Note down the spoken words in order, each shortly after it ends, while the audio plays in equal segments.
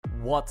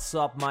What's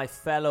up, my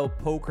fellow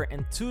poker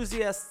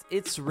enthusiasts?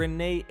 It's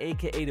Renee,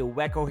 aka The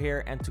Wacko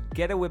here, and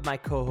together with my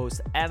co-host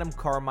Adam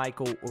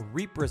Carmichael,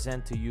 we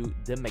present to you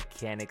the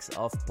Mechanics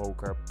of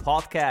Poker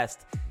podcast.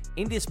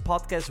 In this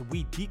podcast,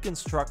 we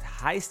deconstruct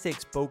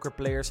high-stakes poker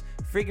players,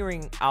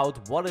 figuring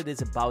out what it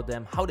is about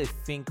them, how they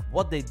think,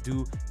 what they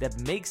do that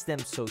makes them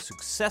so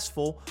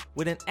successful,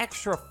 with an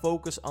extra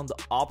focus on the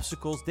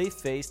obstacles they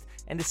faced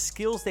and the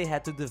skills they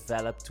had to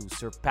develop to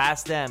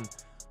surpass them.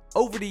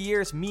 Over the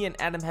years, me and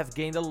Adam have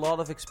gained a lot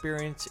of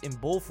experience in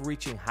both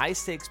reaching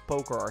high-stakes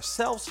poker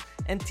ourselves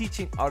and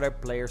teaching other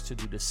players to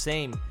do the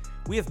same.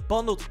 We have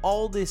bundled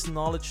all this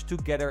knowledge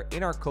together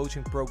in our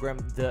coaching program,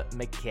 The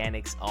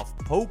Mechanics of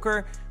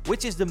Poker,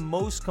 which is the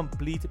most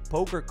complete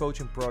poker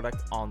coaching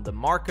product on the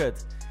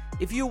market.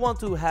 If you want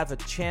to have a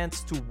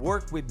chance to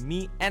work with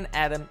me and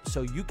Adam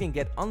so you can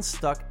get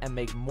unstuck and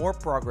make more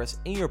progress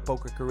in your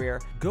poker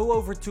career, go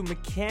over to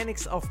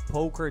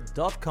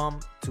mechanicsofpoker.com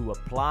to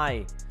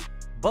apply.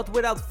 But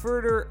without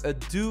further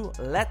ado,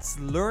 let's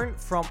learn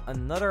from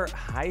another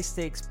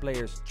high-stakes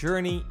player's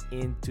journey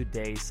in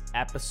today's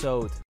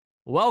episode.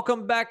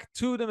 Welcome back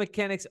to the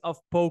Mechanics of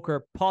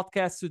Poker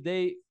podcast.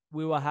 Today,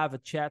 we will have a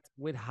chat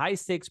with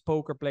high-stakes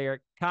poker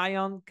player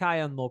Kayhan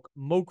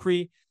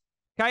Mokri.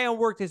 Kayhan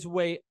worked his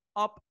way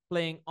up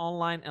playing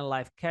online and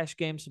live cash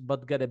games,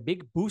 but got a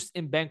big boost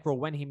in bankroll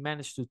when he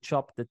managed to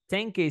chop the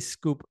 10K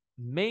scoop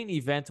main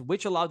event,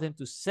 which allowed him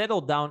to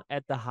settle down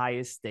at the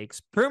highest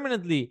stakes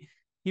permanently.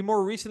 He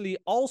more recently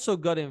also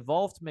got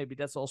involved, maybe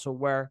that's also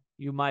where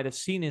you might have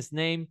seen his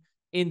name,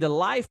 in the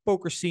live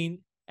poker scene,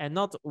 and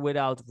not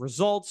without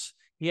results.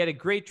 He had a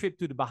great trip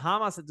to the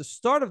Bahamas at the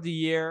start of the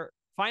year,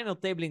 final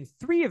tabling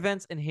 3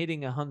 events and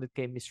hitting a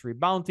 100K mystery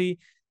bounty.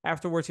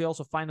 Afterwards, he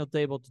also final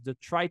tabled the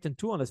Triton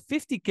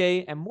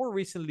 250K, and more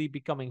recently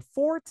becoming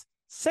 4th,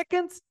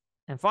 2nd,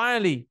 and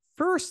finally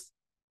 1st,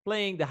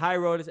 playing the high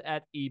rollers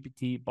at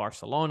EPT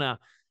Barcelona.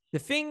 The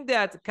thing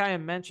that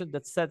Kayhan mentioned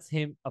that sets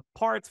him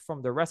apart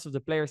from the rest of the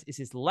players is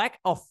his lack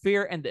of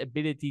fear and the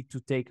ability to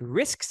take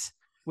risks,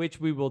 which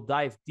we will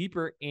dive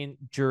deeper in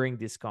during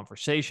this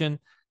conversation.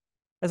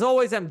 As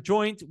always, I'm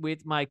joined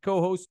with my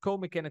co-host,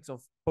 co-mechanics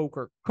of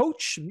poker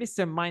coach,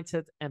 Mr.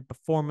 Mindset and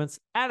Performance,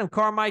 Adam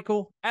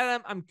Carmichael.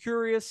 Adam, I'm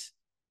curious,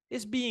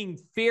 is being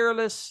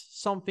fearless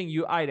something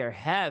you either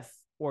have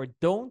or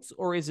don't,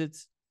 or is it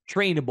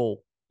trainable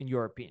in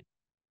your opinion?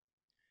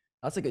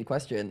 That's a good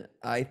question.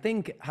 I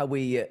think how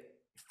we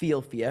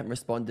feel fear and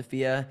respond to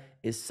fear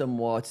is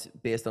somewhat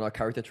based on our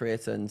character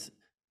traits and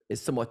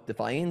is somewhat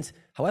defined.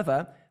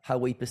 However, how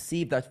we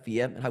perceive that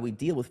fear and how we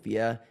deal with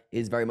fear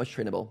is very much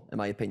trainable, in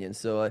my opinion.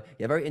 So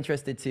yeah, very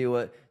interested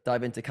to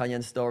dive into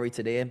Kayhan's story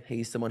today.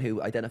 He's someone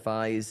who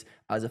identifies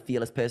as a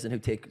fearless person who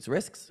takes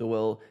risks. So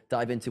we'll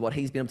dive into what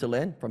he's been able to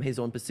learn from his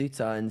own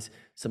pursuits and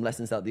some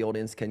lessons that the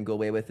audience can go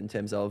away with in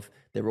terms of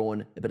their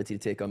own ability to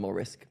take on more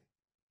risk.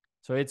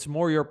 So it's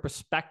more your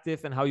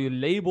perspective and how you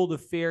label the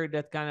fear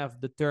that kind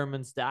of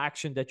determines the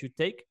action that you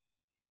take?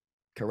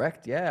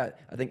 Correct. Yeah.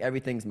 I think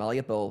everything's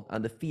malleable,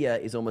 and the fear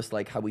is almost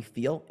like how we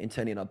feel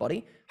internally in our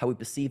body. How we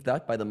perceive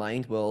that by the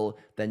mind will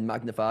then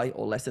magnify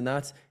or lessen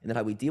that. And then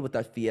how we deal with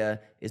that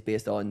fear is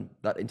based on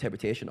that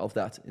interpretation of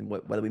that. And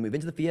whether we move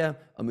into the fear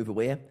or move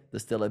away,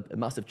 there's still a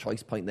massive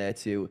choice point there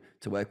to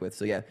work with.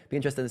 So yeah, be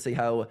interested to see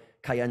how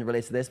Kayhan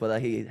relates to this, whether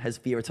he has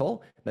fear at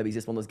all. Maybe he's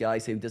just one of those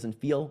guys who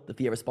doesn't feel the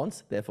fear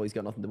response, therefore he's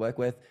got nothing to work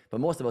with.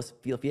 But most of us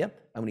feel fear,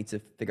 and we need to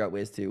figure out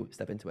ways to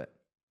step into it.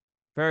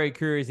 Very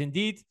curious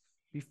indeed.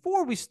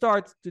 Before we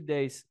start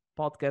today's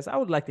podcast, I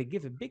would like to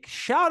give a big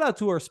shout out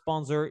to our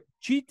sponsor,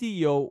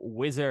 GTO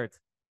Wizard.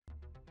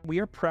 We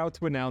are proud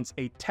to announce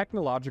a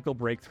technological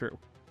breakthrough.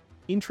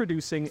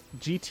 Introducing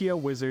GTO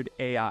Wizard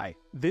AI.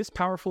 This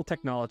powerful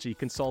technology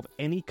can solve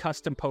any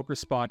custom poker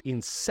spot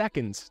in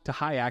seconds to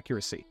high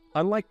accuracy.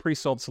 Unlike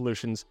pre-solved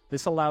solutions,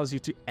 this allows you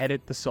to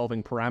edit the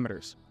solving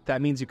parameters.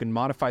 That means you can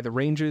modify the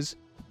ranges,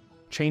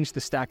 change the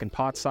stack and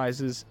pot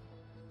sizes,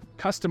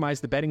 customize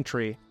the betting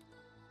tree,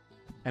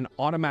 and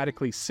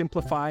automatically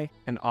simplify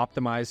and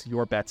optimize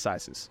your bet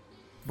sizes.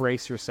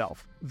 Brace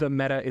yourself. The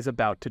meta is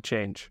about to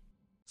change.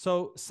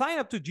 So sign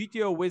up to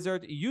GTO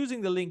Wizard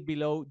using the link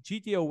below,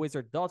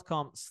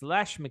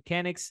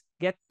 gtowizard.com/mechanics.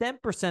 Get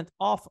 10%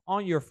 off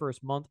on your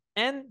first month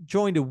and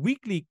join the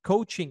weekly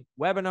coaching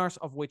webinars,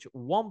 of which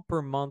 1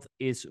 per month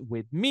is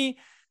with me.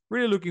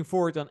 Really looking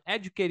forward to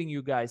educating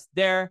you guys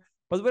there.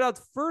 But without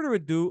further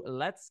ado,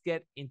 let's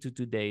get into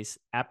today's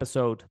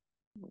episode.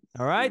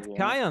 All right,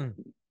 Kayhan.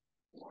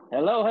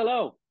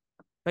 Hello.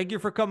 Thank you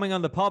for coming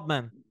on the pod,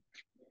 man.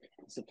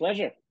 It's a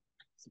pleasure.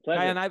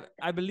 And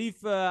I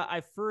believe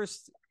I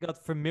first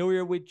got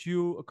familiar with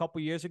you a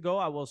couple years ago.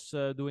 I was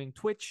doing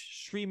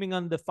Twitch, streaming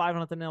on the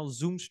 500NL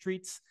Zoom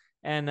streets,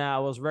 and I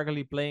was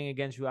regularly playing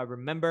against you. I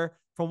remember,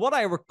 from what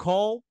I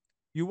recall,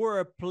 you were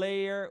a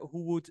player who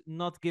would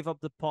not give up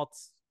the pot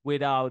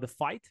without a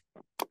fight.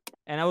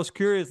 And I was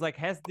curious, like,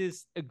 has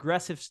this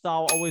aggressive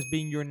style always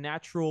been your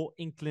natural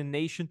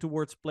inclination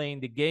towards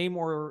playing the game,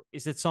 or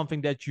is it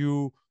something that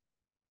you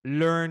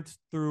learned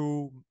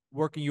through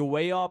working your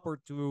way up or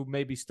to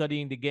maybe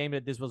studying the game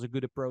that this was a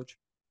good approach?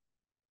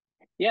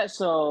 Yeah,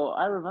 so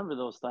I remember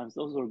those times.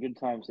 Those were good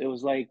times. It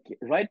was like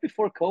right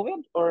before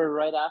COVID or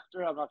right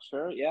after, I'm not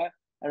sure. Yeah.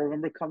 I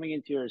remember coming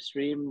into your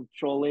stream,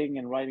 trolling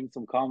and writing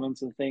some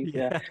comments and things.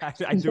 Yeah.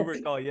 Yeah, I do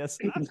recall, yes.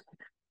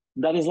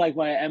 That is like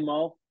my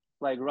MO,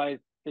 like write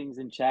things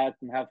in chat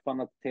and have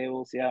fun at the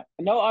tables. Yeah.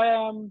 No,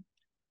 I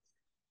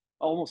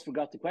almost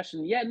forgot the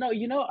question. Yeah,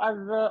 no,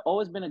 I've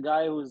always been a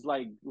guy who's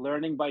like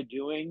learning by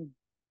doing,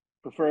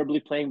 preferably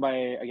playing by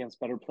against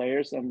better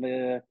players, and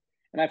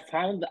I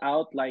found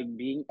out like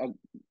being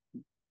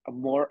a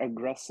more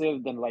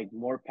aggressive than like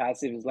more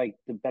passive is like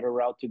the better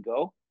route to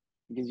go,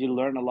 because you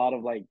learn a lot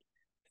of like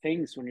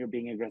things when you're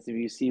being aggressive.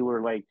 You see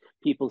where like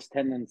people's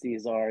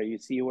tendencies are. You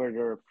see where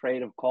they're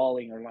afraid of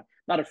calling, or like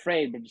not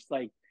afraid, but just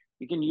like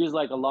you can use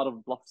like a lot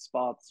of bluff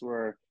spots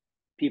where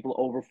people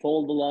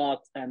overfold a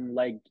lot, and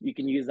like you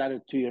can use that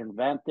to your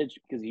advantage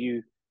because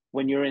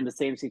when you're in the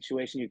same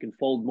situation you can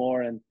fold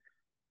more. And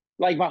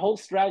like my whole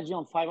strategy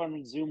on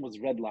 500 zoom was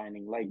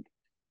redlining. Like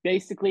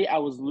basically I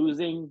was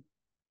losing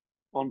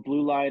on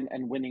blue line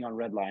and winning on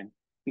red line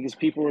because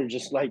people were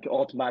just like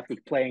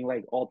automatic playing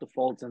like auto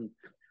faults and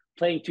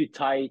playing too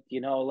tight,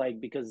 like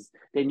because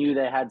they knew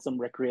they had some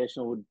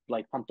recreational would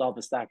like punt off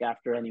a stack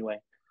after anyway.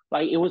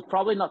 Like it was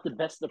probably not the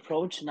best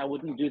approach, and I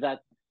wouldn't do that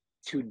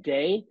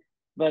today.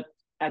 But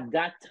at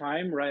that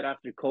time, right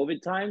after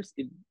COVID times,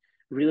 it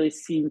really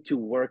seemed to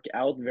work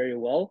out very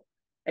well,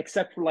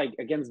 except for like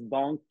against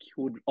Bonk,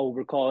 who would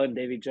overcall and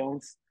Davy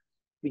Jones,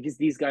 because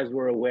these guys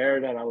were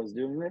aware that I was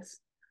doing this.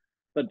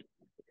 But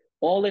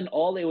all in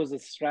all, it was a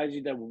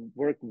strategy that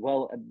worked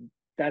well at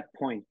that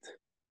point.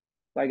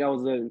 Like I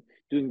was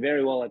doing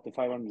very well at the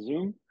 500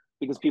 zoom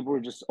because people were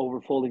just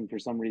overfolding for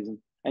some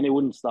reason, and it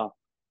wouldn't stop.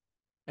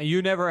 And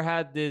you never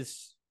had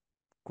this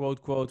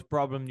quote quote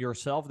problem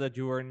yourself that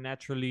you were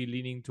naturally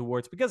leaning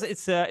towards, because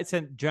it's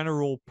a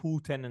general pool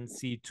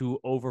tendency to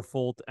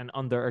overfold and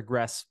under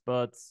aggress,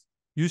 but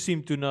you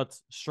seem to not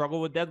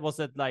struggle with that. Was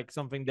that like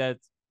something that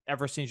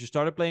ever since you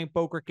started playing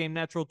poker came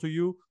natural to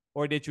you,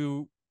 or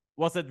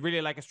was it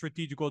really like a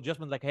strategical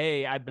adjustment, like,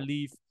 hey, I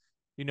believe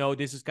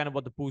this is kind of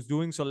what the pool's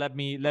doing, so let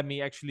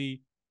me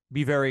actually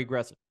be very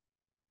aggressive?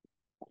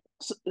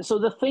 So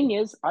the thing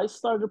is, I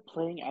started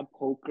playing at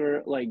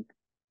poker like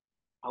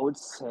I would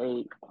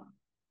say,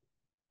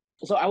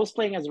 so I was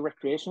playing as a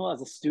recreational,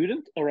 as a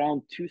student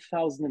around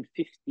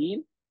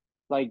 2015.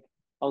 Like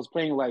I was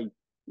playing like,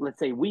 let's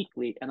say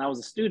weekly, and I was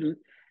a student,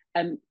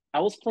 and I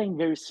was playing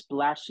very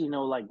splashy,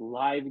 like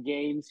live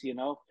games,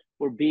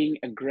 where being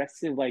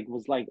aggressive like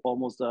was like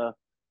almost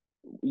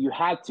you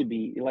had to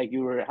be like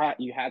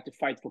you had to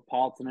fight for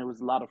pots, and there was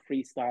a lot of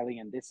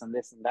freestyling and this and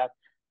this and that.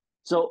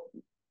 So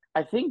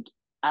I think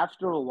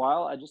after a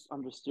while, I just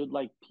understood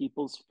like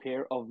people's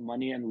fear of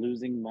money and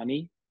losing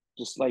money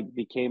just like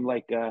became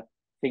like a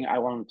thing I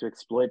wanted to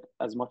exploit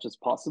as much as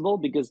possible,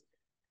 because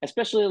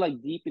especially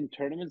like deep in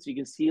tournaments, you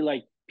can see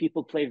like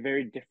people play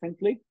very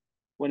differently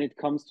when it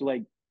comes to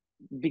like,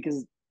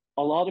 because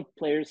a lot of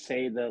players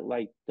say that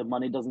like the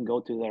money doesn't go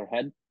to their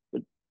head,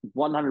 but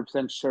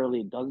 100% surely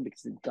it does,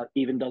 because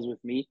even does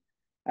with me.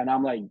 And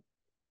I'm like,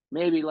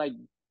 maybe like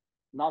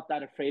not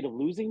that afraid of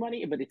losing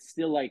money, but it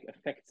still like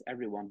affects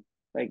everyone.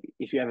 Like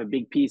if you have a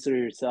big piece of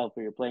yourself,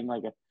 or you're playing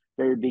like a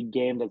very big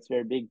game that's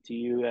very big to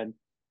you. And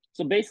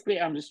so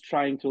basically I'm just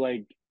trying to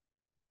like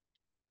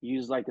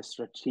use like a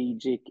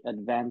strategic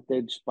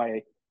advantage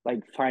by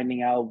like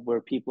finding out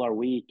where people are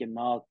weak and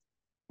not,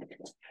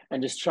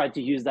 and just try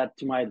to use that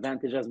to my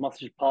advantage as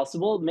much as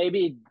possible.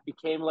 Maybe it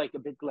became like a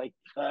bit like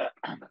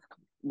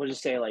what do you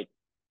say, like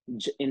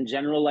in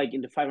general, like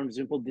in the 500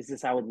 simple, this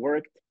is how it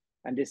worked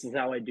and this is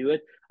how I do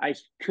it. I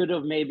could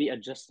have maybe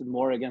adjusted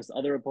more against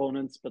other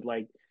opponents, but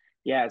like,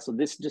 yeah, so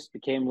this just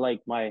became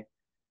like my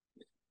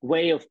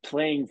way of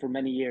playing for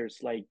many years.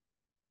 Like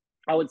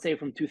I would say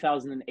from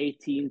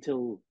 2018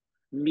 till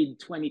mid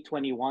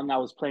 2021, I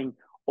was playing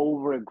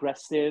over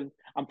aggressive.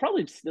 I'm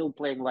probably still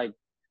playing like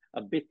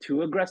a bit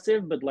too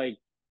aggressive, but like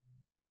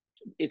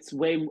it's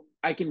way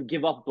I can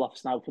give up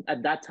bluffs now.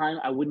 At that time,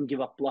 I wouldn't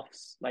give up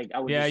bluffs. Like I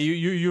would Yeah, just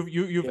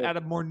you've do it.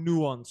 added more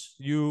nuance.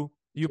 You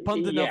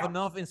punt Yeah,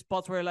 enough in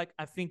spots where you're like,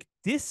 I think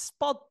this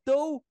spot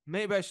though,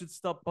 maybe I should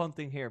stop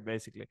punting here,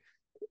 basically.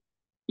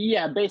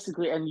 yeah,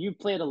 basically. And you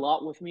played a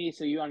lot with me,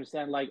 so you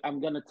understand. Like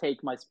I'm gonna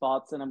take my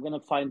spots, and I'm gonna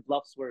find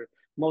bluffs where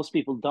most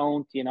people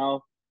don't.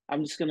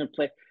 I'm just gonna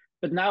play.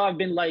 But now I've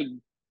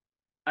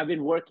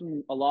been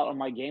working a lot on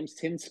my game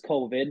since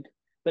COVID.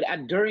 But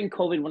during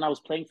COVID, when I was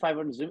playing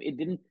 500 Zoom, it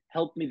didn't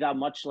help me that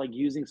much, like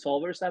using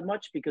solvers that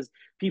much, because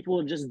people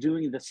were just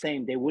doing the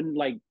same. They wouldn't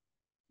like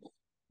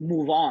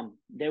move on.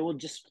 They would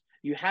just,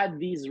 you had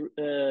these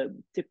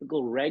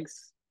typical regs.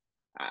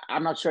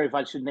 I'm not sure if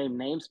I should name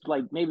names, but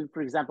like maybe,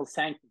 for example,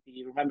 Sanctity.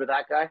 You remember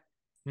that guy?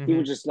 He Mm-hmm.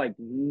 would just like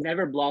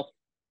never bluff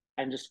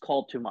and just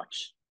call too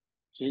much.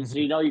 So,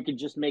 Mm-hmm. you could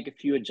just make a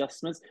few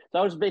adjustments. So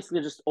I was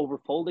basically just over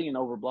folding and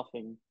over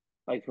bluffing,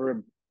 like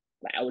for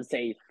I would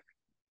say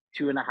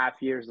 2.5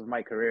 years of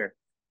my career.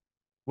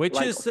 Which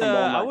like is, from I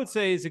online. would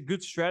say, is a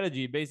good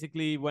strategy.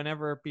 Basically,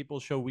 whenever people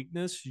show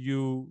weakness,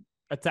 you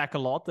attack a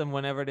lot, and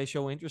whenever they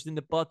show interest in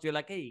the pot, you're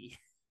like, "Hey,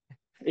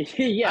 I'm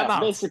Yeah,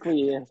 out."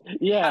 basically,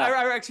 yeah.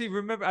 I actually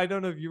remember. I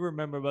don't know if you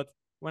remember, but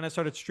when I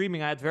started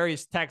streaming, I had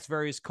various tags,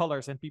 various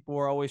colors, and people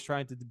were always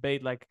trying to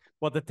debate like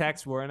what the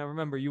tags were. And I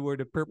remember you were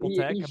the purple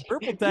tag, and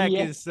purple tag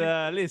Yeah. is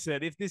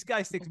listen. If this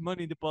guy sticks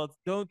money in the pot,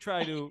 don't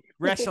try to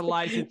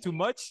rationalize it too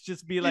much.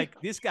 Just be like,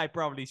 this guy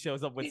probably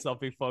shows up with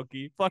something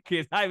funky. Fuck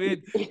it. I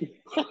mean,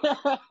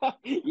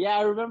 Yeah,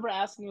 I remember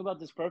asking about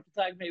this purple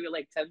tag maybe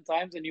like 10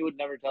 times and you would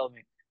never tell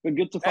me. But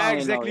good to finally know,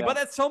 exactly. yeah. But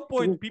at some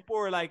point, people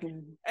were like,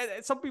 and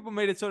some people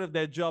made it sort of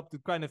their job to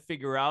kind of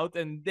figure out,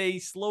 and they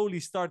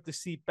slowly start to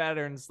see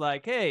patterns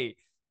like, hey,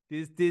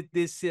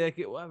 this I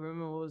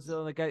remember what was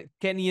like a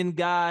Kenyan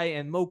guy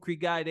and Mokri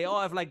guy, they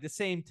all have like the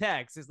same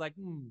tags. It's like,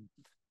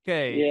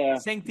 okay, Yeah.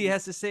 Sancti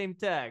has the same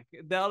tag.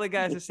 The other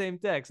guy has the same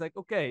tags. Like,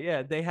 okay,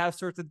 yeah, they have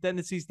certain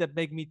tendencies that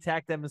make me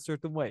tag them a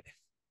certain way.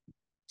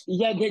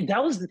 Yeah,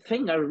 that was the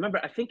thing. I remember.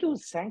 I think it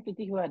was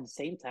Sanctity who had the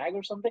same tag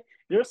or something.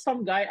 There was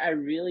some guy I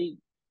really,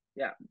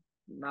 yeah.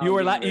 Now You I'm were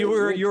being like, very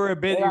rude. you were a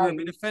bit, you were a Yeah,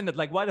 bit offended.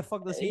 Like, why the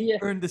fuck does he yeah,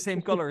 earn the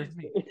same color as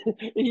me?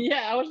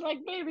 yeah. I was like,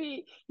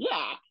 maybe,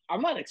 yeah.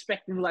 I'm not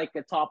expecting like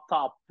a top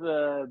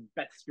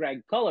best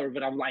drag color,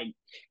 but I'm like,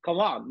 come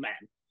on, man.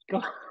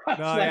 Come on. I was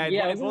No, like,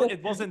 yeah, yeah.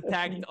 it wasn't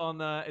tagged on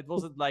it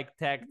wasn't like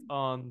tagged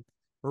on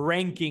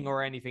ranking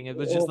or anything. It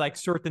was just like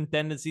certain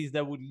tendencies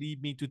that would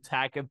lead me to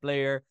tag a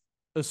player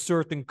a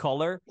certain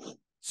color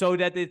so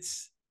that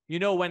it's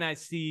when I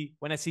see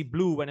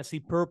blue, when I see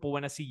purple,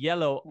 when I see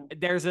yellow,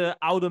 there's a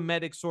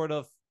automatic sort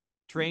of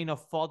train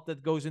of thought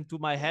that goes into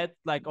my head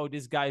like, oh,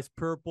 this guy is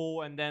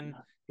purple, and then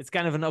it's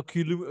kind of an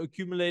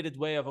accumulated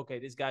way of, okay,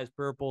 this guy is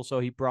purple,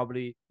 so he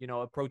probably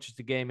approaches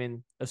the game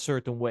in a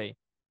certain way.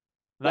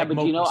 Yeah, Like but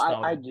Mokri I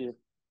style. do.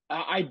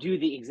 I do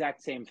the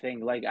exact same thing.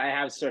 Like I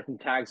have certain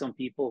tags on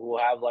people who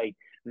have like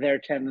their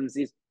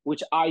tendencies,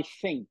 which I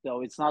think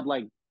though it's not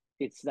like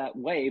it's that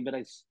way, but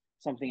it's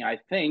something I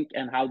think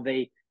and how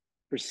they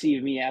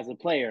perceive me as a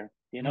player.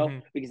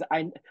 Because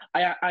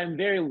I'm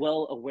very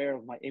well aware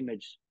of my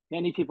image.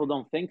 Many people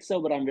don't think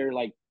so, but I'm very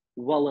like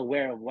well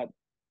aware of what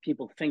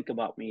people think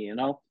about me.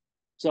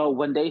 So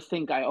when they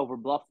think I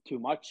overbluff too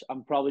much,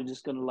 I'm probably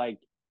just gonna like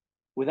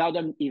without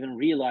them even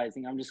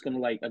realizing, I'm just gonna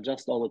like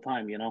adjust all the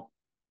time.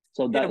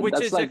 So Yeah, which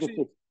that's is like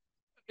actually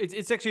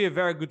it's actually a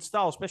very good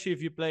style, especially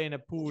if you play in a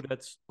pool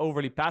that's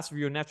overly passive.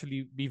 You'll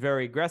naturally be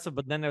very aggressive,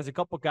 but then there's a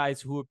couple guys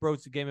who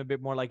approach the game a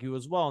bit more like you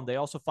as well, and they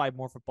also fight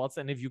more for pots.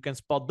 And if you can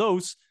spot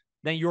those,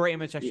 then your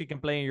image actually can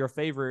play in your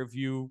favor if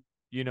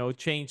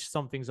change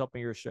some things up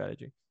in your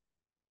strategy.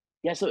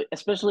 yeah. So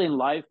especially in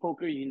live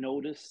poker, you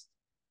notice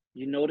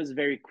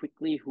very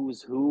quickly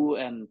who's who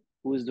and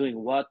who's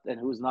doing what and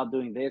who's not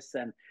doing this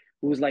and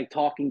who's like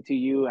talking to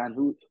you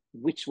and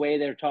which way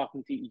they're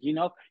talking to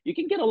you. You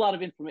can get a lot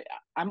of information.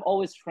 I'm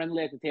always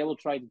friendly at the table,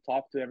 trying to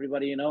talk to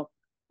everybody.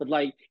 But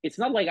like it's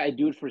not like I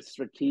do it for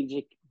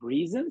strategic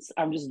reasons.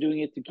 I'm just doing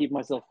it to keep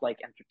myself like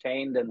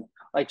entertained and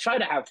like try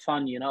to have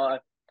fun.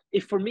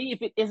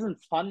 If it isn't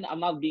fun, I'm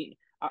not being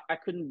I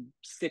couldn't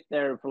sit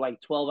there for like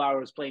 12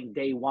 hours playing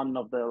day one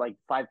of the like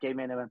 5K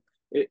main event.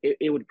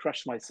 It would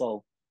crush my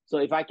soul. So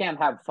if I can't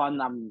have fun,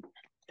 I'm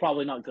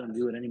probably not going to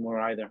do it anymore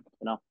either.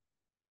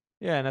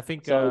 Yeah, and I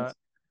think So it's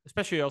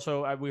especially also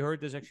we heard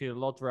this actually a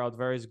lot throughout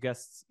various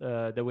guests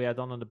that we had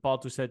on the pod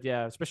who said,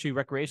 yeah, especially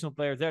recreational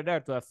players, they're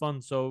there to have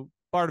fun. So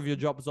part of your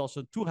job is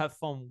also to have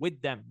fun with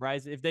them,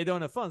 right? If they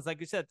don't have fun, it's like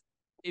you said,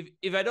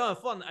 if I don't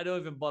have fun, I don't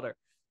even bother.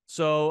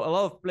 So a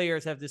lot of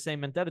players have the same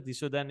mentality.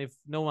 So then if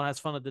no one has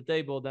fun at the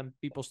table, then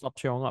people stop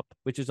showing up,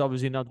 which is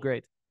obviously not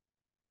great.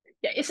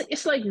 yeah,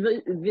 it's like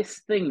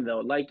this thing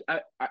though. Like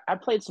I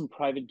played some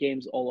private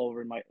games all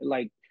over my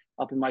like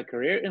up in my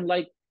career, and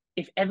like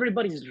if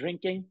everybody's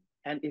drinking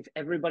and if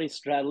everybody's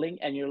straddling,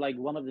 and you're like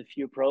one of the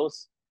few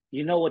pros,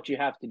 you know what you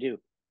have to do.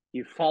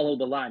 You follow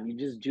the line. You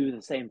just do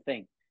the same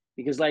thing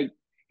because like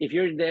if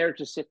you're there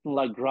to sit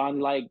and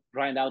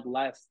grind out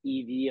last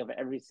EV of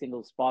every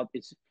single spot,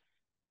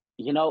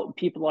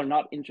 people are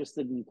not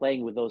interested in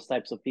playing with those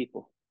types of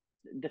people.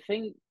 The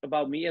thing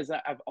about me is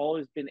that I've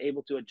always been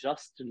able to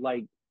adjust to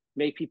like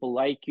make people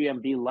like you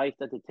and be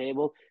liked at the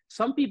table.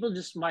 Some people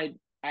just might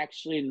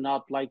actually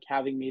not like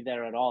having me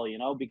there at all,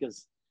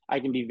 because I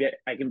can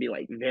be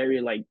like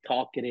very like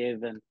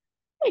talkative and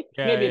like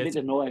Yeah, maybe a bit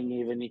annoying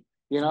even, you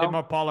it's a bit know.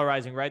 more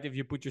polarizing, right? If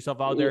you put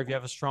yourself out there, if you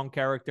have a strong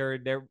character,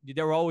 there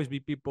will always be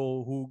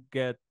people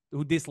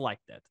who dislike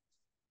that.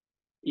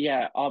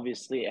 Yeah,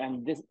 obviously.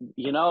 And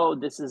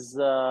this is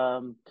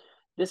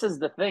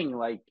the thing.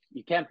 Like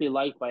you can't be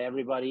liked by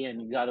everybody,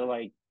 and you gotta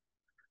like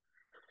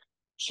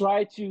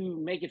try to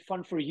make it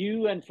fun for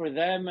you and for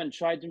them and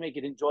try to make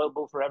it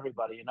enjoyable for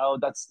everybody.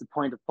 That's the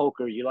point of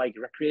poker. You like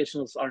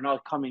recreationals are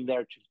not coming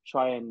there to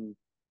try and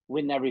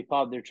win every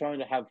pot. They're trying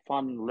to have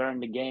fun and learn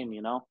the game.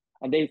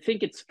 And they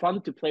think it's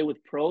fun to play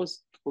with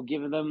pros who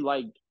give them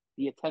like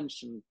the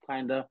attention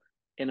kind of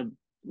in a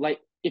like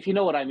if you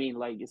know what I mean.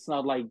 Like it's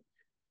not like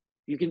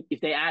you can,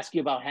 if they ask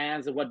you about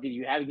hands and what did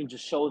you have, you can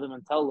just show them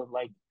and tell them,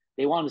 like,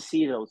 they want to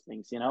see those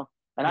things, you know.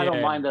 And I don't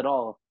Yeah. mind at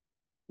all,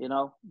 you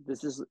know.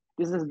 This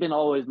has been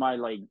always my,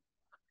 like,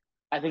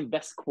 I think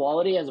best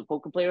quality as a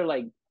poker player.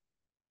 Like,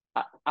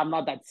 I'm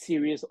not that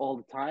serious all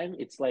the time.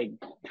 It's like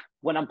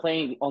when I'm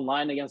playing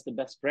online against the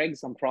best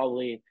regs, I'm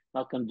probably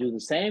not going to do the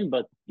same,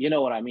 but you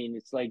know what I mean.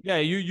 It's like, Yeah,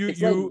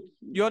 it's like,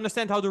 you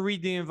understand how to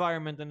read the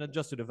environment and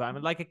adjust to the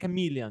environment, like a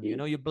chameleon. You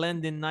know, you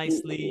blend in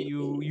nicely.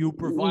 You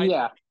provide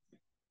yeah.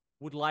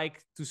 would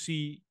like to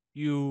see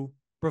you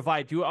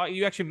provide. You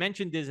actually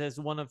mentioned this as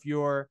one of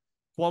your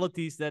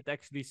qualities that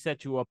actually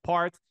set you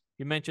apart.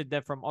 You mentioned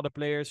that from other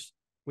players,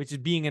 which is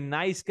being a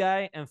nice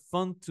guy and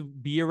fun to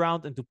be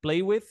around and to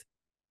play with.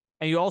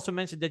 And you also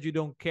mentioned that you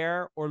don't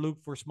care or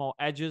look for small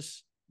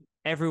edges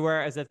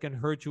everywhere, as that can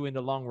hurt you in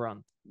the long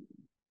run.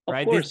 Of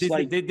Right? course,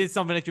 like, This is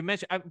something that you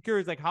mentioned. I'm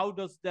curious, like, how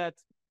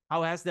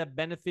has that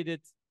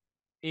benefited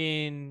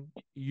in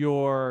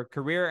your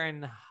career,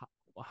 and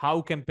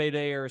how can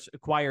players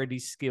acquire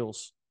these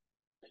skills?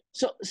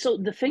 so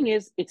the thing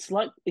is, it's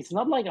not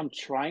like I'm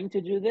trying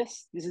to do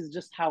this. This is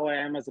just how I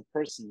am as a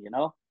person, you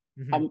know.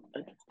 Mm-hmm.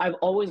 I've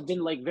always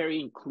been like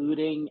very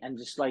including and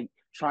just like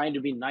trying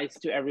to be nice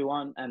to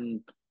everyone,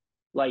 and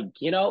like,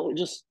 you know,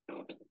 just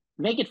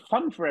make it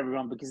fun for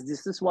everyone, because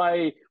this is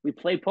why we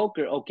play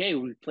poker. Okay,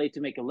 we play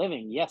to make a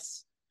living,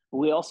 yes.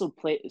 We also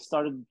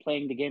started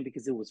playing the game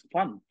because it was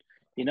fun.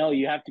 You know,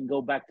 you have to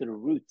go back to the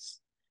roots.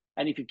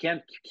 And if you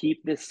can't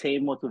keep this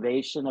same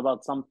motivation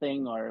about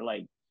something, or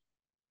like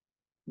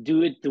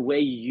do it the way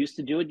you used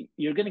to do it,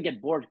 you're going to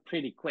get bored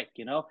pretty quick,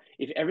 you know.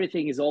 If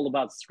everything is all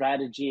about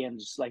strategy and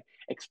just like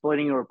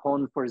exploiting your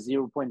opponent for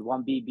 0.1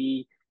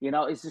 bb, you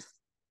know, it's just,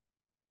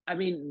 I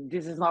mean,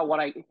 this is not what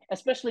I,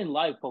 especially in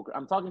live poker.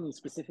 I'm talking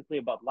specifically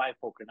about live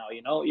poker now.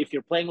 You know, if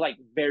you're playing like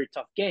very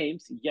tough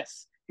games,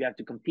 yes, you have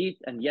to compete,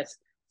 and yes,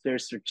 it's very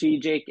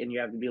strategic, and you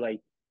have to be like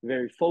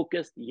very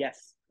focused.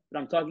 Yes, but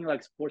I'm talking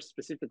like sports,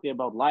 specifically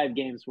about live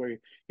games where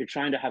you're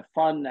trying to have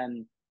fun.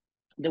 And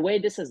the way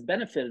this has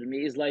benefited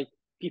me is like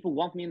people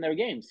want me in their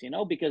games, you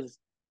know, because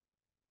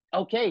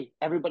okay,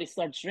 everybody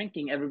starts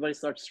drinking, everybody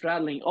starts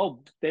straddling.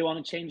 Oh, they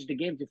want to change the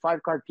game to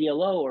 5 card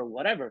PLO or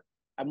whatever.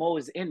 I'm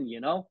always in,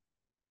 you know.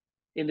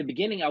 In the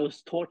beginning, I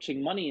was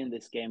torching money in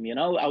this game, you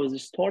know, I was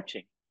just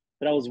torching,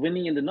 but I was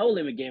winning in the no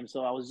limit game.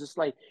 So I was just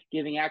like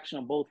giving action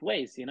on both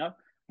ways, you know.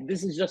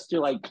 This is just to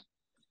like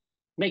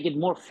make it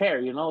more fair,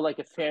 you know, like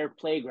a fair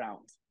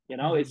playground, you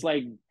know. Mm-hmm. It's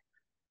like,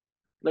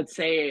 let's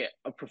say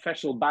a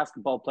professional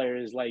basketball player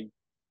is like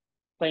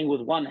playing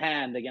with one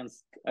hand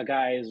against a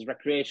guy who's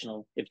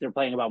recreational, if they're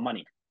playing about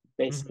money,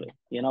 basically.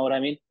 Mm-hmm. You know what I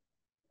mean?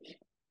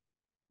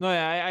 No,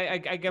 yeah,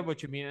 I get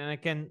what you mean, and I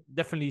can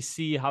definitely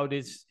see how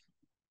this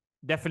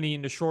definitely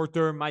in the short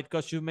term might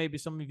cost you maybe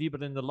some EV,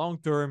 but in the long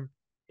term,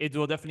 it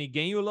will definitely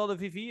gain you a lot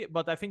of EV.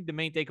 But I think the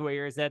main takeaway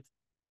here is that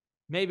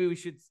maybe we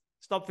should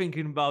stop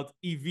thinking about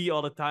EV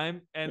all the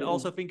time and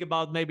also think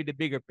about maybe the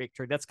bigger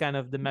picture. That's kind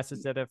of the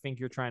message that I think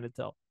you're trying to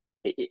tell.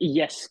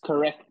 Yes,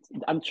 correct.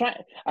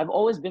 I've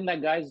always been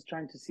that guy who's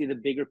trying to see the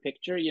bigger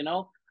picture, you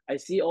know. I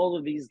see all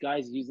of these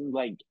guys using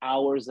like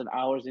hours and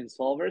hours in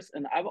solvers,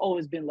 and I've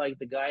always been like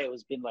the guy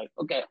who's been like,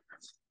 okay,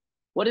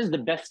 what is the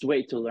best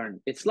way to learn?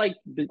 It's like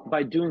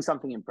by doing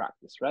something in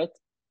practice, right?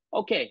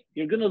 Okay,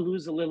 you're going to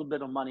lose a little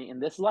bit of money in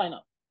this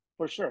lineup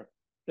for sure.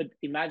 But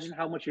imagine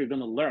how much you're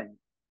going to learn,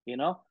 you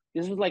know?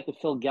 This was like the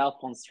Phil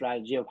Galfond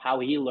strategy of how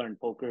he learned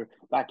poker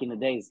back in the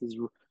days.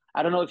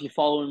 I don't know if you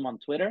follow him on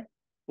Twitter,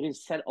 but he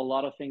said a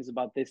lot of things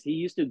about this. He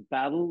used to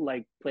battle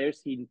like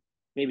players he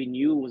maybe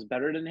knew was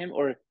better than him,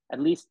 or at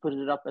least put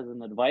it up as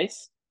an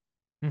advice,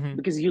 Mm-hmm.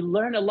 because you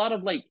learn a lot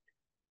of like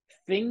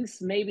things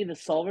maybe the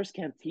solvers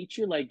can't teach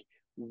you, like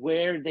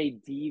where they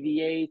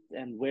deviate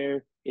and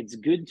where it's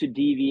good to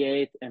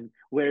deviate and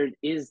where it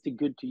is too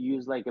good to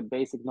use like a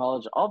basic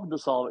knowledge of the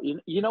solver.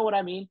 You know what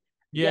I mean?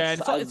 Yeah, Yes,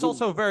 and I it's give.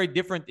 also very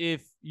different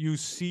if you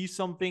see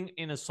something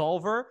in a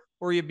solver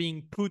or you're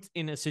being put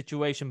in a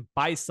situation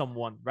by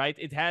someone, right?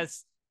 It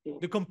has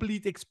the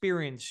complete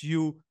experience.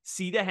 You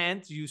see the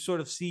hand, you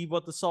sort of see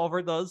what the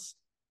solver does,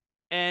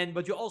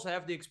 but you also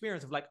have the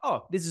experience of like,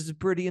 oh, this is a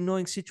pretty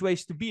annoying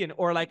situation to be in,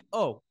 or like,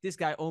 oh, this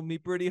guy owned me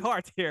pretty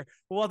hard here.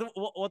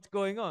 What's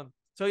going on?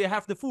 So you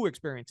have the full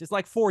experience. It's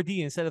like 4D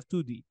instead of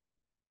 2D.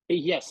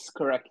 Yes,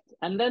 correct.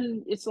 And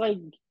then it's like,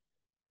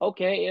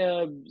 okay,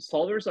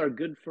 solvers are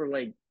good for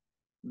like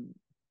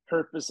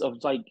purpose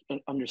of like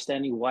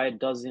understanding why it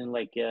does in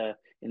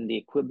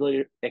the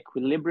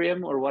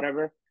equilibrium or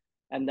whatever.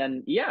 And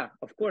then yeah,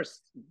 of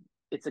course,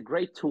 it's a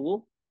great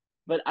tool,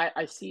 but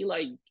I see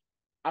like,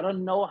 I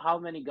don't know how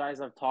many guys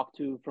I've talked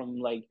to from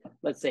like,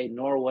 let's say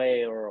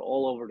Norway or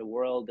all over the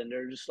world, and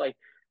they're just like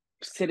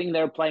sitting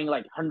there playing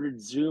like 100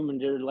 Zoom,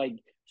 and they're like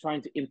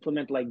trying to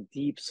implement like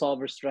deep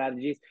solver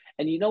strategies.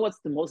 And you know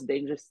what's the most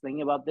dangerous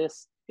thing about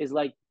this is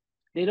like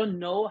they don't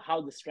know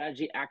how the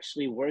strategy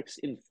actually works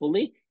in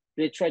fully.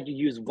 They try to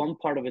use one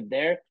part of it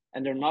there,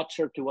 and they're not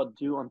sure to what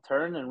do on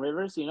turn and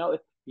rivers. You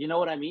know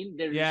what I mean?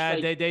 They're just Yeah,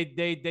 like,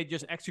 they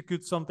just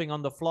execute something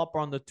on the flop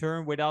or on the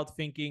turn without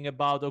thinking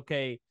about,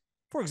 okay,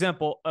 for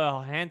example,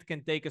 a hand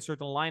can take a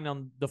certain line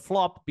on the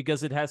flop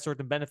because it has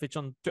certain benefits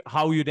on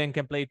how you then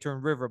can play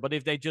turn river. But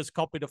if they just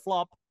copy the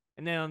flop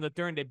and then on the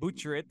turn they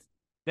butcher it,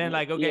 then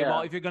like, okay,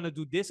 well, if you're going to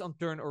do this on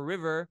turn or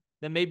river,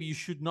 then maybe you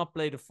should not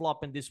play the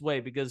flop in this way,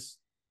 because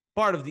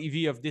part of the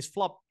EV of this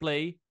flop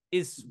play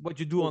is what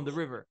you do on the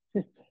river.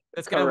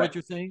 That's kind of what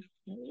you're saying?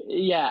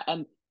 Yeah,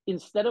 and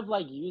instead of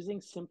like using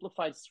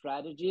simplified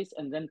strategies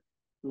and then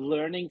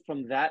learning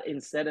from that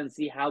instead and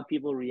see how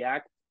people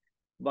react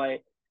by...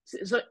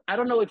 So I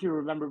don't know if you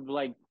remember,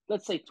 like,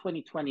 let's say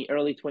 2020,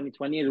 early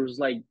 2020, it was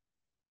like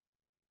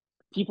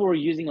people were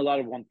using a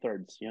lot of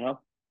 1/3s, you know?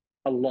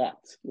 A lot.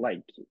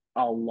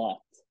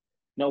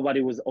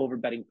 Nobody was over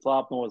betting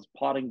flop, no one was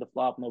potting the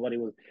flop, nobody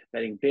was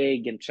betting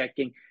big and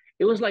checking.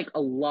 It was like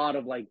a lot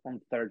of like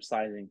 1/3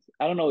 sizings.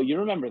 I don't know, you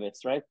remember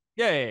this, right?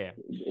 Yeah.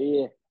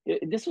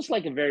 This was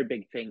like a very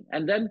big thing.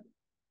 And then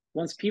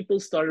once people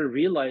started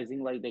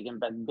realizing like they can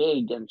bet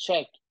big and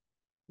check,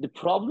 the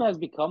problem has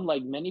become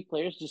like many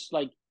players just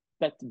like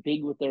bet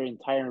big with their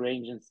entire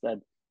range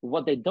instead.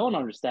 What they don't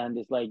understand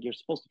is like you're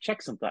supposed to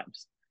check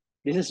sometimes.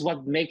 This is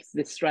what makes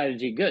this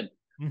strategy good.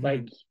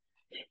 Like,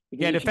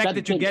 the fact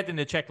that you get in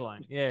the check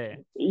line. Yeah,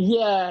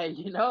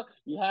 you know,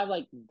 you have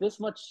like this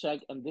much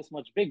check and this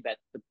much big bet.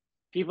 But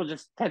people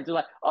just tend to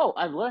like, oh,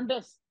 I've learned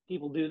this.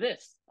 People do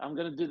this. I'm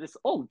gonna do this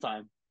all the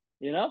time.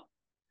 You know,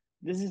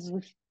 this is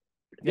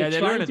they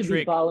learn a to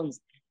trick. Be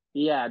balanced.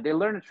 Yeah, they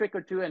learn a trick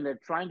or two, and they're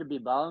trying to be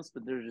balanced,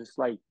 but they're just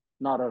like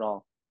not at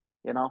all.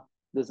 You know,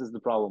 this is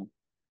the problem.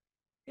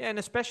 Yeah, and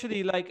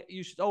especially like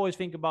you should always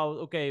think about,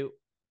 okay,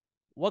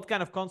 what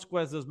kind of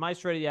consequence does my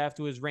strategy have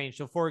to his range?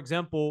 So, for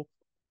example,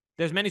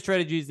 there's many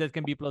strategies that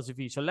can be plus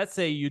EV. So let's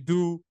say you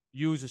do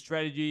use a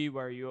strategy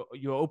where you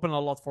open a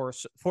lot for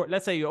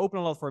let's say you open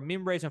a lot for a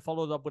min raise and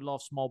follow it up with a lot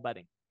of small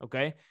betting.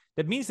 Okay,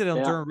 that means that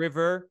on turn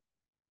river,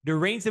 the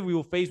range that we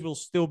will face will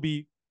still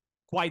be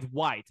quite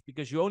wide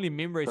because you only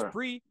min raise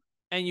pre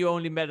and you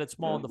only bet it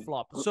small on the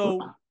flop.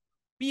 So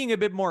being a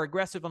bit more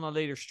aggressive on a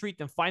later street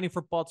and fighting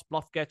for pots,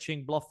 bluff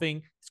catching,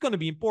 bluffing, it's going to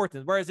be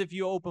important. Whereas if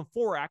you open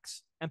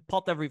 4x and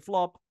pot every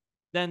flop,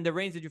 then the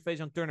range that you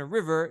face on turn and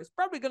river is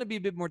probably going to be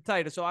a bit more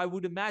tighter. So I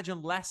would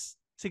imagine less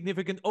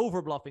significant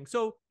over bluffing.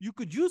 So you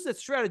could use that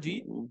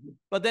strategy,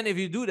 but then if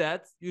you do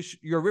that,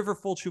 your river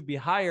fold should be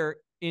higher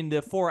in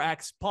the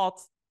 4x pot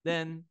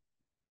than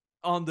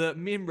on the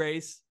min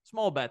raise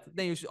small bet.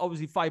 Then you should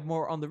obviously fight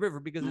more on the river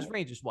because his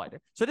range is wider.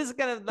 So this is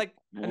kind of like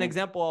an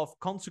example of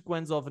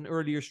consequence of an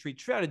earlier street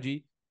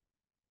strategy.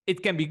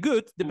 It can be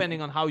good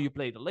depending on how you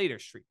play the later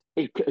street.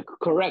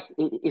 Correct.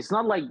 It's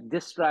not like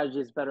this strategy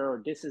is better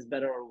or this is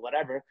better or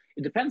whatever.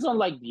 It depends on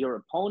like your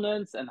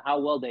opponents and how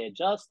well they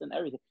adjust and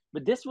everything.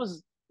 But this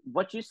was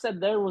what you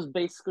said there was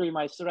basically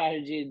my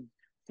strategy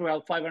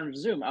throughout 500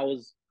 Zoom.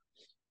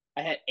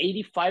 I had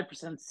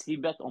 85% C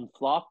bet on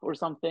flop or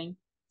something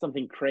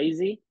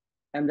crazy.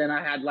 And then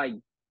I had like,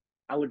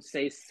 I would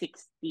say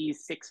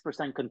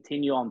 66%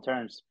 continue on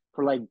turns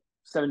for like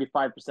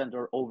 75%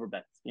 or over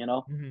bets, you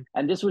know?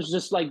 And this was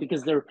just like,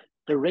 because the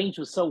range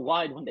was so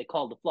wide when they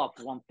called the flop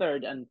to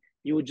 1/3, and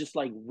you would just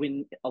like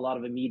win a lot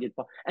of immediate.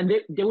 And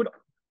they would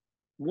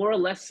more or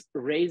less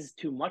raise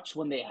too much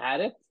when they had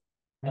it.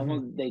 And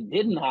when they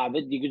didn't have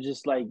it, you could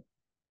just like,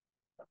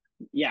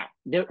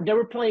 they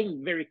were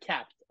playing very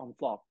capped on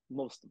flop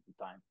most of the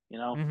time, you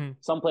know.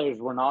 Some players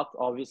were not,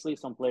 obviously.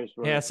 Some players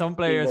were. Yeah, some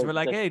players were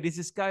like, "Hey, this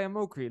is Kayhan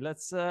Mokri.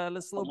 Let's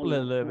slope a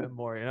little bit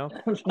more," you know.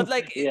 But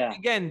like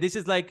again, this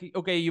is like,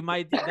 okay, you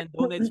might then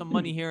donate some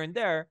money here and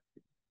there,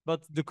 but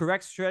the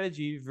correct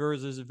strategy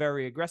versus a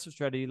very aggressive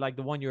strategy, like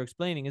the one you're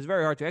explaining, is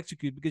very hard to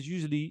execute because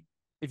usually,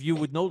 if you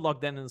would no lock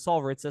then in the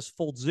solver, it says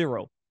fold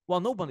 0. Well,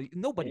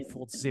 nobody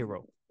folds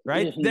 0.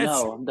 Right?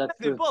 That's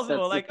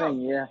impossible. That's like, the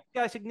thing,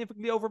 guy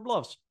significantly over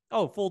bluffs.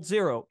 Oh, fold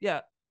 0.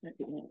 Yeah.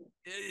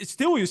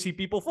 Still, you see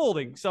people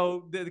folding.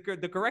 So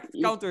the correct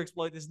counter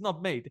exploit is not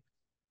made.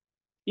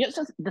 Yeah.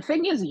 So the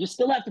thing is, you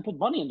still have to put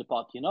money in the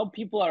pot. You know,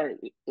 people are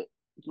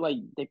like,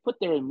 they put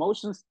their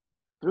emotions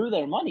through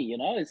their money. You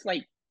know, it's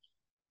like,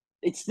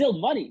 it's still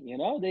money. You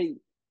know,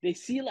 they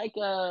see like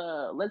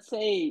let's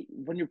say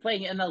when you're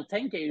playing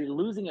NL10K, you're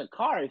losing a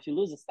car if you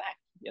lose a stack.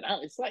 You know,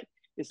 it's like,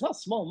 it's not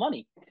small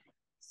money.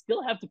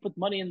 Still have to put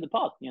money in the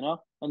pot, you know,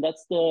 and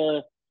that's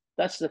the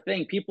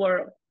thing. People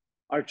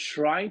are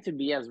trying to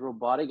be as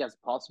robotic as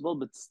possible,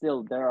 but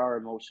still there are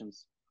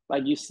emotions.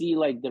 Like you see,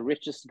 like the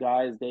richest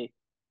guys, they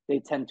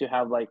tend to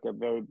have like a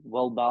very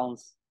well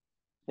balanced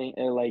thing,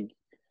 like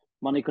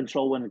money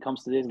control when it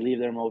comes to this. Leave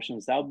their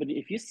emotions out. But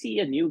if you see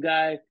a new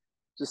guy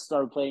just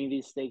start playing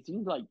these stakes,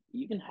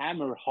 you can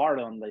hammer hard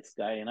on this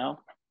guy. You know,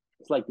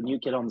 it's like the new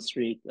kid on the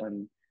street,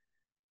 and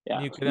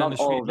you can not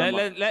all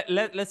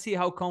let's see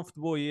how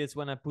comfortable he is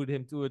when I put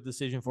him to a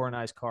decision for a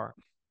nice car.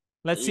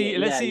 Let's see.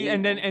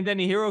 And then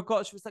the hero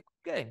coach was like,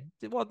 okay,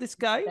 well, this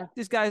guy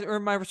has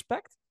earned my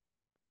respect.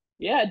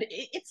 Yeah,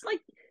 it's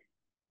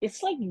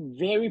like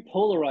very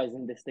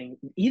polarizing, this thing.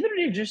 Either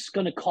they're just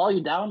gonna call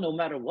you down no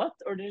matter what,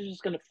 or they're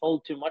just gonna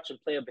fold too much and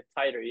play a bit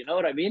tighter. You know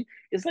what I mean?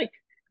 It's like,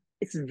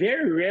 it's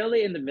very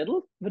rarely in the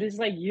middle, but it's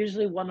like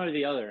usually one or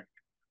the other.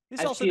 This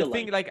is I also the feel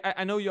thing. like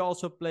I know you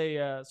also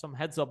play some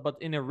heads up, but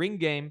in a ring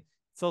game,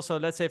 it's also,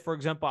 let's say, for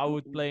example, I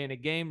would play in a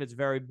game that's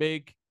very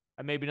big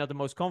and maybe not the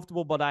most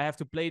comfortable, but I have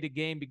to play the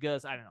game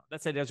because, I don't know,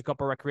 let's say there's a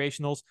couple of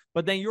recreationals,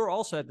 but then you're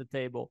also at the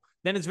table.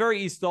 Then it's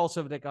very easy to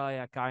also be like, oh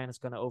yeah, Kayhan is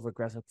going to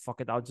over-aggressive.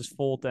 Fuck it, I'll just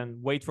fold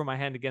and wait for my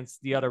hand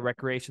against the other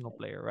recreational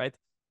player, right?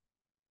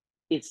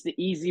 it's the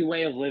easy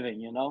way of living,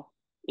 you know?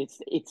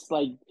 It's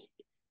like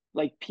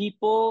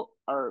people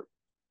are,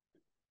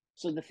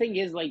 so the thing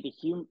is, like,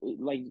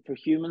 like for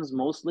humans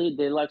mostly,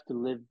 they like to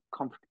live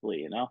comfortably,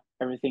 you know?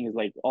 Everything is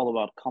like all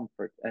about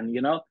comfort. And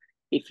you know,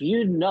 if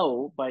you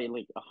know by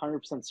like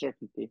 100%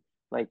 certainty,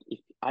 like if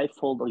I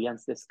fold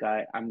against this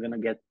guy, I'm gonna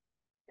get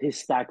his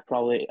stack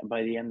probably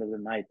by the end of the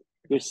night.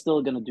 You're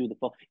still gonna do the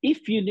fold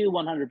if you knew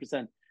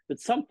 100%. But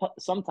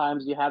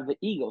sometimes you have the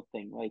ego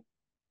thing, like,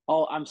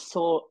 oh, I'm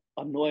so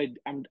annoyed.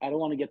 I don't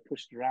want to get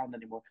pushed around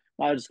anymore.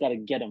 Now I just gotta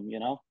get him, you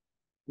know?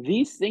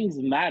 These things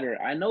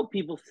matter. I know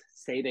people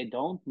say they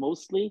don't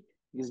mostly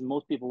because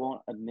most people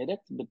won't admit it,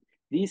 but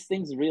these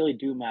things really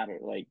do matter.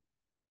 Like,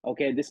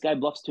 okay, this guy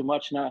bluffs too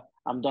much. Now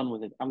I'm done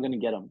with it. I'm gonna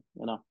get him.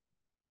 You know,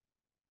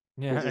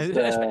 Yeah, this is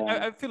the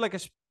I feel like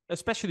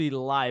especially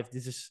live,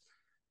 this is.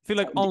 I feel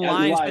like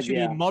online, live.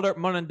 especially Yeah,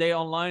 modern day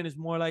online, is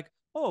more like,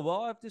 oh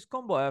well, I have this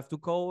combo, I have to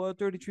call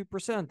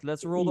 33%.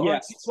 Let's roll the RT.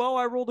 yes, Well,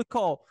 I roll the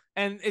call,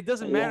 and it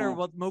doesn't matter yeah,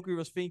 what Mokri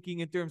was thinking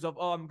in terms of,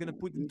 oh, I'm gonna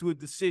put into a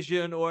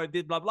decision or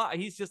did blah blah.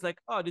 He's just like,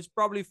 oh, this is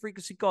probably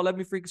frequency call. Let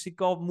me frequency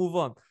call, move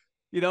on.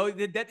 You know,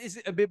 that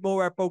is a bit more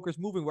where poker's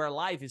moving, where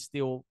live is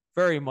still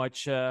very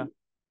much more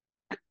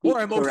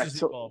correct. emotions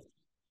So involved.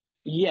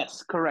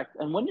 yes, correct.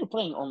 And when you're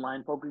playing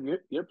online poker,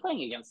 you're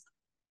playing against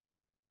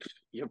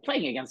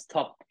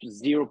top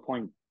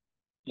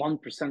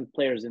 0.1%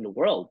 players in the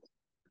world,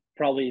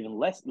 probably even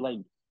less.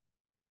 Like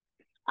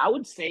I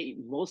would say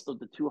most of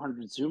the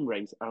 200 Zoom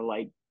ranks are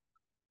like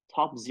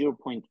top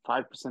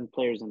 0.5%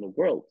 players in the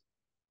world,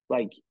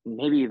 like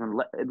maybe even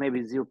maybe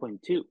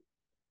 0.2.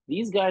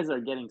 These guys are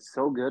getting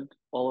so good,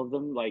 all of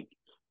them, like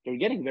they're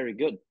getting very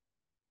good.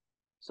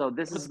 So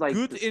this is But like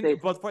good the in,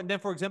 state. but then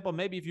for example,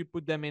 maybe if you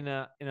put them in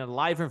a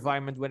live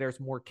environment where there's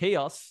more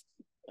chaos,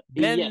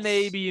 then Yes.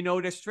 maybe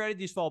their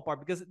strategies fall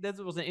apart. Because that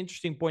was an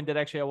interesting point that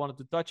actually I wanted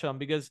to touch on,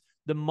 because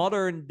the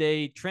modern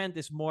day trend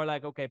is more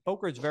like, okay,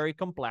 poker is very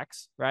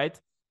complex, right?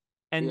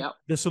 And Yeah.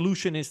 the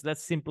solution is,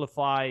 let's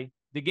simplify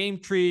the game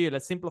tree,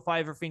 let's simplify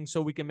everything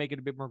so we can make it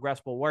a bit more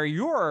graspable. Where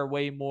you're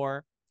way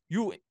more,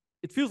 you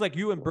it feels like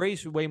you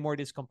embrace way more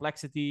this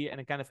complexity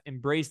and kind of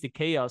embrace the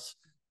chaos,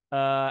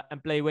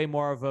 and play way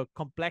more of a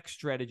complex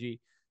strategy.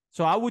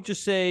 So I would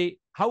just say,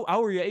 how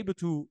are you able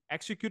to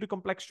execute a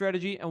complex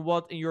strategy, and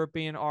what, in your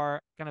opinion,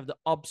 are kind of the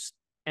ups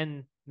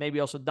and maybe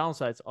also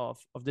downsides of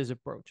this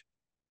approach?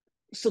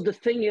 So the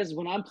thing is,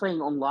 when I'm playing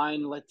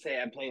online, let's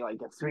say I play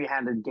like a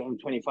three-handed game,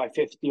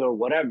 25-50 or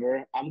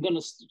whatever, I'm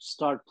gonna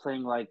start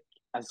playing like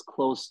as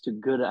close to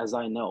good as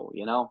I know,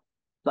 you know?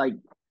 Like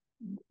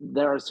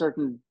there are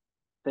certain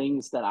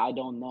things that I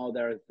don't know.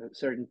 There are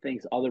certain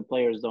things other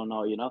players don't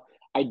know, you know?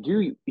 I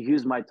do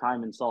use my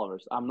time in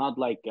solvers. I'm not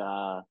like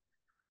a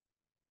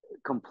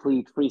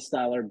complete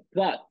freestyler,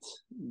 but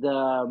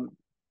the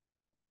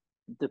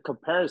the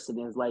comparison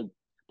is like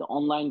the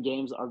online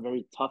games are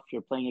very tough.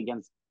 You're playing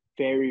against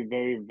very,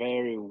 very,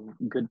 very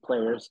good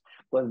players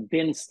who have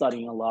been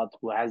studying a lot,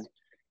 who has,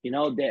 you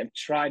know, they've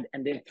tried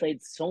and they've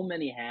played so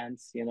many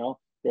hands, you know,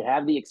 they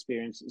have the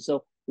experience.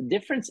 So the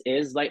difference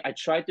is like I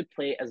try to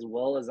play as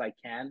well as I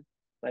can,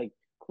 like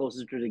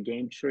closer to the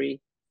game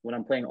tree when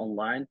I'm playing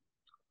online.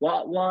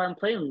 While I'm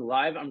playing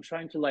live, I'm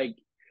trying to like,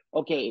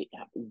 okay,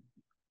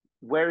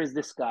 where is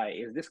this guy?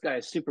 Is this guy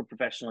a super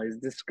professional?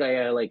 Is this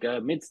guy like a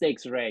mid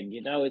stakes reg?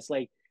 You know, it's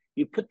like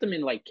you put them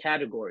in like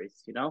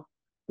categories. You know,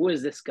 who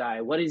is this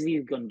guy? What is he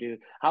gonna do?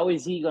 How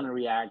is he gonna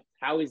react?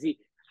 How is he?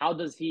 How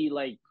does he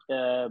like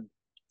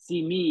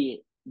see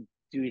me?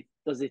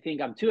 Does he think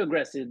I'm too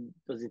aggressive?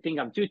 Does he think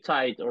I'm too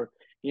tight? Or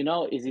you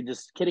know, is he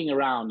just kidding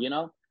around? You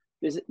know,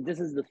 this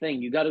is the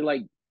thing. You got to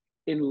like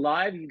in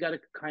live. You got to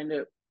kind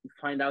of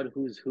find out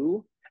who's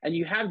who, and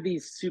you have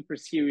these super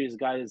serious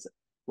guys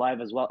live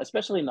as well,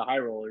 especially in the high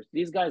rollers.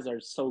 These guys are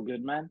so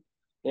good, man.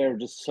 They're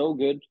just so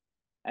good.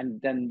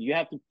 And then you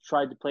have to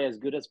try to play as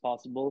good as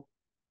possible.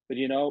 But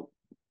you know,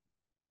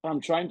 I'm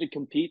trying to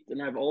compete,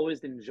 and I've always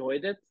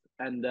enjoyed it.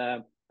 And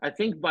I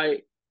think by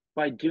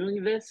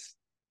doing this,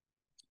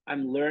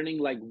 I'm learning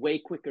like way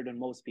quicker than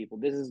most people.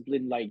 This has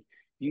been like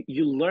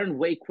you learn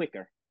way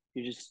quicker.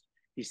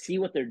 You see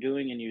what they're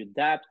doing and you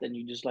adapt and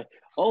you just like,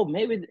 oh,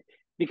 maybe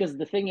because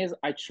the thing is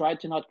I try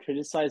to not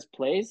criticize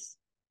plays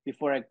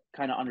before I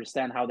kind of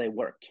understand how they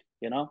work,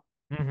 you know?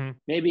 Mm-hmm.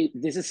 Maybe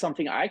this is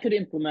something I could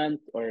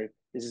implement or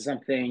this is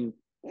something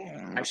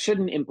I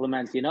shouldn't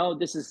implement, you know?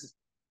 This is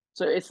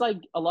so it's like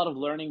a lot of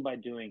learning by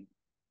doing.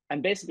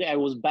 And basically I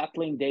was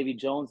battling Davy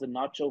Jones and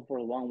Nacho for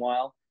a long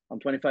while on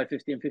 25,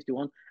 50, and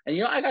 51. And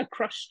you know, I got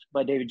crushed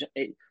by Davy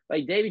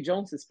like Davy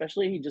Jones,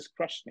 especially, he just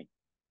crushed me.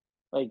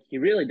 Like he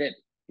really did.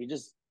 He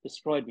just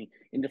destroyed me.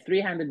 In the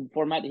three-handed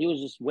format, he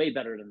was just way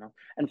better than them.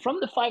 And from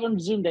the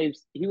 500 Zoom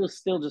days, he was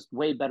still just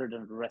way better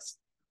than the rest.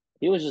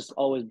 He was just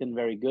always been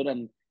very good.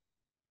 And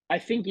I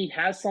think he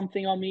has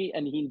something on me,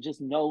 and he just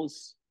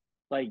knows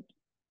like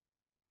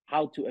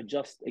how to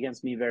adjust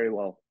against me very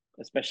well,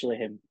 especially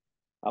him,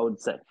 I would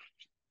say.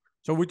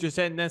 So would you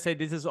say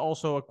this is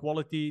also a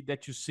quality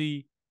that you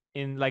see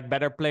in like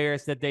better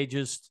players, that they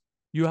just,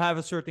 you have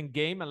a certain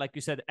game, and like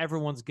you said,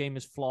 everyone's game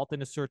is flawed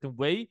in a certain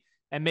way,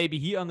 and maybe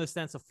he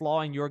understands a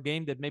flaw in your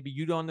game that maybe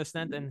you don't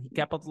understand, and he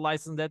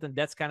capitalizes on that, and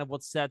that's kind of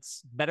what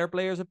sets better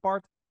players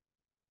apart?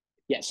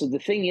 Yeah, so the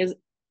thing is,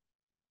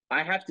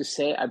 I have to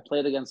say, I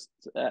played against,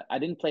 I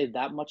didn't play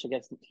that much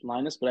against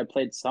Linus, but I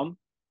played some,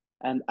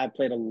 and I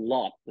played a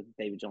lot with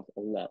David Jones,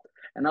 a lot.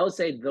 And I would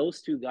say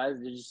those two guys,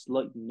 they just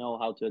know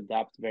how to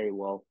adapt very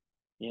well.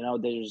 You know,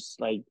 they're just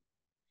like,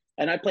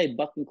 and I played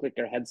button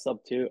clicker heads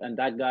up too, and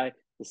that guy,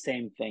 the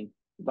same thing.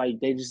 Like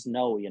they just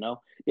know, you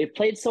know, they've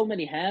played so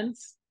many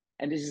hands,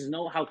 and they just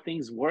know how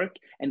things work,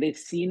 and they've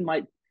seen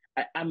my.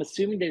 I'm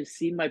assuming they've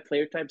seen my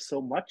player type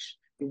so much,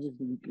 they just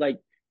like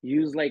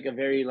use like a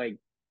very like,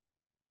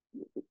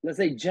 let's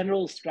say,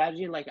 general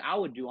strategy like I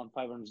would do on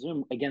 500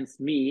 Zoom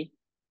against me.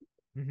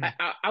 Mm-hmm.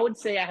 I would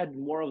say I had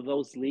more of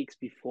those leaks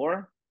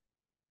before,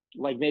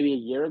 like maybe a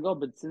year ago,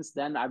 but since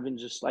then I've been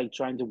just like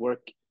trying to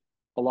work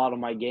a lot on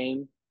my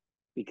game,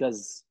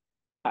 because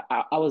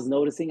I was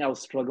noticing I was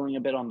struggling a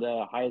bit on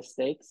the highest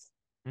stakes.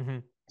 Mm-hmm.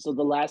 So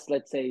the last,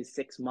 let's say,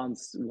 6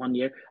 months, 1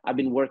 year, I've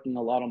been working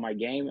a lot on my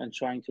game and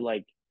trying to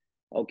like,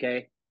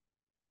 okay,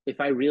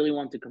 if I really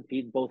want to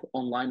compete both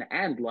online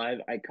and live,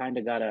 I kind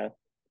of gotta,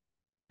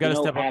 Step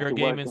I up have your to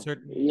game work. in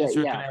certain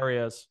Yeah.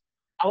 areas.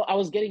 I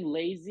was getting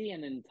lazy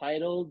and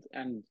entitled,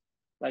 and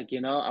like,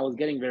 I was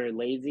getting very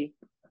lazy.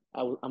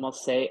 I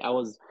must say, I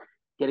was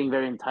getting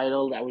very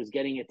entitled. I was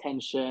getting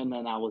attention,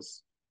 and I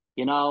was,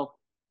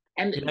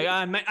 and You're like,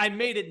 I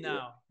made it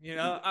now.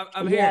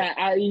 I'm here.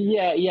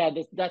 yeah.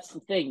 That's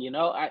the thing.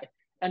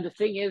 And the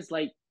thing is,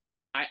 like,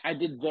 I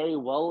did very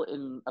well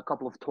in a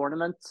couple of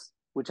tournaments,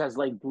 which has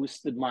like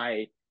boosted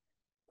my,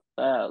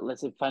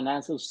 let's say,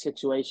 financial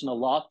situation a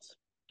lot.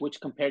 Which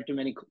compared to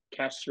many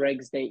cash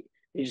regs, they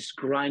just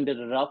grinded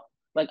it up.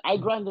 Like I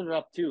grinded it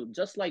up too,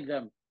 just like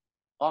them.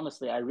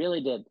 Honestly, I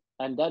really did.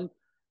 And then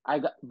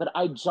but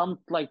I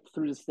jumped like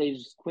through the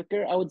stages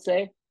quicker, I would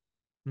say,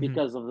 Mm-hmm.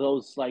 because of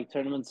those like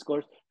tournament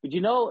scores. But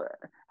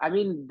I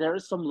mean, there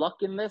is some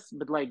luck in this,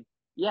 but like,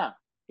 yeah,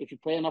 if you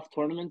play enough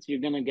tournaments, you're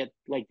gonna get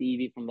like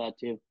the EV from that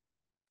too.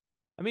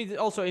 I mean, it's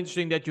also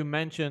interesting that you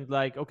mentioned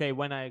like, okay,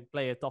 when I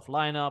play a tough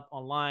lineup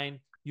online,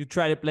 you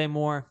try to play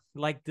more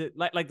like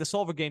the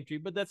solver game tree,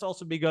 but that's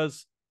also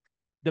because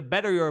the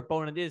better your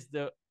opponent is,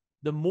 the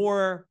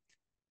more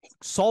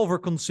solver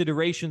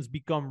considerations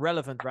become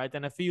relevant, right?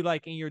 And I feel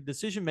like in your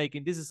decision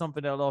making, this is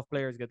something that a lot of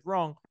players get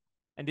wrong,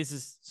 and this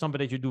is something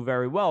that you do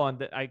very well.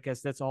 And I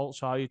guess that's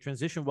also how you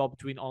transition well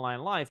between online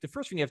and live. The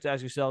first thing you have to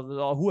ask yourself is,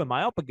 oh, who am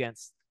I up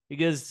against?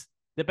 Because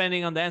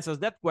depending on the answer to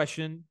that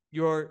question,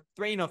 your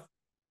train of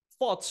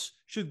thoughts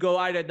should go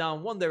either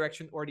down one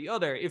direction or the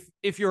other.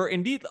 If you're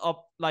indeed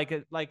up like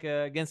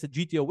against a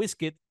GTO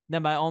Wizkid,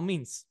 then by all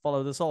means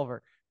follow the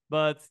solver.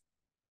 But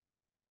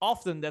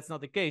often that's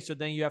not the case. So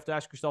then you have to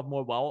ask yourself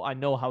more, well, I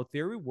know how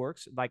theory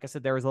works. Like I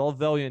said, there is a lot of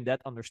value in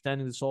that,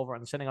 understanding the solver,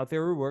 understanding how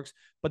theory works.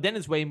 But then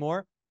it's way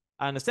more,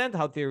 I understand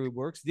how theory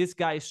works. This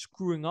guy is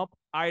screwing up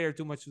either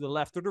too much to the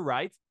left or the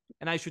right,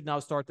 and I should now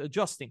start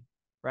adjusting,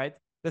 right?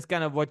 That's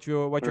kind of what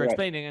you're Right.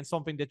 explaining, and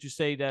something that you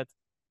say that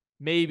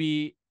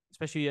maybe,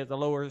 especially at the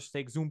lower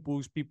stake Zoom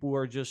pools, people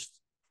are just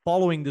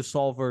following the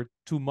solver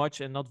too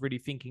much and not really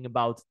thinking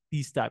about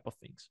these type of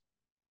things.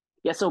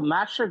 Yeah, so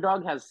Master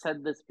Dog has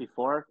said this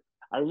before.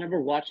 I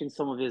remember watching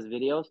some of his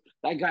videos.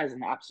 That guy's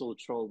an absolute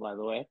troll, by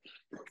the way.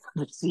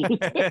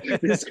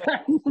 This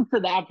guy is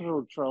an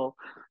absolute troll,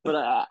 but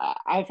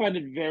I find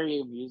it very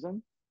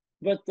amusing.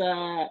 But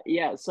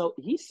yeah, so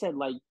he said,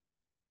 like,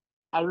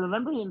 I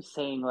remember him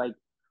saying, like,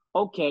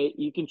 okay,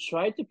 you can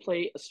try to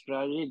play a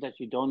strategy that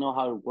you don't know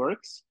how it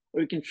works,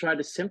 or you can try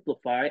to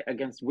simplify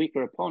against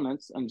weaker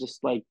opponents and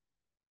just like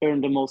earn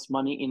the most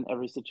money in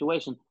every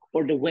situation,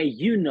 or the way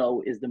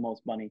is the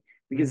most money.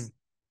 Because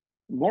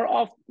more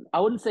often, I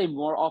wouldn't say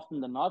more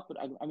often than not, but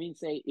I mean,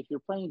 say if you're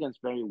playing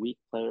against very weak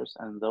players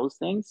and those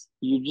things,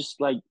 you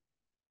just like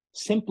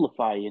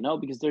simplify,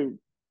 because they're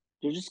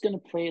just gonna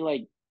play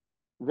like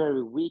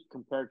very weak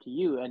compared to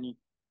you, and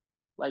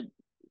like,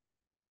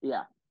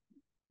 yeah.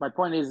 My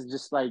point is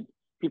just like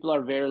people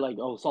are very like,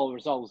 oh, solver,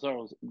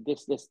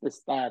 this,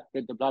 that,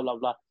 the blah blah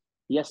blah.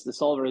 Yes, the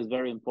solver is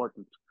very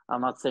important.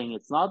 I'm not saying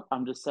it's not.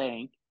 I'm just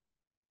saying,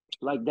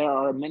 like, there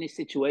are many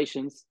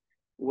situations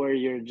where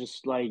you're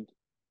just like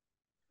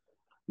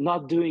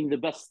not doing the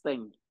best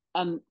thing.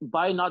 And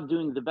by not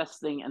doing the best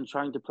thing and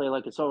trying to play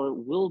like a solver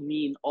will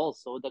mean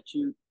also that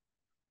you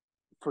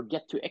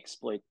forget to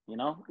exploit,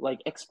 like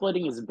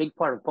exploiting is a big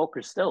part of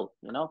poker still,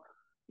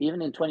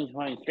 even in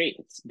 2023,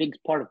 it's a big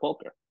part of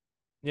poker.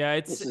 Yeah,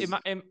 it's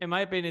in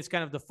my opinion, it's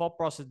kind of the thought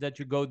process that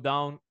you go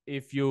down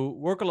if you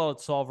work a lot of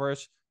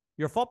solvers.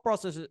 your thought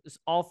process is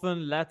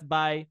often led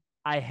by,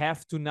 I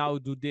have to now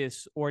do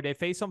this, or they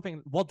face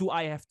something, what do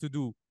I have to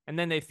do? And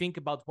then they think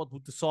about what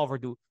would the solver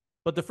do.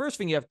 But the first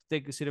thing you have to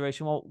take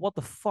consideration, well, what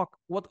the fuck?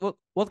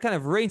 What kind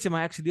of range am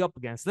I actually up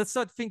against? Let's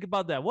start think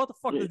about that. What the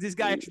fuck does this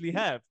guy actually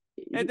have?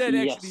 And then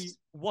actually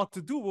what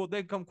to do will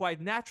then come quite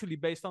naturally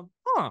based on,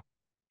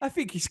 I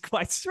think he's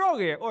quite strong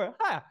here. Or,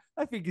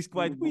 I think he's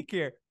quite weak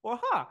here. Or,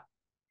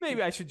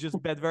 maybe I should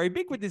just bet very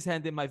big with this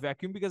hand in my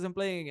vacuum because I'm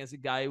playing against a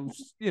guy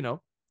who's,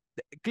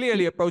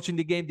 clearly approaching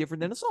the game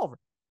different than a solver.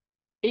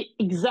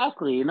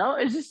 Exactly.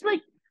 It's just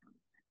like,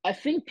 I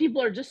think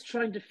people are just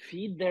trying to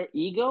feed their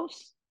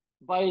egos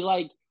by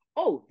like,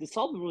 oh, the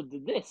solver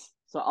did this,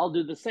 so I'll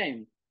do the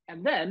same.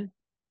 And then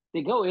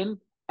they go in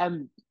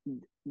and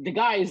the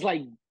guy is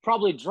like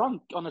probably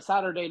drunk on a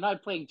Saturday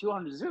night playing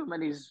 200 Zoom,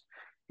 and he's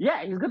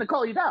gonna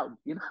call you down,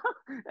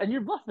 and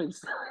you're bluffing,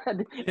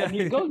 and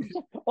you're going,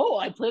 oh,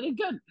 I played it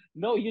good.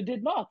 No, you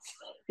did not.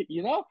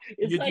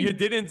 You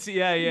didn't see,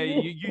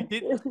 you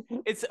did.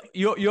 It's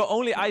you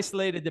only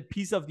isolated the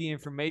piece of the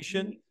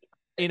information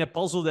in a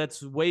puzzle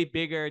that's way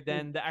bigger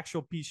than the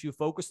actual piece you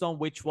focused on,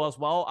 which was,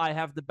 well, I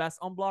have the best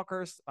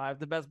unblockers, I have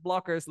the best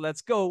blockers,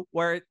 let's go.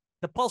 Where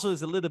the puzzle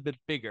is a little bit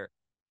bigger.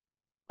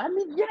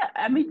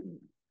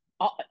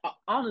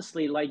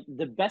 Honestly, like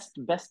the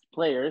best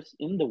players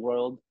in the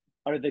world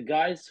are the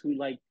guys who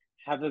like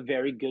have a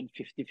very good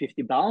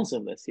 50-50 balance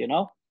of this,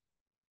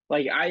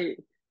 Like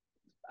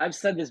I've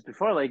said this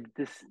before, like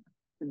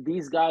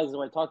these guys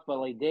who I talked about,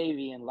 like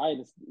Davey and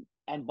Linus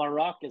and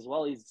Barak as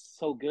well, he's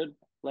so good.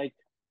 Like,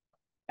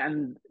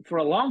 and for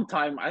a long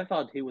time, I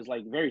thought he was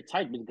like very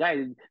tight, but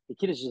the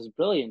kid is just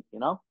brilliant,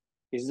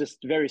 He's just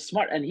very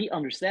smart, and he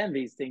understands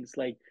these things.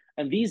 Like,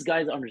 and these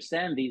guys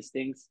understand these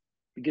things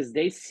because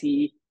they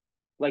see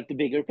like the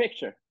bigger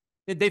picture.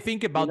 They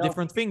think about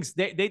different things.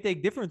 They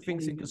take different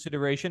things in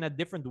consideration at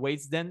different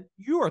weights than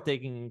you are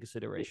taking in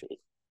consideration.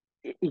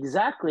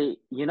 Exactly,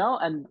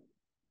 and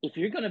if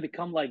you're gonna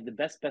become like the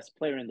best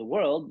player in the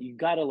world, you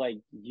gotta like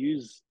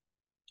use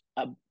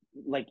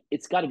like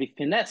it's got to be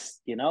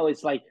finessed,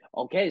 It's like,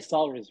 okay,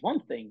 solver is one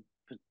thing,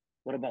 but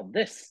what about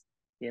this?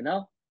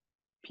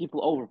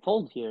 People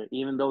overfold here,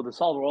 even though the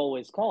solver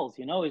always calls.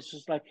 It's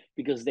just like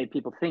because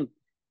people think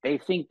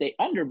they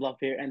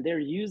underbluff here, and they're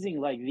using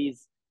like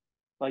these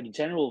like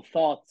general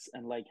thoughts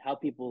and like how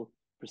people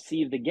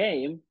perceive the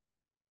game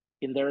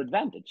in their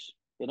advantage.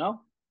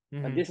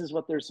 And this is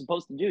what they're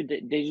supposed to do.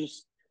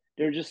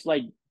 They're just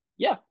like,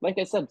 like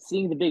I said,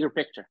 seeing the bigger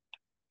picture,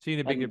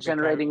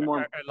 generating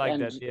more, I like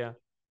that, yeah.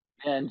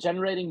 And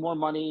generating more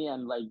money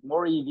and like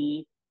more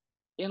EV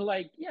in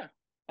like,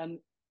 and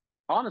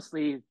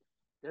honestly,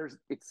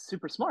 it's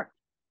super smart.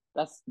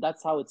 That's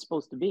how it's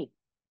supposed to be.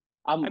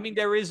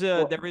 There is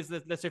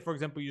let's say, for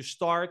example, you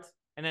start,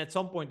 and at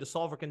some point the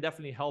solver can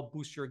definitely help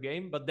boost your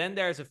game, but then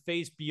there's a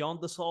phase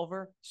beyond the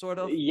solver, sort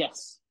of.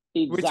 Yes,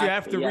 exactly, which you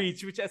have to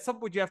reach, which at some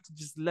point you have to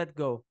just let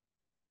go.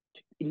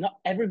 Not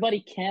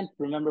everybody can't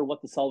remember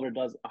what the solver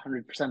does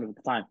 100% of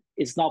the time.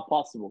 It's not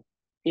possible.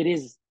 It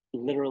is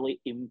literally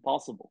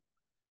impossible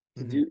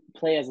to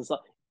play as a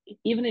solver.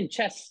 Even in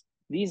chess,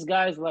 these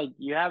guys, like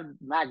you have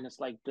Magnus,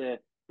 like the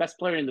best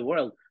player in the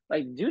world.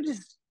 Like, dude,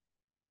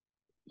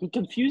 he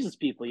confuses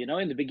people,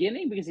 in the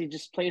beginning, because he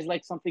just plays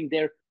like something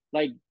they're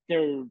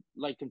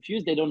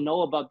confused. They don't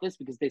know about this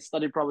because they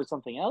studied probably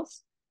something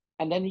else.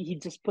 And then he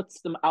just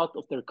puts them out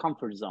of their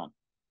comfort zone.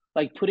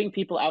 Like, putting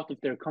people out of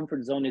their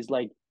comfort zone is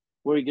like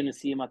where you're going to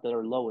see them at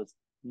their lowest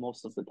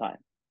most of the time.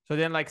 So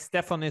then, like,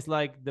 Stefan is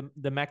like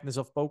the Magnus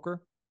of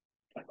poker?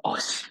 Oh,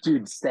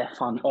 dude,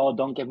 Stefan. Oh,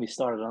 don't get me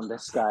started on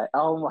this guy.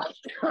 Oh, my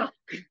God.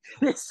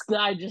 This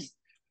guy just...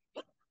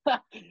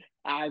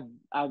 I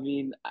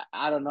mean,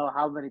 I don't know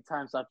how many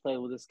times I've played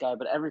with this guy,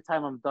 but every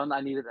time I'm done,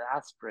 I needed an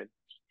aspirin.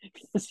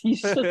 Because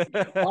he's just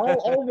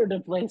all over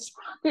the place.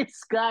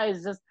 This guy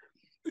is just...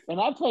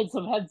 And I played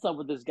some heads up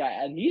with this guy,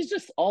 and he's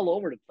just all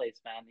over the place,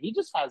 man. He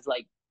just has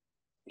like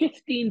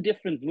 15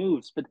 different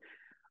moves. But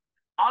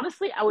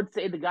honestly, I would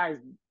say the guy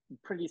is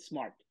pretty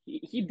smart.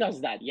 He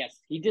does that, yes.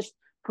 He just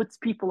puts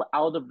people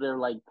out of their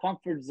like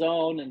comfort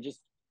zone and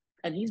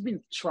he's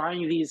been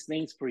trying these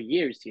things for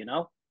years, He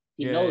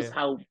knows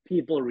how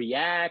people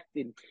react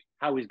and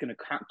how he's going to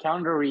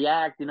counter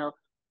react, But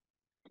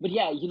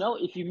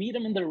if you meet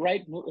him in the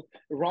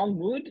wrong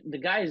mood, the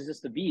guy is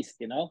just a beast,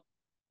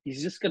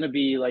 He's just going to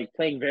be like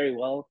playing very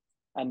well.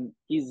 And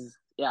he's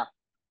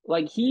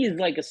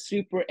like a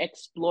super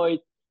exploit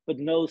but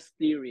no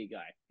theory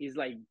guy. He's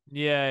like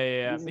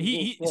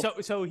he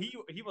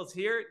was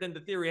here, then the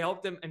theory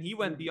helped him, and he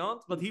went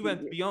beyond, but he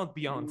went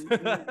beyond.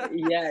 That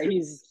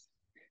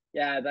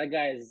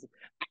guy is,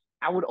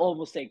 I would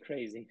almost say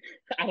crazy.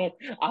 I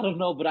don't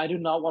know, but I do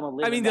not want to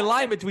live. I mean, the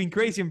line between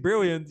crazy and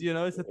brilliant,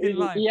 it's a thin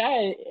line.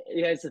 Yeah,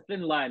 it's a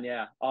thin line.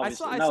 Yeah,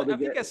 obviously. I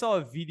think I saw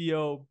a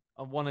video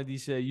of one of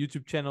these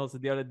YouTube channels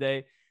the other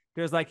day.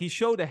 There's like, he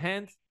showed a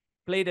hand,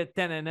 played at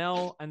 10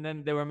 NL, and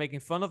then they were making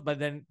fun of. But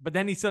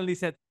then he suddenly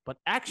said, "But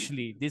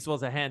actually, this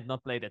was a hand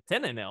not played at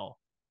 10 NL."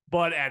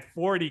 but at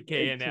 40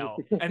 KNL.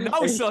 And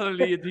now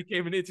suddenly it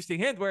became an interesting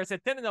hint. Whereas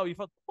at 10 NL, you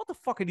thought, what the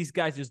fuck are these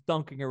guys just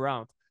dunking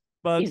around?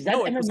 But Is that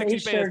no, it was MMA actually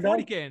playing at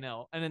 40 Sherdog?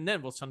 KNL. And then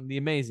it was suddenly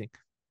amazing.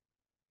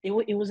 It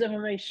was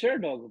MMA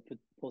Sherdog who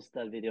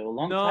posted that video a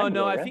long No, time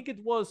ago, I right? think it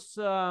was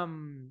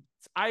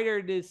it's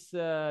either this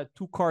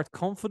two-card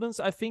confidence,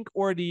 I think,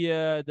 or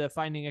the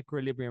finding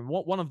equilibrium.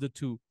 One of the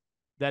two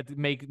that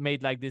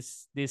made like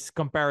this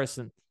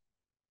comparison.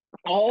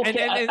 Oh,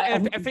 okay.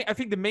 And I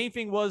think the main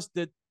thing was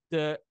that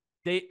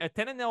they at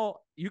 10 NL,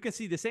 you can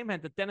see the same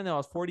hand at 10 NL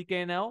as 40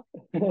 KNL,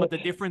 but the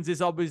difference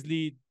is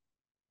obviously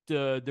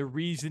the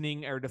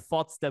reasoning or the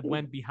thoughts that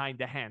went behind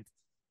the hand.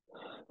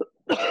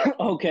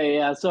 Okay,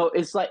 yeah. So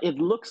it's like it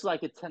looks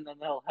like a 10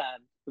 NL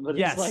hand, but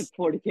Yes. it's like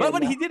 40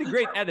 But he KNL. did a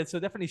great edit, so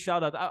definitely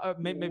shout out.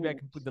 Maybe I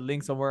can put the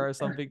link somewhere or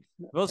something.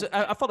 But also,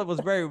 I thought it was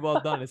very well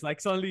done. It's like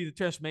suddenly the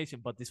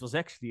transformation, but this was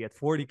actually at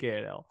 40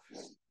 KNL.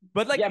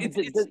 But like, Yeah,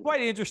 it's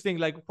quite interesting.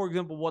 Like, for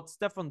example, what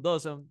Stefan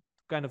does, and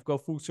kind of go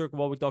full circle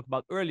what we talked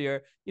about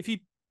earlier. If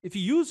he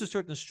uses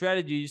certain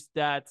strategies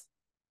that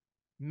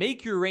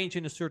make your range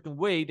in a certain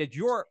way, that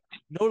you're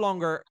no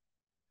longer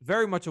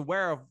very much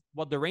aware of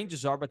what the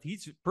ranges are, but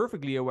he's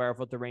perfectly aware of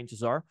what the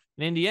ranges are.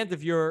 And in the end,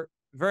 if you're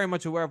very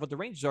much aware of what the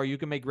ranges are, you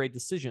can make great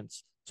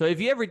decisions. So if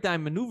he every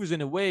time maneuvers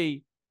in a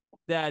way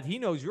that he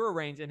knows your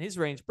range and his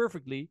range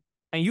perfectly,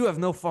 and you have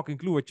no fucking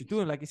clue what you're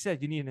doing, like I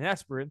said, you need an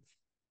aspirin,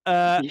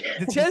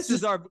 the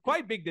chances are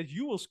quite big that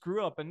you will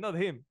screw up and not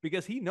him,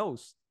 because he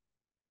knows.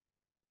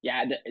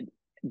 Yeah,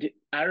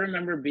 I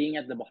remember being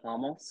at the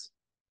Bahamas.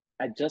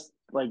 I just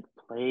like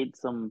played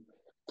some.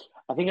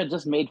 I think I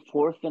just made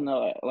fourth in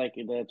the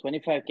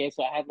 25K,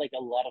 so I had like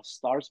a lot of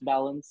stars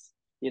balance,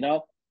 you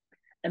know.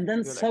 And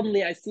then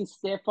suddenly I see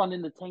Stefan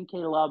in the 10K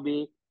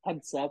lobby,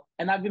 heads up,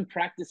 and I've been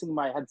practicing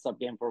my heads up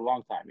game for a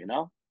long time, you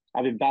know.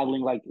 I've been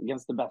battling like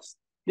against the best.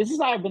 This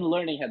is how I've been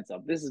learning heads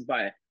up. This is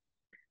by.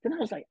 Then I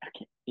was like,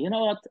 okay, you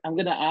know what? I'm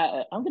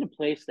gonna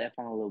play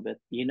Stefan a little bit,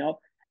 you know.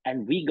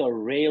 And we go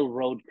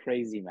railroad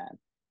crazy, man.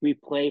 We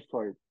play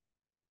for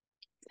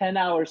 10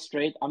 hours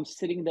straight. I'm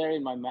sitting there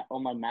in on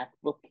my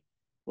MacBook,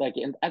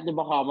 at the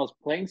Bahamas,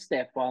 playing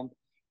Stefan,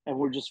 and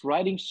we're just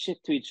writing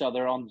shit to each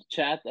other on the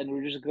chat, and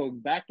we're just going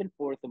back and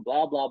forth and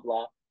blah blah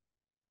blah.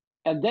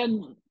 And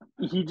then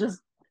he just,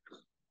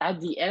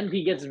 at the end,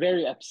 he gets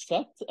very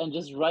upset and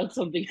just writes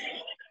something.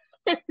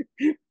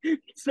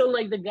 So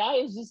like the guy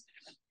is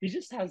he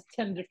just has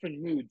 10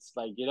 different moods,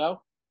 like, you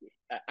know.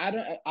 I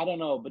don't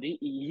know, but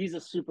he's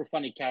a super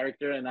funny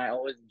character, and I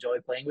always enjoy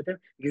playing with him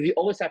because you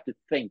always have to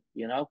think,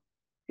 you know.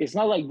 It's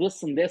not like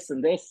this and this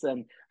and this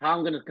and how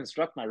I'm gonna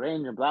construct my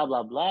range and blah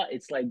blah blah.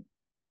 It's like,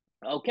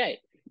 okay,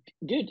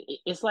 dude,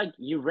 it's like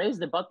you raise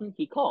the button,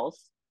 he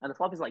calls, and the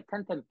flop is like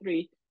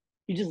 10-10-3.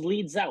 He just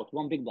leads out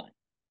one big blind.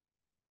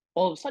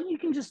 All of a sudden, you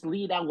can just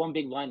lead out one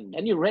big blind,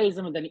 and you raise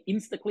him, and then he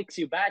insta clicks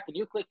you back, and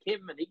you click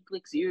him, and he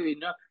clicks you. You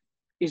know,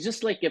 it's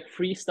just like a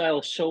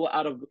freestyle show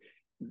out of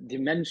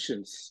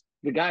dimensions.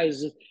 The guy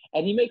is just,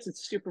 and he makes it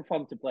super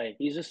fun to play.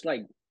 He's just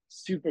like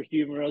super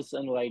humorous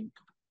and like,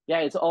 yeah,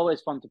 it's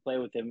always fun to play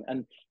with him.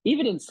 And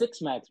even in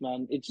six max,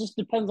 man, it just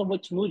depends on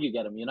which mood you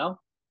get him. You know,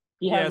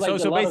 he has like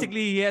so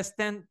basically he has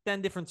 10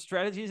 different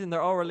strategies, and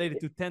they're all related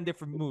to 10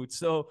 different moods.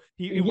 So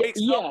he wakes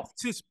up,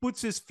 just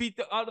puts his feet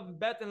out of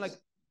bed, and like,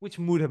 which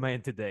mood am I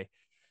in today?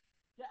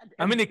 Yeah,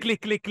 I'm in a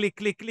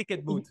click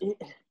at mood.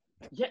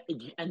 Yeah,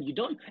 and you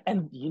don't,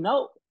 and you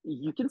know,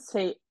 you can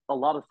say a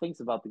lot of things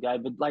about the guy,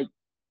 but like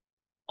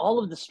all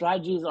of the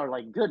strategies are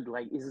like good.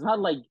 Like it's not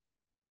like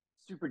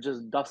super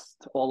just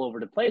dust all over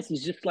the place.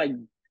 He's just like,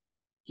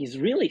 he's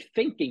really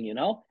thinking, you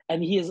know,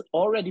 and he has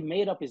already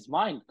made up his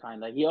mind,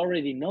 kind of. He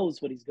already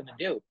knows what he's gonna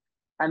do,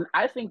 and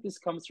I think this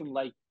comes from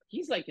like,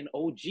 he's like an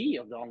OG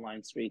of the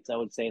online streets, I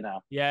would say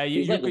now. Yeah,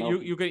 you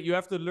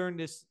have to learn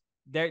this.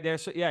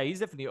 There's he's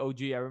definitely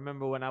OG. I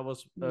remember when I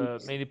was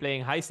mainly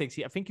playing high stakes.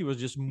 I think he was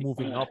just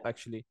moving up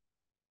actually.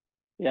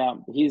 Yeah,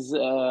 he's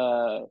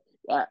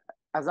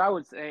as I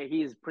would say,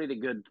 he's pretty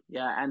good.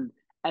 Yeah,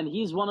 and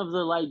he's one of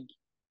the, like,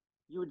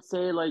 you would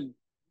say, like,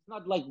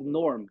 not like the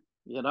norm,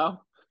 you know.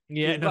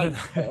 Yeah,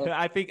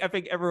 I think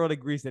everyone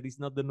agrees that he's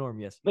not the norm.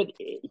 Yes, but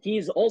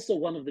he's also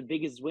one of the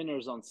biggest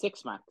winners on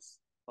six max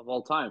of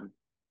all time.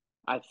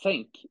 I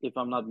think, if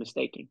I'm not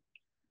mistaken,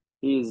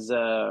 he's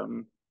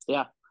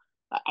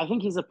I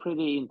think he's a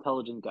pretty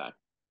intelligent guy.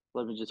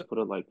 Let me just put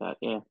it like that.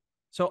 Yeah.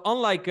 So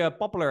unlike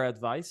popular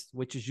advice,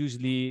 which is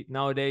usually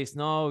nowadays,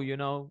 no, you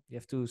know, you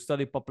have to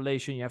study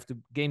population, you have to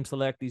game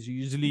select. These are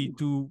usually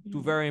two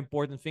very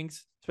important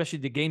things, especially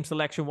the game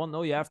selection one.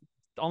 No, you have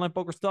online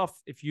poker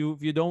stuff. If you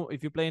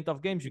play in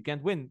tough games, you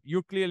can't win.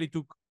 You clearly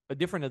took a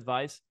different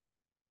advice,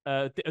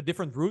 a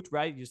different route,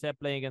 right? You said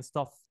playing against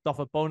tough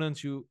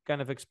opponents. You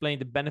kind of explained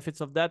the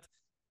benefits of that.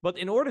 But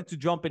in order to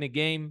jump in a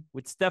game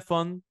with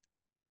Stefan,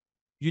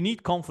 you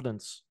need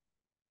confidence,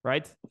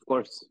 right? Of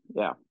course,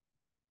 yeah.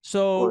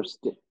 So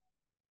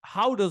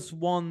how does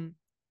one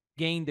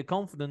gain the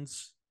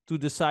confidence to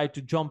decide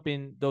to jump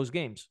in those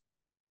games?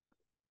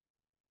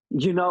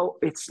 You know,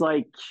 it's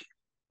like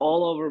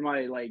all over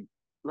my, like,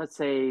 let's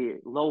say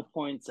low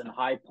points and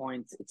high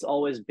points, it's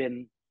always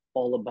been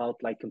all about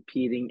like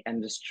competing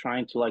and just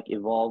trying to like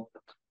evolve.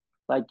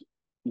 Like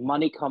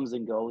money comes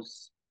and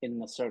goes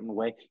in a certain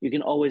way. You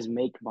can always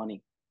make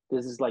money.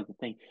 This is like the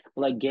thing.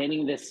 Like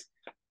gaining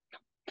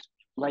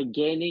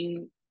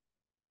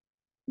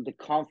the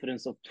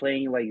confidence of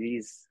playing like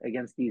these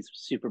against these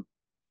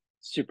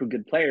super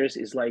good players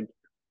is like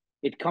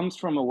it comes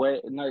from a way.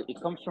 No,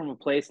 it comes from a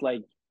place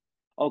like,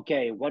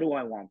 okay, what do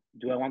I want?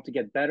 Do I want to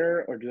get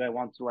better or do I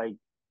want to like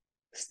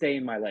stay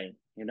in my lane?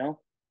 You know,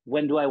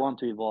 when do I want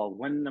to evolve?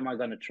 When am I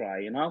gonna try?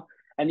 You know,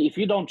 and if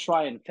you don't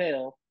try and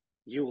fail,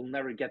 you will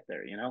never get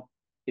there. You know,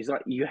 it's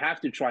like you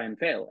have to try and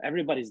fail.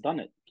 Everybody's done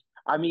it.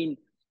 I mean,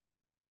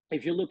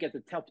 if you look at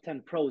the top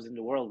 10 pros in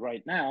the world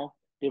right now,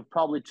 they've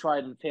probably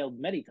tried and failed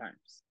many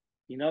times.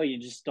 You know, you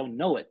just don't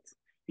know it.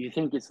 You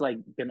think it's like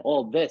been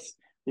all this.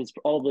 It's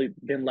probably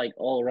been like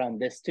all around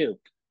this too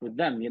with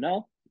them, you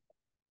know?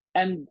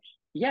 And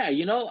yeah,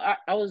 you know,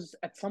 I was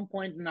at some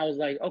point and I was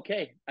like,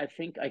 okay, I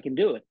think I can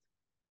do it.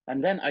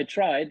 And then I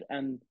tried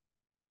and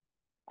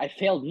I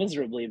failed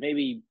miserably,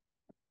 maybe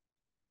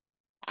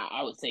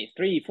I would say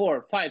 3,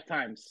 4, 5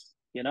 times,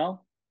 you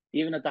know,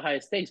 even at the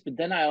highest stakes. But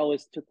then I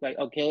always took like,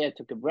 okay, I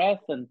took a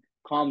breath and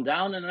calmed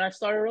down and then I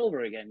started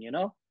over again, you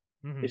know?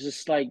 Mm-hmm. It's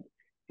just like,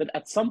 but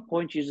at some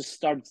point you just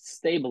start to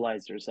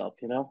stabilize yourself,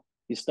 you know?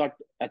 You start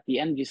at the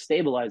end, you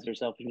stabilize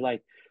yourself. You're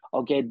like,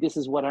 okay, this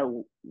is what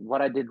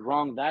I did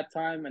wrong that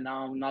time, and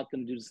now I'm not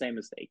going to do the same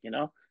mistake, you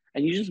know?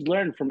 And you just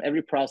learn from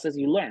every process.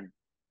 You learn,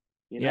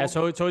 you Yeah,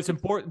 know? so it's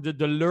important.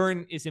 The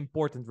learn is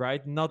important,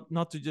 right?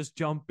 Not to just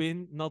jump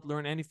in, not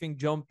learn anything,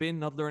 jump in,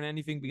 not learn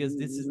anything, because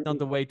this is not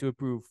the way to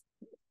improve.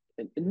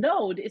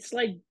 No, it's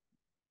like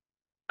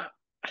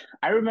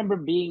I remember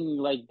being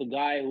like the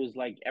guy who was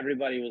like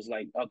everybody was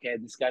like, okay,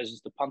 this guy's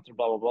just a punter,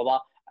 blah blah blah blah.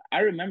 I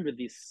remember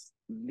these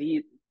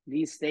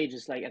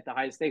stages, like at the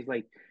highest stakes,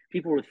 like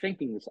people were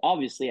thinking this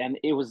obviously, and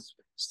it was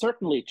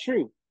certainly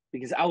true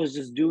because I was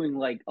just doing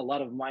like a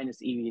lot of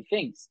minus EV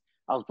things.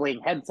 I was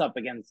playing heads up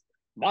against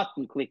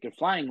button clicker,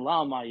 flying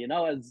llama, you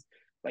know, as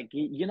like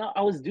you know,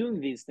 I was doing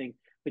these things,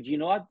 but you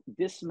know what?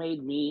 This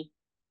made me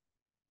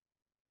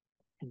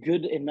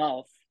good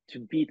enough to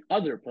beat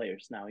other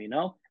players now, you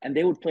know, and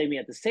they would play me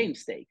at the same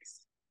stakes.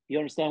 You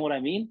understand what I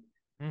mean?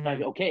 Like,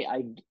 Mm-hmm. okay,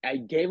 I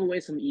gave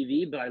away some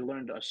EV, but I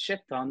learned a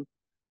shit ton,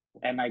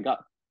 and I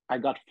got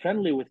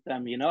friendly with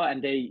them, you know,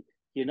 and they,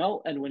 you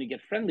know, and when you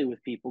get friendly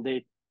with people,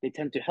 they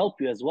tend to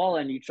help you as well,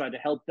 and you try to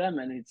help them,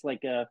 and it's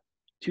like a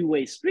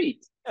two-way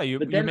street. Yeah, you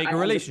But you then make a I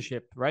under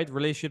relationship, right?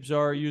 Relationships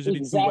are usually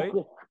two-way.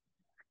 exactly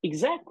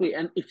exactly,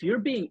 and if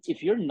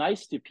you're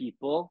nice to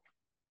people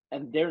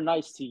and they're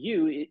nice to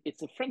you,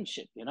 it's a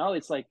friendship, you know.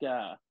 It's like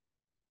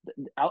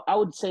I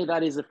would say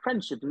that is a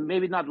friendship.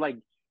 Maybe not like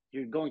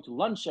you're going to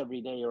lunch every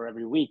day or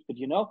every week, but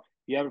you know,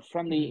 you have a Mm-hmm.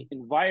 friendly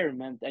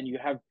environment and you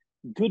have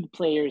good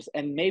players,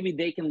 and maybe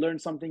they can learn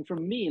something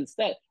from me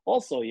instead.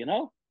 Also, you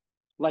know,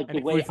 like And the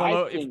if we way I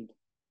follow, think.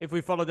 if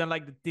we follow then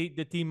like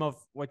the theme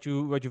of what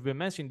you've been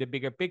mentioning, the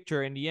bigger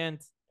picture, in the end,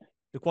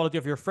 the quality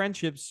of your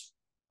friendships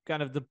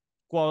kind of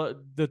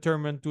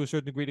determine to a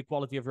certain degree the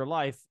quality of your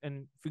life.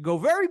 And if we go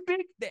very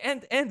big, the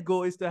end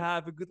goal is to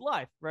have a good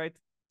life, right?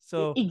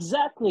 So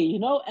Exactly, you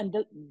know, and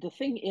the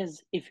thing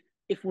is,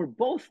 if we're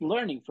both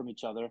learning from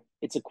each other,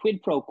 it's a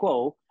quid pro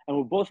quo, and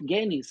we're both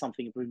gaining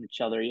something from each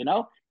other. You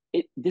know,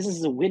 this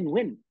is a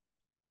win-win.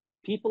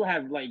 People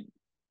have like,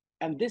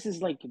 and this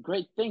is like a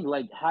great thing,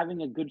 like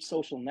having a good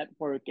social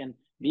network and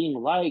being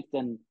liked,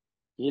 and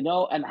you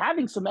know, and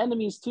having some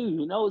enemies too.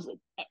 You know,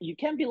 you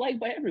can't be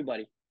liked by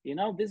everybody. You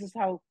know, this is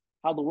how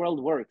the world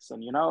works,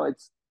 and you know,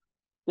 it's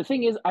the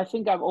thing is, I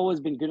think I've always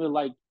been good at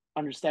like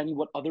understanding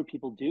what other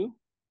people do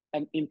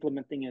and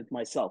implementing it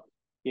myself.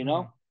 You mm-hmm.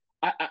 know,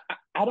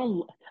 I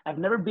don't. I've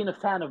never been a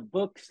fan of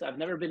books. I've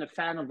never been a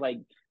fan of like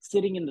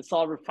sitting in the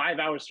solver 5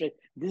 hours straight.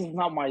 This is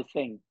not my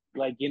thing.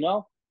 Like you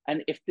know,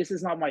 and if this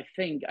is not my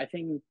thing, I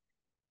think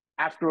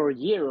after a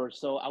year or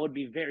so, I would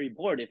be very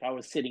bored if I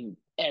was sitting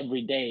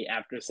every day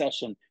after a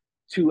session,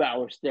 2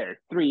 hours there,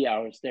 3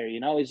 hours there. You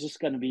know, it's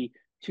just going to be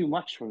too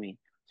much for me.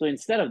 So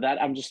instead of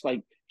that, I'm just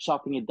like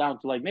chopping it down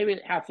to like maybe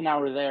half an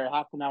hour there,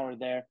 half an hour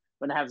there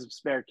when I have some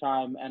spare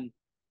time. And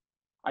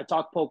I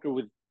talk poker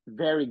with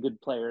very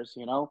good players,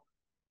 you know,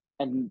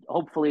 and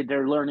hopefully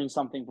they're learning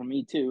something from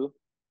me too.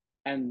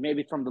 And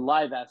maybe from the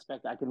live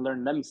aspect, I can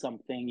learn them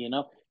something, you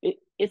know.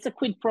 It's a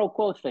quid pro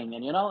quo thing.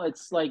 And, you know,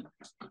 it's like,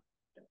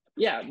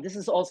 yeah, this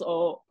is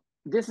also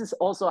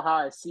how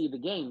I see the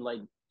game,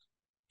 like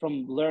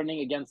from learning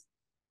against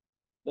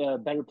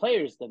better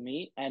players than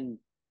me, and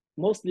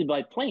mostly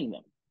by playing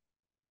them.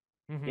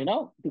 Mm-hmm. You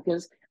know,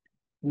 because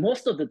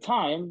most of the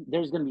time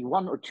there's going to be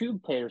one or two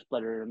players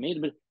better than me,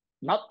 but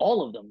not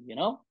all of them. You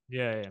know,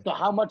 Yeah, yeah. so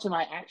how much am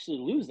I actually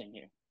losing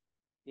here?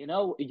 You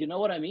know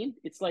what I mean?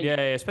 It's like Yeah,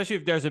 yeah, especially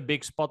if there's a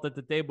big spot at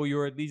the table,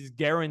 you're at least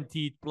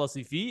guaranteed plus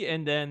EV,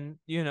 and then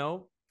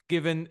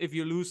given if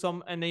you lose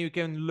some, and then you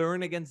can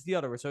learn against the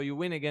other. So you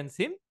win against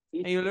him,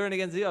 and you learn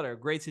against the other.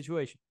 Great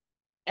situation.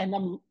 and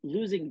I'm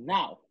losing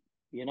now.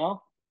 You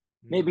know,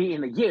 maybe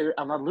in a year,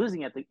 I'm not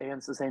losing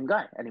against the same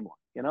guy anymore.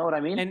 You know what I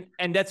mean?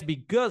 And that's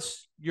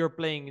because you're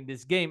playing in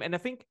this game. And I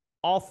think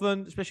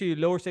often, especially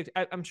lower stakes,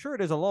 I'm sure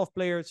there's a lot of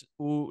players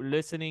who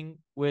listening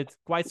with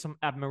quite some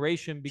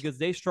admiration because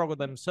they struggle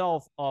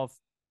themselves of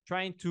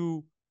trying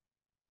to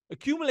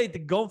accumulate the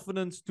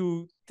confidence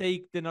to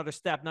take another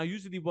step. Now,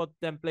 usually what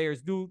them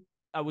players do,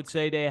 I would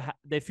say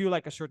they feel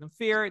like a certain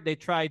fear. They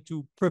try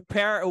to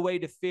prepare away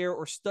the fear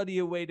or study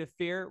away the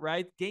fear,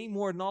 right? Gain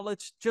more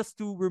knowledge just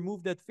to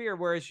remove that fear.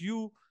 Whereas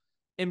you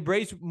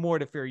embrace more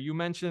the fear. You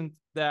mentioned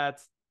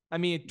that, I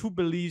mean, two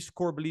beliefs,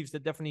 core beliefs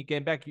that definitely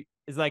came back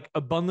is like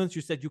abundance.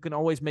 You said you can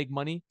always make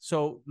money.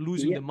 So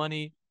losing the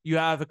money, you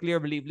have a clear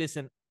belief.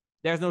 Listen,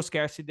 there's no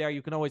scarcity there.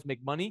 You can always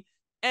make money.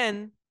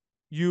 And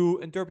you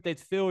interpret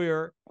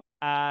failure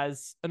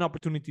as an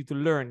opportunity to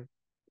learn.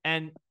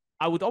 And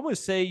I would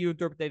almost say you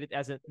interpret it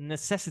as a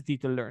necessity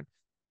to learn.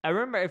 I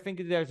remember, I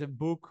think there's a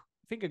book,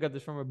 I think I got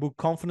this from a book,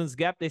 Confidence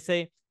Gap. They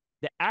say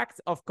the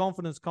act of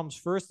confidence comes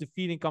first, the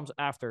feeling comes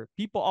after.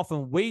 People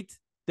often wait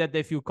that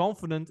they feel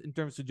confident in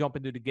terms to jump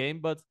into the game,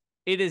 but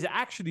it is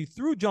actually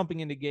through jumping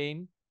in the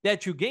game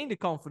that you gain the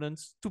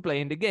confidence to play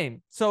in the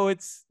game. So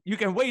it's, you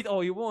can wait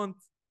all you want,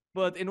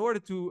 but in order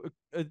to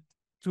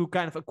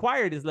kind of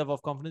acquire this level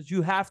of confidence,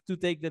 you have to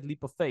take that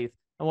leap of faith.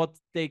 And what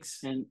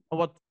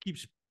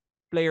keeps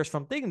players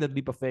from taking that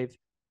leap of faith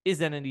is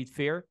then indeed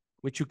fear,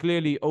 which you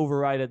clearly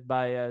overrided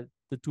by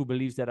the two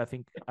beliefs that I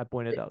think I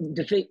pointed out.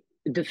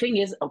 The thing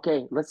is,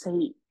 okay, let's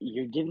say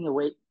you're giving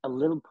away a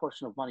little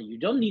portion of money. You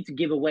don't need to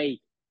give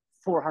away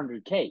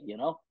 400K, you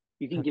know?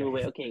 You can give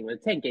away, okay, well,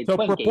 10K, so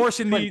 20K.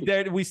 Proportionally,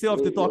 there we still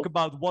have to talk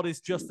about what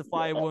is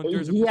justifiable in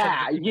terms of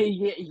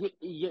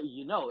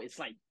you know, it's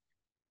like,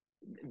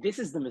 this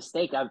is the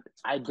mistake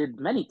I did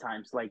many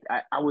times. Like,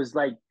 I was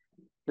like,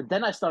 but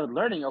then I started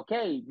learning,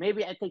 okay,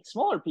 maybe I take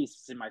smaller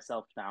pieces in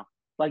myself now.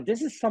 Like,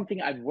 this is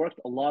something I've worked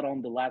a lot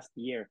on the last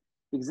year.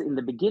 Because in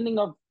the beginning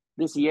of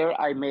this year,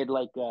 I made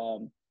like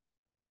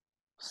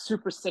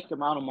super sick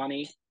amount of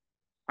money.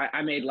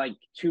 I made like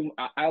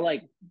I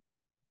like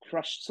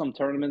crushed some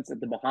tournaments at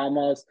the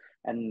Bahamas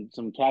and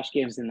some cash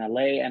games in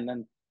LA. And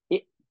then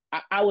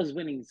I was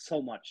winning so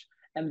much.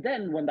 And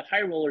then when the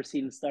high roller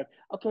scene started,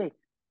 okay,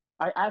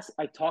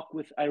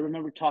 I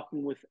remember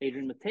talking with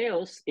Adrian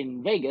Mateos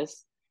in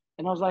Vegas.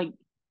 And I was like,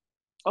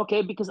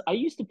 okay, because I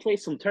used to play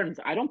some tournaments.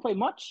 I don't play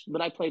much,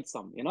 but I played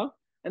some, you know?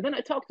 And then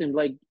I talked to him,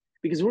 like,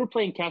 because we were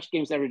playing cash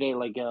games every day,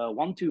 like a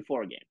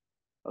 1-2-4 game,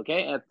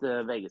 okay, at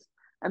Vegas.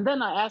 And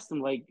then I asked him,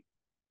 like,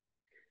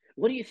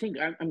 what do you think?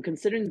 I'm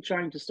considering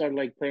trying to start,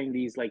 like, playing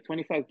these, like,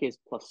 25Ks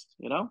plus,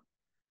 you know?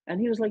 And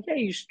he was like, yeah,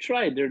 you should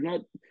try. They're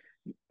not,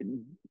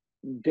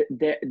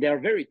 they're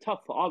very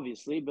tough,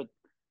 obviously, but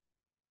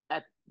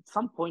at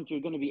some point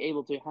you're going to be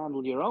able to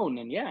handle your own.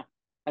 And yeah,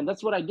 and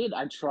that's what I did.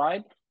 I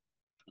tried.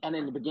 And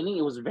in the beginning,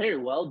 it was very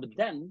well, but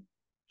then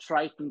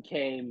Triton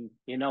came,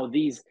 you know,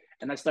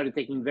 and I started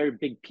taking very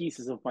big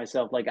pieces of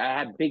myself. Like, I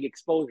had big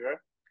exposure,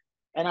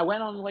 and I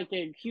went on like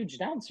a huge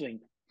downswing.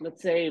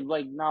 Let's say,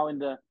 like now in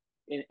the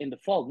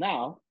fall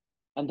now,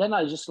 and then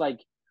I just like,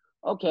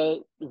 okay,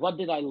 what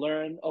did I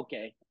learn?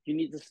 Okay, you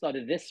need to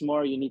study this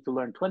more. You need to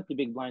learn 20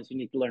 big blinds. You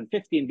need to learn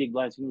 15 big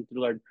blinds. You need to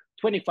learn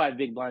 25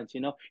 big blinds. You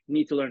know, you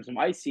need to learn some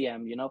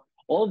ICM. You know,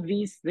 all of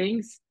these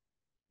things,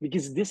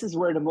 because this is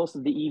where the most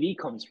of the EV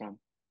comes from.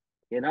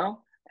 You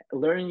know,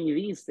 learning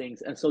these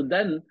things. And so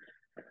then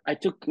I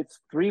took a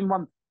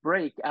 3-month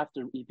break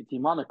after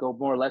EPT Monaco,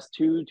 more or less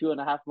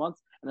 2.5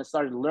 months. And I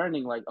started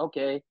learning, like,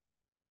 okay,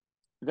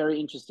 very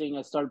interesting.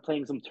 I started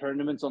playing some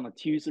tournaments on a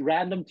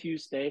random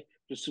Tuesday,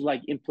 just to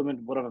like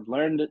implement what I've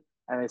learned. And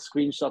I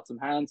screenshot some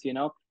hands, you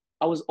know.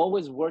 I was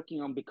always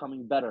working on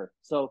becoming better.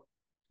 So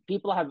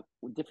people have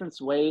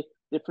different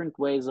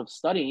ways of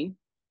studying,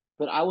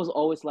 but I was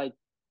always like,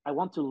 I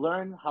want to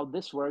learn how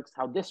this works,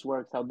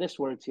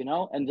 you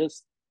know, and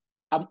just,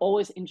 I'm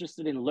always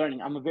interested in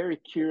learning. I'm a very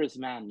curious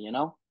man, you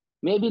know,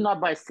 maybe not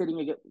by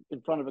sitting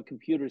in front of a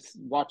computer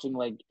watching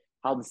like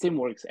how the sim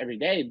works every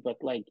day, but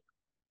like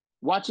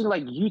watching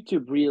like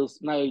YouTube reels,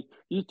 like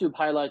YouTube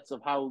highlights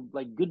of how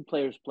like good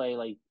players play,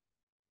 like,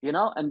 you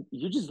know, and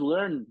you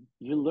learn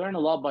a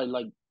lot by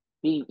like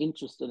being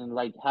interested and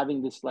like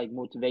having this like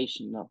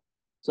motivation, you know.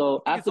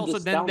 So I think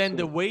it's also then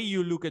the way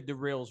you look at the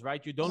rails,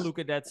 right? You don't look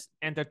at that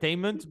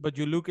entertainment, but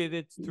you look at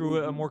it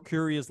through a more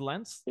curious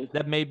lens.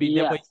 That maybe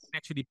that way you can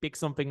actually pick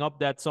something up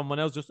that someone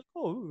else just,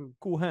 oh,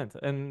 cool hand,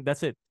 and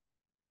that's it.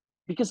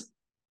 Because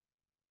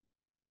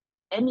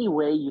any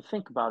way you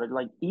think about it,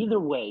 like either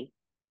way,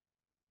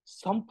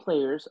 some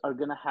players are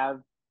gonna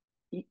have,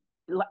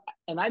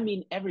 and I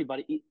mean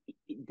everybody,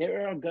 they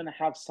are gonna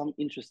have some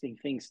interesting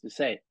things to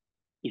say.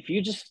 If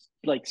you just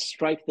like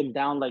strike them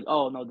down, like,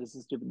 oh no, this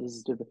is stupid, this is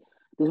stupid.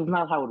 This is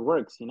not how it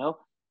works, you know?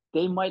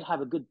 They might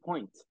have a good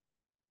point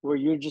where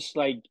you're just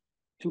like,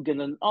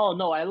 oh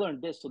no, I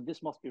learned this, so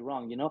this must be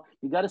wrong, you know?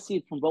 You got to see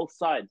it from both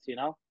sides, you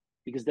know?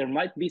 Because there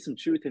might be some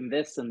truth in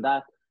this and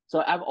that.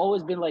 So I've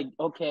always been like,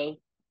 okay,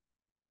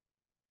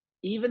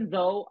 even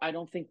though I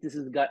don't think this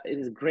is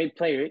a great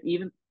player,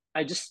 even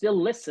I just still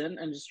listen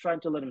and just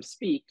trying to let him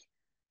speak.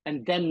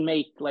 and then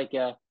make like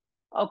a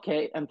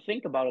okay and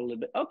think about it a little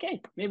bit.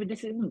 Okay, maybe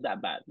this isn't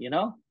that bad, you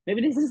know?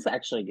 Maybe this is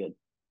actually good,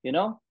 you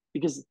know?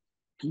 Because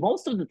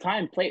most of the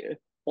time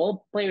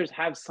all players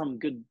have some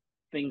good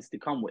things to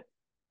come with.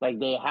 Like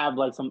they have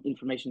like some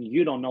information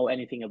you don't know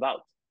anything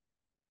about.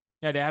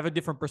 Yeah, they have a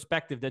different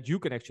perspective that you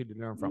can actually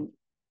learn from.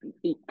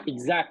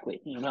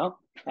 Exactly, you know?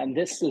 And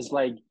this is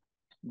like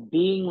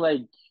being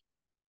like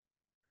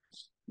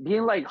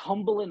being like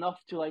humble enough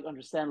to like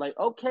understand like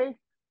okay,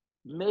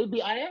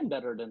 maybe I am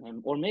better than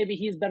him, or maybe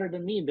he's better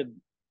than me. But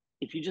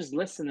if you just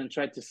listen and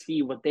try to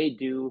see what they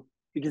do,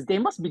 because they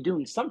must be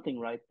doing something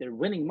right. They're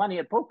winning money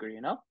at poker,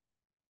 you know?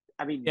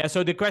 I mean, Yeah,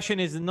 so the question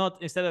is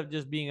not, instead of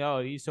just being, oh,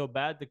 he's so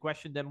bad, the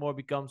question then more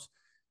becomes,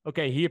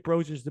 okay, he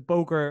approaches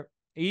poker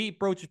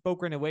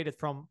in a way that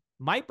from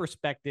my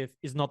perspective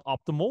is not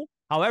optimal.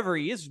 However,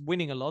 he is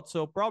winning a lot,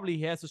 so probably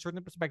he has a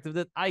certain perspective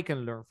that I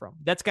can learn from.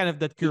 That's kind of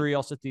that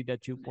curiosity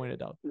that you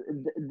pointed out.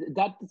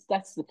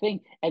 that's the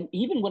thing. And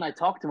even when I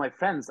talk to my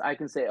friends, I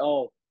can say,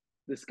 "Oh,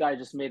 this guy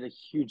just made a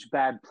huge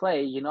bad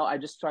play." You know, I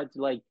just try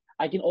to like,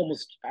 I'm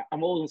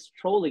almost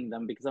trolling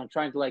them because I'm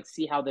trying to like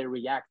see how they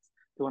react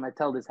to when I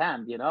tell this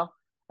hand. You know,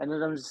 and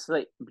then I'm just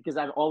like, because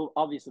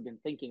obviously been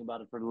thinking about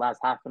it for the last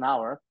half an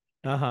hour,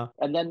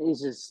 and then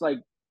it's just like,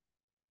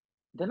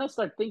 then I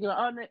start thinking,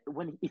 oh,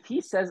 when if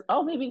he says,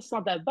 "Oh, maybe it's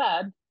not that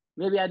bad,"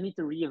 maybe I need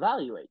to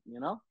reevaluate. You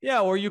know?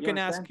 Yeah, or You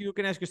understand? you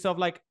can ask yourself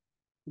like,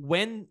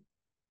 when,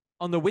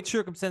 under which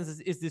circumstances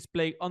is this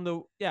play,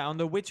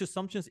 under which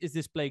assumptions is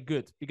this play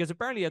good? Because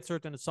apparently at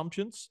certain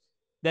assumptions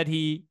that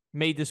he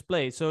made this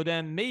play. So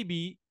then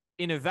maybe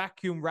in a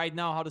vacuum right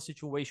now, how the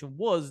situation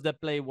was, that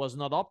play was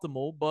not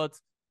optimal, but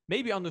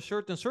maybe under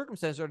certain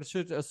circumstances or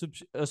certain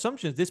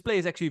assumptions, this play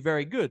is actually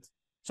very good.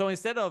 So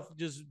instead of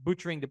just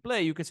butchering the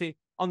play, you can say,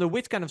 under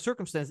which kind of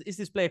circumstance is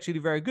this play actually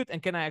very good,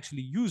 and can I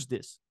actually use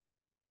this?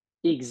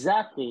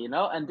 Exactly, you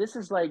know, and this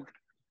is like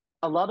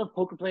a lot of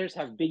poker players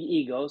have big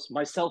egos,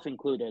 myself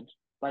included.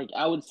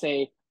 I would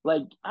say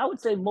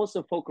most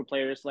of poker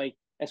players, like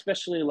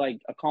especially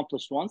like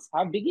accomplished ones,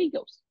 have big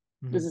egos.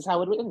 Mm-hmm. This is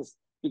how it is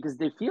because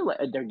they feel like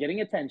they're getting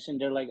attention.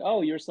 They're like,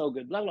 "Oh, you're so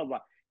good," blah blah blah.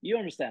 You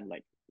understand,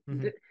 like,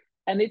 Mm-hmm.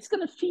 and it's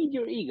gonna feed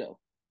your ego,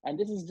 and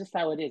this is just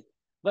how it is.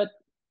 But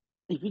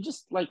if you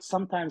just like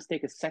sometimes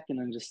take a second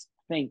and just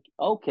think,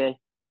 okay,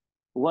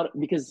 what?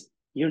 Because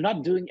you're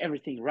not doing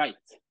everything right.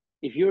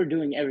 If you were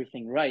doing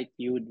everything right,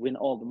 you would win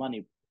all the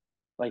money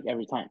like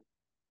every time.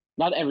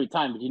 Not every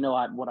time, but you know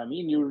what I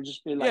mean. You would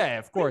just be like Yeah,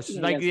 of course.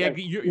 printing Like, against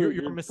your you're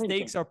printing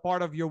mistakes are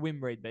part of your win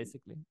rate,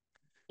 basically.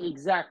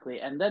 exactly,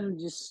 and then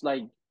just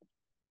like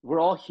we're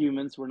all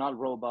humans, we're not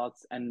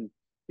robots, and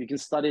you can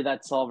study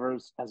that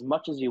solvers as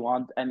much as you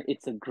want, and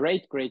it's a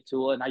great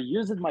tool, and I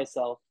use it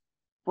myself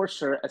for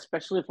sure,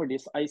 especially for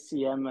this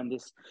ICM and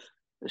this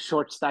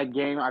short stack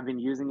game. I've been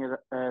using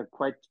it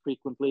quite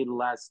frequently the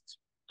last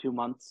 2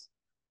 months,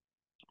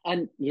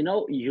 and you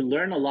know you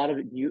learn a lot of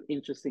new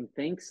interesting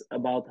things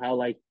about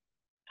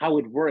how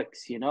it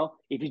works. You know,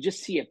 if you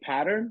just see a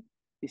pattern,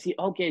 you see,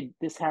 okay,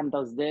 this hand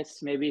does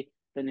this, maybe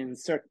then in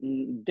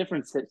certain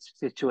different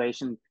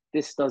situation,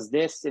 this does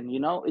this, and you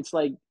know, it's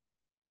like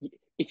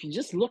if you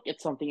just look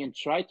at something and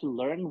try to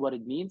learn what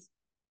it means,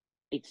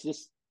 it's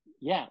just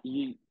yeah,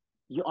 you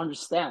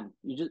understand.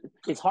 You just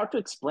it's hard to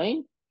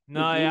explain, but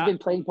No, you've yeah, been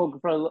playing poker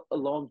for a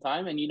long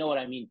time, and you know what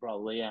I mean,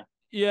 probably. Yeah.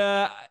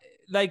 yeah.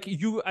 Like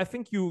you, I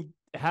think you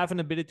have an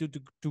ability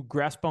to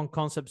grasp on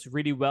concepts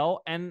really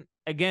well, and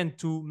again,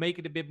 to make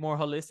it a bit more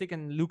holistic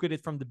and look at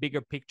it from the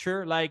bigger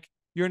picture. Like,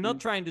 you're not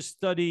trying to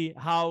study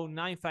how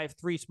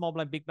 953 small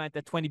blind big blind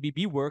at 20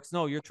 BB works.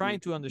 No, you're trying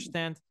to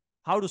understand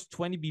how does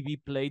 20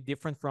 BB play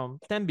different from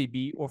 10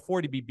 BB or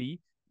 40 BB,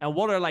 and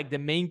what are like the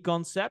main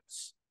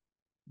concepts,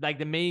 like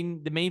the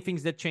main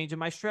things that change in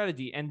my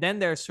strategy. And then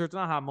there are certain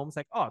aha moments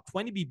like, oh,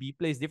 20 BB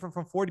plays different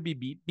from 40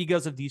 BB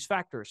because of these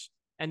factors.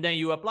 And then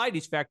you apply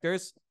these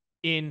factors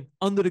in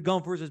under the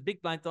gun versus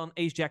big blind on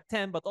ace jack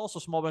 10, but also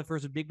small blind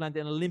versus big blind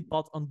in a limp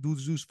pot on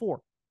deuce deuce 4.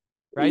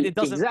 Right?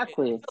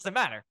 Exactly. It doesn't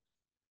matter.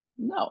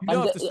 No, You don't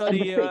and have to the study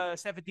thing,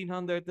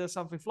 1700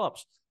 something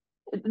flops.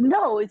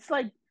 no, it's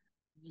like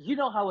you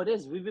know how it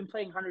is. We've been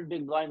playing 100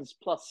 big blinds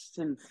plus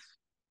since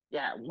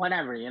yeah,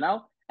 whenever, you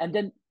know? And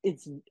then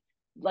it's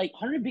like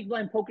 100 big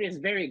blind poker is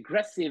very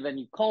aggressive and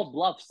you call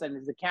bluffs and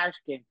it's a cash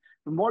game.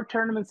 The more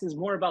tournaments is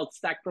more about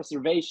stack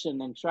preservation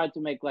and try to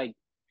make like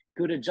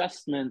good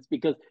adjustments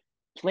because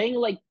playing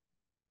like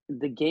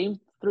the game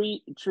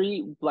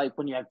tree, like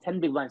when you have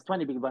 10 big blinds,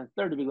 20 big blinds,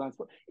 30 big blinds,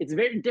 it's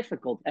very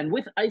difficult. And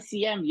with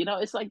ICM, you know,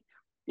 it's like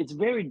it's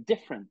very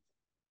different,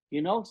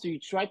 you know? So you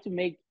try to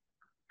make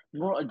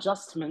more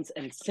adjustments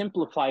and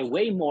simplify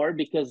way more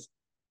because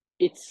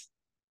it's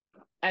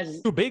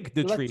as Too big,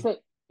 the let's tree. say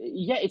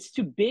yeah, it's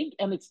too big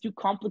and it's too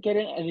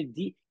complicated and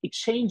it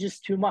changes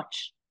too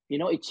much. You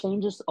know, it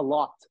changes a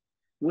lot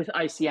with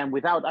ICM,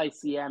 without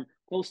ICM,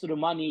 close to the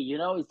money. You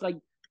know, it's like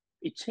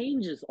it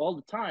changes all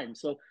the time.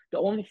 So the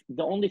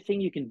only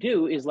thing you can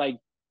do is like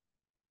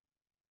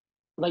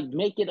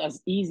make it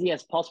as easy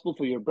as possible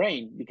for your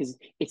brain because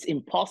it's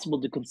impossible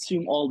to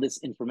consume all this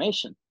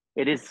information.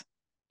 It is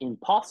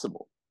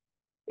impossible.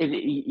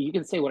 You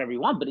can say whatever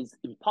you want, but it's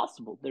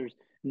impossible. There's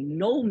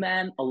no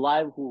man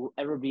alive who will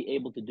ever be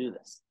able to do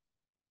this.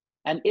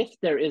 And if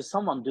there is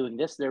someone doing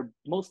this, they're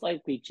most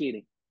likely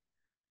cheating,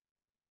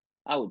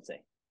 I would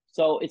say.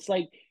 So it's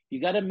like you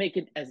got to make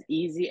it as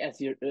easy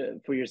as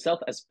for yourself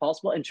as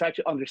possible, and try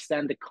to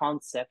understand the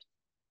concept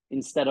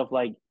instead of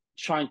like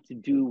trying to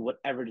do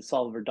whatever the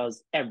solver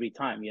does every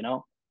time,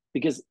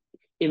 because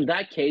in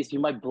that case you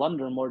might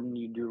blunder more than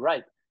you do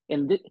right.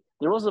 And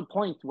there was a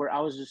point where I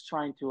was just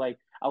trying to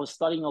I was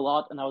studying a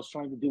lot and I was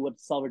trying to do what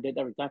the solver did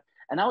every time,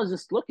 and I was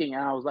just looking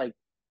and I was like,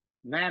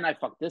 man, I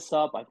fucked this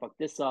up, I fucked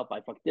this up,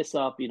 I fucked this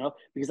up,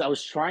 because I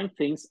was trying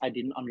things, I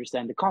didn't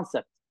understand the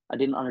concept, I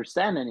didn't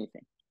understand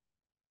anything.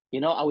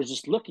 I was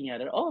just looking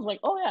at it. I was like,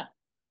 oh yeah,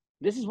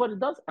 this is what it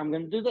does, I'm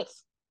gonna do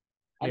this.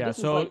 And yeah, this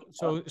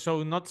is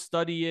so not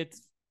study it.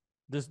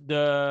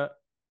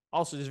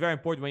 Also, it's very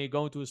important when you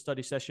go into a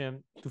study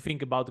session to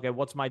think about, okay,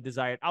 what's my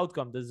desired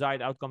outcome? The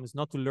desired outcome is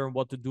not to learn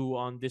what to do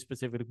on this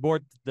specific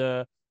board.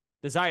 The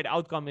desired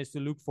outcome is to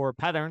look for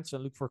patterns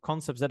and look for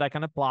concepts that I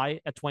can apply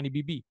at 20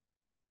 BB.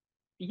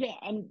 Yeah,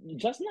 and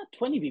just not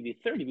 20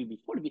 BB, 30 BB,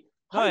 40 BB,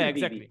 100 Oh, yeah, BB,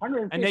 exactly.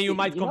 150. And then you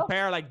might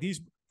compare like these,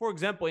 for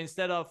example,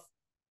 instead of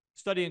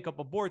studying a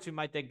couple of boards, you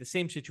might take the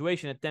same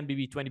situation at 10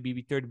 BB, 20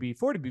 BB, 30 BB,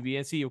 40 BB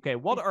and see, okay,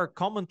 what are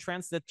common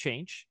trends that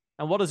change?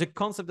 And what is a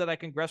concept that I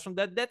can grasp from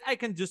that I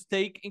can just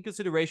take in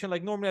consideration?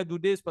 Like normally I do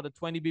this, but at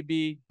 20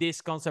 BB,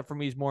 this concept for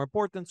me is more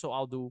important, so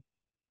I'll do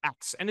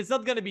X. And it's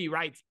not going to be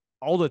right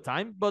all the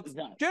time, but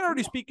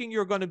generally speaking,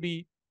 you're going to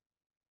be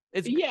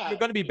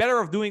better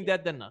off doing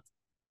that than not.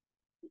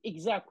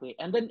 Exactly.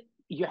 And then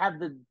you have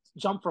the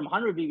jump from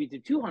 100 BB to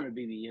 200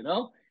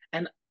 BB,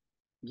 and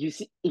you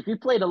see, if you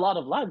played a lot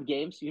of live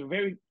games, you're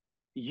very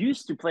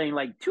used to playing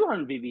like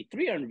 200 BB,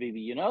 300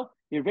 BB,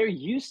 you're very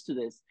used to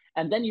this.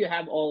 And then you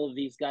have all of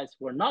these guys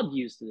who are not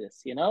used to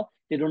this,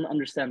 they don't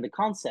understand the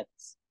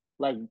concepts,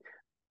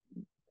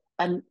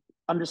 and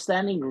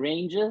understanding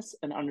ranges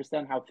and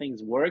understand how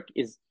things work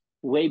is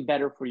way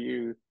better for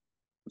you,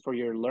 for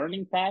your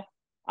learning path,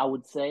 I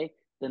would say,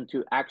 than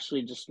to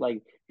actually just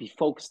be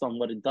focused on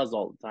what it does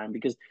all the time.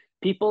 Because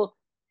people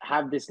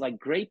have this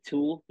great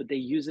tool, but they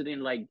use it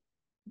in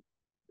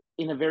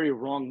a very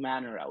wrong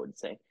manner, I would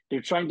say.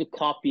 They're trying to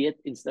copy it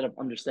instead of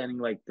understanding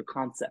the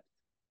concept.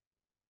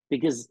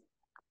 Because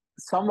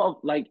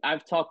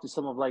I've talked to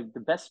some of the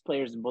best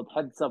players in both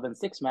heads up and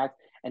six max,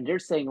 and they're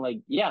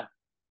saying yeah,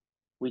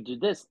 we do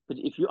this, but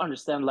if you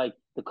understand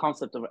the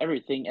concept of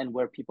everything and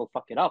where people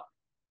fuck it up,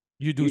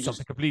 you do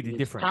something completely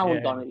different.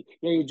 Pound on it.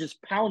 Yeah, you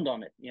just pound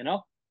on it,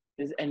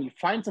 and you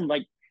find some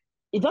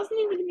it doesn't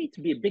even need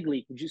to be a big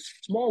leak,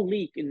 just small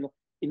leak.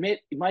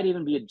 It might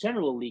even be a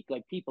general leak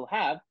like people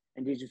have,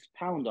 and they just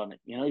pound on it.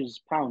 You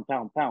just pound.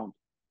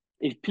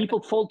 If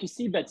people fold to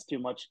C bets too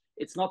much,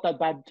 it's not that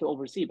bad to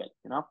over C bet.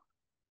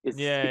 It's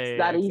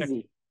that exactly.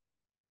 Easy.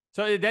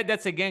 So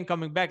that's again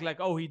coming back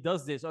oh, he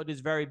does this. Oh, this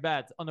is very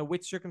bad. Under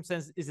which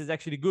circumstance is this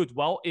actually good?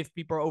 Well, if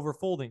people are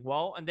overfolding,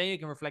 and then you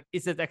can reflect,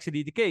 is that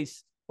actually the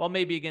case? Well,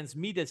 maybe against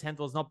me, this hand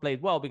was not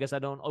played well because I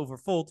don't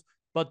overfold.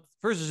 But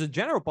versus a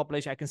general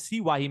population, I can see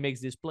why he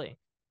makes this play.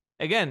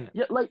 Again,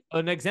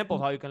 an example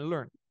of how you can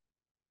learn.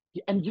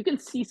 And you can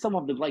see some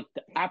of the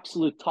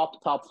absolute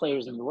top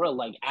players in the world,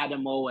 like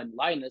Adamo and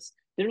Linus.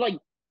 They're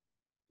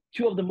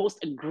two of the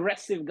most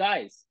aggressive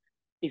guys.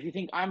 If you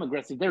think I'm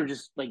aggressive, they're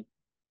just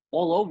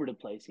all over the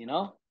place,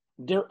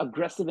 They're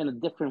aggressive in a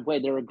different way.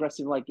 They're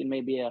aggressive in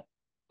maybe a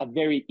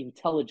very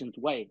intelligent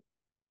way,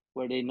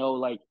 where they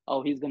know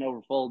oh, he's going to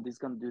overfold, he's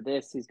going to do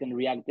this, he's going to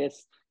react this,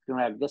 he's going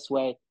to react this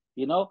way,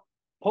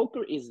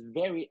 Poker is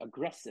very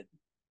aggressive.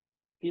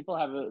 People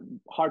have a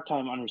hard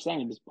time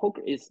understanding this.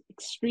 Poker is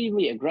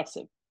extremely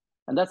aggressive,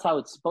 and that's how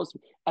it's supposed to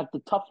be. At the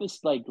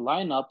toughest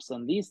lineups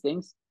and these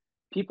things,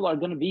 people are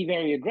going to be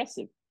very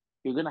aggressive.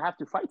 You're going to have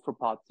to fight for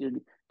pots.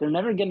 They're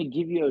never going to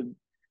give you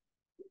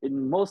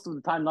most of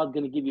the time not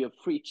going to give you a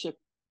free chip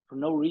for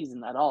no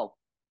reason at all.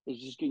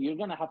 It's just you're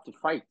going to have to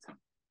fight,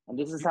 and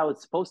this is how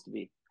it's supposed to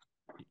be.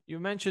 You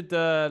mentioned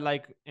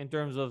in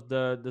terms of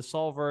the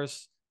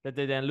solvers that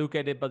they then look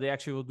at it, but they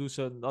actually will do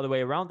so the other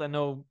way around. I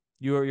know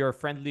you're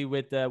friendly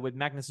with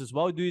Magnus as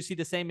well. Do you see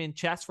the same in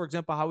chess, for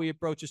example, how he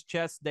approaches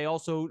chess? They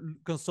also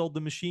consult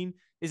the machine.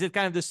 Is it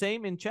kind of the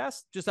same in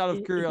chess? Just out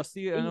of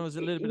curiosity, I know it's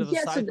a little bit of a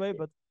sideway,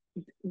 but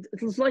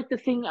it's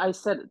the thing I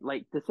said.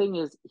 The thing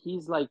is,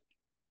 he's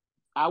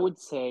I would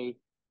say,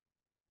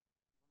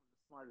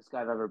 the smartest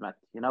guy I've ever met.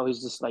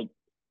 He's just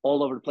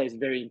all over the place,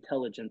 very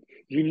intelligent.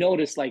 You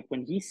notice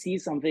when he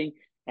sees something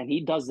and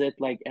he does it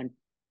and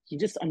he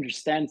just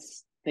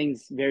understands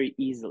things very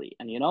easily.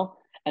 And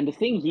and the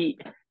thing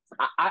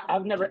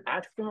I've never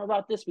asked him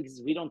about this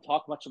because we don't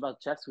talk much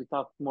about chess. We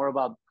talk more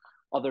about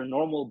other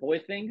normal boy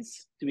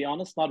things, to be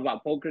honest, not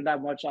about poker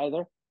that much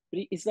either.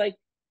 But it's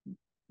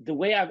the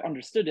way I've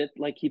understood it,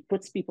 he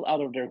puts people out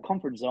of their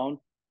comfort zone.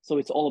 So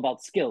it's all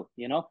about skill,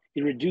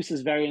 He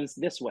reduces variance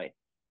this way.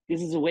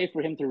 This is a way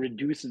for him to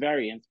reduce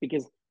variance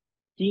because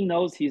he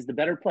knows he's the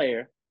better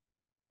player.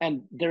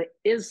 And there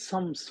is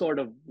some sort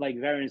of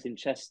variance in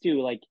chess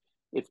too.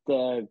 if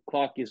the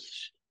clock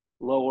is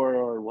lower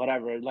or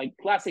whatever. Like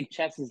classic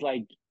chess is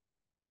like,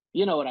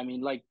 you know what I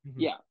mean? Like,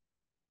 yeah.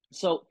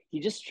 So he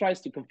just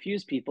tries to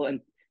confuse people and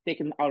take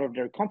them out of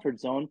their comfort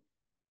zone,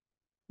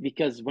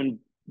 because when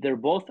they're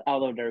both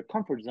out of their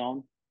comfort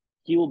zone,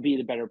 he will be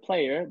the better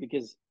player,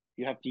 because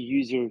you have to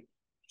use your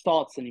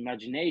thoughts and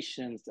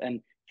imaginations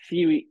and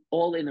theory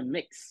all in a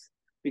mix.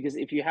 Because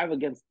if you have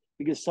against,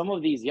 because some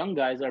of these young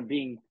guys are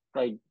being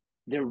like,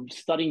 they're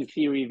studying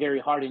theory very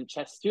hard in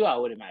chess too, I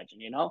would imagine,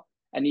 you know?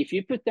 And if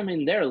you put them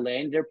in their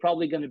lane, they're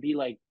probably going to be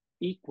like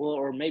equal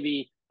or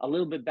maybe a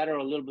little bit better or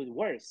a little bit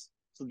worse.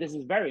 So this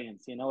is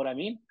variance, you know what I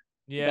mean?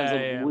 Depends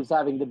on who's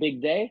having the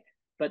big day.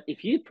 But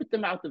if you put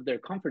them out of their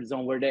comfort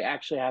zone where they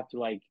actually have to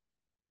like,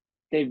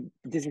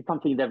 this is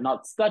something they've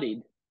not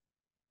studied,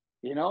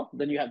 you know,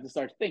 then you have to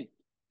start think.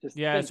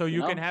 So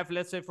you can have,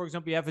 let's say, for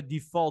example, you have a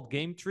default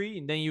game tree,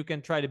 and then you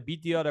can try to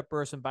beat the other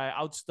person by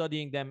out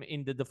studying them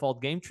in the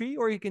default game tree,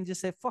 or you can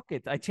just say, fuck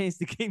it, I changed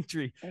the game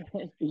tree.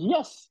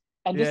 Yes.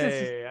 And this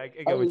is I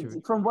get what you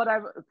mean. From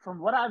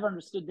what I've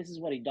understood, this is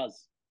what he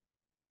does.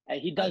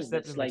 He does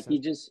this. Like he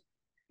just,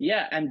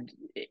 yeah, and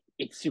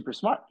it's super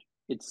smart.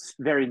 It's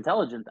very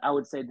intelligent. I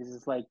would say this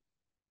is like,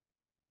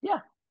 yeah,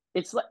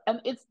 it's like,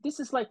 and this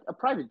is like a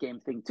private game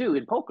thing too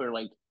in poker.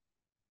 Like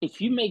if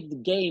you make the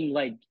game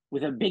like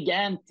with a big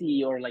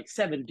ante or like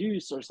 7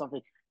 deuce or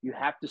something, you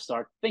have to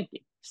start thinking.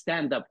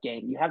 Stand up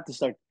game, you have to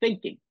start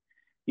thinking.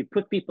 You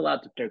put people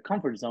out of their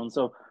comfort zone.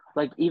 So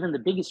like even the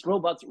biggest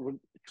robots,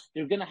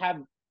 they're gonna have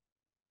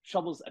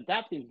troubles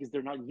adapting because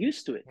they're not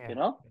used to it. You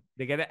know,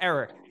 they get an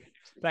error.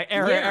 Like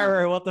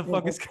error. What the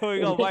fuck is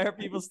going on? Why are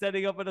people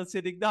standing up and not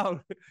sitting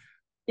down?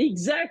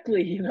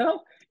 Exactly. You know,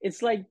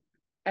 it's like,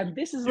 and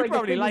this is you like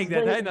probably like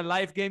that. In a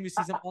live game, you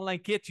see some online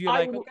kids. You're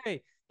like,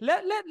 okay,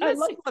 let's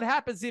see what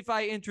happens if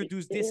I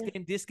introduce this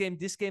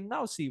game.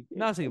 Now see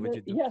what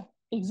you do. Yeah,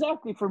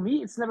 exactly. For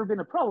me, it's never been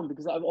a problem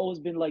because I've always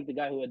been like the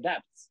guy who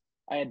adapts.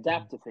 I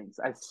adapt to things.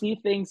 I see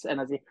things and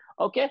I say,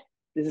 okay,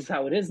 this is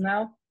how it is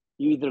now.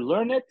 You either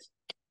learn it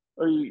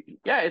or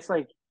it's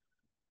like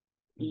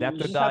you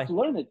just have to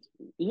learn it.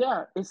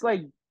 Yeah, it's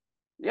like,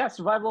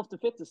 survival of the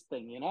fittest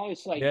thing, you know?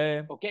 It's like,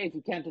 okay, if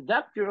you can't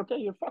adapt, you're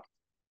fucked.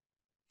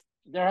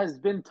 There has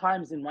been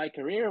times in my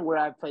career where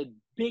I've played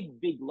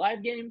big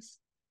live games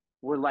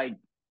where like,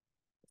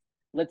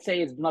 let's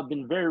say it's not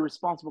been very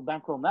responsible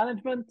bankroll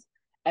management.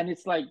 And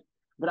it's like,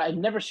 but I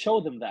never show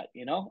them that,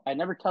 you know? I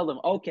never tell them,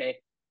 okay,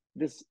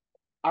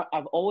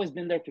 I've always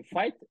been there to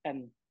fight.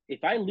 And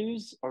if I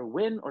lose or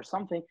win or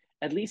something,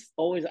 at least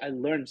always I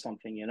learn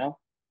something, you know?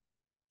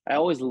 I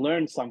always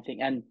learn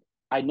something. And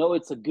I know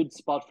it's a good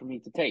spot for me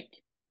to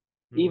take.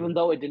 Even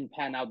though it didn't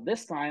pan out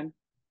this time.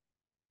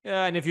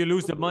 Yeah, and if you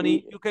lose the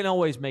money, you can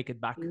always make it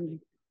back.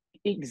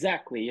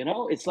 Exactly, you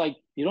know? It's like,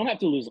 you don't have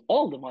to lose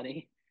all the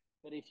money.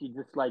 But if you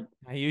just like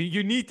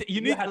you need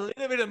a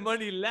little bit of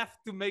money left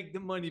to make the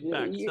money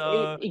back.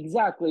 So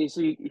exactly.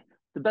 So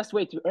the best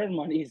way to earn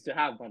money is to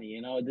have money.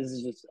 You know, this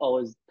is just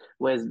always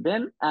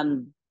been.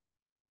 And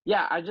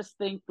yeah, I just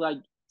think like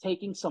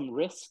taking some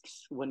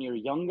risks when you're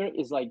younger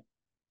is like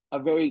a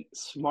very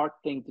smart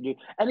thing to do.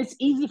 And it's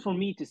easy for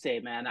me to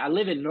say, man. I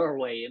live in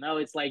Norway. You know,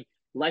 it's like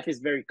life is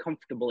very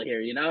comfortable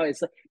here. You know,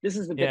 it's like this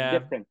is a bit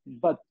different,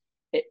 but.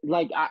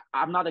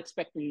 I'm not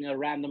expecting a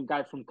random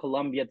guy from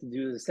Colombia to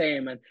do the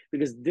same, and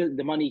because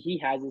the money he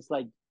has is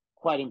like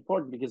quite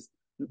important. Because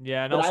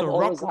and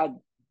also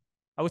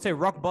I would say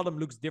rock bottom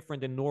looks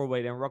different in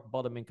Norway than rock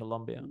bottom in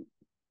Colombia.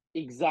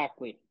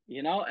 Exactly,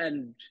 you know,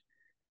 and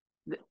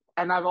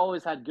I've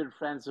always had good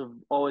friends who've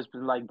always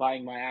been like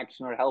buying my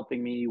action or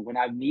helping me when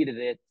I've needed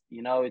it.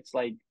 You know, it's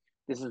like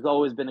this has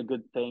always been a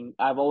good thing.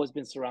 I've always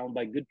been surrounded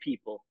by good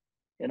people.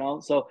 You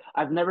know, so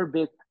I've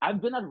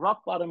been at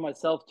rock bottom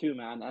myself too,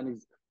 man. And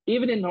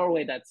even in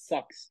Norway, that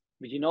sucks.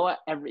 But you know what?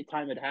 Every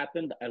time it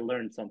happened, I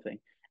learned something.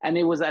 And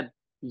it was at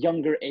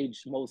younger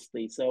age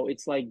mostly. So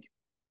it's like,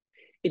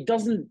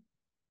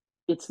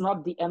 it's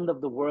not the end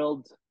of the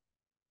world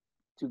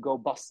to go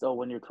busto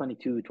when you're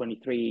 22,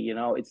 23, you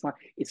know, it's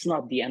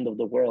not the end of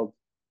the world.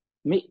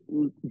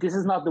 This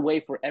is not the way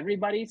for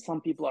everybody.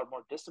 Some people are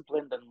more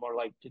disciplined and more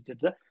like,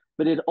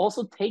 but it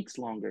also takes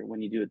longer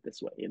when you do it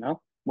this way, you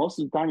know? Most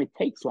of the time, it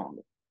takes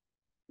longer.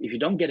 If you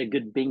don't get a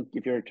good bink,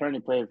 if you're a tourney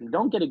player, if you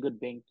don't get a good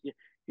bink,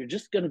 you're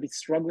just going to be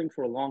struggling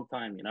for a long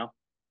time, you know?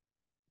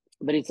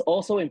 But it's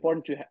also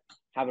important to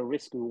have a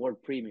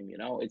risk-reward premium, you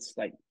know? It's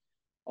like,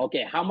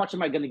 okay, how much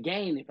am I going to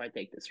gain if I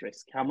take this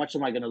risk? How much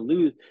am I going to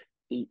lose?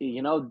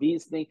 You know,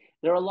 these things,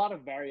 there are a lot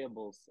of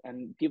variables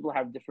and people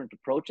have different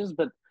approaches.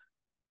 But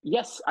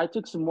yes, I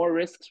took some more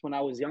risks when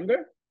I was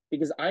younger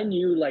because I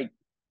knew like,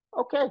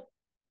 okay,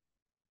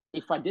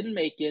 if I didn't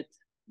make it,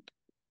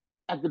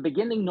 at the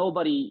beginning,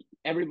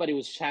 everybody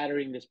was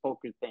shattering this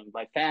poker thing.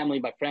 My family,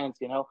 my friends,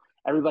 you know,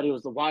 everybody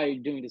was like, why are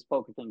you doing this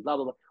poker thing? Blah,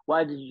 blah, blah.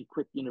 Why did you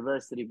quit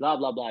university? Blah,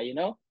 blah, blah, you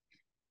know?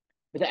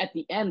 But at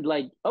the end,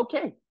 like,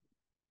 okay,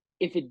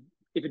 if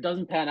it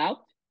doesn't pan out,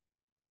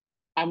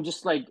 I'm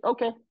just like,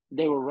 okay,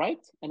 they were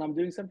right and I'm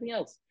doing something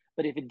else.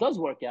 But if it does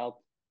work out,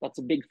 that's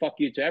a big fuck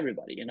you to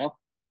everybody, you know?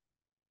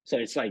 So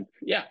it's like,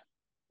 yeah,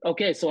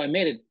 okay, so I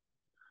made it.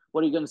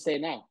 What are you gonna say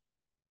now?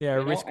 Yeah,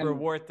 You know, risk and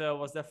reward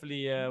was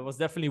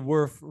definitely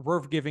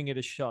worth giving it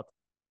a shot.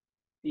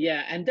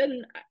 yeah, and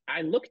then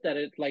I looked at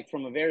it like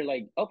from a very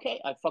like, okay,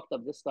 I fucked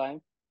up this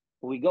time,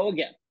 we go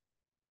again.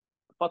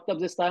 Fucked up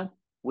this time,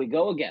 we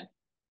go again.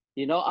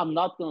 You know, I'm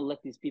not gonna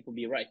let these people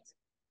be right,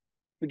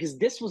 because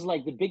this was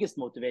like the biggest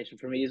motivation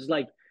for me. It's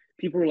like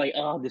people were like,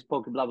 oh, this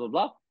poker, blah blah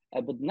blah.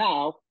 But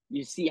now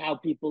you see how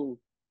people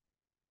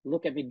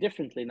look at me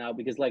differently now,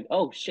 because like,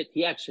 oh shit,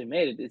 he actually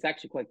made it. It's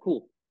actually quite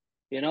cool,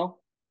 you know.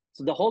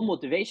 So the whole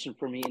motivation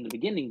for me in the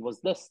beginning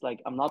was this: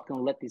 like, I'm not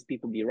gonna let these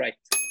people be right.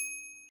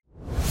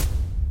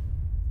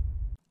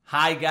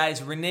 Hi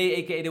guys, Renee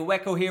aka The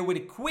Wacko here with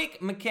a quick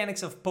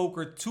Mechanics of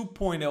Poker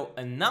 2.0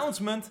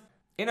 announcement.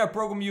 In our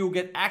program you will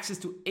get access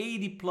to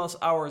 80 plus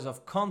hours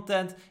of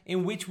content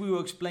in which we will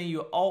explain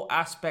you all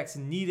aspects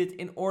needed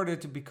in order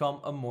to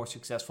become a more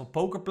successful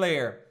poker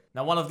player.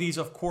 Now one of these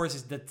of course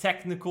is the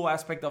technical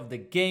aspect of the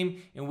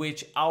game, in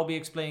which I'll be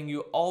explaining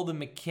you all the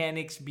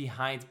mechanics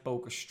behind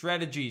poker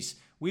strategies.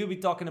 We'll be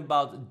talking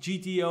about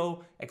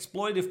GTO,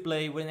 exploitative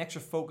play, with an extra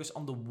focus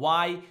on the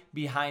why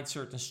behind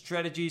certain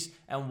strategies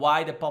and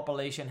why the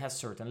population has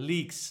certain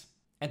leaks.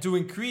 And to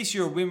increase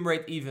your win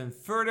rate even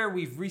further,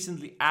 we've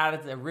recently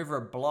added a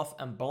river bluff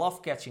and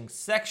bluff catching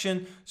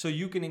section so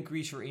you can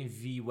increase your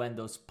EV when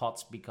those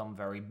pots become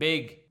very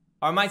big.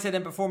 Our mindset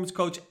and performance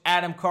coach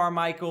Adam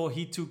Carmichael,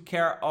 he took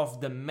care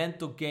of the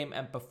mental game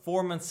and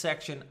performance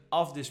section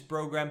of this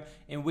program,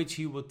 in which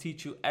he will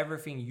teach you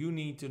everything you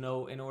need to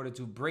know in order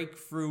to break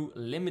through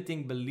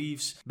limiting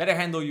beliefs, better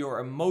handle your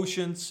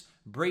emotions,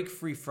 break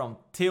free from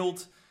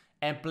tilt,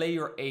 and play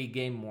your A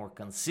game more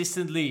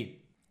consistently.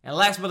 And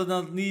last but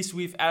not least,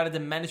 we've added the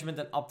management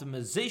and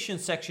optimization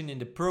section in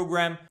the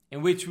program,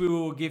 in which we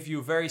will give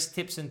you various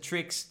tips and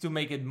tricks to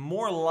make it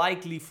more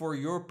likely for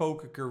your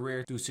poker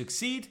career to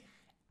succeed,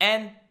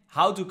 and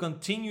how to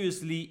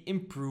continuously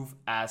improve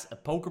as a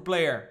poker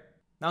player.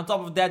 Now on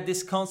top of that,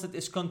 this concept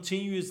is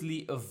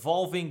continuously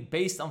evolving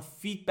based on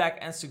feedback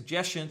and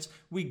suggestions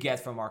we get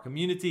from our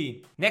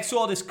community. Next to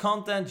all this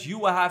content, you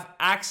will have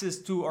access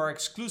to our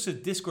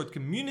exclusive Discord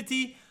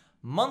community,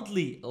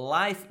 monthly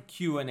live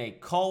Q&A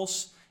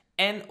calls,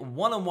 and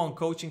one-on-one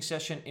coaching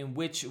session in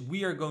which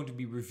we are going to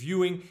be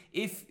reviewing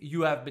if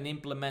you have been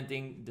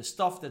implementing the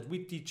stuff that we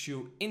teach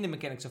you in the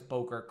Mechanics of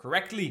Poker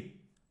correctly.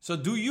 So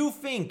do you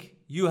think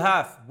you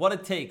have what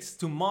it takes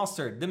to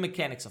master the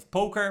mechanics of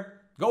poker?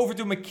 Go over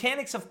to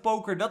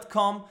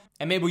mechanicsofpoker.com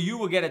and maybe you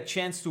will get a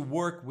chance to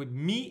work with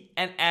me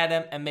and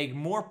Adam and make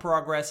more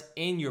progress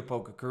in your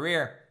poker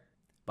career.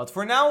 But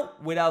for now,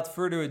 without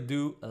further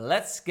ado,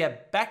 let's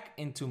get back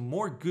into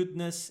more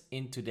goodness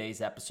in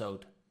today's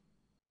episode.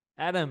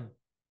 Adam,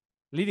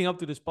 leading up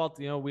to the spot,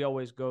 you know, we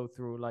always go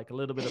through like a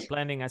little bit of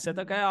planning. I said,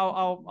 okay,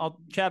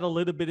 I'll chat a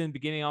little bit in the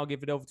beginning. I'll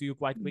give it over to you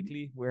quite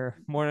quickly. We're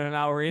more than an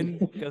hour in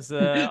because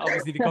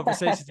obviously the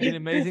conversation's been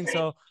amazing.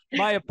 So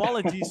my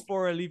apologies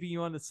for leaving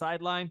you on the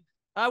sideline.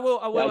 I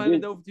will hand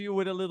it over to you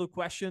with a little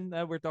question.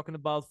 We're talking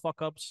about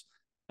fuck ups.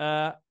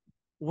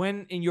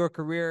 When in your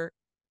career,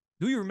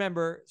 do you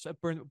remember a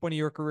point in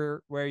your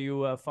career where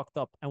you fucked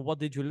up, and what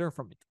did you learn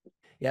from it?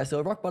 Yeah, so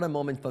a rock bottom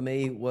moment for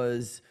me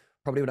was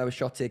probably when I was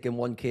shot taking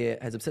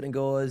 1K heads up sit and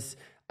goes,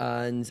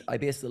 and I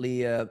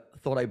basically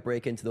thought I'd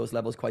break into those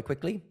levels quite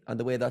quickly. And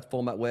the way that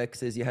format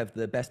works is you have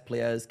the best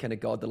players kind of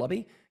guard the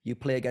lobby. You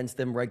play against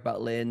them, reg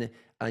battle in,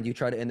 and you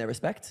try to earn their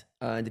respect.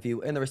 And if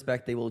you earn their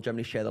respect, they will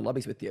generally share the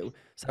lobbies with you.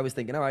 So I was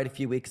thinking, all right, a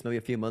few weeks, maybe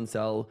a few months,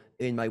 I'll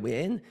earn my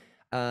way in.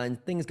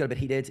 And things got a bit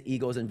heated,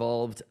 egos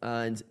involved,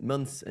 and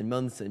months and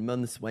months and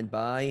months went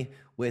by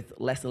with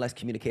less and less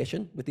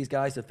communication with these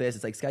guys. So first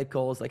it's like Skype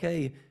calls, like,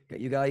 hey,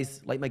 you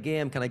guys like my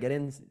game? Can I get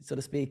in, so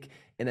to speak?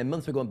 And then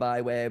months were going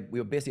by where we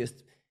were basically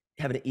just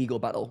having an ego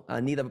battle,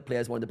 and neither of the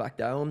players wanted to back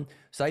down.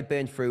 So I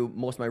burned through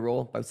most of my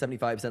roll, about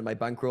 75% of my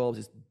bankroll,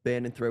 just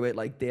burning through it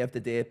like day after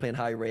day, playing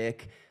high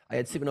rake. I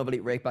had Supernova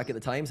Elite rake back at the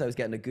time, so I was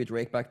getting a good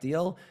rake back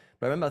deal.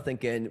 But I remember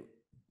thinking,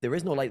 there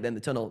is no light in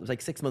the tunnel. It was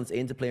like 6 months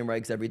into playing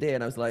regs every day,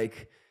 and I was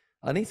like,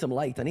 I need some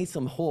light. I need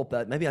some hope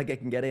that maybe I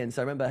can get in.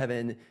 So I remember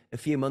having a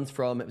few months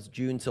from, it was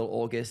June till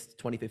August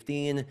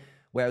 2015,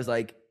 where I was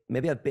like,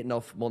 maybe I've bitten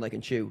off more than I can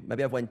chew.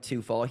 Maybe I've went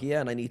too far here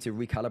and I need to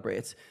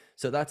recalibrate.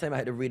 So at that time I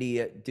had to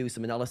really do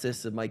some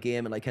analysis of my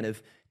game and like kind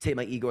of take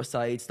my ego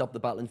aside, stop the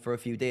battling for a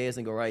few days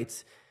and go,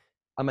 right,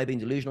 am I being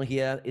delusional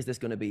here? Is this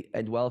going to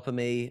end well for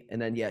me?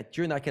 And then, yeah,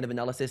 during that kind of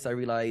analysis, I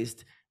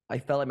realized I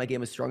felt like my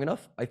game was strong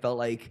enough. I felt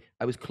like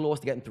I was close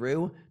to getting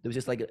through. There was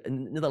just like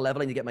another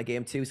level I need to get my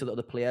game to so that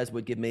other players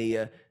would give me,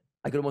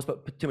 I could almost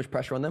put too much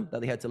pressure on them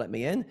that they had to let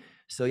me in.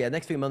 So yeah,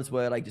 next few months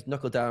were like just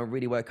knuckle down,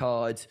 really work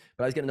hard.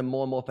 But I was getting into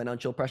more and more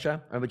financial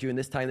pressure. I remember during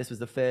this time, this was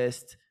the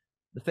first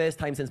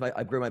time since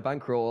I grew my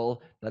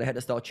bankroll that I had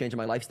to start changing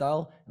my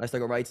lifestyle. And I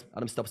started going, right,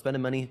 Adam, stop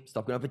spending money,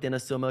 stop going out for dinner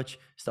so much,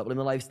 stop living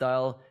the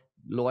lifestyle,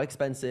 low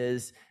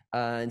expenses.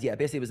 And yeah,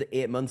 basically it was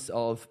 8 months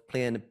of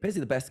playing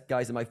basically the best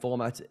guys in my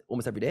format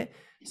almost every day.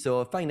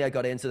 So finally I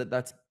got in. So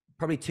that's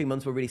probably 2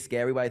 months were really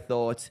scary, where I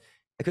thought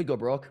I could go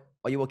broke.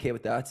 Are you okay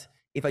with that?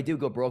 if I do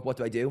go broke, what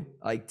do?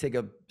 I take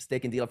a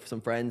stake and deal for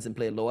some friends and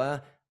play it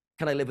lower.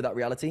 Can I live with that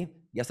reality?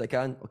 Yes, I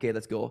can. Okay,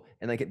 let's go.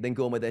 And then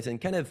go with it.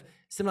 And kind of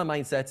similar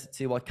mindset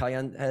to what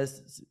Kayhan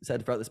has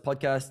said throughout this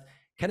podcast,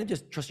 kind of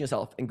just trusting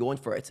yourself and going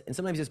for it. And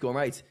sometimes just going,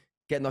 right,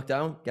 get knocked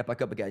down, get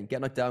back up again,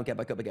 get knocked down, get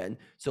back up again.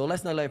 So a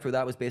lesson I learned through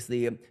that was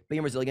basically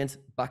being resilient,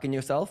 backing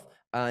yourself,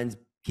 and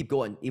keep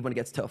going, even when it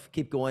gets tough.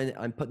 Keep going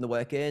and putting the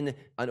work in.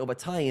 And over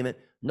time,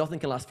 nothing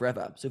can last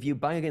forever. So if you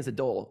bang against a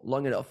door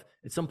long enough,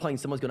 at some point,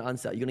 someone's going to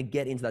answer. You're going to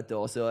get into that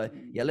door. So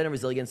yeah, learning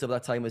resilience over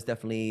that time was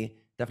definitely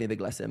a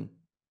big lesson.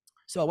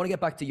 So I want to get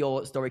back to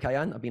your story,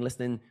 Kayhan. I've been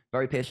listening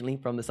very patiently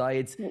from the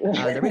sides, and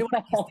I really want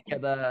to piece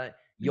together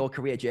your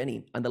career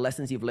journey and the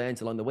lessons you've learned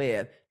along the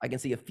way. I can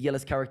see a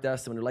fearless character,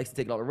 someone who likes to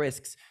take a lot of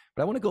risks,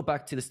 but I want to go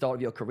back to the start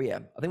of your career.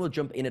 I think we'll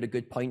jump in at a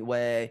good point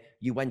where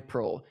you went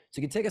pro. So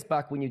you can take us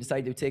back when you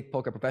decided to take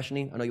poker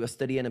professionally. I know you were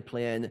studying and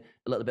playing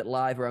a little bit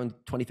live around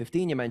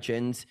 2015, you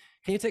mentioned.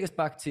 Can you take us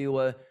back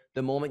to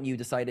the moment you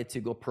decided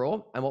to go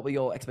pro, and what were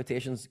your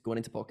expectations going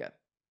into poker?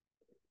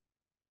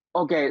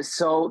 Okay,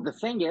 so the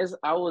thing is,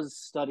 I was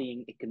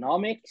studying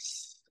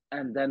economics,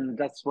 and then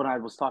that's when I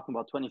was talking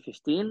about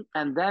 2015.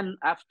 And then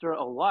after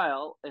a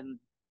while in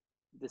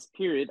this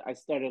period, I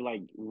started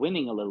like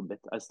winning a little bit.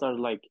 I started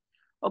like,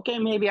 okay,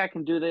 maybe I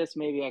can do this,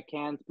 maybe I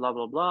can't, blah,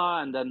 blah,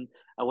 blah. And then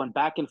I went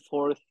back and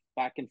forth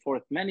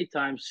many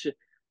times.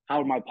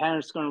 How are my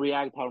parents going to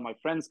react? How are my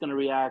friends going to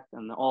react?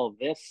 And all of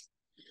this.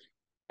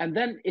 And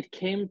then it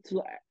came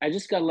to, I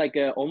just got like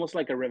almost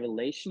like a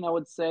revelation, I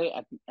would say,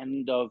 at the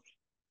end of,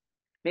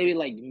 maybe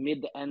like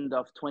mid-end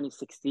of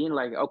 2016,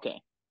 like,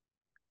 okay,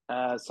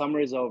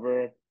 summer is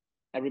over,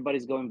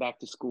 everybody's going back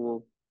to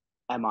school,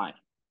 am I?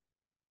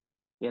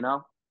 You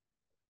know?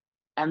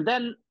 And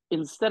then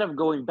instead of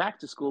going back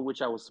to school,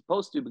 which I was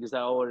supposed to because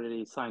I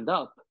already signed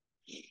up,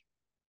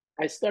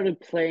 I started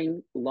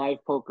playing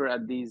live poker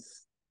at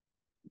these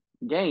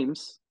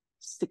games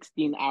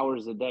 16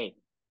 hours a day.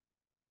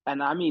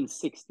 And I mean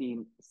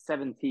 16,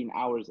 17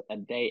 hours a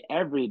day,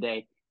 every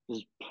day,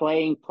 just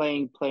playing.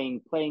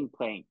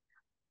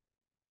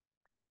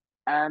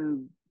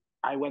 And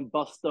I went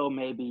busto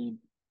maybe,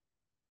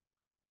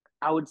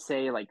 I would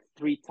say like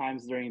 3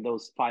 times during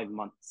those 5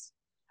 months.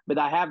 But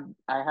I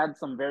had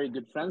some very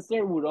good friends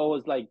there who would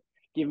always like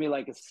give me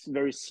like a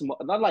very small,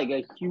 not like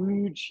a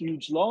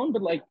huge loan,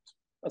 but like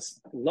a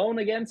loan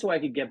again so I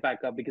could get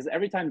back up. Because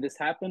every time this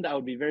happened, I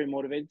would be very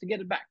motivated to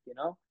get it back, you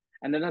know?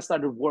 And then I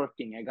started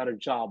working. I got a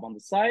job on the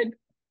side.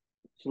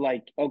 So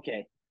like,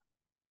 okay.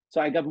 So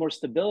I got more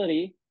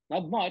stability,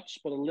 not much,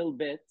 but a little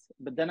bit.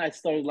 But then I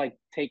started like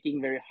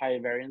taking very high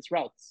variance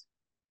routes.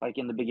 Like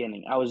in the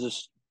beginning, I was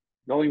just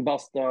going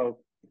busto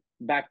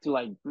back to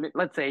like,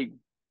 let's say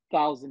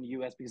 1,000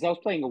 US because I was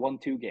playing a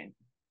 1-2 game.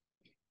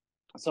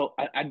 So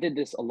I did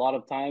this a lot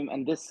of time.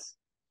 And this,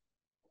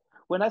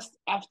 when I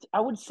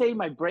would say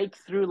my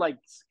breakthrough, like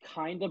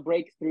kind of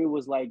breakthrough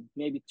was like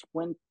maybe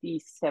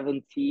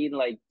 2017,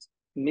 like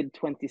mid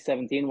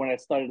 2017 when I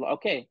started,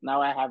 okay,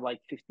 now I have like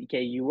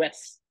 50K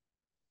US.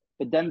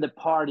 But then the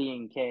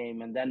partying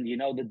came, and then, you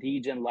know, the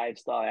DJ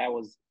lifestyle. I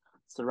was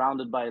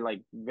surrounded by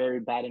like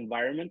very bad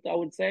environment, I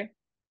would say.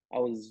 I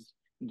was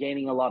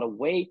gaining a lot of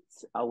weight.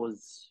 I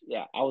was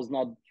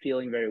not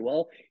feeling very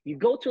well. You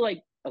go to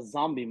like a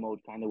zombie mode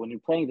kind of when you're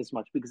playing this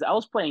much, because I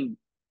was playing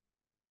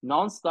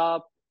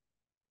nonstop,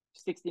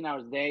 16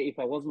 hours a day. If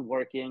I wasn't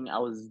working, I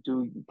was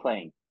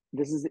playing.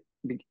 This is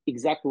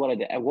exactly what I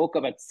did. I woke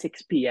up at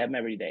 6 p.m.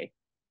 every day,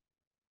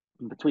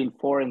 between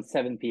 4 and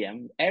 7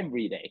 p.m.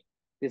 every day.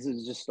 This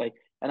is just like,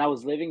 and I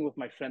was living with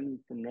my friend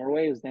from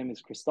Norway. His name is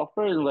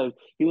Christopher, and like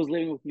he was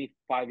living with me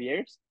for 5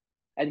 years,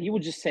 and he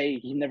would just say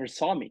he never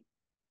saw me.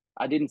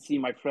 I didn't see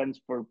my friends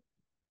for,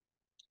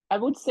 I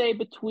would say,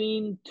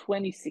 between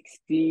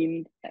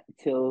 2016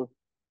 till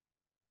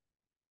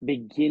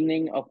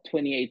beginning of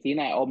 2018.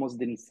 I almost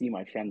didn't see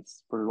my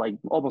friends for like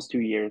almost 2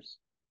 years.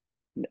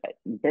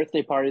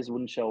 Birthday parties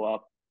wouldn't show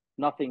up.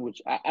 Nothing,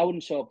 which I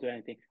wouldn't show up to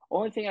anything.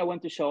 Only thing I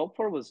went to show up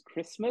for was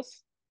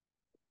Christmas.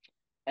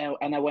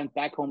 And I went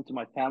back home to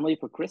my family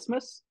for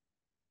Christmas.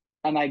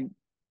 And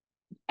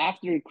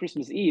after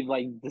Christmas Eve,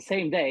 like the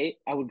same day,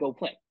 I would go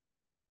play.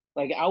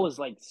 Like I was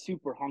like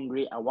super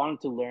hungry. I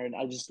wanted to learn.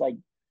 I just like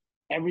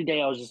every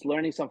day I was just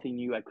learning something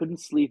new. I couldn't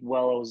sleep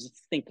well. I was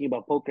just thinking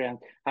about poker and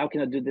how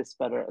can I do this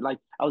better? Like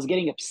I was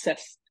getting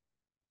obsessed.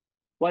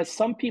 While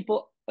some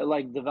people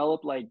like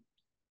develop like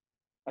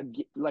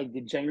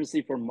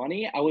degeneracy for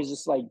money, I was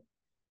just like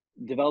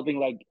developing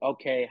like,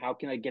 okay, how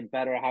can I get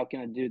better? How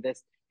can I do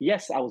this?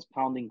 Yes, I was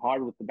pounding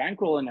hard with the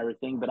bankroll and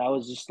everything, but I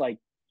was just like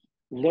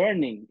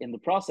learning in the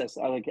process.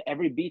 Like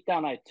every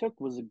beatdown I took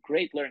was a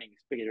great learning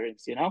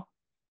experience, you know?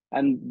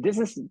 And this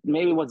is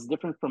maybe what's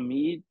different from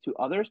me to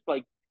others.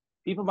 Like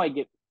people might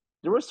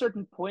there were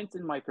certain points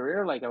in my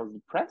career, like I was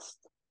depressed,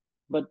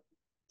 but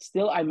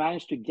still I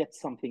managed to get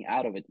something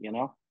out of it, you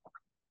know?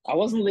 I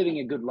wasn't living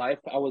a good life.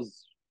 I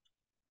was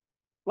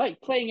like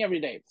playing every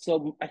day.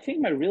 So I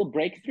think my real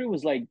breakthrough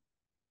was like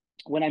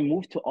when I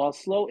moved to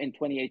Oslo in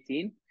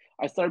 2018.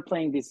 I started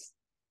playing these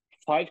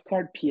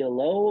 5-card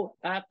PLO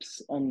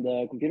apps on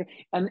the computer.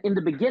 And in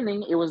the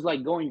beginning, it was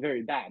like going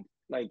very bad.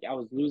 Like I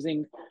was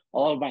losing a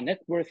lot of my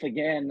net worth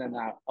again, and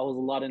I was a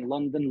lot in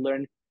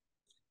London,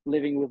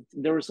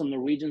 there were some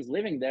Norwegians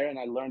living there, and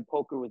I learned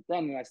poker with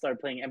them, and I started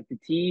playing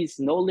MPTs,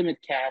 no limit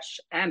cash,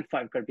 and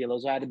 5-card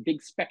PLO. So I had a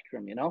big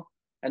spectrum,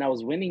 and I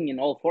was winning in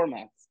all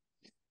formats.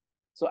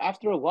 So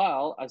after a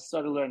while, I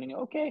started learning,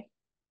 okay,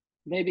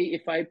 maybe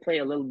if I play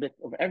a little bit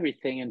of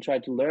everything and try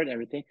to learn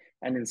everything,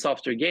 and in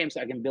softer games,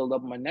 I can build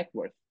up my net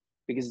worth.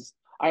 Because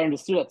I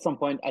understood at some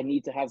point I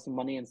need to have some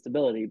money and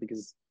stability,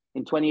 because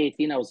in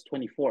 2018, I was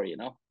 24,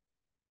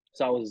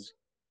 So I was,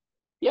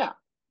 yeah.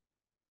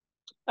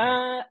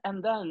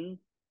 And then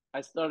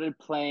I started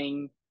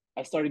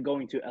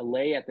going to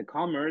LA at the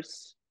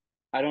Commerce.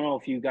 I don't know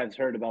if you guys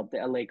heard about the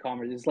LA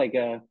Commerce. It's like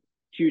a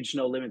huge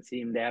no limit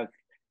team. They have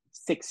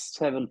 6,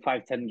 7,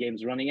 5, 10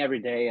 games running every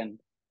day, and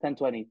 10,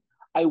 20.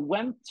 I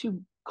went to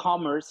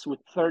Commerce with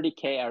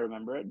 30K, I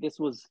remember. This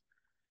was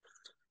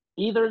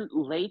either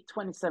late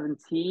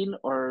 2017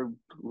 or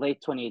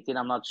late 2018,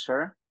 I'm not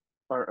sure,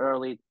 or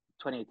early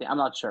 2018, I'm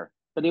not sure.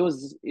 But it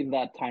was in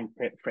that time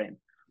frame.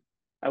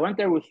 I went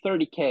there with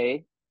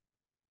 30K,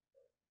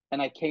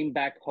 and I came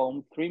back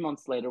home 3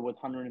 months later with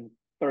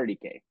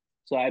 130K.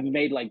 So I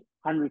made like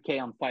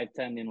 100K on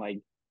 510 in like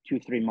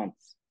 2-3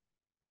 months.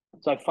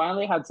 So I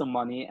finally had some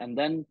money, and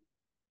then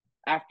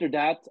after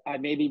that, I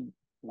maybe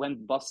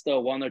went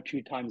busta 1 or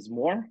 2 times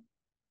more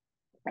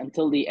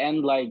until the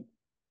end, like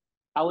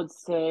I would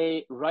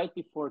say right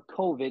before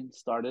COVID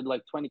started,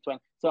 like 2020.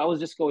 So I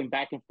was just going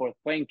back and forth,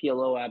 playing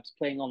PLO apps,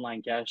 playing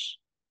online cash.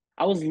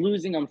 I was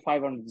losing on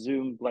 500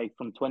 Zoom like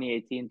from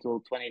 2018 till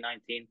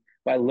 2019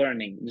 by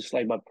learning, just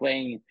like by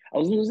playing. I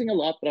was losing a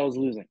lot, but I was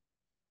losing.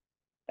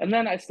 And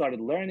then I started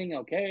learning,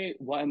 okay,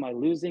 why am I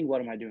losing?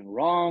 What am I doing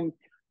wrong?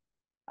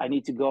 I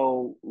need to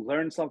go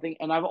learn something.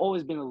 And I've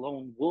always been a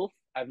lone wolf.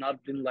 I've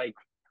not been like,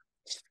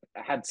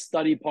 had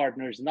study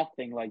partners,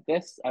 nothing like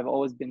this. I've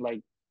always been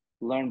like,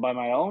 learn by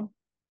my own.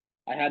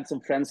 I had some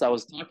friends I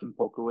was talking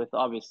poker with,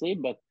 obviously,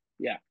 but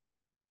yeah.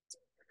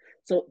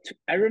 So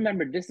I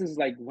remember this is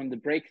like when the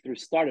breakthrough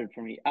started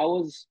for me.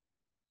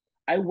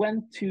 I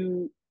went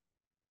to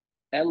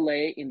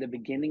LA in the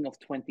beginning of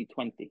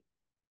 2020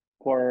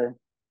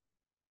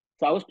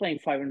 so I was playing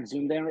 500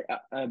 Zoom there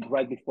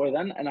right before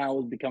then, and I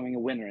was becoming a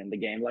winner in the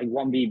game, like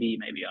 1 BB,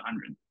 maybe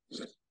 100.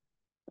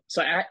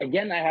 So I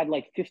had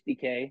like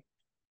 50K.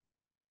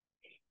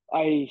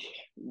 I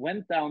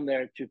went down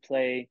there to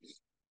play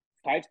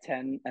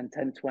 510 and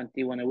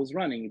 1020 when it was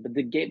running, but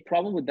the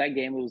problem with that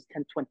game, it was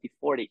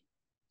 10-20-40,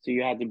 so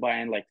you had to buy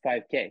in like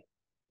 5K.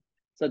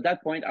 So at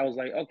that point, I was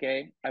like,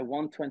 okay, I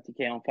won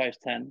 20K on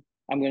 510.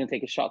 I'm gonna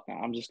take a shot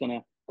now. I'm just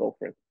gonna go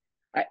for it.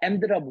 I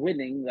ended up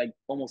winning like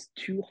almost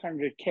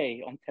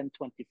 200K on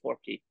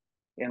 10-20-40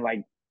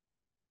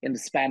 in the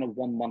span of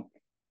 1 month,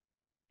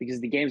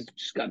 because the games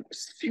just got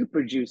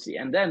super juicy.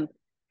 And then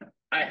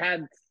I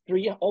had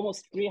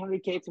almost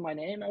 300K to my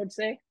name, I would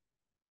say.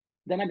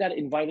 Then I got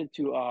invited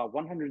to a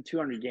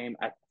 100-200 game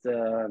at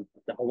the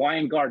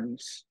Hawaiian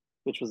Gardens,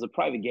 which was a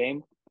private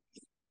game.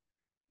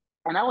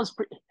 And I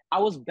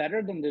was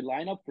better than the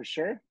lineup for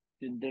sure.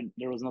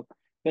 There was no,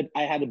 but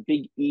I had a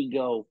big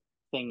ego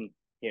thing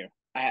here.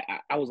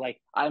 I was like,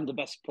 I'm the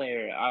best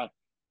player.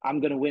 I'm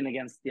gonna win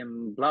against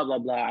him. Blah blah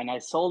blah. And I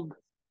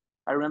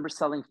remember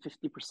selling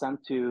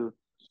 50% to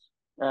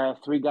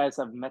 3 guys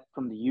I've met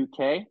from the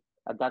UK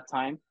at that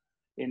time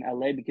in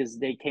LA, because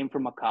they came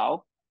from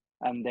Macau,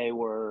 and they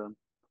were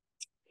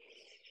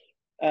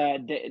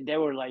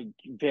like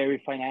very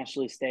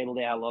financially stable.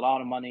 They had a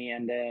lot of money,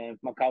 and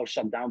Macau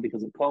shut down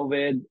because of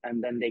COVID.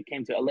 And then they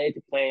came to LA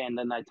to play, and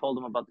then I told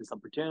them about this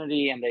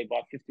opportunity, and they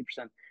bought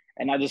 50%,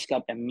 and I just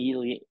got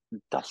immediately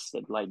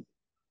dusted. Like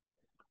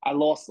I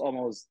lost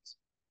almost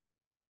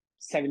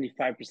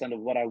 75% of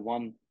what I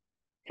won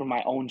from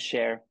my own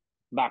share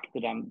back to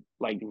them,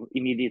 like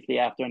immediately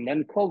after. And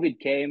then COVID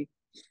came.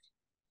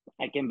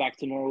 I came back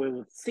to Norway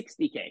with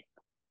 60K.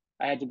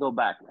 I had to go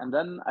back. And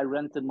then I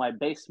rented my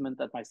basement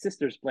at my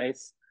sister's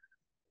place.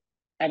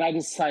 And I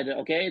decided,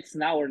 okay, it's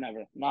now or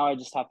never. Now I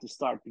just have to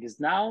start, because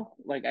now,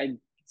 like, I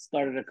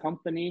started a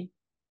company.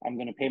 I'm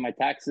going to pay my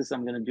taxes.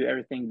 I'm going to do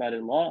everything by the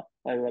law,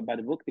 by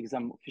the book, because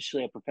I'm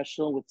officially a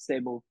professional with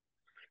stable.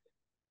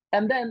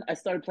 And then I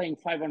started playing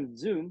 500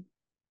 Zoom,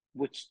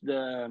 which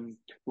the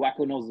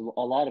Wacko knows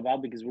a lot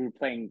about, because we were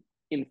playing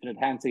infinite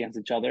hands against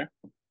each other.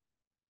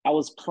 I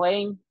was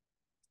playing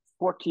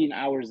 14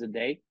 hours a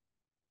day.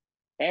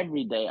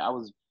 Every day I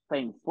was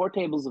playing 4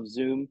 tables of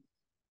Zoom,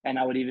 and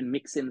I would even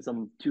mix in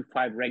some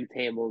 2-5 reg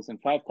tables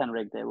and 5-10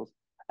 reg tables.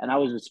 And I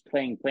was just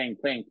playing.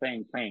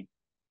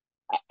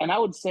 And I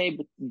would say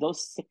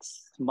those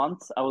 6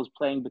 months, I was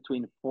playing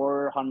between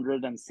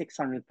 400 and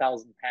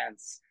 600,000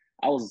 hands.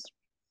 I was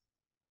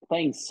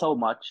playing so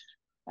much,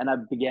 and I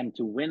began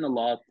to win a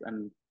lot,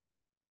 and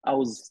I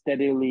was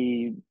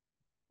steadily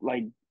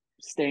like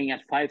staying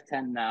at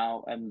 510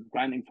 now and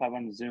grinding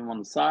 500 Zoom on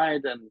the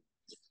side,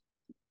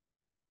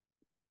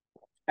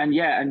 and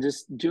yeah, and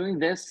just doing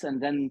this.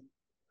 And then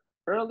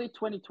early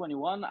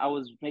 2021, I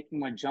was making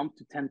my jump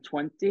to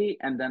 1020,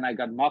 and then I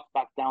got knocked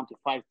back down to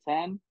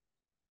 510.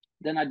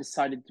 Then I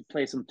decided to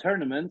play some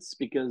tournaments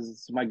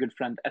because my good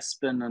friend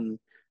Espen and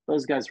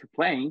those guys were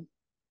playing.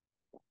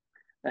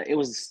 It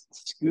was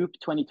Scoop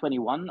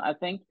 2021, I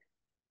think.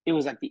 It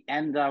was at the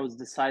end that I was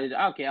decided,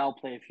 okay, I'll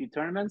play a few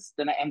tournaments.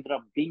 Then I ended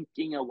up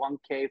binking a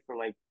 1K for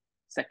like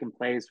second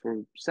place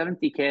for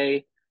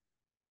 70K.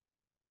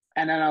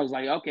 And then I was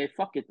like, okay,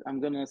 fuck it. I'm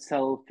going to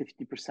sell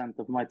 50%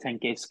 of my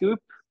 10K Scoop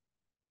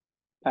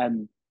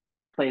and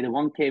play the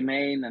 1K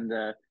main and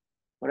the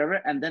whatever.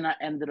 And then I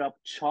ended up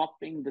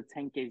chopping the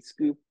 10K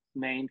Scoop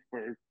main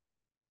for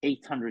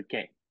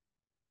 800K,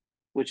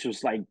 which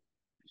was like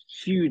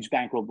huge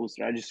bankroll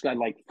booster. I just got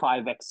like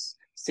 5x,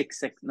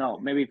 6x, no,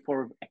 maybe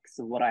 4x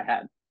of what I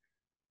had.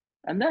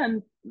 And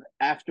then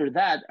after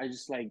that, I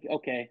just like,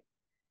 okay,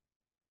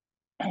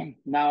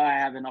 now I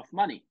have enough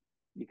money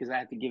because I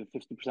had to give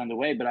 50%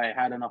 away, but I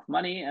had enough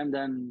money. And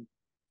then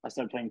I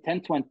started playing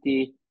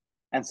 1020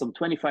 and some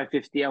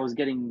 2550. I was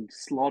getting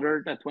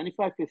slaughtered at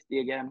 2550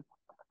 again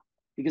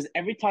because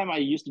every time I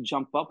used to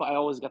jump up, I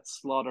always got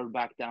slaughtered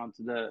back down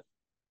to the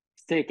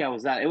stake I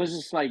was at. It was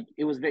just like,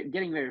 it was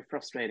getting very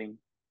frustrating.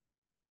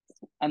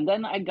 And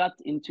then I got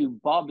into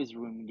Bobby's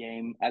room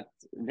game at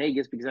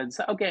Vegas because I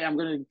decided, okay, I'm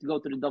going to go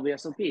to the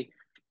WSOP.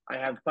 I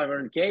have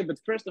 500K, but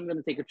first I'm going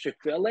to take a trip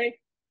to LA.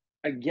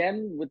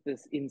 Again, with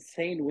this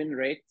insane win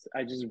rate,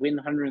 I just win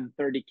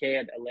 130K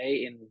at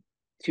LA in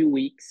 2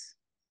 weeks.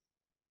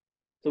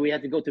 So we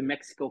had to go to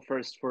Mexico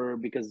first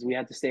because we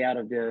had to stay out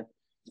of the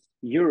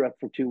Europe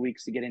for 2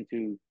 weeks to get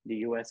into the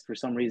US for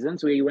some reason.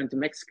 So we went to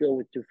Mexico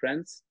with two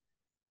friends.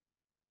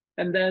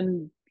 And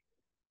then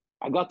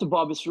I got to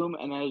Bobby's room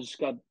and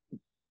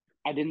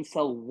I didn't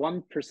sell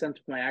 1% of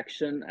my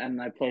action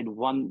and I played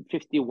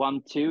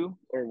 151-2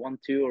 or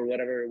 1-2 or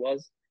whatever it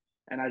was.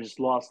 And I just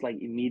lost like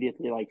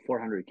immediately like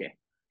 400K.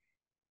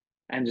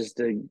 And just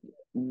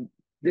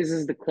this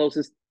is the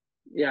closest.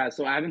 Yeah,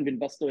 so I haven't been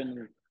busto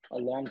in a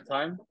long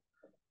time.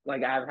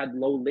 Like I've had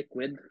low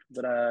liquid,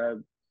 but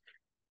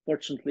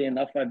fortunately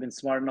enough, I've been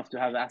smart enough to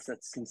have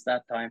assets since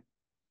that time.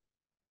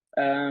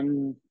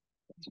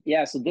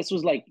 Yeah, so this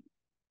was like,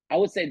 I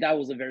would say that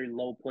was a very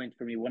low point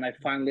for me when I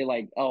finally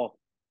like, oh,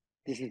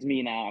 this is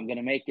me now. I'm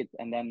gonna make it,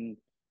 and then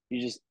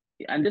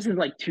and this is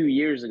like 2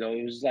 years ago.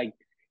 It was like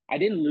I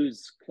didn't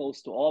lose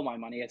close to all my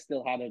money. I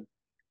still had a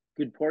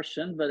good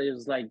portion, but it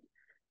was like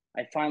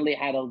I finally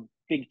had a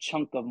big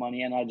chunk of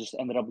money, and I just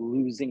ended up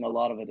losing a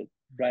lot of it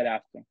right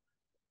after.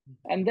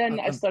 And then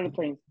I started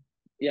playing.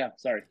 Yeah,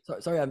 sorry.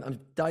 Sorry, I'm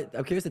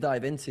curious to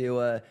dive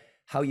into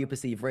how you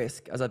perceive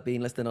risk. As I've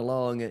been listening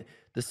along,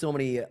 there's so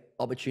many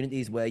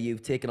opportunities where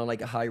you've taken on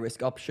like a high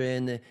risk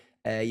option.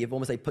 You've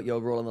almost like put your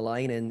role on the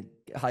line in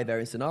a high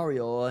variance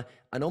scenario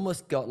and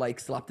almost got like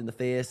slapped in the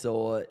face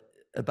or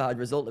a bad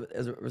result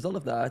as a result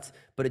of that,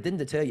 but it didn't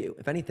deter you.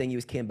 If anything, you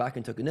just came back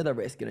and took another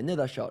risk and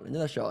another shot,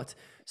 another shot.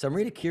 So I'm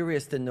really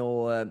curious to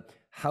know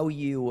how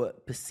you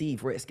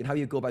perceive risk and how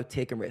you go about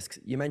taking risks.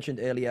 You mentioned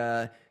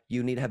earlier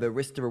you need to have a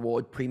risk to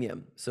reward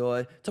premium.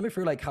 So tell me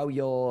through like how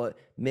you're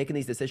making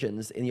these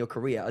decisions in your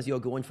career as you're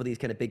going for these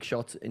kind of big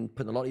shots and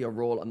putting a lot of your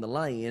role on the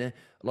line. A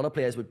lot of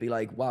players would be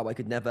like, wow, I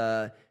could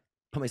never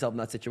put myself in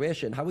that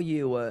situation. How were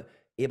you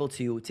able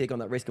to take on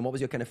that risk, and what was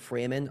your kind of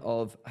framing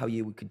of how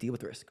you could deal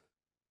with risk?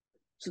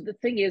 So the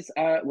thing is,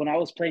 when I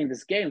was playing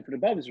this game for the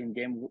Bobby's Room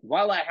game,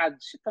 while I had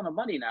a shit ton of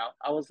money now,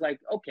 I was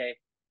like, okay,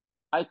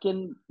 I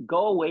can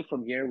go away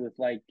from here with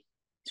like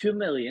 2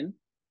 million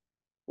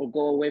or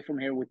go away from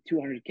here with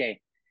 200K.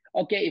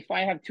 Okay, if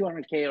I have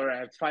 200K or I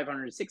have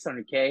 500,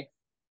 600K,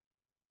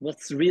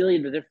 what's really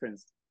the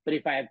difference? But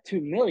if I have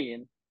 2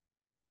 million,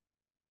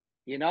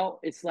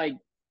 it's like,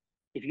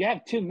 if you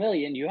have 2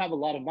 million, you have a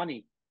lot of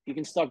money. You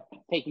can start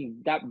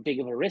taking that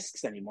big of a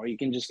risks anymore. You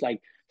can just like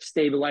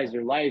stabilize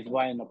your life,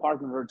 buy an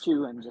apartment or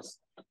two, and just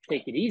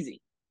take it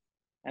easy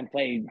and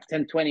play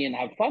 10-20 and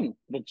have fun.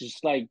 But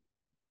just like,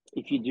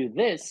 if you do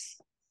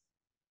this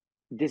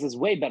is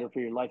way better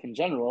for your life in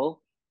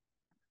general.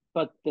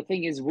 But the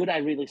thing is, would I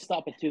really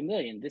stop at 2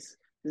 million? This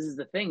is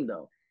the thing,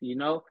 though.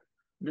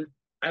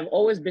 I've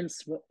always been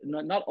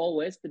not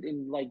always, but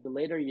in like the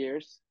later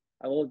years,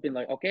 I've always been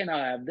like, okay, now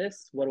I have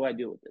this. What do I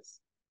do with this?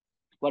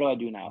 What do I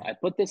do now? I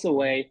put this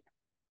away.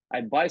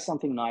 I buy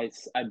something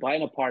nice. I buy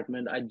an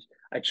apartment.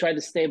 I try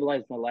to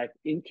stabilize my life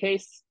in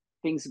case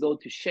things go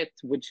to shit,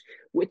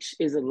 which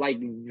is a like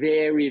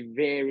very,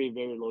 very,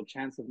 very low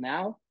chance of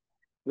now,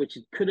 which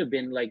it could have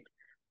been like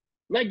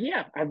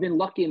yeah, I've been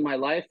lucky in my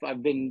life.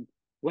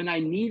 When I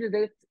needed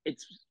it,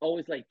 it's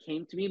always like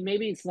came to me.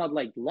 Maybe it's not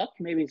like luck.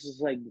 Maybe it's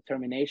just like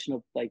determination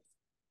of like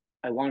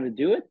I want to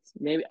do it.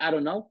 Maybe I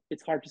don't know.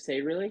 It's hard to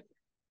say really,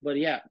 but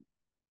yeah,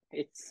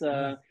 it's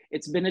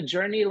been a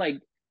journey.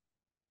 Like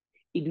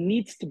it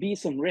needs to be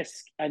some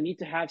risk. I need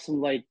to have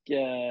some like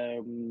I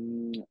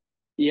need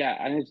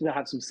to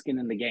have some skin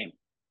in the game.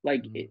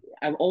 Like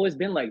I've always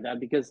been like that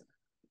because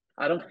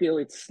I don't feel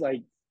it's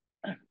like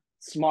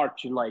smart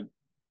to like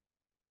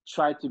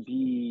try to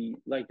be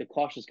like the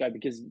cautious guy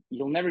because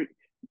you'll never.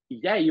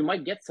 Yeah, you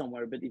might get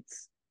somewhere, but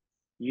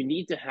You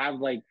need to have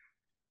like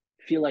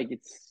feel like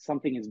it's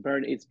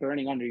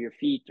burning under your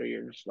feet, or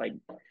you're just like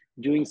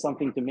doing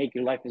something to make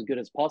your life as good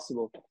as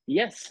possible.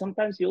 Yes,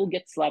 sometimes you'll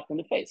get slapped in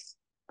the face.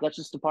 That's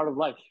just a part of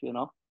life, you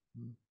know.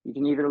 You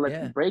can either let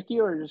Yeah. it break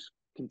you or just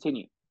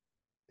continue.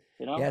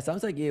 You know? Yeah, it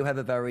sounds like you have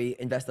a very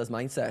investor's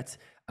mindset.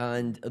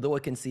 And although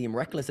it can seem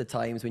reckless at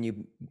times when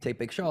you take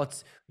big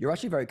shots, you're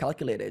actually very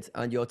calculated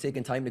and you're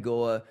taking time to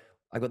go,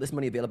 I've got this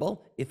money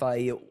available. If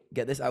I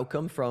get this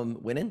outcome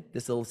from winning,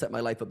 this will set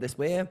my life up this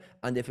way.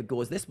 And if it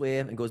goes this way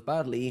and goes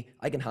badly,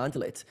 I can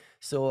handle it.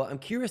 So I'm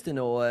curious to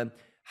know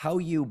how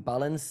you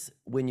balance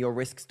when your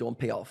risks don't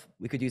pay off.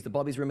 We could use the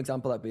Bobby's Room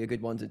example. That'd be a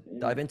good one to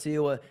dive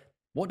into.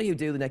 What do you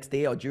do the next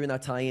day or during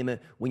that time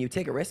when you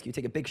take a risk, you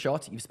take a big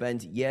shot, you've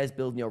spent years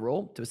building your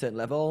role to a certain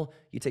level,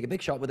 you take a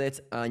big shot with it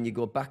and you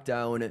go back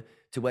down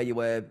to where you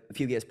were a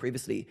few years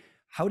previously.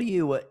 How do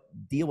you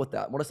deal with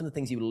that? What are some of the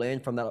things you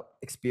learned from that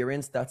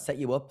experience that set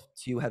you up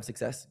to have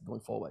success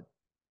going forward?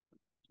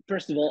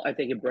 First of all, I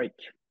take a break.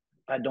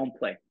 I don't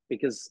play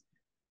because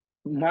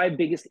my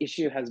biggest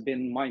issue has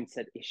been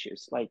mindset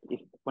issues. Like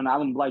when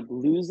I'm like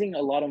losing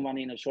a lot of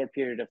money in a short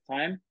period of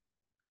time,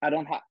 I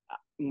don't have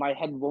my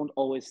head won't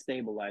always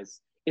stabilize.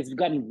 It's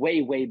gotten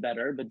way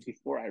better, but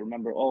before I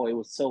remember, oh, it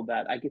was so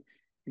bad. I could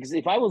because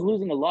if I was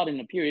losing a lot in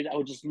a period, I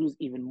would just lose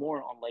even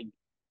more on like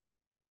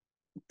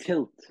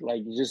tilt,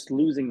 like just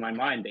losing my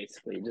mind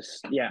basically.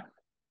 Just yeah.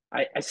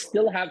 I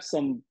still have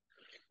some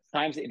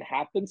times it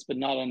happens, but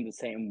not in the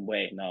same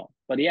way, no.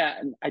 But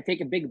yeah, I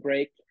take a big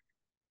break.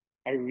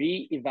 I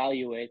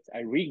reevaluate,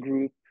 I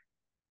regroup,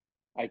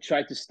 I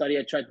try to study,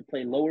 I try to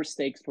play lower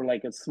stakes for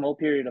like a small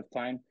period of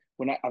time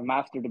when I'm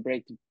after the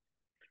break,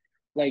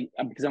 like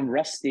because I'm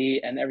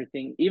rusty and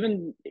everything.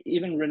 Even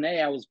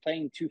Renee, I was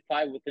playing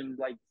 2-5 with him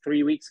like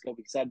 3 weeks ago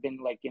because I've been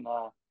like in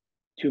a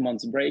 2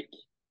 months break.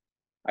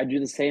 I do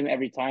the same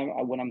every time.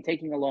 When I'm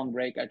taking a long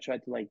break, I try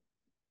to like,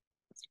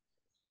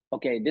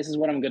 okay, this is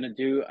what I'm gonna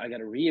do. I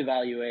gotta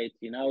reevaluate.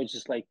 You know, it's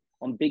just like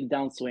on big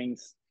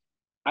downswings.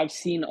 I've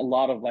seen a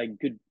lot of like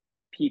good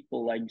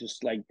people like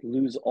just like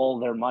lose all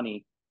their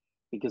money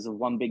because of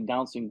one big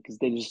downswing because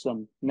they just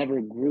never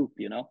group,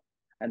 you know,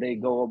 and they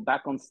go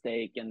back on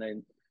stake and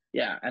then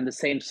yeah, and the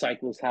same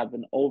cycles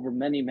happen over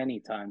many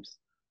times,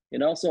 you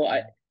know. So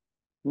I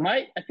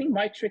think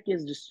my trick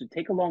is just to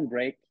take a long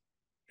break,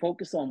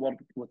 focus on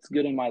what's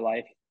good in my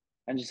life,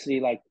 and just see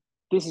like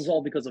this is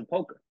all because of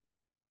poker.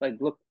 Like,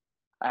 look,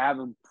 I have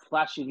a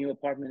flashy new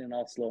apartment in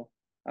Oslo.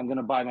 I'm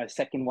gonna buy my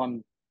second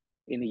one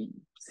in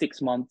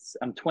 6 months.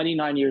 I'm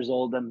 29 years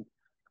old, and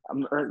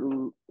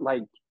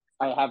like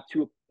I have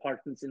two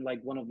apartments in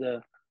like one of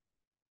the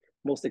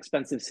most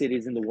expensive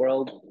cities in the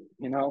world.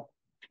 You know,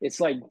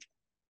 it's like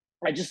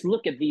I just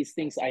look at these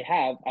things I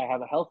have. I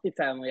have a healthy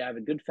family. I have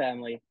a good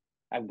family.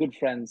 I have good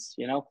friends.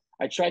 You know,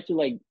 I try to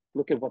like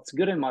look at what's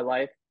good in my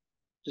life,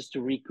 just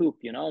to recoup.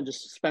 You know,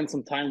 just spend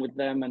some time with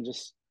them and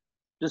just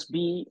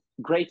be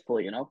grateful.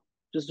 You know,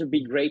 just to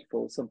be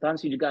grateful.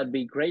 Sometimes you gotta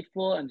be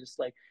grateful and just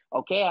like,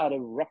 okay, I had a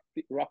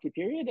rocky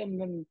period, and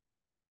then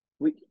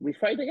we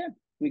fight again.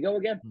 We go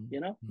again. You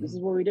know, this is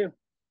what we do.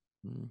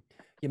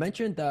 You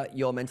mentioned that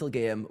your mental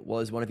game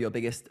was one of your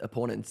biggest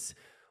opponents.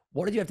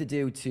 What did you have to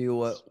do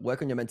to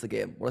work on your mental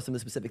game? What are some of the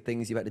specific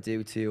things you had to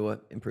do to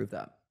improve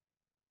that?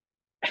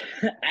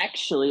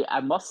 Actually,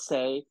 I must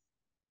say,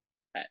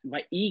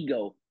 my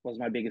ego was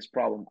my biggest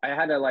problem. I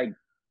had a like,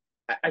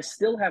 I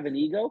still have an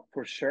ego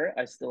for sure.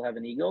 I still have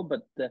an ego,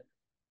 but the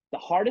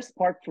hardest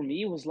part for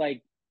me was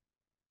like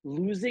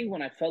losing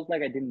when I felt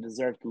like I didn't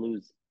deserve to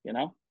lose. You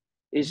know,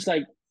 it's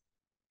like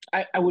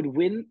I would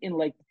win in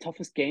like the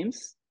toughest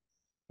games,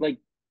 like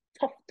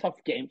tough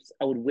games.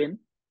 I would win,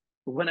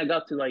 but when I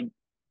got to like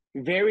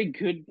very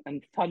good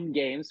and fun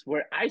games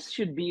where I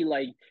should be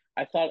like,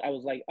 I thought I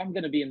was like, I'm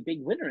gonna be a big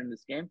winner in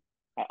this game.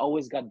 I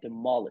always got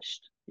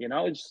demolished. You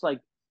know, it's just like,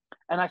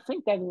 and I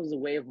think that was a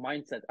way of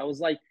mindset. I was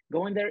like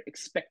going there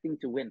expecting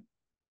to win.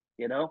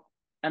 You know,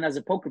 and as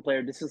a poker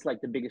player, this is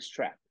like the biggest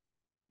trap.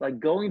 Like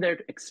going there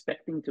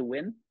expecting to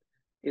win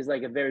is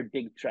like a very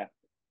big trap.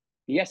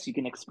 Yes, you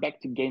can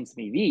expect to gain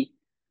some EV,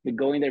 but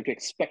going there to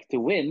expect to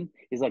win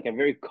is like a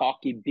very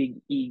cocky, big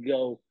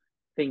ego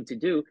thing to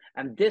do.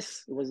 And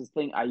this was the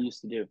thing I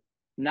used to do.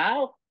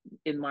 Now,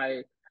 in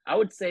my, I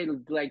would say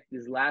like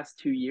these last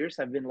 2 years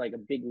have been like a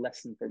big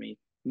lesson for me,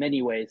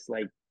 many ways.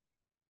 Like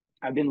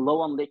I've been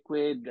low on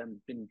liquid and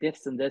been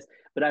this and this,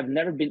 but I've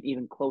never been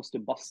even close to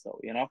bust though,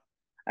 you know?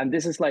 And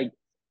this is like,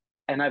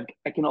 and I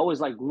can always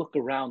like look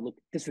around, look,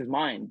 this is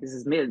mine, this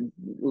is me,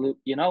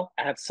 you know?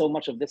 I have so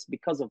much of this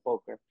because of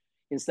poker.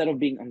 Instead of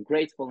being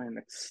ungrateful and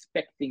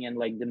expecting and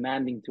like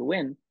demanding to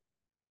win,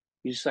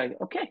 you just like,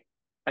 okay,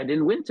 I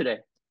didn't win today.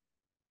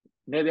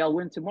 Maybe I'll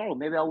win tomorrow.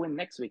 Maybe I'll win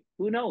next week.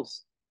 Who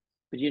knows?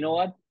 But you know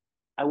what?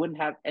 I wouldn't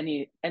have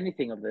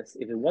anything of this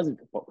if it wasn't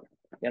for poker.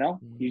 You know,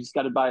 you just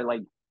got to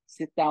like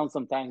sit down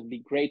sometimes, be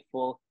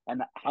grateful,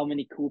 and how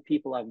many cool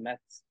people I've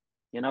met.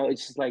 You know,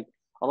 it's just like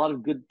a lot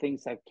of good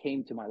things that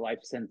came to my life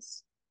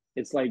since.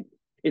 It's like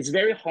it's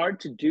very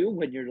hard to do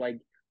when you're like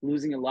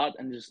losing a lot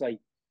and just like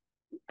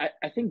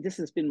I think this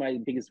has been my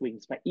biggest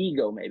weakness, my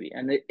ego maybe,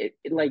 and it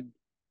like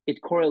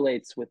it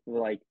correlates with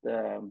like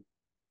the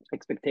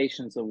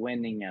expectations of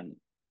winning and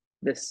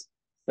this,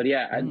 but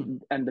yeah,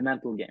 and the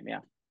mental game, yeah.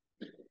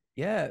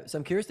 Yeah, so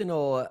I'm curious to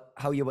know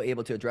how you were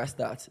able to address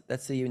that.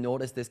 Let's say you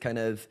noticed this kind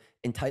of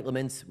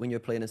entitlement when you're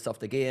playing in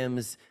softer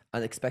games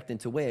and expecting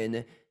to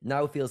win.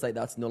 Now it feels like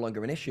that's no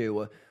longer an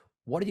issue.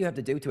 What did you have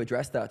to do to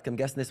address that? I'm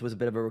guessing this was a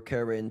bit of a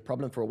recurring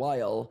problem for a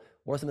while.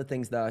 What are some of the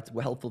things that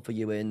were helpful for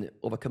you in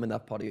overcoming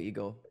that part of your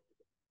ego?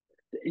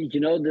 You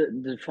know,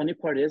 the funny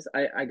part is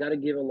I got to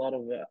give a lot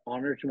of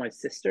honor to my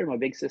sister, my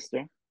big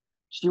sister.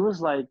 She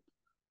was like,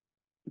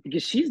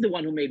 because she's the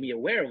one who made me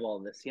aware of all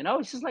this, you know?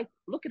 It's just like,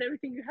 look at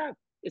everything you have.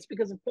 It's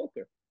because of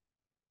poker.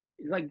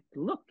 Like,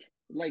 look,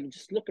 like,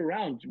 just look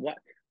around.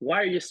 Why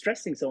are you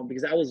stressing so much?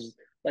 Because I was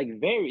like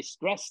very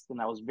stressed and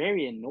I was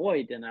very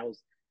annoyed and I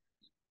was,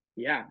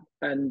 yeah.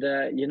 And,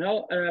 you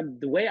know,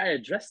 the way I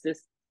addressed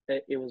this,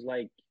 it was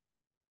like,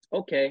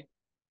 okay,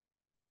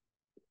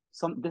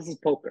 this is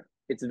poker.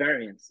 It's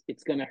variance.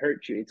 It's going to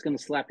hurt you. It's going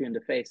to slap you in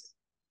the face.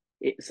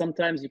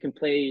 Sometimes you can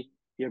play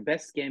your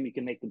best game, you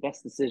can make the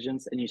best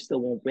decisions, and you still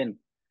won't win.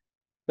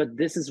 But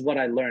this is what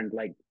I learned.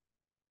 Like,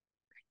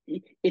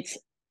 it's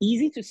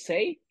easy to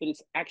say, but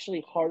it's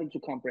actually harder to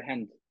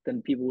comprehend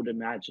than people would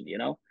imagine. You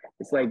know,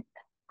 it's like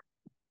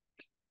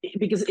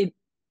because it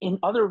in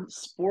other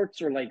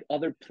sports or like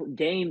other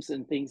games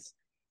and things,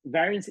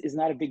 variance is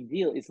not a big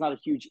deal. It's not a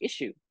huge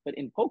issue. But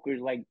in poker,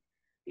 like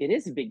it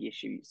is a big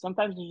issue.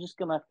 Sometimes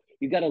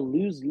you gotta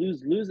lose,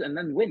 and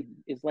then win.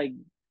 It's like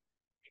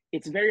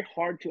it's very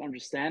hard to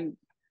understand.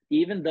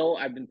 Even though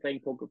I've been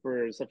playing poker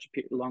for such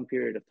a long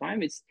period of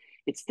time, it's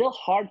still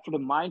hard for the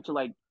mind to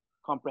like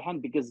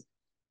comprehend because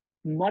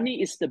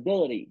money is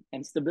stability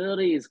and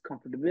stability is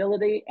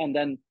comfortability, and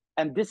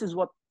this is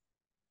what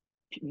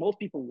most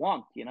people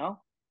want, you know.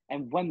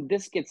 And when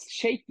this gets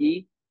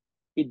shaky,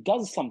 it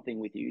does something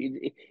with you.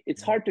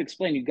 It's hard to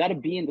explain. You got to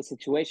be in the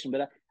situation.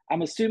 But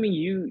I'm assuming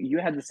you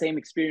had the same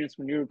experience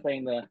when you were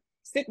playing the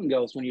stick and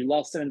goes when you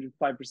lost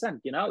 75%.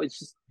 You know, it's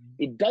just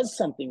it does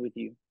something with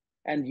you,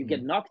 and you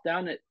get knocked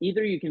down.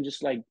 Either you can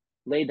just like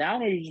lay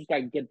down, or you just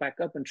like get back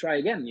up and try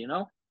again. You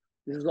know,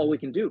 this is all we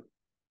can do.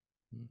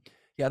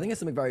 Yeah, I think it's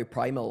something very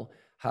primal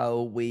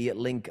how we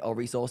link our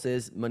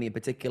resources, money in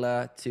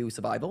particular, to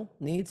survival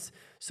needs.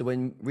 So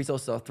when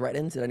resources are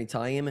threatened at any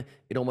time,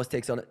 it almost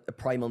takes on a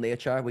primal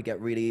nature. We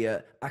get really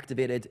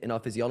activated in our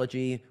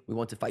physiology. We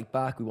want to fight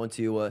back. We want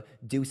to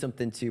do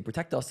something to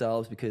protect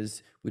ourselves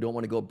because we don't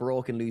want to go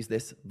broke and lose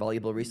this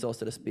valuable resource,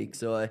 so to speak.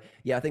 So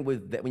yeah, I think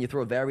when you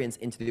throw variance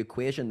into the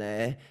equation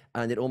there,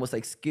 and it almost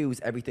like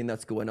skews everything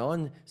that's going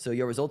on. So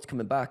your results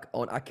coming back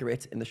aren't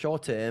accurate in the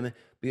short term, but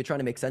you're trying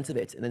to make sense of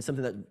it. And then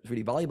something that's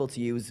really valuable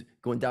to you is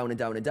going down and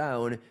down and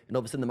down. And all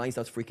of a sudden the mind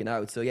starts freaking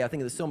out. So yeah, I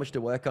think there's so much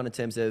to work on in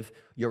terms of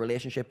your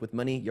relationship with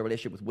money, your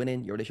relationship with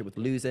winning, your relationship with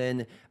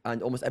losing.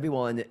 And almost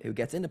everyone who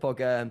gets into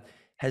poker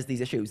has these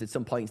issues at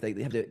some point. They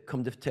have to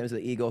come to terms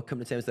with their ego, come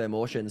to terms with their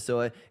emotions. So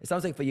it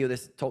sounds like for you,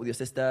 this talk with your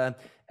sister,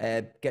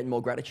 getting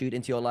more gratitude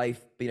into your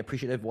life, being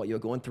appreciative of what you're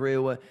going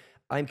through.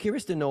 I'm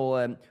curious to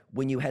know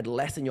when you had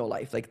less in your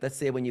life, like let's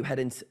say when you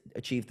hadn't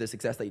achieved the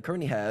success that you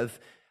currently have,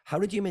 how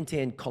did you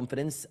maintain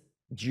confidence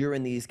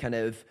during these kind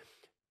of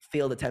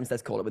failed attempts,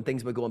 let's call it, when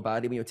things were going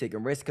badly, when you're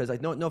taking risks? Because I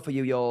know for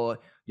you,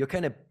 you're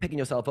kind of picking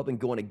yourself up and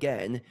going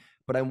again.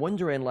 But I'm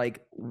wondering,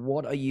 like,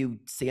 what are you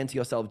saying to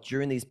yourself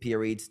during these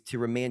periods to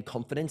remain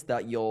confident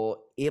that you're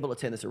able to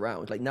turn this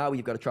around? Like now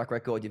you've got a track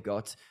record, you've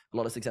got a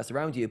lot of success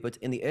around you. But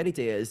in the early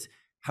days,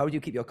 how do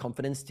you keep your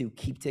confidence to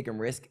keep taking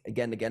risk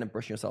again and again and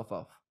brushing yourself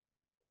off?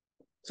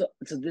 So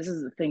this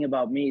is the thing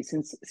about me.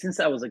 Since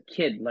I was a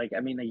kid, like I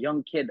mean, a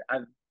young kid,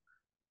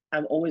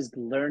 I've always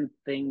learned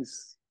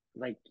things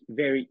like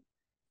very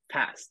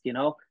fast. You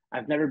know,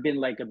 I've never been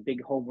like a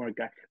big homework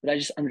guy, but I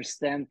just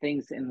understand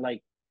things in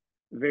like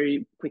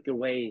very quicker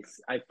ways.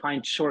 I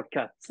find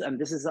shortcuts, and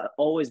this has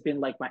always been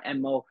like my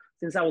MO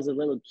since I was a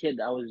little kid.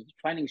 I was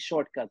finding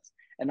shortcuts,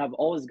 and I've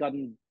always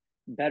gotten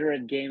better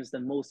at games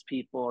than most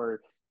people.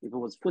 Or if it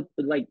was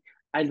football, like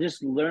I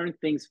just learn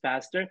things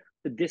faster.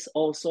 But this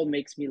also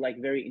makes me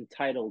like very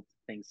entitled to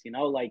things. You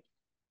know, like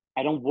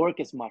I don't work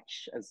as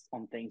much as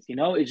on things. You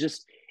know,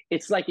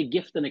 it's like a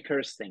gift and a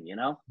curse thing. You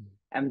know,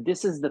 and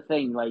this is the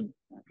thing. Like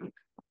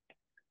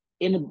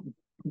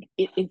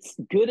it's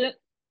good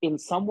in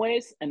some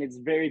ways and it's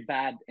very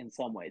bad in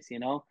some ways, you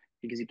know,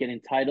 because you get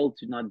entitled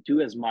to not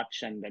do as much.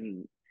 And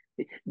then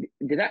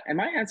am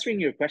I answering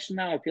your question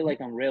now? I feel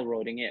like I'm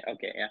railroading it.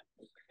 Okay, yeah.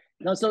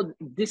 No, so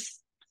this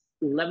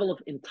level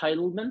of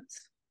entitlement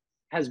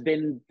has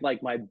been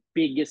like my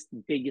biggest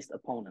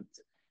opponent,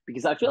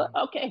 because I feel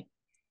okay,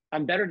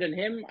 I'm better than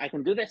him, I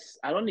can do this,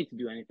 I don't need to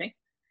do anything,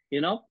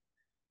 you know.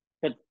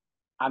 But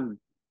I'm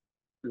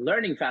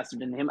learning faster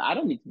than him, I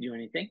don't need to do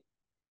anything.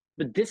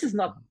 But this is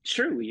not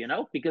true, you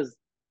know, because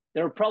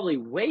there are probably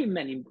way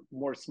many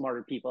more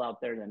smarter people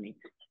out there than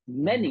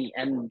me,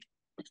 and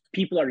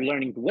people are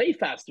learning way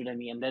faster than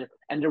me,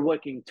 and they're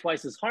working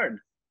twice as hard.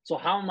 So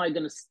how am I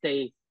going to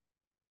stay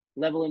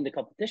level in the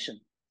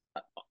competition?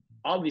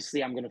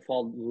 obviously I'm gonna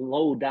fall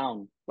low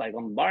down like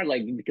on the bar,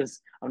 like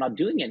because I'm not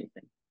doing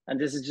anything. And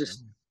this is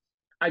just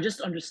I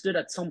just understood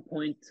at some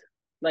point,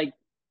 like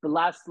the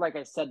last, like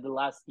I said, the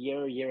last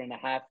year and a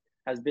half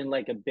has been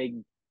like a big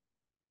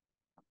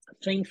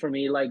thing for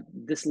me. Like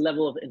this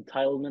level of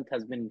entitlement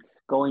has been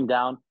going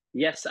down.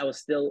 Yes,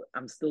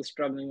 I'm still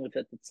struggling with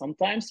it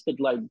sometimes, but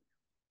like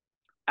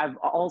I've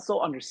also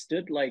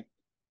understood like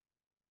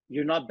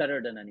you're not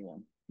better than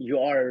anyone. You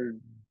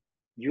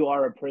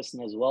are a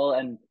person as well.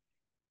 And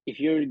if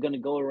you're gonna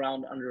go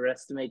around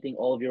underestimating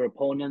all of your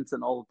opponents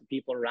and all of the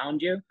people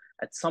around you,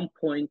 at some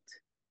point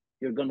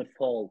you're gonna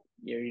fall.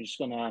 You're just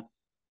gonna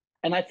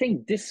and I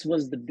think this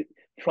was the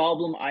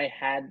problem I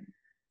had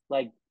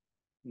like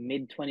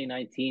mid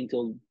 2019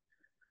 till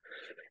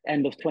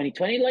end of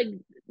 2020, like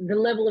the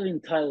level of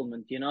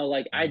entitlement, you know,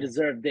 like I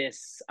deserve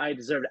this, I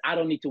deserve it, I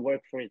don't need to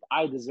work for it,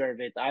 I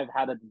deserve it, I've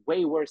had it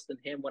way worse than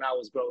him when I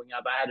was growing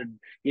up, I had it,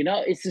 you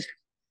know, it's just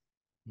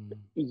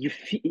you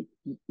feel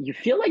you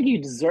feel like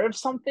you deserve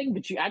something,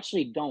 but you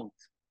actually don't.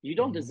 You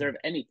don't deserve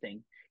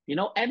anything. You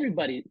know,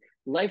 everybody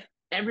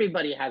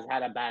has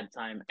had a bad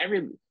time.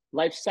 Every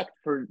life sucked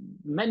for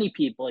many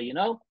people, you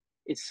know.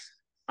 It's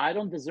I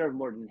don't deserve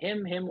more than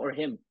him or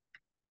him.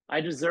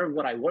 I deserve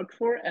what I work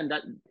for, and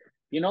that,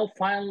 you know,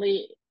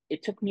 finally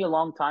it took me a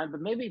long time,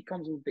 but maybe it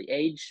comes with the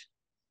age.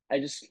 I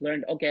just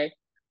learned, okay,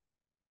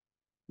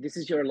 this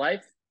is your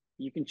life.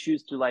 You can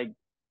choose to like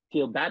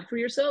feel bad for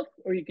yourself,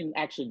 or you can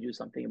actually do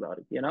something about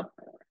it, you know?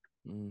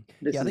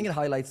 Yeah, I think it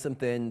highlights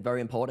something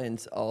very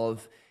important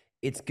of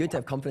it's good to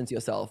have confidence in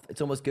yourself.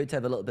 It's almost good to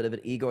have a little bit of an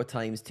ego at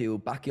times to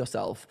back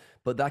yourself,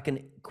 but that can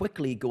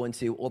quickly go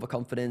into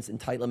overconfidence,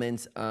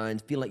 entitlement,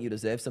 and feel like you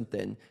deserve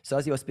something. So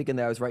as you were speaking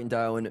there, I was writing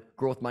down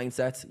growth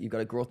mindset. You've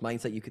got a growth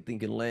mindset. You could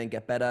think you can learn,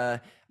 get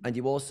better. And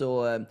you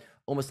also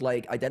almost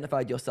like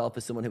identified yourself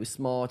as someone who is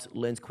smart,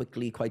 learns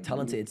quickly, quite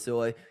talented.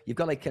 So you've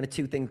got like kind of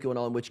two things going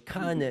on, which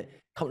can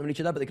complement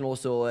each other, but they can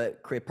also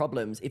create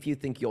problems. If you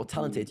think you're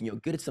talented and you're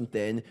good at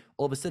something,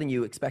 all of a sudden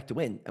you expect to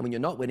win. And when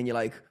you're not winning, you're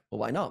like, well,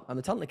 why not? I'm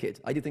the talented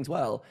kid. I do things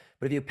well.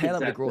 But if you pair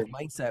that with a growth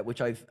mindset,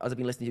 which as I've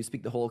been listening to you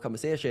speak the whole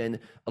conversation,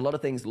 a lot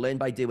of things learn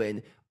by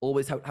doing,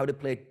 always how to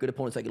play good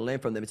opponents so I can learn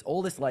from them. It's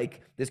all this like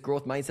this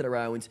growth mindset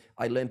around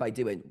I learn by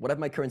doing. Whatever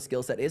my current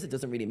skill set is, it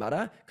doesn't really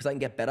matter because I can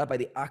get better by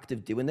the act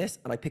of doing this,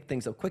 and I pick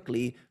things up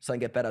quickly so I can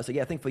get better. So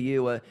yeah, I think for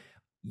you,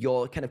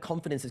 your kind of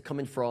confidence is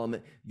coming from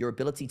your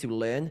ability to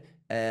learn.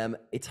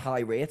 It's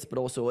high rates, but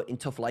also in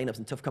tough lineups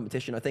and tough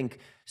competition. I think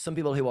some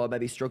people who are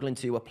maybe struggling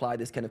to apply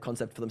this kind of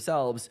concept for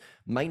themselves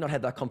might not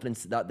have that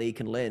confidence that they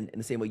can learn in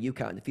the same way you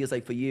can. It feels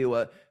like for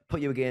you,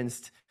 put you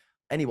against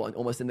anyone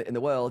almost in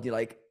the world, you're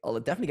like, I'll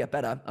definitely get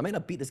better. I might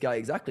not beat this guy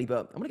exactly,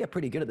 but I'm gonna get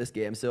pretty good at this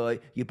game. So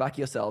you back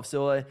yourself.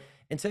 So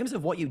in terms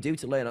of what you do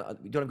to learn,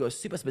 we don't have to go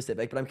super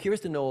specific, but I'm curious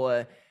to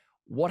know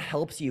what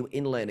helps you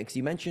in learning? Because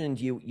you mentioned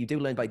you do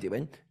learn by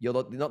doing. You're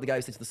not the guy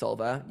who sits the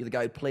solver. You're the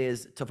guy who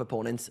plays tough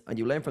opponents and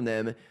you learn from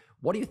them.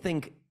 What do you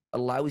think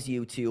allows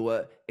you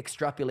to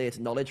extrapolate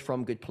knowledge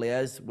from good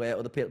players where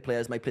other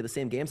players might play the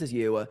same games as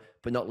you,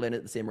 but not learn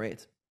at the same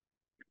rate?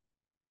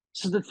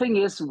 So the thing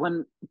is,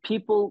 when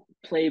people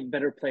play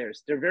better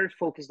players, they're very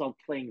focused on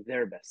playing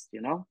their best,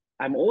 you know?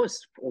 I'm always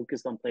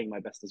focused on playing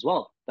my best as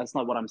well. That's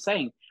not what I'm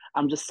saying.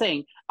 I'm just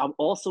saying I'm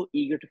also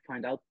eager to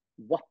find out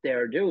what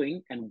they're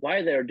doing and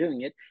why they're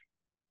doing it.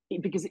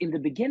 Because in the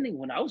beginning,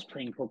 when I was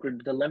playing poker,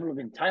 the level of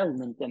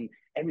entitlement and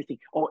everything,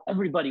 oh,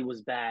 everybody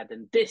was bad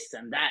and this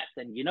and that,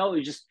 and you know,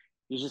 you're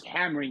just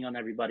hammering on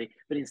everybody.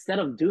 But instead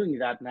of doing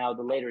that now,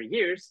 the later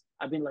years,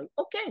 I've been like,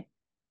 okay,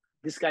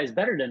 this guy's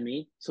better than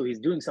me, so he's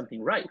doing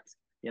something right.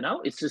 You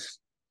know, it's just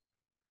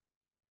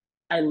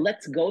I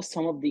let go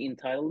some of the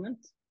entitlement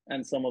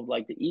and some of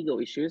like the ego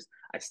issues.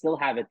 I still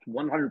have it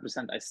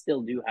 100%. I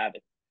still do have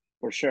it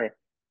for sure.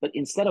 But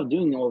instead of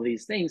doing all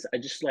these things, I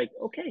just like,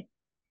 okay,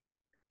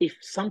 if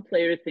some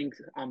player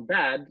thinks I'm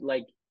bad,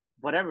 like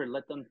whatever,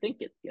 let them think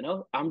it. You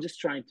know, I'm just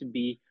trying to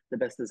be the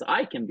best as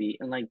I can be,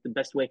 and like the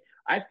best way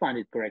I find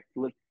it correct.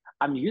 Like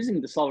I'm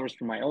using the solvers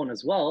for my own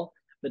as well,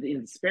 but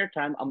in the spare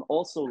time, I'm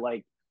also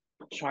like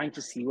trying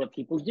to see what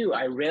people do.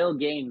 I rail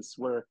games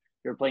where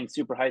you're playing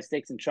super high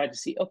stakes and try to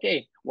see,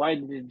 okay, why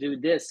did they do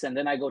this? And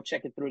then I go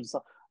check it through and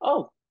so,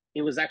 oh,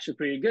 it was actually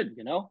pretty good,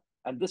 you know?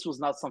 And this was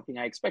not something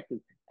I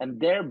expected. And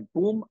there,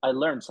 boom, I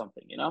learned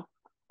something, you know?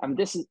 And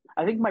this is,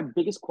 I think my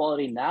biggest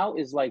quality now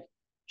is like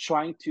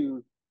trying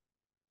to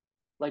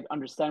like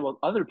understand what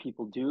other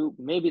people do.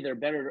 Maybe they're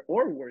better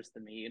or worse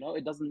than me, you know?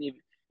 It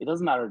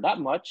doesn't matter that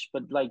much,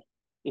 but like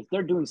if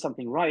they're doing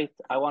something right,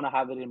 I want to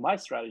have it in my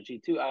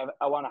strategy too.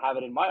 I want to have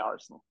it in my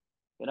arsenal,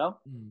 you know,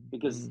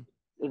 because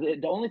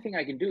the only thing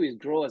I can do is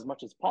grow as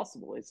much as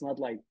possible. It's not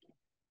like,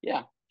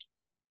 yeah.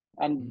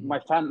 And my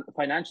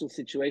financial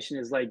situation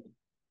is like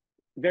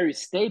very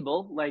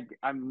stable. Like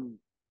I'm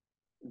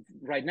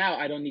right now,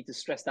 I don't need to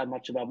stress that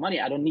much about money.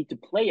 I don't need to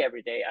play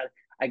every day.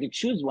 I can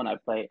choose when I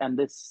play. And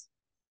this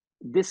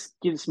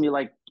gives me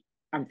like,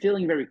 I'm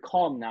feeling very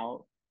calm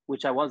now,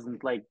 which I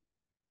wasn't like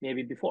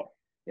maybe before,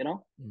 you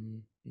know?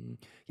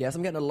 Yes,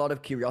 I'm getting a lot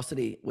of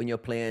curiosity when you're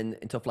playing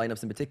in tough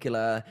lineups in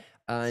particular.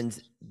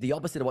 And the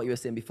opposite of what you were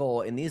saying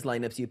before, in these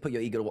lineups, you put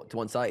your ego to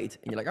one side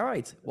and you're like, all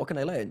right, what can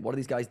I learn? What are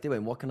these guys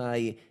doing? What can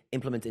I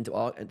implement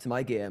into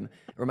my game?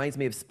 It reminds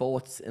me of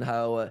sports and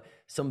how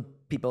some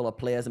people or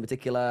players in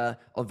particular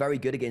are very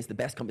good against the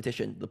best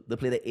competition. They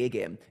play the A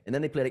game. And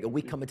then they play like a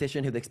weak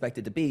competition who they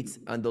expected to beat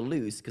and they'll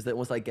lose because they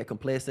almost like get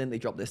complacent. They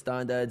drop their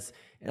standards.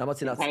 And I'm not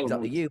saying that's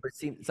exactly you, but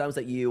it sounds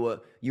like you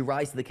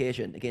rise to the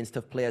occasion against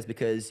tough players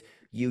because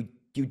you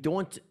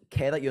don't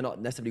care that you're not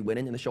necessarily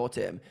winning in the short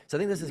term. So I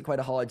think this is quite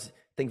a hard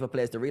thing for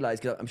players to realize,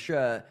 because I'm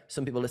sure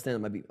some people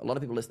listening, maybe a lot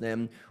of people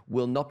listening,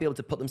 will not be able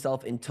to put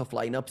themselves in tough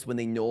lineups when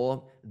they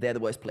know they're the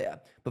worst player.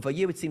 But for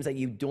you, it seems like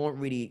you don't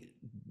really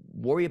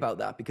worry about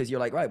that because you're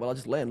like, right, well, I'll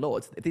just learn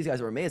loads. If these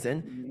guys are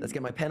amazing, let's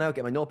get my pen out,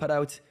 get my notepad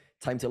out,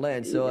 time to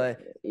learn. So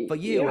for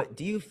you,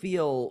 do you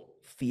feel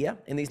fear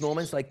in these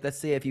moments? Like, let's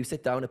say if you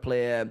sit down to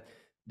play,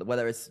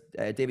 whether it's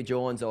David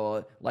Jones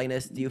or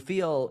Linus, do you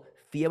feel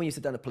fear when you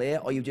sit down to play,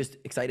 or are you just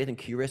excited and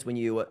curious when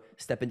you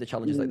step into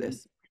challenges like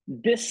this?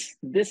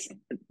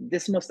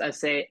 This must I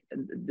say,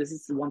 this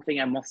is one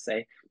thing I must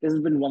say. This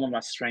has been one of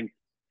my strengths.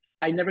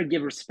 I never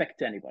give respect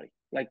to anybody.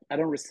 Like, I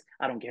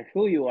don't care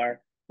who you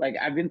are. Like,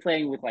 I've been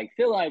playing with like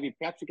Phil Ivey,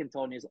 Patrick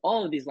Antonius,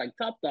 all of these like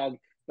top dog,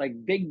 like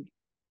big.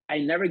 I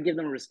never give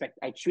them respect.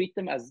 I treat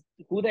them as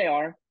who they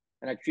are,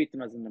 and I treat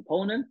them as an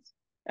opponent.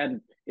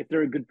 And if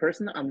they're a good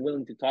person, I'm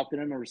willing to talk to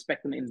them and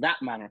respect them in that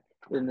manner.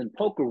 And then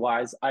poker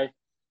wise,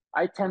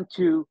 I tend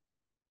to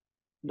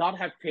not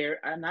have fear,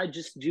 and I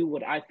just do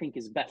what I think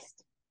is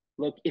best.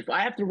 Look, if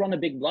I have to run a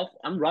big bluff,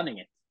 I'm running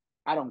it.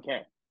 I don't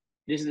care.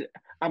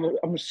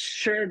 I'm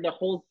sure the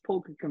whole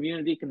poker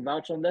community can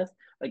vouch on this.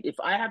 Like, if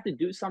I have to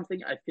do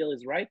something I feel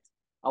is right,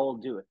 I will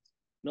do it,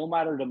 no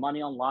matter the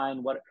money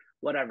online,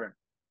 whatever.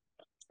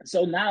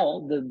 So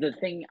now the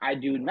thing I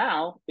do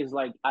now is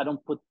like, I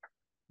don't put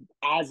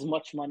as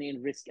much money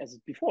in risk as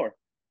before,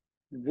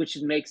 which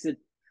makes it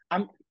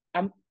I'm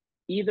I'm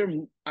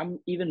I'm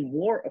even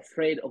more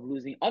afraid of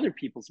losing other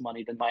people's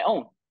money than my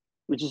own,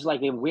 which is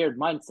like a weird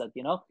mindset,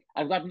 you know.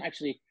 I've gotten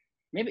actually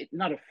maybe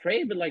not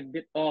afraid, but like,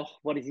 oh,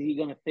 what is he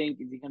gonna think?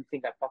 Is he gonna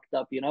think I fucked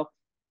up? You know,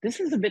 this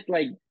is a bit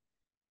like,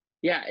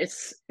 yeah,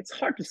 it's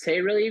hard to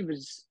say really.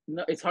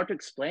 It's hard to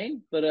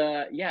explain, but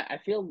yeah, I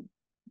feel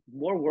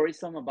more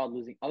worrisome about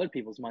losing other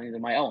people's money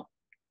than my own.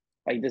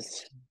 Like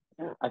this,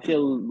 I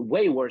feel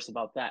way worse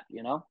about that.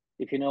 You know,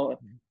 if you know,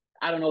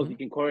 I don't know if you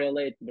can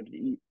correlate, but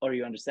or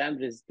you understand.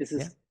 But this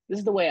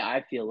is the way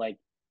I feel. Like,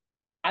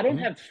 I don't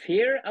have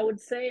fear. I would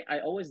say I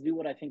always do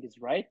what I think is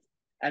right,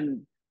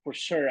 and for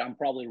sure, I'm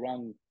probably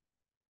wrong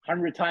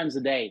 100 times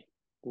a day.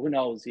 Who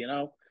knows, you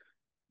know?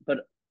 But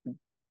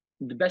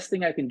the best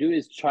thing I can do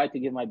is try to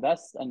give my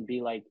best and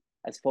be like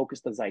as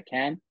focused as I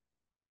can,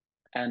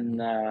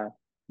 and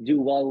do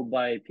well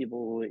by people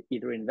who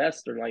either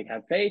invest or like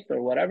have faith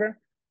or whatever,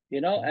 you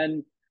know.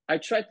 And I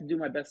try to do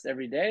my best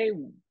every day,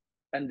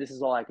 and this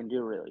is all I can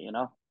do, really, you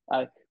know.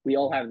 We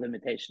all have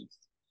limitations.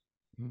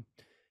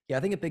 Yeah, I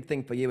think a big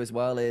thing for you as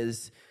well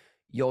is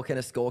your kind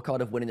of scorecard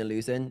of winning and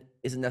losing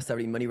isn't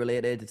necessarily money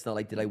related. It's not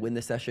like, did I win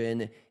the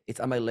session? It's,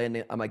 am I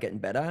learning? Am I getting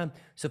better?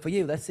 So for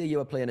you, let's say you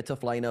were playing a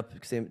tough lineup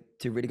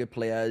to really good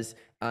players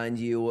and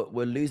you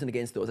were losing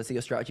against those. Let's say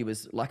your strategy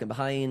was lacking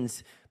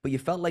behind, but you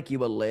felt like you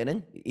were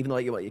learning, even though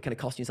you're kind of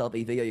costing yourself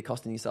EV, or you're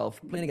costing yourself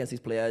playing against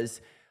these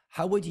players.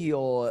 How would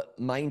your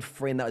mind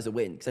frame that as a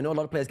win? Because I know a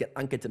lot of players get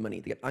anchored to money.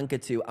 They get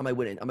anchored to, am I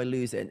winning? Am I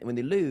losing? And when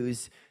they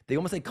lose, they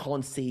almost like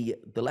can't see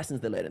the lessons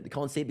they're learning. They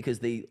can't see it because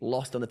they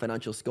lost on the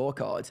financial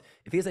scorecard.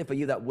 It feels like for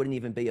you, that wouldn't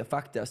even be a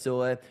factor.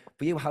 So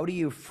for you, how do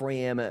you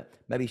frame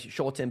maybe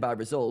short-term bad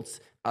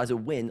results as a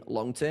win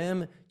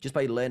long-term, just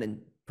by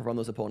learning from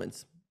those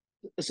opponents?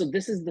 So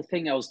this is the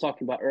thing I was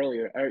talking about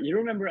earlier. You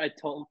remember I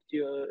told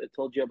you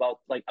about,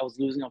 like, I was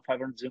losing on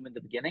 500 Zoom in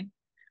the beginning,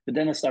 but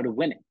then I started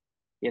winning,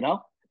 you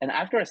know? And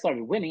after I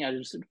started winning, I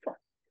just said, fuck,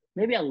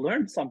 maybe I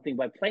learned something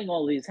by playing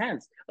all these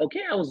hands.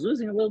 Okay, I was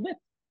losing a little bit,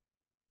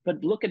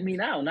 but look at me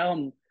now. Now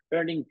I'm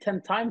earning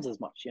 10 times as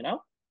much, you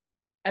know?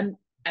 And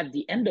at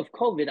the end of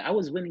COVID, I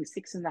was winning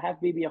 6.5,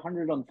 maybe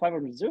 100 on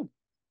 500 Zoom,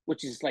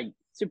 which is like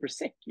super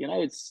sick, you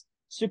know? It's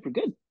super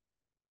good.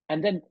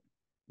 And then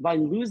by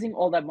losing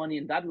all that money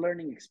and that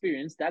learning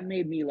experience, that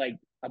made me like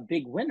a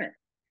big winner.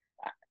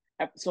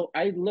 So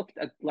I looked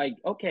at like,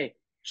 okay,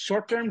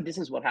 short term, this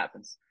is what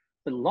happens.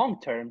 But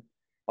long term,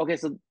 okay,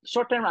 so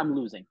short term I'm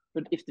losing,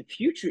 but if the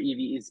future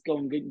EV is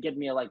going to get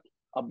me like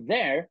up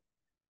there,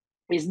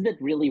 isn't it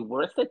really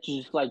worth it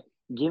to just like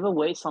give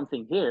away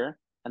something here,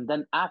 and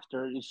then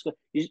after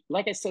you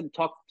like I said,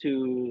 talk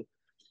to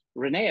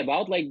Renee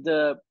about like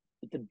the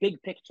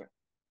big picture.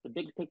 The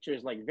big picture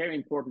is like very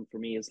important for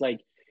me. It's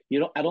like,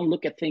 I don't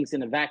look at things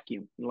in a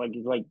vacuum. Like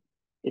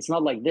it's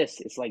not like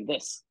this. It's like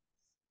this.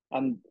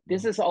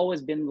 This has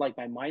always been like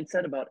my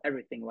mindset about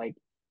everything. Like,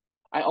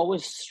 I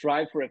always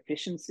strive for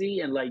efficiency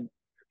and like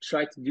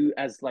try to do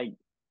as like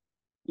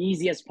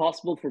easy as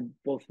possible for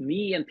both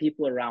me and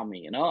people around me.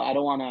 You know, I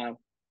don't want to,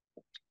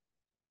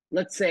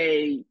 let's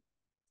say,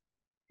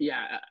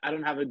 yeah, I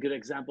don't have a good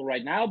example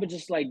right now, but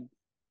just like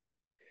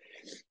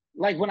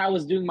when I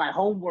was doing my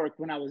homework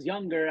when I was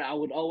younger, I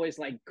would always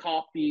like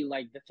copy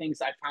like the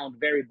things I found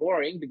very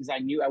boring because I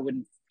knew I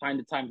wouldn't find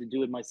the time to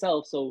do it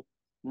myself. So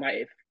my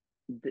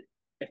the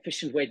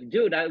efficient way to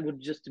do it, I would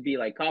just to be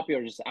like copy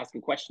or just ask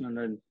a question and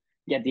then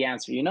get the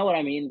answer. You know what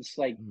I mean? It's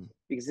like Mm.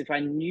 because if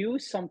I knew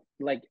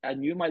like I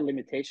knew my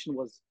limitation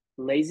was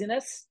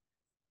laziness,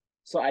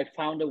 so I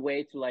found a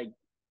way to like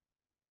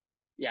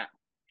yeah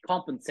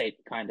compensate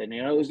kind of.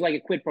 You know, it was like a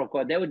quid pro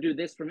quo. They would do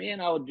this for me,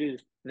 and I would do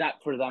that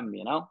for them.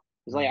 You know,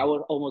 it's like I Mm.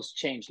 would almost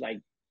change like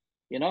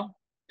you know,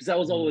 because I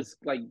was Mm. always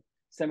like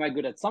semi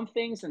good at some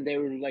things, and they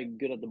were like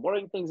good at the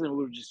boring things, and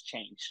we would just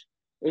change.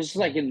 It was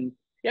just like Mm. in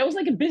yeah, it was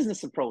like a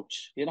business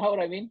approach. You know what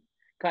I mean?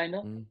 Kind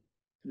of. Mm.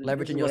 This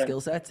Leveraging is your what I.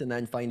 skill sets and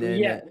then finding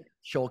Yeah,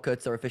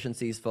 shortcuts or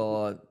efficiencies for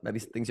maybe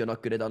things you're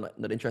not good at or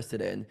not interested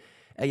in.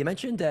 You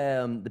mentioned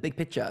the big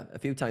picture a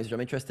few times, which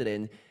I'm interested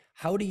in.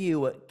 How do you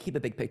keep a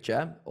big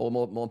picture, or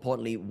more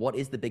importantly, what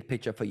is the big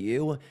picture for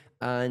you?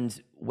 And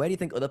where do you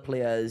think other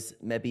players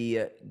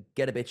maybe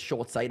get a bit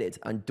short-sighted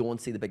and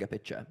don't see the bigger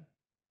picture?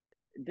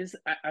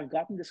 I've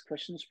gotten these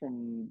questions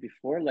from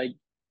before. Like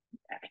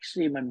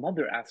actually, my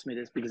mother asked me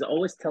this because I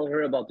always tell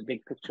her about the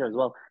big picture as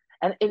well,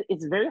 and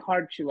it's very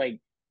hard to like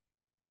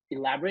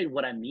elaborate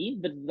what I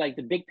mean. But like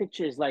the big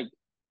picture is like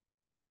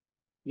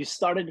you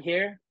started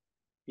here,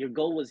 your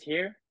goal was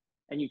here,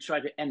 and you try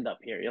to end up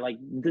here. You're like,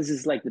 this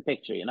is like the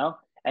picture, you know?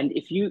 And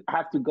if you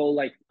have to go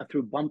like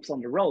through bumps on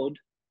the road,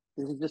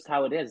 this is just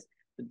how it is.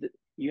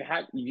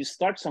 You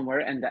start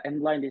somewhere and the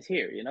end line is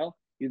here, you know?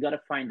 You got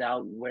to find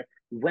out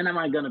when am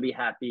I going to be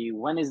happy?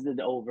 When is it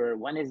over?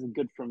 When is it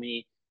good for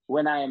me?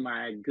 When am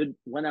I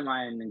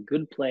in a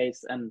good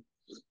place? And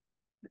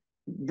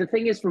the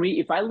thing is for me,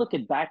 if I look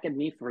back at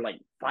me for like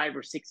 5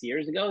 or 6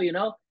 years ago, you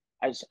know,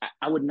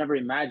 I would never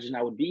imagine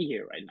I would be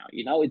here right now.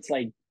 You know, it's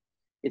like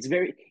it's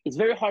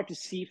very hard to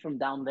see from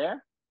down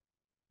there,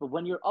 but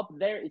when you're up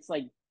there it's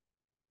like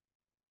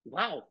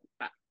wow.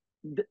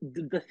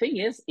 The thing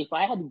is if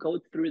I had to go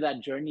through that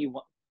journey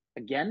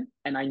again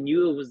and I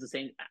knew it was the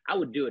same, I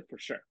would do it for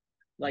sure.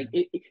 Like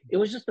it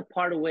was just a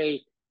part of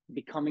way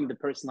becoming the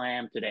person I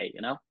am today,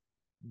 you know.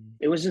 Mm.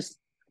 It was just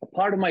a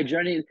part of my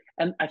journey.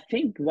 And I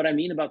think what I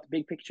mean about the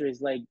big picture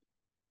is like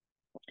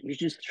you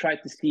just try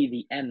to see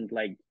the end,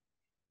 like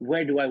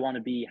where do I want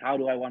to be, how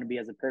do I want to be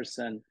as a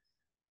person,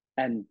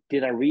 and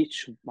did I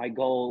reach my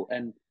goal.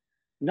 And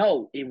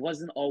no, it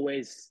wasn't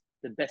always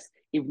the best.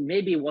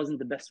 Maybe it wasn't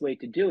the best way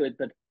to do it,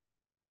 but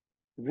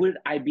would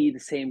I be the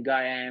same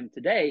guy I am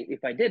today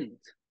if I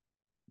didn't?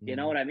 You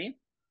know Mm. what I mean?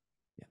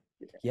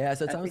 Yeah. Yeah.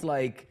 So it I sounds think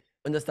like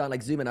understand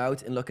like zooming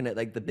out and looking at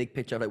like the big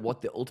picture of like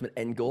what the ultimate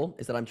end goal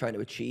is that I'm trying to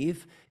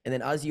achieve. And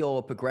then as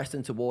you're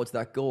progressing towards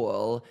that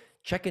goal,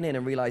 checking in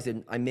and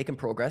realizing I'm making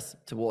progress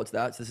towards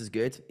that. So this is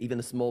good. Even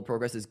the small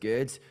progress is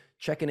good.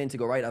 Checking in to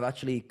go, right, I've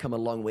actually come a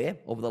long way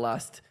over the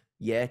last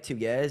year, 2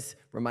 years.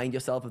 Remind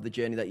yourself of the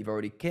journey that you've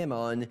already came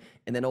on.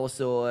 And then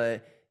also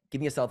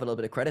giving yourself a little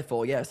bit of credit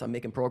for, yes, I'm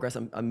making progress.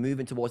 I'm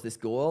moving towards this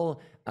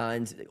goal,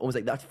 and almost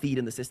like that feed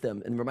in the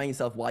system, and remind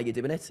yourself why you're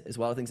doing it as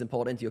well. I think it's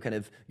important. Your kind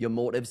of your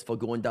motives for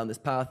going down this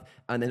path,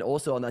 and then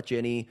also on that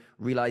journey,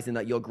 realizing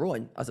that you're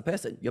growing as a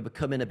person. You're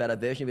becoming a better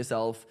version of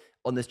yourself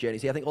on this journey.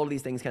 So I think all of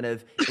these things kind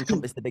of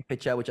encompass the big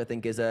picture, which I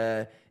think is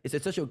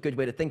it's such a good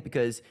way to think,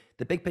 because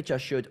the big picture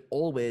should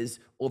always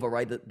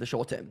override the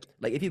short term.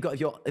 Like if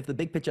the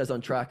big picture is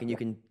on track and you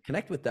can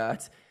connect with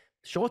that,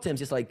 short term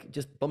is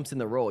just bumps in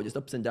the road, just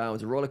ups and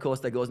downs. A roller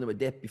coaster goes into a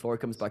dip before it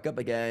comes back up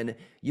again.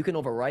 You can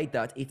override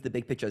that if the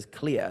big picture is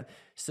clear.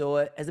 So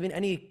has there been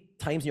any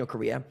times in your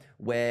career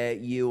where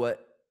you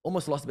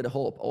almost lost a bit of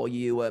hope, or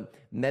you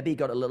maybe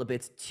got a little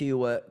bit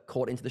too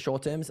caught into the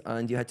short terms,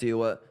 and you had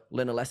to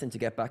learn a lesson to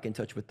get back in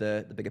touch with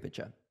the bigger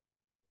picture?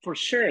 for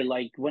sure.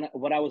 Like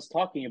what I was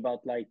talking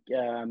about, like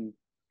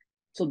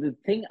so the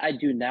thing I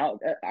do now,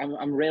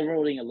 I'm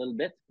railroading a little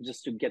bit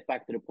just to get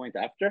back to the point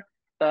after.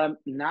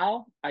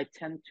 Now I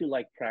tend to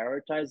like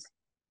prioritize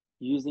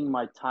using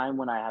my time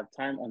when I have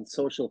time on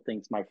social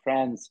things, my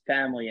friends,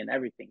 family, and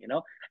everything, you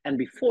know. And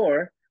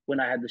before, when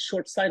I had the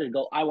short-sighted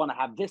goal, I want to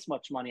have this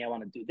much money, I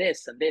want to do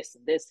this and this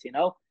and this, you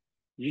know.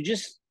 You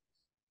just,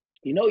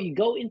 you know, you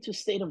go into a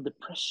state of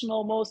depression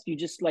almost. You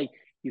just like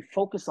you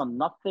focus on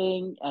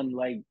nothing and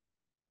like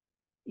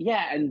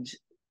yeah, and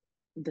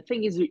the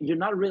thing is you're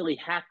not really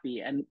happy.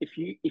 And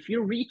if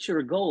you reach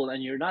your goal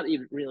and you're not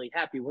even really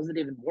happy, was it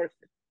even worth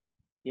it?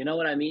 You know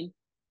what I mean?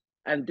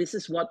 And this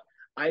is what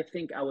I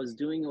think I was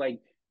doing. Like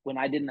when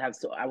I didn't have,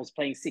 so I was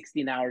playing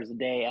 16 hours a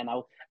day, and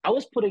I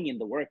was putting in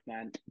the work,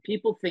 man.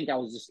 People think I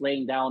was just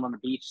laying down on a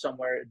beach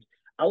somewhere.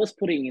 I was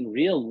putting in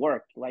real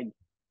work. Like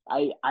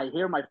I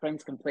hear my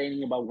friends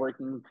complaining about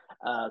working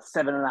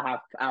 7.5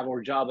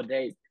 hour job a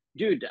day.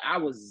 Dude, I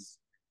was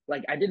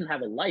like, I didn't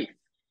have a life.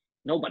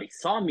 Nobody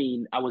saw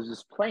me. I was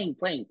just playing,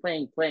 playing,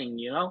 playing, playing,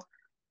 you know?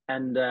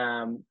 And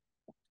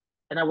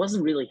and I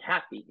wasn't really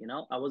happy, you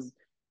know? I was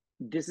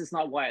This is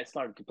not why I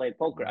started to play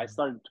poker. I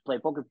started to play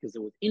poker because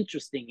it was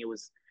interesting. It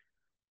was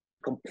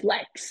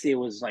complex. It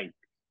was like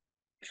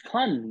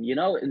fun, you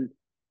know. And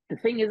the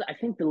thing is, I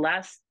think the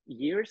last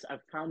years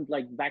I've found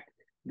like back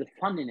the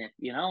fun in it,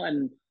 you know.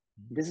 And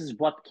this is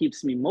what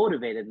keeps me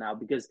motivated now,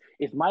 because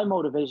if my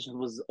motivation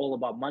was all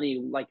about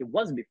money like it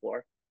was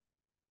before,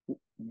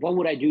 what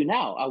would I do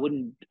now? I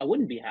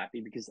wouldn't be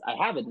happy, because I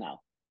have it now,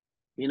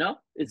 you know.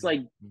 It's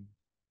like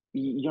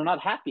you're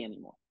not happy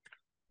anymore.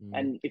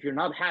 And if you're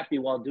not happy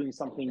while doing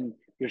something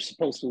you're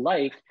supposed to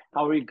like,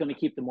 how are you going to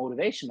keep the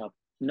motivation up?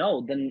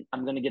 No, then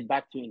I'm going to get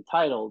back to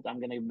entitled. I'm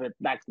going to get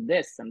back to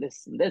this and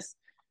this and this.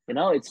 You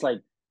know, it's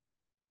like,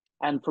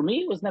 and for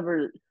me, it was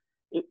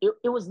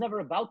never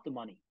about the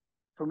money.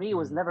 For me, it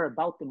was never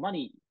about the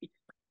money.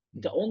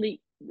 The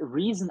only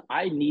reason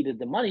I needed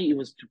the money, it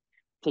was to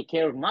take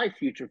care of my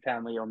future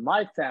family or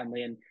my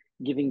family, and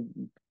giving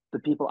the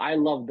people I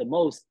love the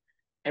most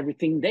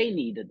everything they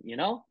needed, you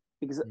know?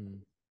 Because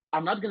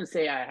I'm not going to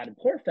say I had a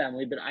poor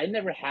family, but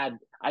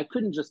I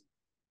couldn't just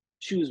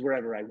choose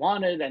wherever I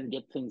wanted and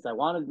get things I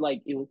wanted.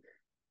 Like it was,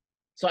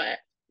 so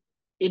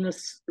in a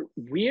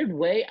weird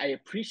way, I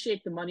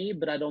appreciate the money,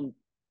 but I don't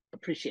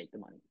appreciate the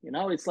money. You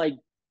know, it's like,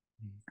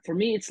 for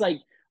me, it's like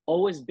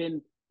always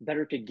been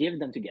better to give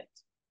than to get.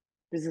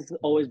 This has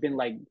always been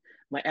like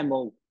my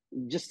MO.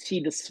 Just see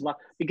the smile,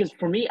 because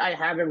for me, I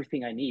have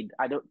everything I need.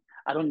 I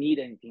don't need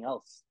anything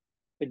else.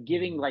 But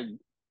giving like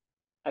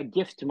a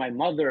gift to my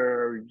mother,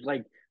 or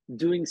like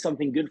doing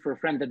something good for a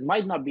friend that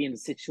might not be in the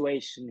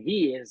situation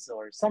he is,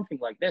 or something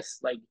like this,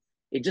 like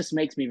it just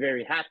makes me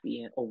very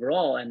happy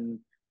overall.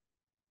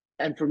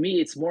 And for me,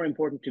 it's more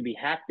important to be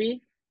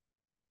happy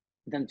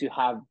than to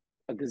have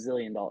a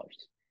gazillion dollars.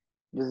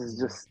 This is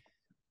just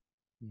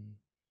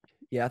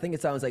Yeah, I think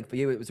it sounds like for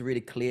you, it was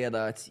really clear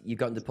that you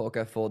got into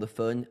poker for the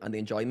fun and the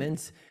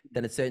enjoyment.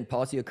 Then at certain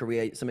parts of your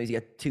career, sometimes you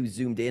get too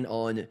zoomed in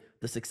on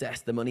the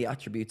success, the money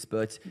attributes,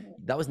 but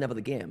that was never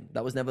the game.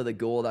 That was never the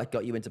goal that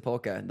got you into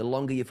poker. The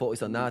longer you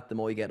focus on that, the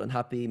more you get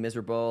unhappy,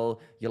 miserable,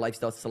 your life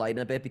starts sliding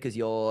a bit because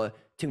you're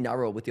too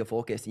narrow with your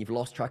focus and you've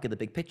lost track of the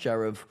big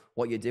picture of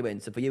what you're doing.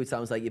 So for you, it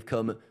sounds like you've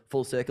come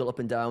full circle up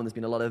and down. There's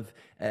been a lot of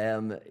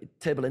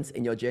turbulence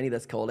in your journey,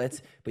 let's call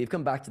it, but you've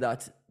come back to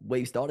that where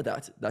you started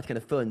that kind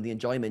of fun, the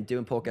enjoyment,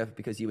 doing poker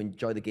because you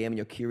enjoy the game and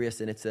you're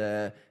curious and it's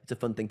a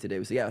fun thing to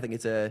do. So yeah, I think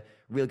it's a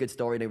real good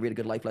story and a really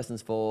good life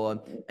lessons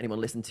for anyone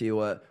listening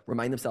to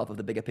remind themselves of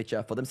the bigger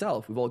picture for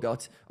themselves. We've all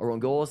got our own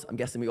goals. I'm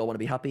guessing we all want to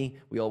be happy.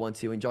 We all want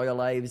to enjoy our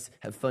lives,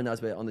 have fun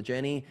as we're on the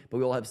journey, but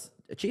we all have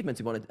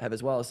achievements we want to have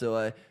as well.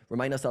 So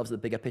remind ourselves of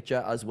the bigger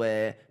picture as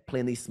we're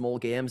playing these small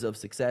games of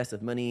success,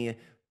 of money,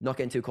 not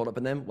getting too caught up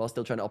in them while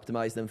still trying to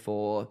optimize them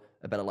for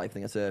a better life. I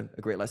think that's a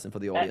great lesson for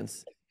the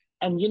audience.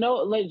 And you know,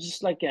 like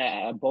just like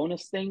a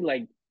bonus thing,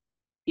 like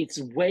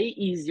it's way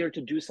easier to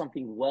do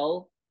something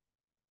well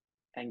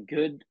and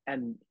good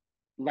and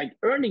like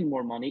earning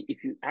more money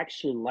if you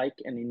actually like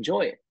and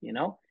enjoy it, you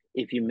know?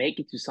 If you make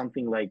it to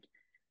something like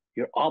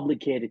you're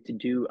obligated to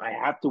do, I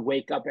have to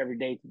wake up every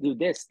day to do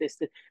this,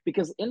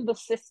 because in the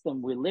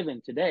system we live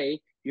in today,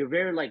 you're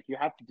very like, you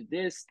have to do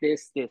this,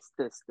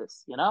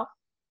 you know?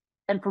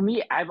 And for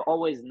me, I've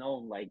always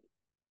known like,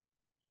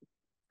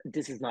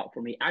 this is not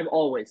for me. I've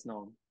always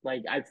known,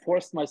 like I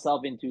forced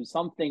myself into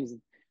some things,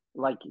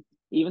 like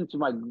even to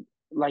my,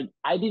 like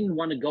I didn't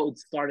want to go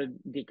start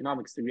the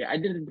economics degree. I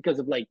did it because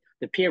of like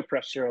the peer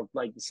pressure of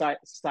like the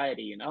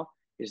society, you know?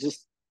 It's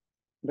just,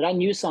 but I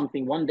knew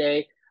something one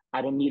day,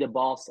 I don't need a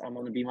boss. I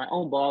want to be my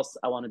own boss.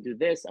 I want to do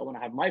this. I want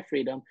to have my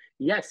freedom.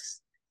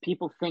 Yes,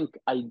 people think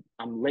I'm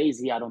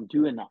lazy. I don't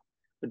do enough.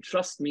 But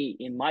trust me,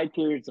 in my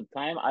periods of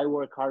time, I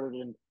work harder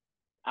than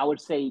I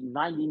would say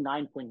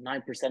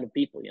 99.9% of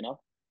people, you know,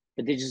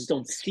 but they just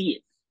don't see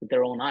it with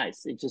their own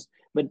eyes. It just,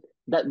 but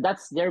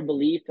that's their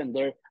belief and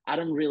I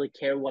don't really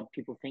care what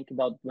people think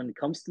about when it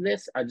comes to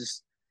this. I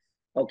just,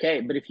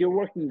 okay, but if you're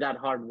working that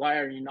hard, why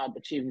are you not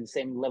achieving the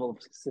same level of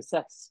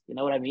success? You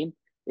know what I mean?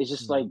 It's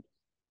just like,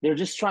 they're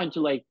just trying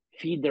to like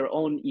feed their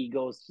own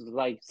egos,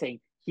 like saying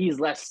he's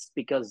less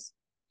because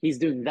he's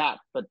doing that.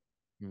 But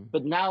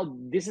now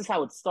this is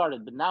how it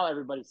started. But now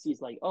everybody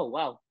sees like, oh,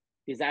 wow,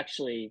 he's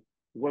actually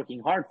working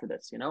hard for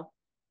this, you know?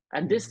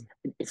 And this,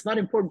 it's not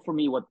important for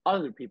me what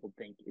other people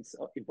think. It's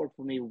important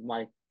for me what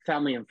my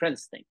family and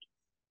friends think,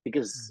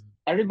 because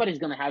everybody's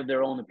going to have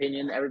their own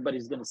opinion.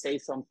 Everybody's going to say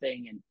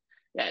something. And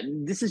yeah,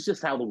 this is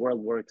just how the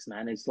world works,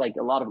 man. It's like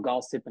a lot of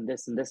gossip and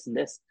this and this and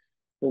this.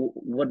 But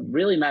what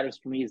really matters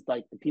for me is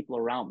like the people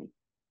around me.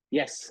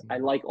 Yes, I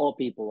like all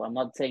people. I'm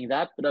not saying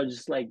that, but I was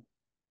just like,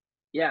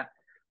 yeah,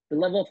 the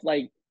level of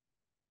like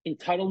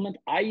entitlement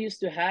I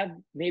used to have,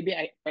 maybe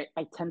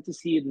I tend to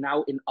see it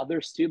now in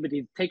others too, but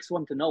it takes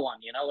one to know one,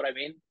 you know what I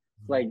mean?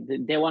 Like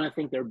they want to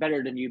think they're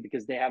better than you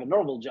because they have a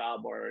normal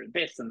job or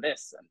this and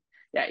this. And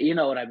yeah, you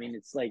know what I mean?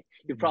 It's like,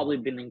 you've probably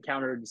been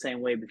encountered the same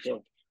way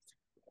before.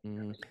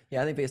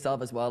 Yeah, I think for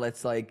yourself as well,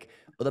 it's like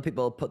other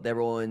people put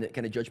their own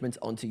kind of judgments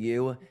onto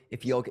you.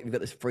 If you've got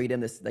this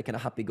freedom, this kind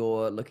of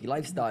happy-go-lucky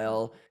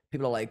lifestyle,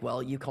 people are like,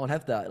 well, you can't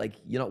have that. Like,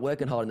 you're not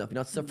working hard enough. You're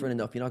not suffering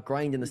enough. You're not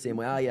grinding the same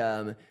way I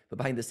am. But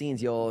behind the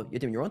scenes, you're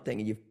doing your own thing.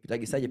 And you've,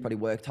 like you said, you've probably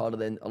worked harder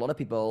than a lot of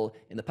people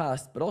in the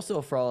past, but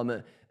also from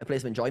a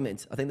place of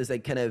enjoyment. I think there's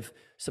like kind of,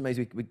 sometimes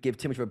we give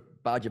too much of a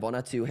badge of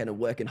honor to kind of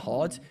working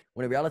hard,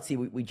 when in reality,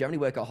 we generally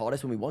work our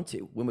hardest when we want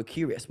to, when we're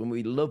curious, when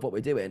we love what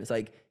we're doing. It's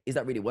like, is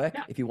that really work?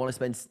 Yeah. If you want to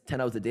spend 10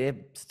 hours a day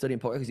studying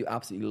poker because you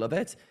absolutely love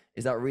it,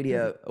 is that really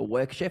a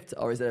work shift,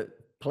 or is it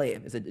play?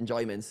 Is it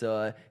enjoyment?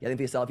 So yeah, I think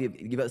for yourself, you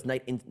give us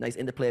nice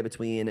interplay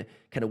between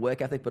kind of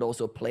work ethic, but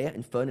also play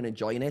and fun and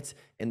enjoying it,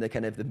 in the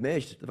kind of the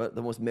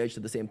most merged to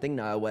the same thing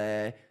now,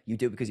 where you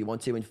do it because you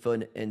want to, and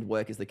fun and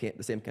work is the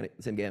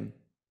same game.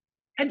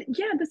 And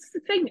yeah, this is the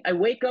thing. I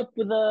wake up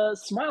with a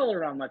smile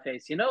around my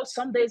face. You know,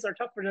 some days are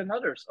tougher than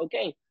others.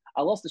 Okay,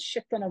 I lost a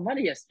shit ton of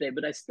money yesterday,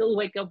 but I still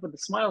wake up with a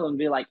smile and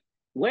be like,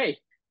 wait,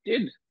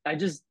 dude,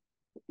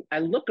 I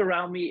look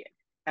around me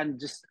and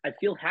just, I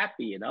feel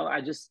happy, you know?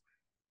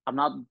 I'm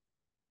not,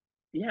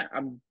 yeah,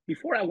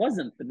 before I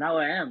wasn't, but now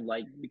I am,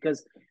 like,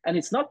 because, and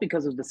it's not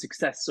because of the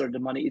success or the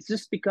money. It's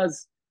just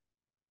because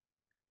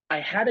I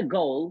had a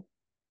goal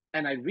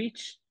and I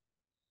reached,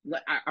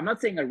 like, I'm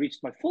not saying I reached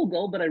my full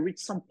goal, but I reached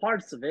some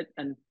parts of it,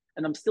 and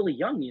I'm still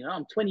young, you know.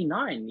 I'm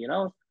 29, you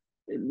know.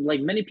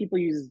 Like, many people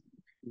use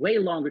way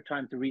longer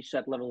time to reach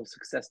that level of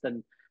success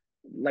than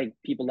like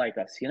people like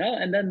us, you know.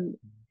 And then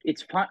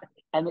it's fun,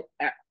 and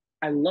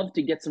I love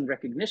to get some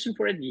recognition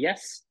for it,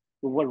 yes.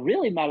 But what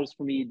really matters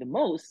for me the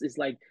most is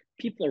like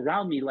people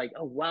around me, like,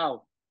 oh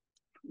wow,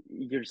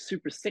 you're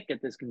super sick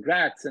at this,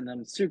 congrats, and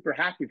I'm super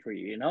happy for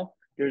you, you know.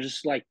 You're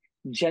just like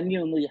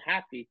genuinely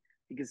happy,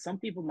 because some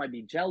people might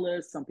be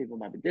jealous, some people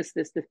might be this,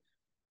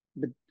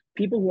 but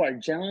people who are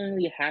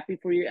genuinely happy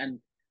for you and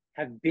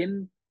have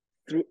been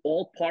through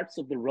all parts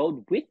of the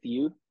road with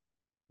you,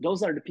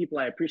 those are the people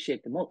I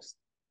appreciate the most.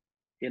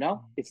 You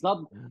know, it's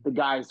not the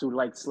guys who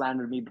like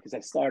slandered me because I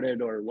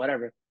started or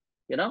whatever.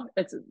 You know,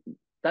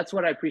 that's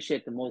what I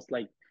appreciate the most.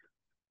 Like,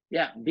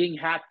 yeah, being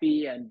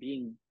happy and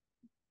being,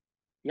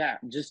 yeah,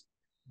 just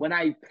when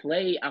I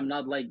play, I'm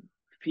not like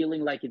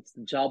feeling like it's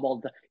the job all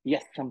the.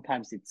 Yes,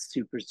 sometimes it's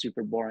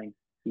super boring.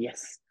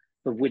 Yes,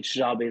 but which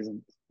job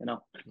isn't? You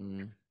know.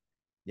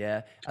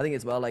 Yeah, I think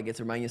as well, like,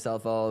 it's remind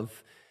yourself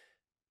of,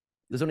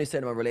 there's only a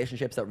certain amount of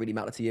relationships that really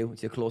matter to you.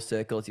 It's your close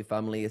circle, it's your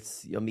family,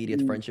 it's your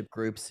immediate friendship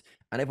groups,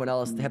 and everyone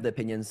else, they have their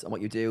opinions on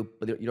what you do,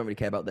 but you don't really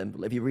care about them.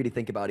 But if you really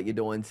think about it, you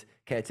don't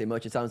care too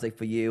much. It sounds like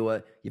for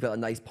you, you've got a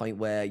nice point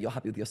where you're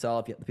happy with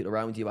yourself, the people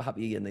around you are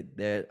happy, and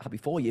they're happy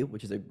for you,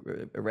 which is a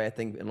rare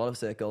thing in a lot of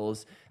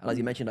circles. And as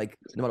you mentioned, like,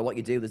 no matter what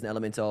you do, there's an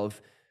element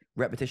of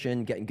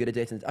repetition, getting good at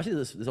it. And actually,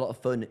 there's a lot of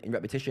fun in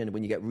repetition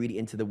when you get really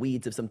into the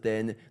weeds of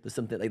something. There's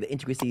something like the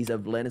intricacies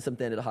of learning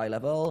something at a high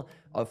level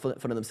are fun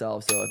in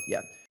themselves. So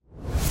yeah.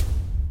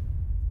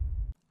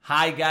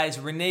 Hi guys,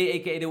 Renee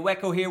aka The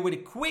Wacko here with a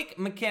quick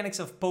Mechanics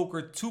of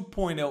Poker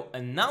 2.0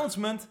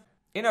 announcement.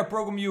 In our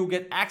program you will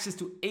get access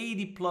to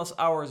 80 plus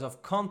hours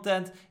of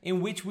content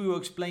in which we will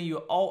explain you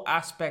all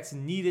aspects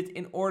needed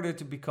in order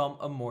to become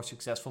a more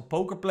successful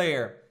poker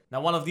player.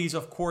 Now, one of these,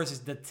 of course,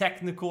 is the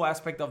technical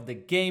aspect of the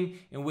game,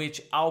 in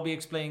which I'll be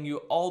explaining you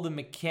all the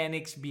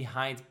mechanics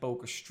behind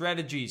poker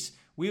strategies.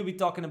 We'll be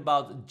talking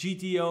about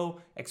GTO,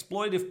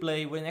 exploitative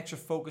play, with an extra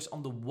focus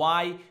on the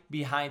why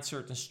behind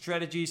certain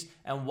strategies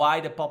and why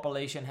the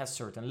population has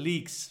certain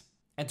leaks.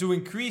 And to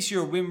increase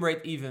your win rate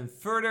even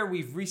further,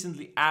 we've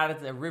recently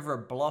added a river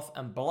bluff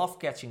and bluff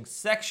catching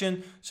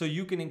section, so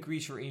you can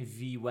increase your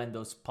EV when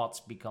those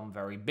pots become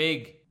very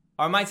big.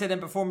 Our mindset and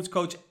performance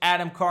coach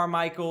Adam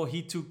Carmichael,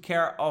 he took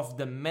care of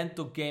the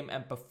mental game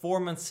and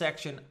performance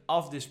section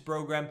of this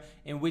program,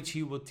 in which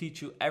he will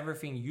teach you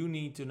everything you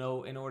need to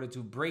know in order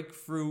to break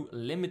through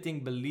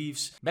limiting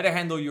beliefs, better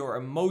handle your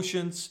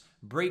emotions,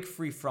 break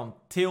free from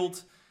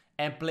tilt,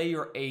 and play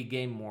your A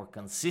game more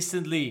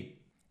consistently.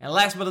 And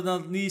last but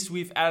not least,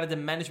 we've added the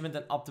management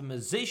and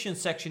optimization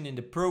section in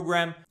the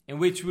program, in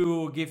which we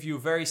will give you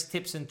various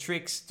tips and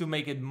tricks to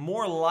make it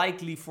more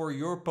likely for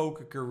your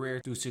poker career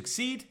to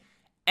succeed,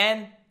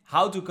 and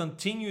how to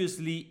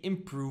continuously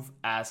improve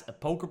as a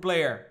poker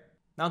player.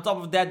 Now, on top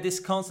of that, this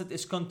concept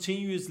is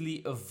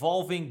continuously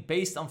evolving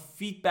based on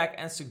feedback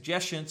and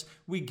suggestions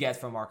we get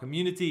from our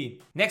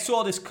community. Next to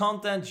all this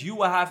content, you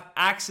will have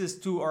access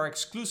to our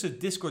exclusive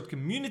Discord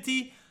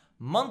community,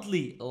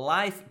 monthly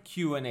live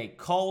Q&A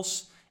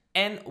calls,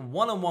 and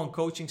one-on-one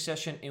coaching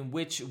session in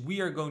which we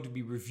are going to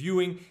be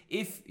reviewing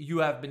if you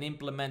have been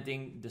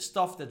implementing the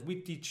stuff that we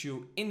teach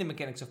you in the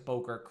Mechanics of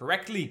Poker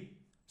correctly.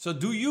 So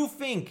do you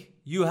think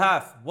you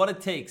have what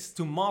it takes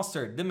to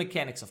master the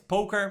mechanics of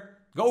poker?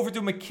 Go over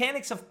to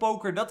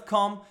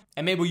mechanicsofpoker.com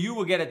and maybe you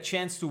will get a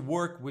chance to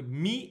work with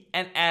me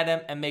and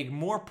Adam and make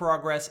more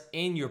progress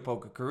in your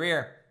poker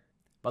career.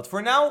 But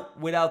for now,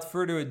 without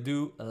further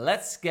ado,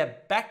 let's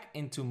get back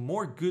into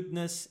more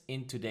goodness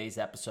in today's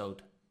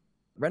episode.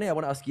 Renee, I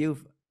want to ask you,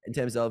 in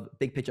terms of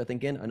big picture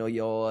thinking, I know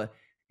you're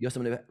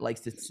someone who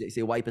likes to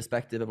see a wide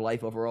perspective of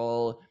life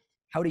overall.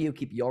 How do you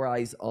keep your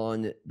eyes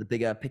on the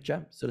bigger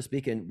picture, so to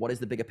speak? And what is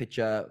the bigger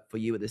picture for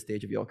you at this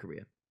stage of your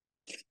career?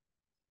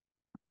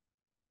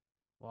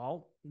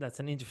 Well, that's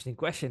an interesting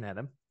question,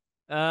 Adam.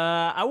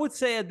 I would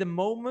say at the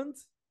moment,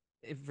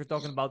 if we're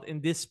talking about in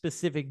this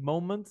specific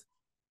moment,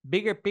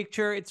 bigger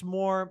picture, it's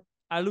more,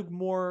 I look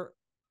more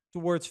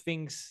towards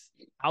things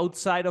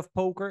outside of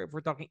poker. If we're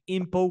talking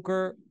in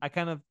poker, I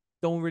kind of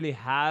don't really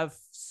have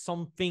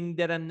something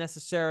that I'm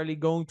necessarily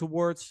going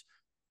towards.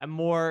 I'm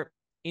more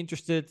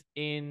interested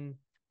in,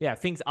 yeah,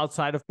 things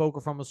outside of poker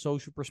from a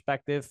social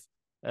perspective.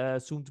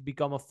 Soon to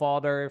become a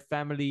father,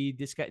 family,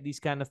 these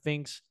kind of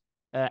things,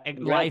 life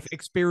Congrats.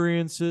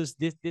 experiences,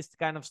 this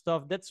kind of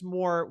stuff. That's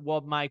more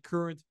what my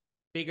current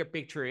bigger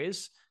picture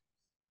is.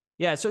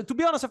 Yeah, so to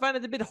be honest, I find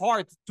it a bit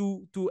hard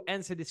to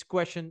answer this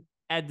question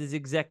at this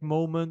exact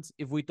moment.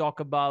 If we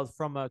talk about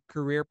from a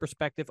career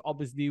perspective,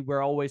 obviously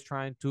we're always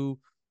trying to,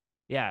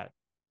 yeah,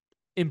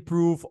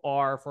 improve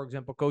our, for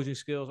example, coaching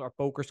skills, our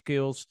poker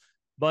skills,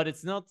 but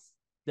it's not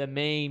the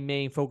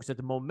main focus at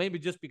the moment. Maybe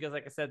just because,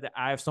 like I said, that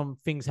I have some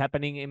things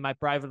happening in my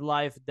private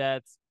life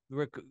that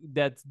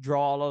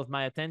draw a lot of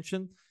my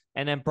attention,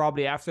 and then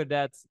probably after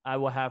that, I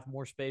will have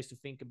more space to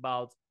think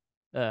about,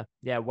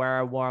 yeah, where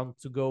I want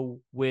to go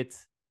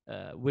with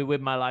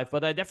my life.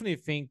 But I definitely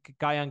think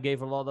Kayhan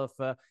gave a lot of.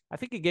 I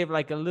think he gave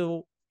like a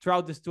little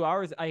throughout this 2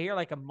 hours. I hear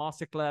like a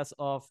masterclass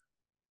of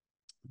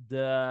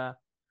the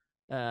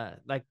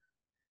like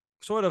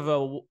sort of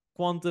a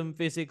quantum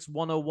physics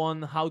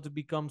 101, how to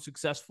become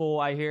successful.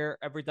 I hear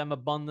every time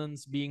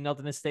abundance, being not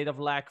in a state of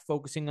lack,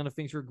 focusing on the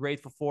things you're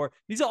grateful for.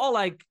 These are all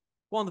like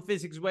quantum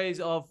physics ways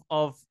of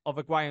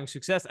acquiring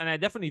success. And I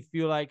definitely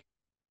feel like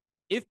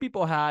if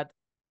people had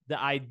the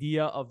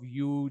idea of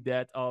you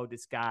that, oh,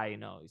 this guy,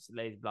 he's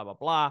late, blah, blah,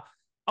 blah,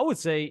 I would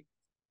say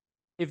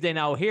if they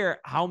now hear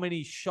how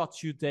many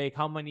shots you take,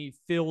 how many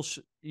fills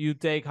you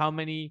take, how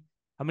many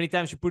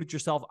times you put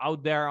yourself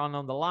out there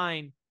on the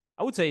line,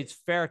 I would say it's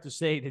fair to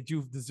say that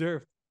you've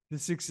deserved the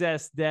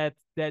success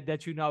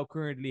that you now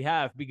currently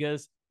have,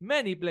 because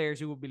many players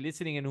who will be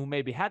listening and who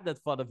maybe had that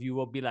thought of you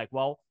will be like,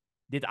 well,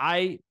 did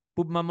I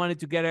put my money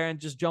together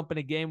and just jump in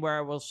a game where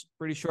I was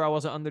pretty sure I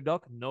was an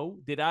underdog? No.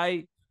 Did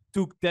I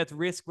took that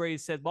risk where he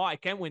said, well, I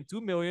can win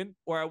 2 million,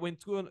 or I win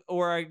 2,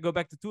 or I go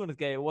back to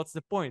 200K? What's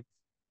the point?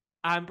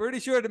 I'm pretty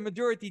sure the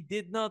majority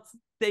did not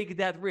take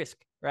that risk,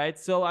 right?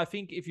 So I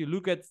think if you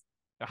look at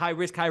high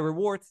risk, high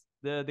reward,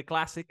 the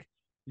classic,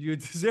 you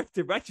deserve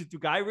it, right? You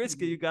took high risk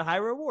and you got high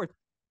reward.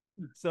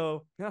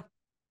 So yeah,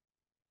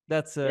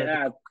 that's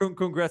Yeah,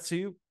 congrats to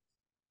you.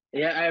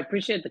 yeah, I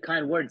appreciate the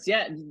kind words.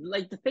 Yeah,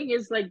 like the thing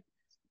is, like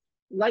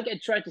I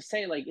tried to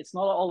say, like it's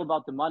not all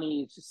about the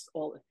money. It's just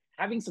all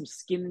having some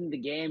skin in the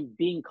game,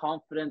 being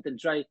confident, and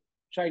try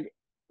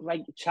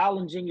like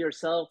challenging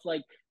yourself.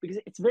 Like because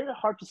it's very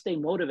hard to stay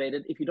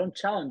motivated if you don't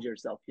challenge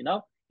yourself.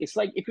 It's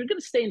like if you're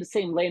gonna stay in the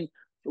same lane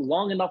for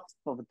long enough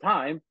of a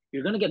time,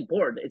 you're gonna get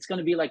bored. It's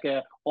gonna be like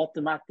a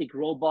automatic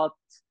robot,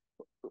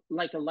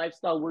 like a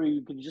lifestyle where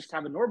you could just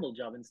have a normal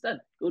job instead.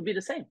 It would be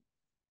the same.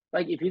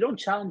 Like if you don't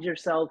challenge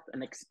yourself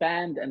and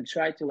expand and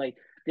try to like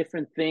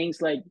different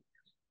things, like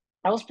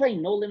I was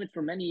playing No Limit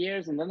for many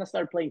years, and then I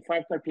started playing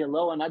Five Star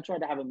PLO, and I tried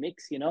to have a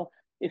mix,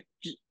 if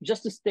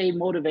just to stay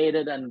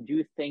motivated and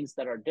do things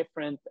that are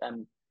different,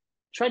 and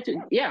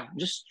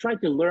just try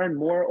to learn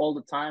more all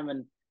the time.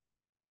 And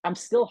I'm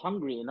still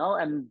hungry,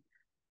 and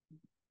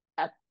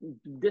at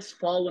this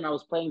fall when I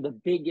was playing the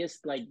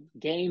biggest like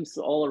games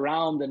all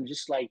around and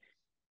just like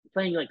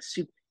playing like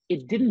super,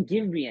 it didn't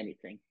give me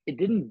anything. It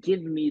didn't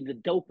give me the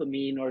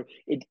dopamine, or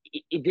it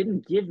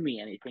didn't give me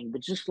anything,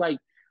 but just like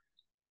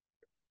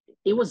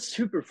it was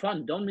super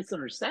fun. Don't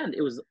misunderstand.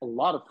 It was a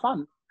lot of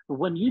fun. But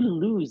when you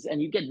lose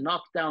and you get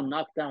knocked down,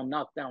 knocked down,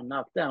 knocked down,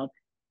 knocked down,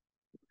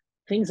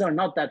 things are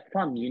not that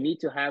fun. You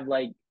need to have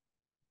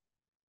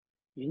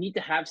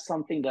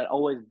something that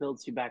always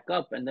builds you back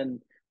up. And then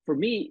for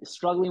me,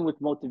 struggling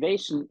with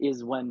motivation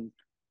is when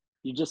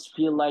you just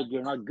feel like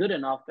you're not good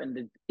enough,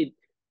 and it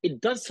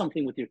does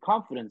something with your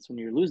confidence when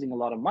you're losing a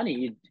lot of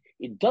money.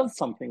 It does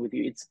something with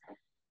you. It's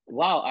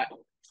wow.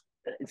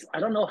 I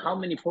don't know how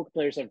many poker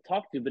players I've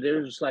talked to, but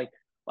they're just like,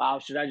 wow,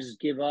 should I just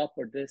give up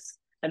or this?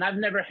 And I've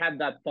never had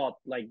that thought,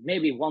 like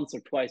maybe once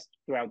or twice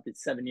throughout the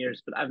 7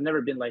 years, but I've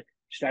never been like,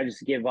 should I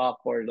just give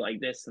up or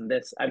like this and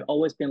this? I've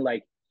always been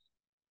like,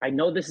 I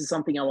know this is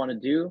something I want to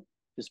do.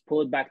 Just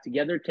pull it back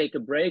together, take a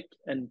break,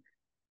 and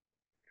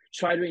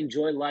try to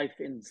enjoy life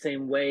in the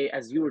same way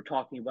as you were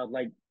talking about.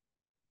 Like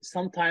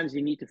sometimes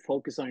you need to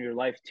focus on your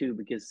life too,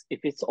 because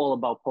if it's all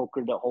about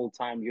poker the whole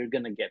time, you're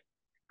gonna get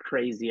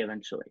crazy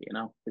eventually.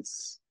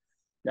 That's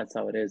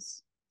how it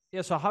is.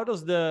 Yeah. So how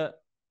does the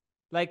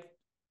like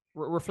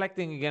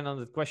reflecting again on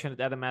the question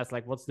that Adam asked,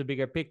 like, what's the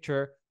bigger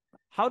picture?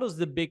 How does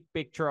the big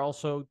picture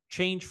also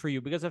change for you?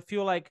 Because I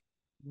feel like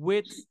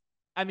when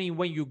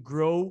you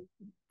grow,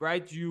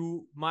 right,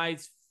 you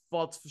might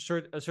thought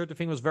a certain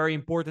thing was very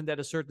important at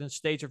a certain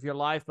stage of your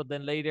life, but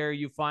then later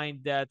you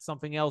find that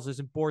something else is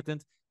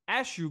important.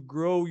 As you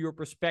grow, your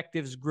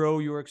perspectives grow,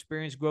 your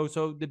experience grows.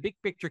 So the big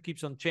picture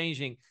keeps on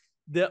changing.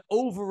 The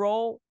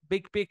overall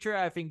big picture,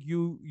 I think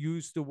you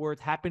use the word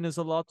happiness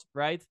a lot,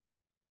 right?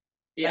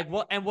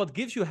 like what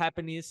gives you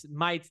happiness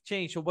might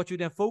change. So what you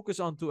then focus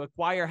on to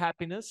acquire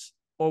happiness,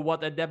 or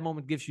what at that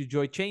moment gives you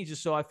joy, changes.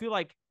 So I feel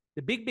like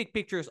the big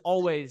picture is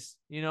always,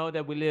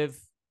 that we live,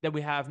 that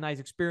we have nice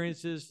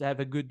experiences, have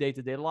a good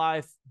day-to-day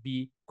life,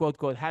 be quote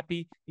unquote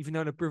happy. Even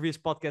though in the previous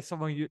podcast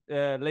someone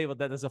labeled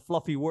that as a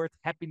fluffy word,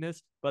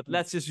 happiness, but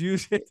let's just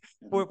use it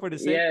for the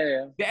sake.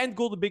 The end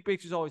goal, the big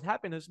picture is always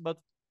happiness, but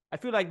I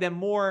feel like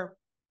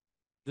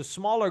the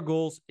smaller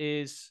goals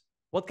is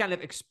what kind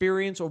of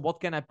experience or what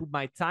can I put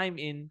my time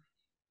in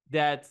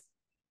that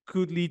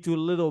could lead to a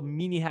little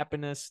mini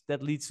happiness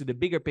that leads to the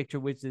bigger picture,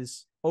 which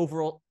is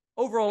overall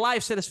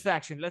life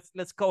satisfaction.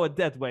 Let's call it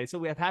that way. So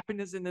we have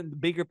happiness, and then the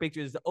bigger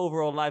picture is the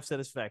overall life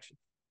satisfaction.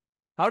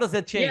 How does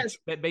that change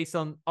based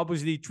on,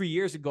 obviously 3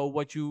 years ago,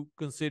 what you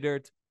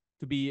considered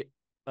to be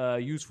a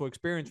useful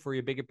experience for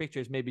your bigger picture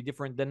is maybe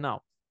different than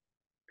now?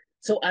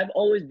 So I've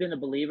always been a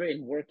believer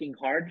in working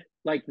hard.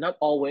 Like, not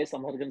always,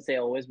 I'm not going to say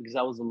always because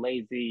I was a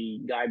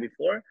lazy guy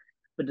before.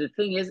 But the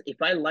thing is,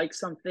 if I like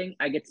something,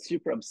 I get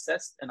super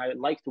obsessed and I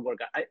like to work.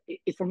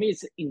 For me,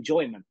 it's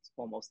enjoyment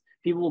almost.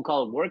 People will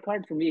call it work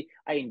hard. For me,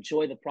 I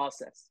enjoy the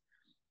process.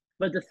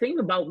 But the thing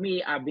about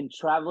me, I've been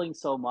traveling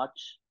so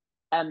much.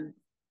 And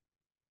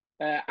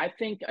I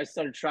think I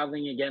started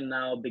traveling again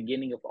now,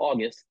 beginning of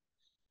August.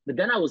 But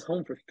then I was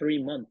home for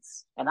 3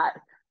 months. And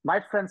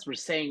my friends were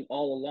saying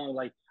all along,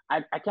 like,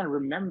 I can't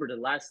remember the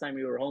last time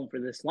you were home for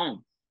this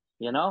long,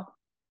 you know?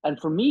 And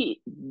for me,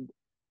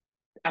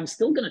 I'm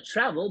still gonna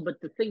travel,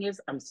 but the thing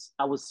is,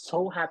 I was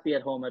so happy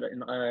at home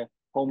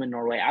home in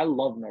Norway. I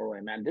love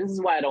Norway, man. This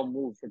is why I don't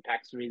move for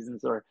tax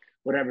reasons or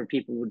whatever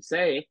people would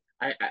say.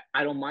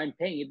 I don't mind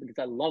paying it because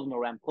I love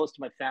Norway. I'm close to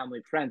my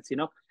family, friends,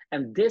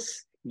 and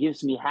this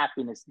gives me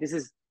happiness. This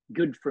is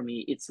good for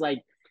me. It's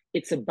like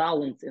it's a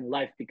balance in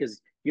life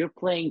because you're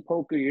playing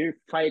poker, you're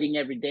fighting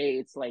every day.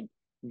 It's like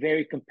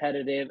very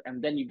competitive,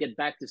 and then you get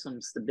back to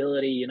some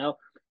stability.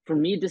 For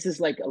me, this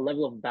is like a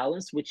level of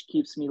balance which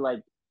keeps me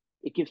like,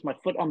 it keeps my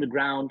foot on the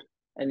ground,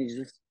 and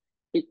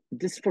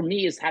this for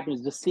me is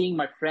happiness, just seeing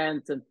my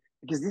friends, and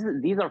because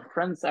these are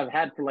friends I've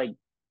had for like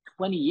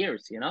 20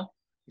 years.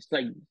 It's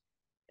like,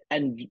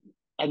 and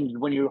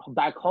when you're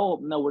back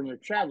home, when you're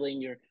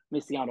traveling, you're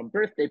missing out on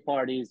birthday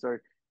parties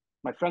or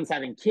my friends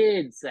having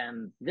kids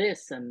and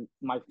this and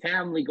my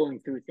family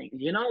going through things.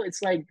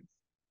 It's like,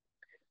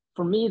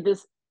 for me,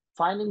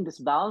 finding this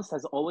balance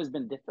has always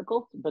been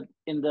difficult, but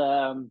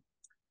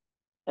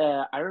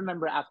I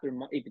remember after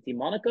EPT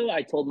Monaco,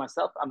 I told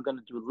myself I'm going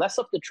to do less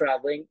of the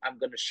traveling. I'm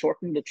going to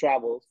shorten the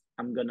travels.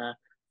 I'm going to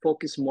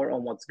focus more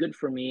on what's good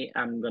for me.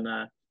 I'm going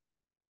to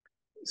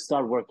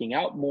start working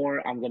out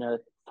more. I'm going to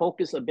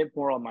focus a bit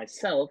more on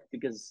myself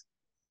because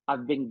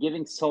I've been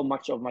giving so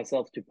much of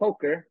myself to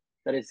poker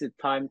that it's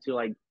time to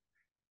like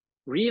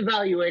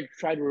reevaluate,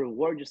 try to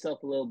reward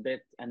yourself a little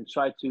bit and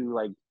try to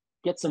like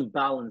get some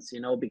balance,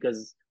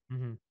 because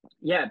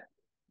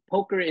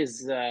poker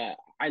is,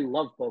 I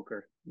love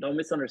poker. Don't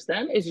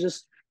misunderstand. It's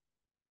just,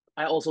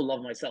 I also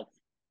love myself.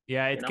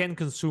 Yeah, it can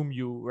consume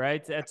you,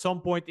 right? At some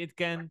point,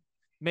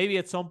 maybe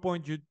at some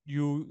point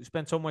you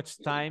spend so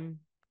much time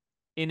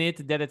in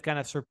it that it kind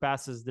of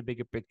surpasses the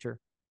bigger picture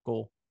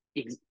goal.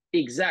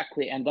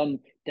 Exactly. And then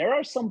there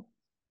are some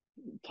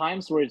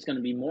times where it's going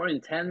to be more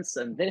intense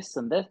and this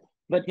and that.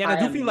 But yeah, I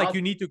do feel like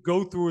you need to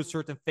go through a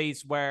certain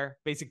phase where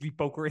basically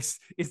poker is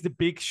the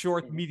big,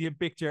 short, medium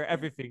picture,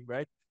 everything,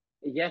 right?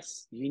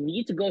 Yes, you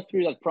need to go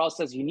through that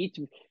process. You need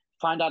to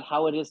find out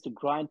how it is to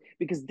grind,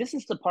 because this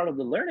is the part of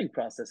the learning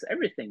process.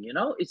 Everything,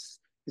 it's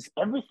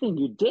everything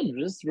you did.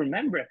 Just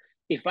remember,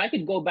 if I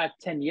could go back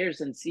 10 years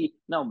and see,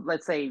 no,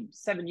 let's say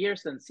 7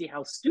 years and see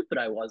how stupid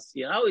I was,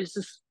 it's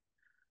just,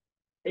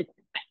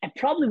 I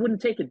probably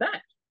wouldn't take it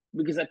back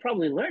because I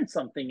probably learned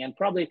something and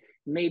probably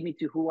made me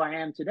to who I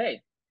am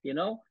today.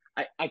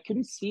 I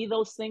couldn't see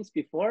those things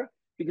before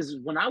because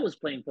when I was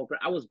playing poker,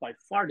 I was by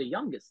far the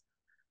youngest.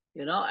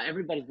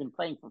 Everybody's been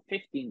playing for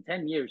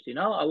 10 years.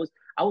 I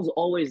was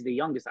always the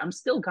youngest. I'm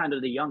still kind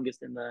of the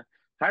youngest in the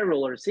high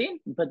roller scene,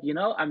 but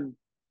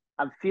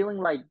I'm feeling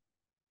like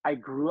I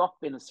grew up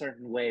in a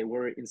certain way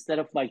where instead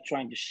of like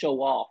trying to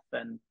show off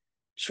and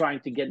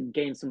trying to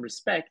gain some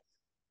respect,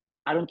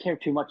 I don't care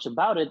too much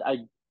about it. I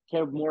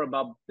care more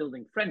about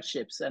building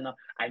friendships. And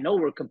I know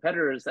we're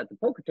competitors at the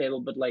poker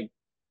table, but like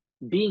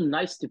being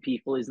nice to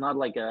people is not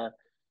like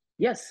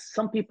yes,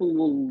 some people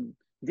will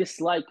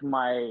dislike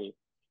my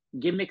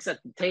gimmicks at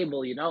the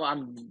table.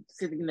 I'm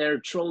sitting there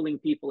trolling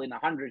people in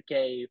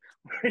 100K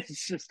where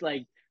it's just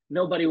like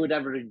nobody would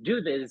ever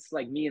do this.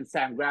 Like me and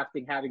Sam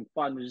Grafting having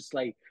fun, just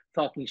like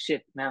talking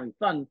shit and having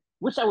fun,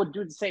 which I would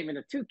do the same in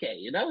a 2K.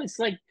 It's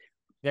like,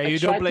 yeah, you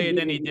don't play it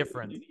any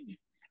different.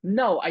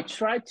 No, I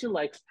try to,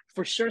 like,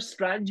 for sure,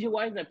 strategy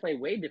wise I play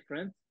way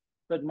different,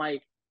 but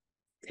my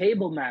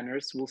table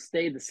manners will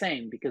stay the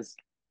same because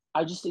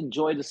I just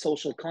enjoy the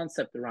social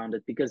concept around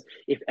it. Because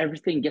if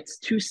everything gets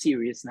too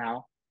serious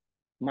now,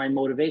 my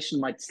motivation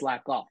might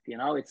slack off.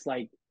 It's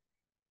like,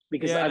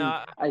 because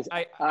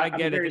I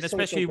get it, and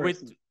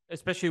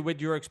especially with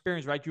your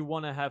experience, right? You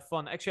want to have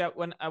fun. Actually,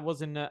 when I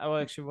was in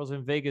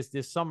Vegas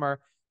this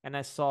summer, and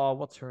I saw,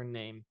 what's her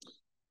name?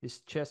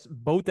 This chess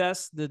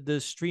Botas, the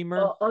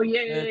streamer, Oh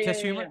yeah, yeah, chess yeah,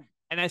 streamer,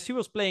 yeah. and she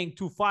was playing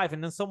 2-5,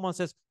 and then someone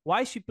says,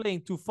 "Why is she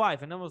playing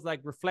 2-5?" And I was like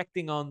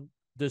reflecting on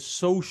the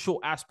social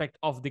aspect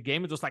of the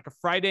game. It was like a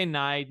Friday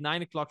night,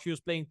 9 o'clock. She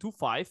was playing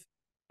 2-5,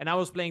 and I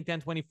was playing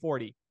 10, 20,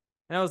 40.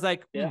 And I was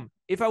like, Yeah.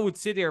 if I would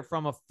sit here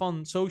from a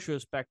fun social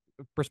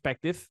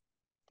perspective,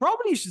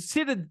 probably you should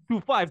sit at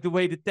 2-5 the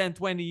way the 10,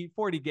 20,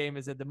 40 game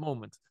is at the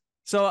moment.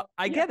 So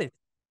I Yeah. get it.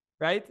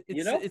 Right?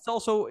 You know? It's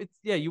also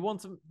you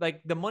want some,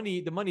 like, the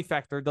money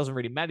factor doesn't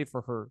really matter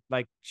for her.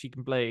 Like, she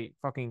can play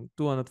fucking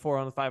 200,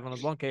 400,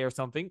 500, 1K or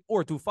something,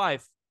 or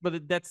 2-5,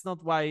 but that's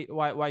not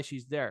why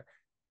she's there.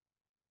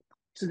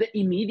 So the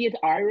immediate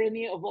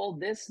irony of all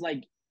this,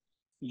 like,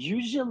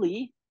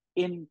 usually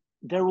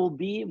there will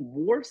be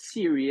more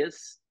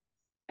serious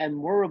and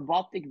more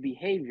robotic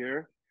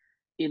behavior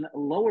in a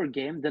lower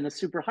game than a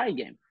super high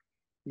game.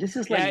 This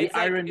is like the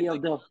irony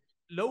of the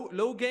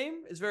low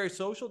game is very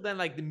social, then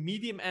like the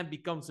medium end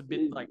becomes a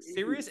bit like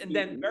serious, and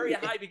then very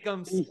high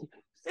becomes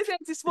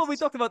it's what we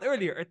talked about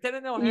earlier. A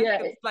 10-0 hand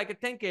becomes like a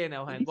 10K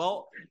hand.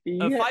 Well,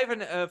 a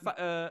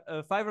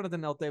 500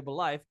 NL table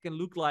life can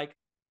look like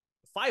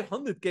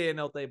 500K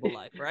NL table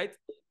life, right?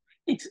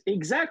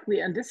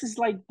 Exactly, and this is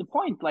like the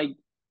point. Like,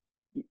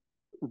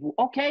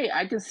 okay,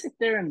 I can sit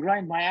there and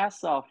grind my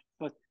ass off,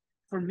 but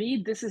for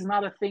me, this is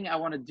not a thing I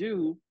want to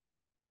do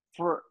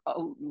for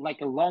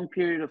like a long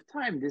period of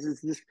time. This is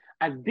just,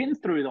 I've been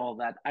through all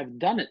that. I've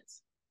done it.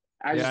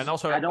 And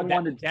also I don't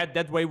want to.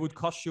 That way would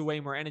cost you way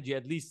more energy.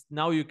 At least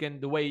now you can,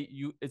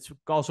 it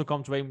also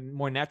comes way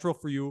more natural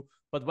for you.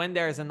 But when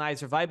there's a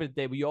nice survivability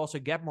table, you also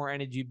get more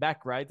energy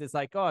back, right? It's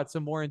like, oh, it's a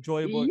more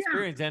enjoyable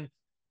experience. And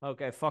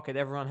okay, fuck it,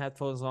 everyone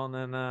headphones on,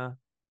 and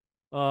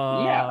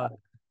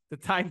the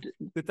time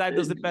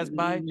doesn't pass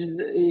by.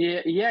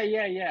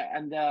 Yeah.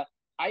 And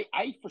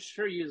I for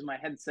sure use my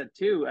headset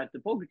too at the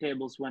poker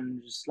tables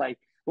when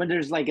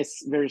there's like a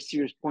very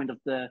serious point of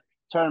the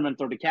tournament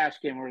or the cash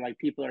game where like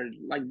people are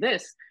like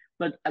this.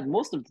 But at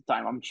most of the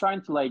time, I'm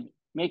trying to like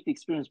make the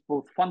experience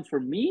both fun for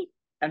me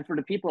and for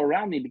the people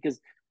around me, because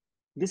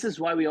this is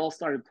why we all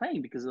started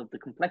playing, because of the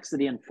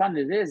complexity and fun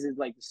it is. It's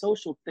like a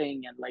social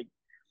thing, and like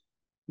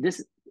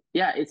this,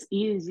 it's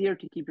easier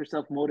to keep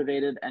yourself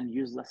motivated and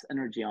use less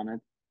energy on it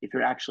if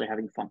you're actually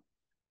having fun.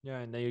 Yeah,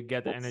 and then you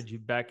get the energy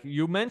back.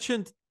 You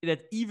mentioned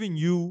that even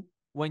you,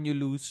 when you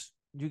lose,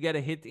 you get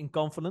a hit in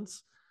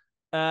confidence.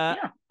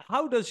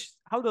 How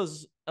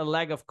does a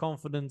lack of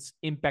confidence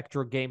impact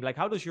your game? Like,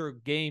 how does your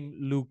game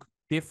look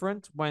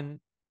different when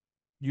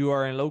you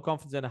are in low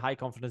confidence and high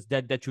confidence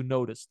that you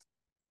noticed?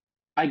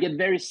 I get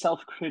very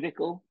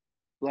self-critical.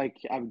 Like,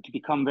 I've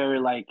become very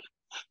like,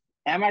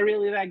 am I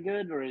really that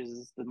good, or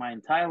is this my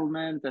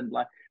entitlement? And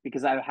like,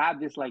 because I've had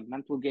this like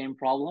mental game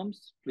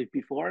problems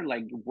before,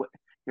 like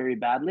very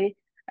badly,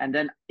 and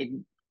then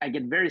I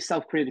get very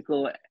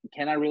self-critical.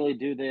 Can I really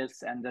do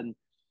this? And then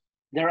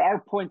there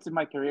are points in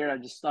my career I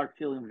just start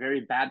feeling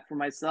very bad for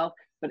myself,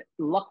 but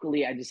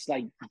luckily I just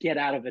like get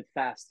out of it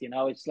fast.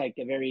 It's like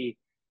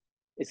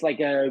it's like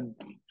a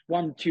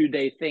 1-2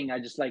 day thing. I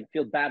just like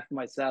feel bad for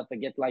myself. I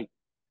get like,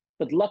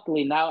 but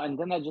luckily now, and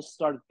then I just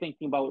started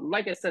thinking about,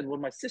 like I said, what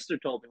my sister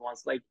told me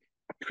once, like,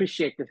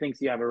 appreciate the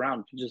things you have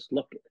around. Just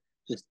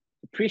just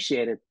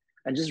appreciate it,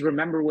 and just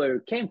remember where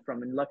it came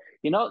from. And like,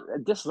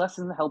 this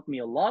lesson helped me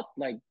a lot.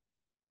 Like,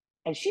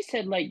 and she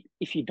said, like,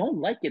 if you don't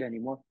like it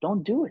anymore,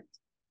 don't do it.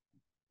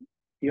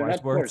 You're Wise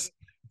not words.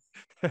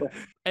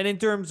 And in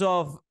terms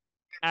of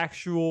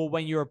actual,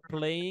 when you're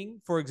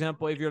playing, for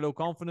example, if you're low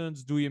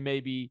confidence, do you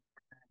maybe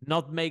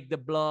not make the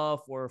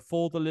bluff or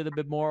fold a little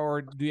bit more,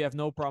 or do you have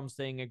no problem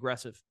staying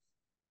aggressive?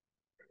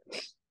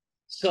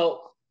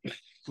 So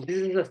this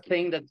is a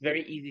thing that's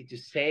very easy to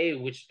say,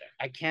 which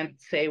I can't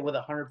say with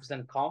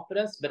 100%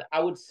 confidence, but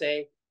I would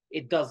say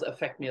it does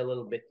affect me a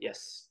little bit.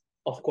 Yes,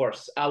 of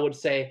course. I would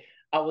say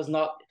I would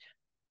not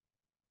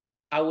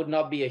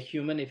be a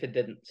human if it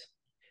didn't.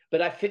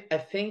 But I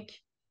think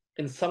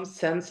in some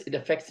sense it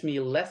affects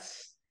me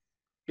less,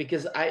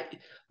 because I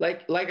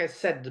like I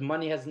said, the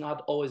money has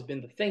not always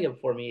been the thing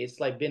for me. It's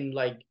like been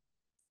like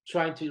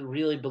trying to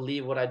really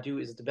believe what I do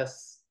is the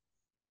best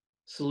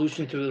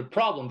solution to the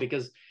problem.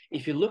 Because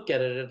if you look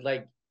at it,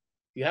 like,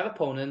 you have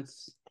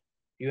opponents,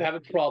 you have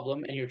a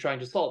problem, and you're trying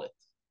to solve it,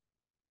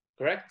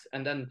 correct?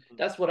 And then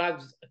that's what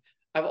I've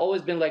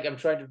always been like, I'm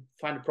trying to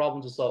find a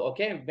problem to solve.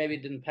 Okay, maybe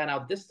it didn't pan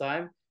out this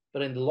time,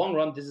 but in the long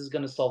run, this is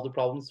going to solve the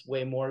problems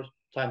way more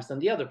times than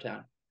the other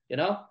time,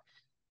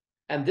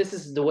 And this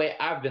is the way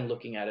I've been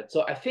looking at it.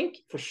 So I think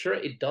for sure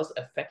it does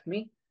affect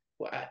me.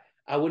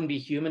 I wouldn't be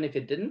human if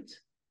it didn't.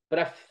 But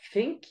I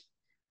think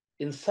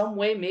in some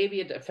way, maybe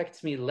it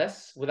affects me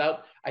less.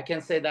 I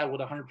can't say that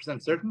with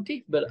 100%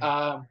 certainty, but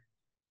I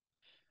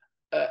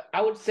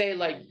would say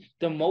like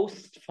the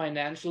most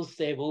financial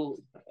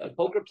stable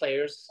poker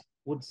players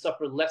would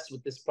suffer less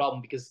with this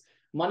problem, because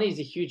money is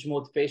a huge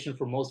motivation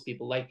for most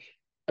people. Like,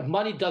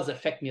 money does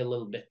affect me a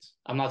little bit.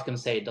 I'm not going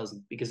to say it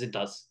doesn't, because it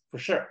does, for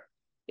sure.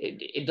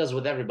 It does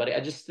with everybody. I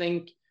just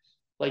think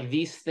like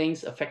these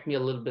things affect me a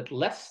little bit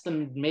less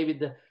than maybe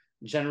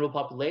general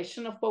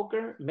population of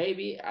poker.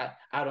 Maybe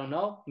I don't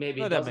know.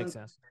 Maybe No, it that doesn't. makes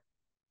sense.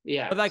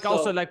 Yeah. But like So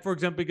also like for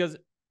example, because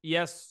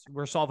yes,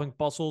 we're solving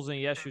puzzles and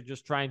yes, you're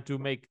just trying to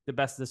make the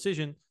best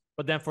decision.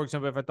 But then, for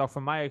example, if I talk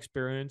from my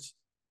experience,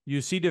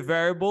 you see the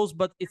variables,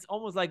 but it's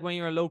almost like when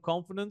you're low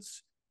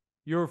confidence,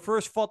 your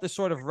first thought is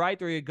sort of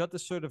right or your gut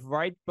is sort of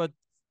right, but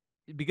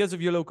because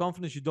of your low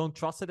confidence, you don't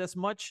trust it as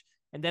much.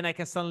 And then I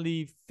can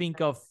suddenly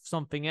think of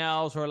something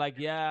else or like,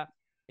 yeah,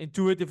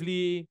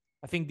 intuitively,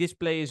 I think this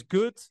play is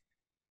good,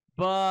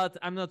 but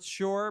I'm not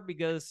sure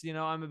because, you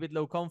know, I'm a bit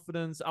low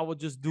confidence. I will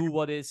just do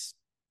what is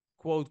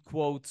quote,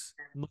 quote,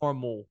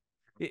 normal.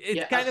 It's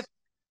yeah, kind of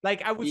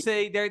like I would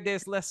say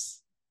there's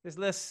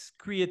less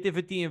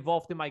creativity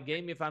involved in my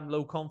game if I'm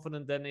low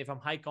confident than if I'm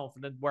high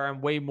confident, where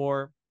I'm way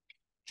more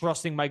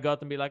trusting my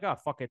gut and be like, oh,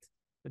 fuck it.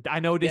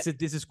 I know yeah,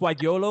 this is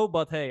quite YOLO,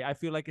 but hey, I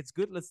feel like it's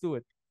good. Let's do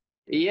it.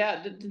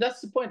 yeah.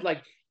 That's the point.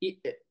 Like,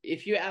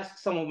 if you ask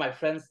some of my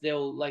friends,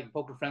 they'll like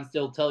poker friends,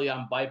 they'll tell you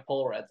I'm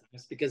bipolar at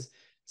times because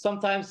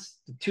sometimes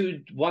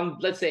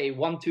let's say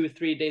 1, 2,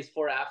 3 days,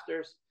 4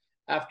 afters.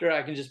 After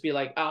I can just be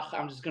like, ah,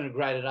 I'm just gonna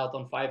grind it out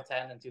on 5,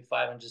 10, and 2,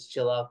 5 and just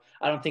chill out.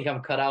 I don't think I'm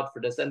cut out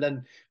for this. And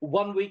then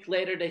 1 week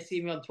later, they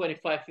see me on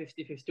 25,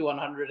 50, 50,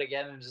 100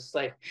 again, and just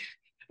like,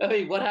 I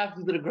mean, what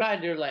happened to the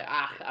grind? They're like,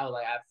 ah, I was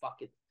like, ah, fuck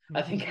it.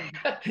 I think,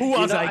 Who you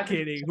was know, I I can,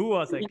 kidding? Who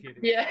was I kidding?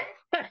 yeah,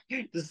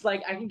 just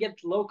like I can get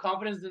low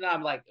confidence, and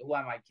I'm like, who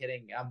am I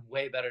kidding? I'm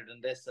way better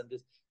than this and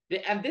this.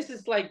 And this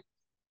is like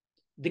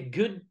the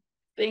good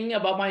thing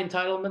about my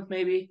entitlement,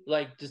 maybe.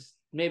 Like, just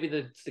maybe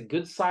it's a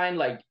good sign.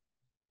 Like,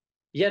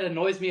 yeah, it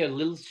annoys me a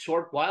little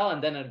short while,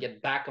 and then I'll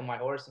get back on my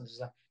horse and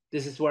just like,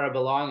 this is where I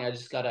belong. I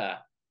just gotta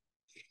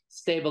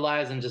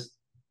stabilize and just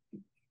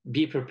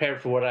be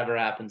prepared for whatever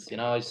happens. You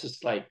know, it's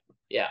just like,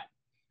 yeah,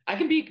 I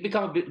can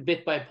become a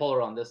bit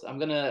bipolar on this. I'm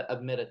gonna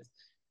admit it,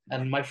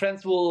 and my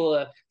friends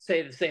will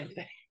say the same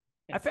thing.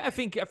 I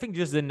think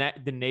just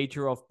the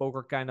nature of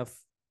poker kind of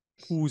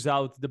pulls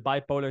out the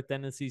bipolar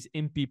tendencies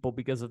in people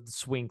because of the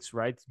swings,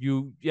 right?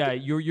 You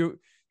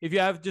if you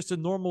have just a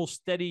normal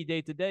steady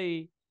day to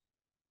day,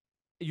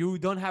 you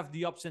don't have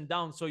the ups and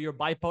downs, so your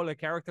bipolar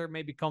character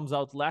maybe comes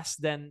out less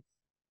than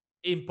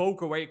in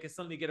poker where you can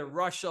suddenly get a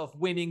rush of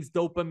winnings,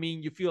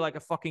 dopamine, you feel like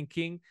a fucking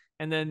king,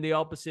 and then the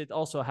opposite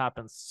also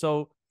happens.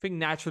 So I think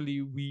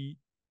naturally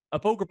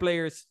poker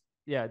players,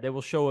 yeah, they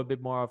will show a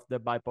bit more of the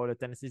bipolar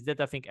tendencies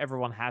that I think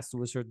everyone has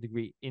to a certain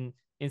degree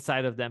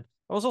inside of them.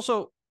 I was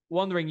also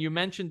wondering, you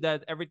mentioned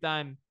that every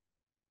time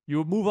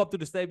you move up to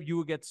the step, you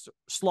will get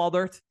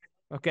slaughtered,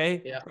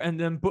 okay, Yeah. and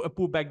then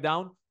pull back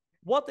down.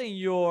 What in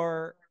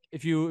your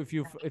if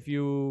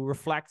you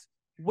reflect,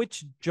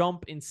 which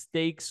jump in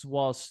stakes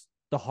was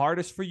the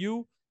hardest for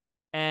you,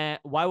 and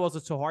why was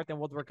it so hard? And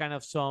what were kind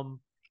of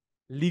some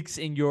leaks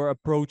in your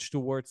approach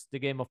towards the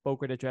game of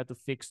poker that you had to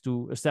fix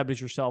to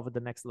establish yourself at the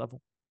next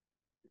level?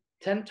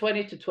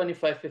 10-20 to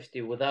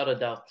 25-50, without a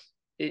doubt.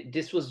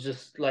 This was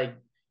just like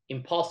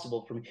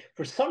impossible for me.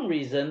 For some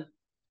reason,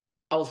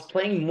 I was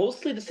playing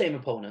mostly the same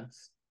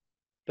opponents,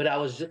 but I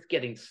was just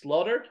getting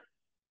slaughtered.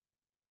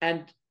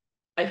 And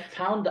I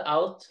found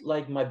out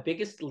like my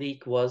biggest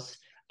leak was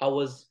I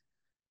was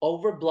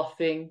over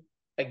bluffing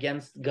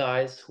against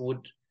guys who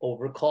would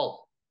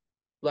overcall.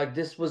 Like,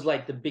 this was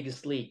like the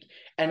biggest leak.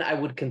 And I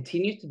would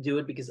continue to do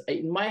it because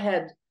in my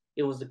head,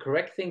 it was the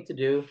correct thing to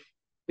do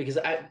because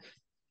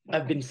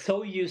I've been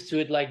so used to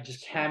it, like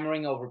just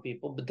hammering over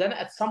people. But then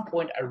at some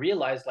point, I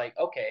realized, like,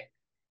 okay,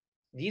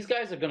 these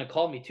guys are going to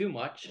call me too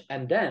much.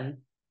 And then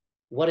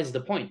what is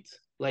the point?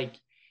 Like,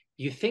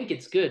 you think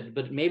it's good,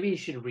 but maybe you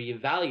should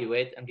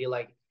reevaluate and be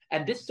like,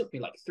 and this took me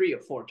like 3 or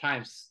 4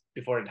 times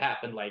before it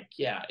happened. Like,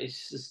 yeah,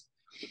 it's just,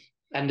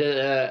 and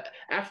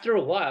after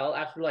a while,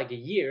 after like a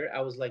year,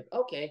 I was like,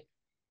 okay,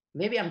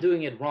 maybe I'm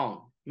doing it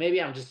wrong.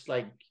 Maybe I'm just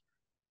like,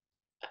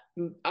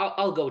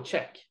 I'll go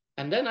check.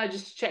 And then I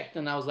just checked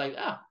and I was like,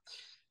 ah,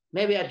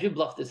 maybe I do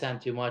bluff this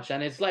hand too much.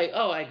 And it's like,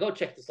 oh, I go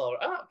check this over.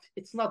 Ah,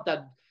 it's not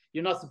that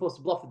you're not supposed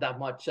to bluff it that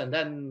much. And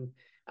then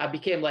I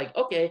became like,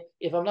 okay,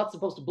 if I'm not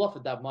supposed to bluff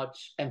it that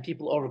much and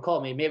people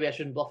overcall me, maybe I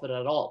shouldn't bluff it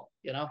at all.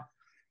 You know,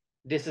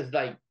 this is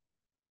like,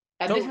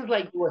 and this So is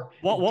like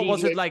what was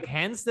it deviation. like?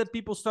 Hands that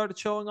people started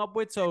showing up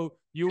with? So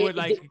you would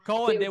like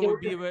call, and they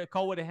would be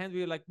call with a hand.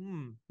 You're like,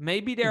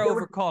 maybe they're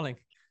overcalling.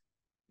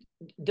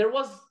 There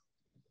was,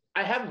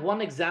 I have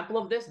one example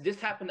of this. This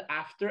happened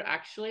after,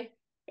 actually,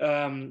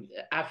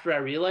 after I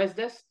realized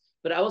this.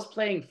 But I was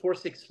playing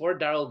 464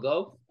 Daryl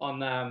Go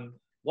on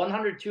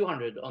 100,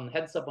 200 on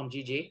heads up on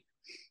GG.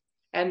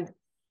 And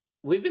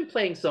we've been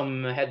playing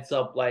some heads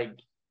up, like,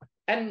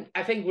 and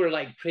I think we're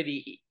like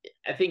pretty,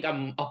 I think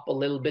I'm up a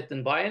little bit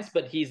in buy-ins,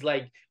 but he's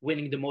like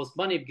winning the most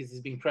money because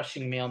he's been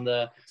crushing me on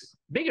the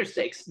bigger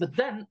stakes. But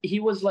then he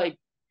was like,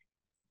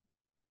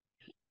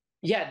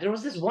 yeah, there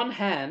was this one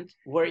hand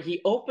where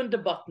he opened the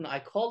button. I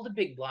called the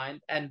big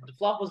blind, and the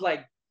flop was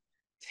like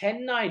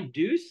 10-9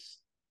 deuce,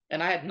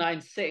 and I had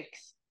 9-6,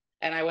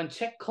 and I went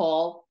check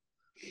call.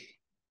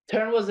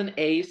 Turn was an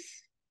ace.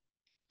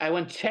 I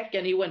went check,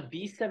 and he went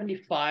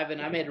B75,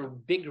 and I made a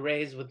big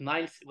raise with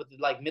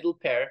like middle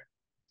pair.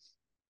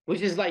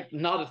 which is like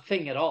not a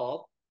thing at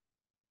all.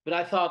 But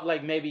I thought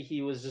like maybe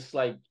he was just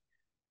like,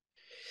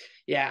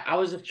 yeah, I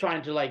was just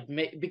trying to like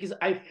make, because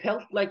I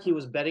felt like he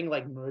was betting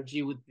like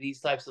mergy with these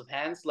types of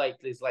hands, like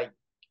this, like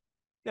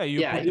Yeah,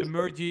 you yeah, put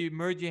the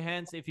mergy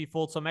hands. If he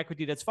folds some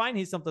equity, that's fine.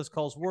 He sometimes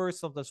calls worse,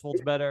 sometimes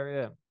folds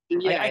better.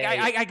 Yeah,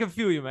 I can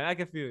feel you, man. I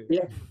can feel you.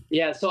 Yeah,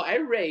 yeah. So I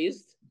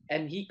raised,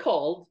 and he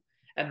called,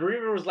 and the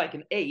river was like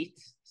an 8.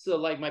 So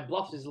like my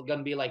bluffs is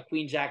gonna be like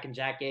queen jack and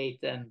jack 8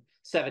 and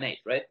 7 8,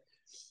 right?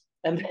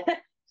 And then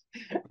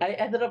I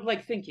ended up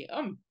like thinking,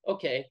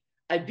 okay,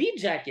 I beat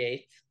jack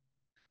 8.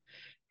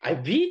 I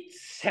beat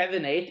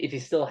 7 8 if he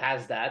still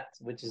has that,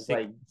 which is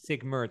like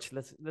sick merge.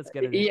 Let's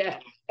get it in. yeah.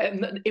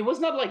 And it was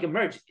not like a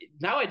merge.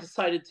 Now I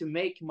decided to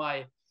make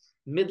my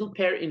middle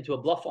pair into a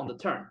bluff on the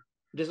turn.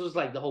 This was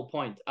like the whole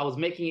point. I was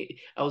making it.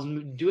 I was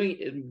doing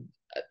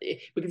it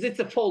because it's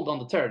a fold on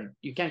the turn.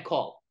 You can't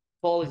call.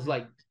 Call is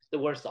like the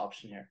worst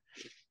option here.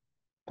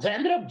 So I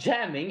ended up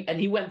jamming, and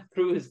he went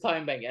through his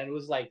time bank, and it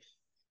was like,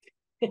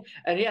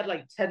 and he had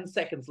like 10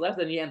 seconds left,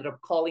 and he ended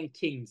up calling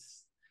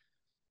kings.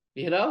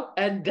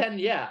 And then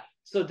yeah.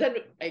 So then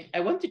I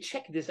went to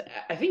check this.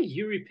 I think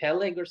Yuri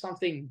Peleg or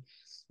something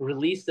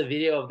released a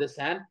video of this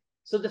hand.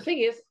 So the thing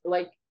is,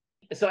 like,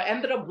 so I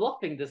ended up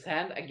bluffing this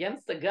hand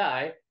against a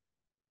guy,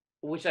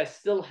 which I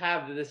still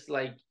have this,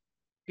 like,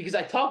 because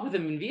I talked with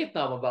him in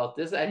Vietnam about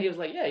this, and he was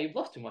like, yeah, you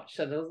bluff too much.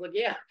 And I was like,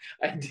 yeah,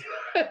 I do.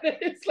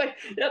 It's like,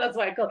 yeah, that's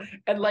why I call it.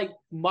 And like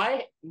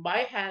my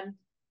hand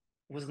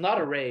was not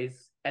a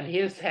raise, and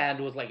his hand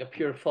was like a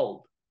pure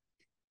fold.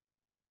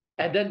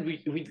 And then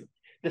we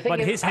the thing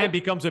but is, his hand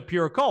becomes a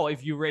pure call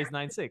if you raise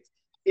 9-6.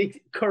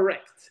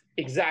 Correct,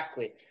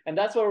 exactly, and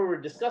that's what we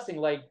were discussing.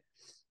 Like,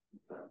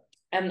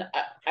 and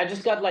I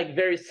just got like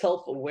very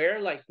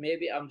self-aware. Like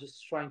maybe I'm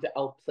just trying to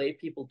outplay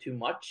people too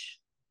much,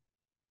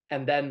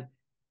 and then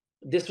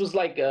this was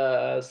like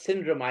a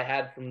syndrome I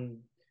had from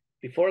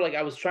before. Like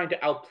I was trying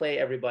to outplay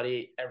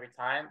everybody every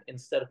time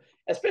instead of,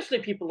 especially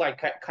people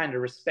like kind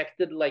of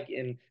respected, like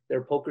in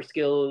their poker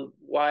skill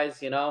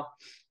wise.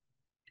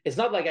 It's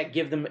not like I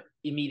give them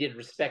immediate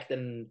respect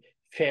and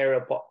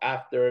fair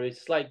after.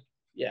 It's like,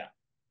 yeah,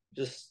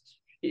 just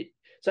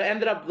so I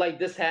ended up like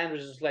this hand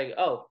was just like,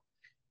 oh,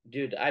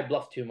 dude, I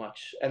bluffed too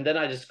much, and then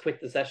I just quit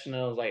the session,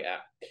 and I was like,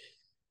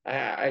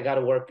 I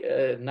gotta work.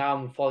 Now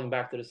I'm falling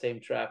back to the same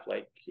trap.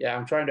 Like, yeah,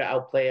 I'm trying to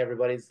outplay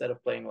everybody instead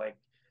of playing like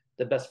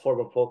the best form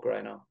of poker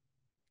I know.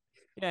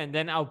 Yeah, and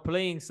then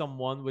outplaying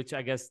someone, which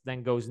I guess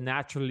then goes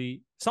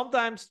naturally.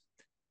 Sometimes,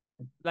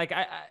 like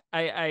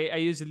I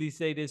usually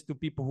say this to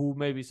people who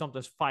maybe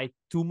sometimes fight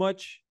too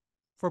much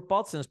for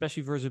pots, and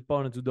especially versus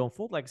opponents who don't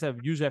fold. Like I said,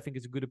 usually I think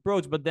it's a good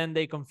approach, but then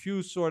they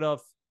confuse sort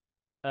of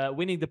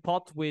winning the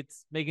pot with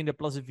making the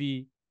plus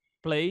V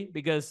play,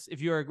 because if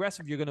you're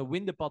aggressive, you're going to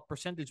win the pot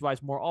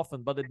percentage-wise more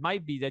often, but it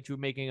might be that you're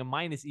making a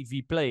minus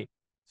EV play,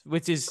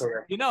 which is,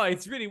 correct.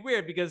 It's really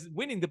weird because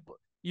winning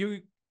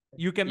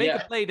you can make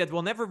a play that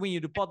will never win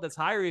you the pot that's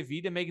higher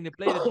EV than making the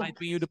play that might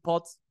win you the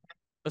pot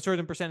a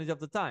certain percentage of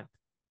the time.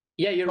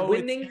 Yeah, you're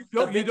winning.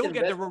 You don't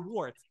get the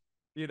reward.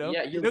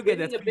 Yeah, you're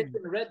winning a bit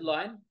in red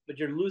line, but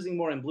you're losing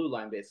more in blue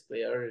line,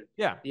 basically, or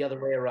the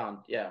other way around.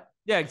 Yeah.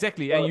 Yeah,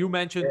 exactly. So, and you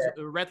mentioned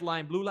red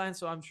line, blue line,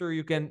 so I'm sure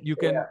you can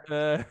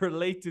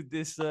relate to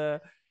this.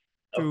 Of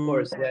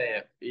course,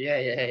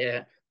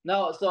 yeah.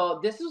 No, so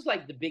this was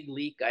like the big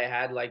leak I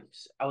had. Like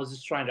I was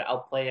just trying to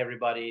outplay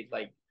everybody.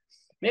 Like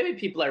maybe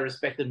people I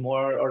respected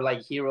more, or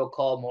like hero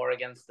call more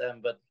against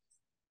them, but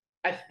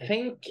I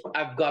think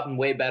I've gotten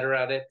way better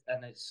at it,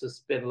 and it's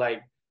just been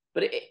like,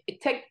 but it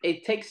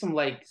takes some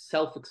like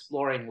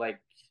self-exploring. Like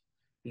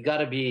you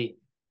gotta be,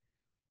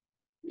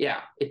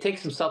 it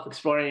takes some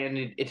self-exploring,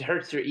 and it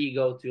hurts your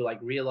ego to like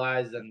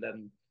realize and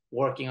then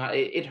working on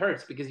it. It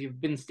hurts because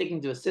you've been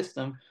sticking to a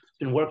system, it's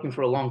been working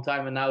for a long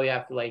time, and now you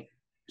have to like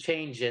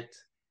change it.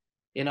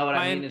 You know what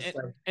I mean?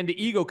 And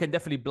the ego can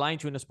definitely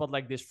blind you in a spot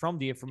like this from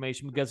the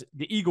information, because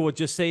the ego would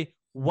just say,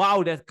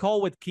 wow, that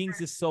call with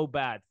kings is so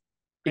bad.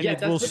 And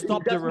it will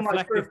stop the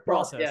reflective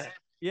process.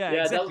 Yeah,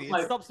 exactly.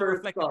 It stops the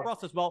reflective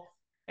process. Well,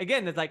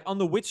 again, it's like,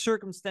 under which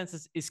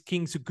circumstances is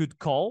kings a good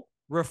call?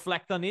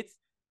 Reflect on it.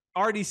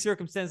 Are these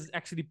circumstances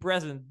actually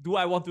present? Do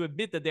I want to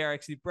admit that they're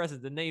actually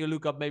present? And then you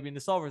look up maybe in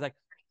the solver, it's like,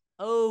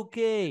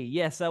 okay,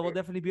 yes, I will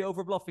definitely be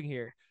over bluffing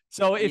here.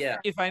 So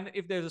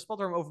if there's a spot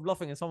where I'm over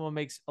bluffing and someone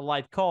makes a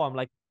light call, I'm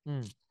like,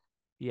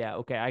 yeah,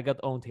 okay, I got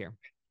owned here.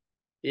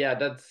 Yeah,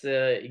 that's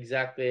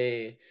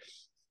exactly.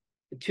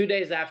 2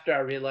 days after I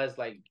realized,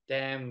 like,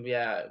 damn,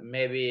 yeah,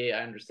 maybe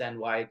I understand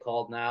why he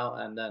called now.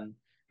 And then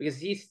because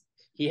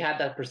he had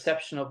that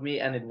perception of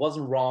me, and it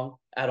wasn't wrong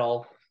at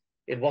all.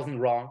 It wasn't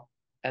wrong.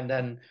 And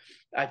then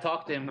I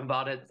talked to him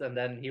about it, and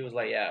then he was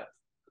like, yeah.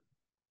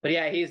 But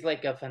yeah, he's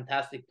like a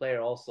fantastic player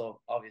also.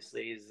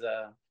 Obviously, he's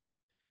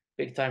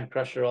big time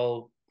crusher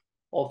all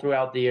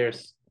throughout the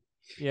years.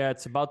 Yeah,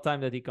 it's about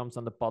time that he comes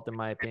on the pot, in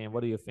my opinion.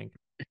 What do you think?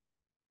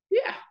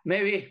 Yeah,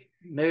 maybe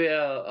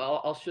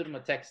I'll shoot him a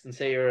text and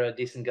say you're a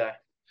decent guy.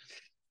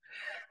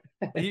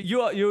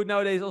 you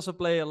nowadays also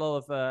play a lot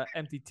of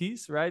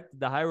MTTs, right?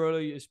 The high roller,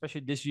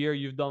 especially this year,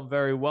 you've done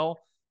very well.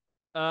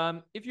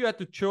 If you had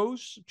to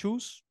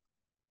choose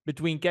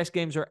between cash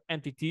games or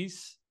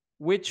MTTs,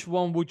 which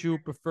one would you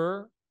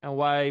prefer, and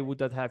why would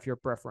that have your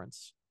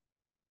preference?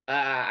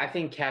 I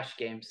think cash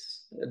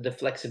games, the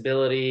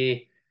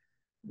flexibility,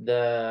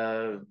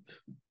 the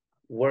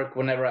work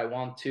whenever I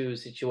want to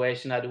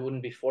situation. I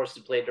wouldn't be forced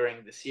to play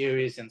during the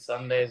series and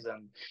Sundays,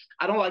 and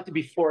I don't like to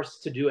be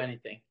forced to do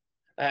anything.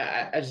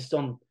 I just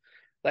don't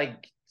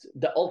like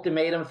the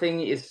ultimatum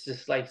thing is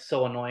just like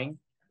so annoying.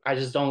 I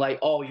just don't like,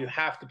 oh, you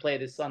have to play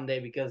this Sunday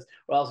because,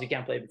 or else you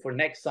can't play before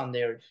next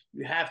Sunday, or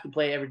you have to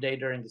play every day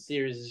during the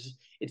series.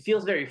 It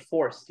feels very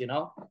forced, you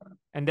know?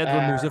 And that Uh,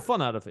 removes the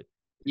fun out of it.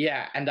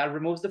 yeah, and that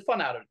removes the fun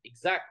out of it.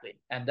 Exactly.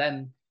 And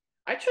then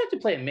I try to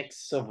play a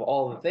mix of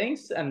all the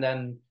things, and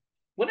then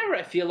whenever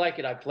I feel like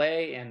it, I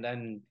play. And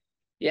then,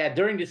 yeah,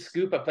 during the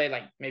scoop, I play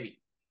like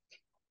maybe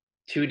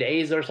 2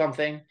 days or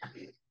something.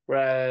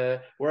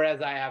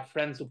 Whereas I have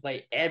friends who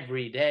play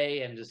every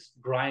day and just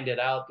grind it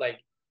out,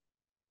 like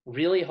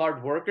really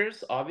hard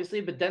workers,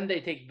 obviously, but then they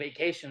take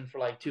vacation for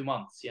like 2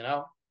 months, you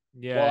know?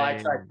 Well, I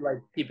Yeah. try to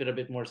like keep it a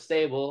bit more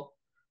stable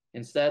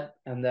instead.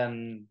 And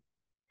then,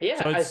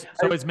 yeah,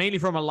 So it's mainly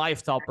from a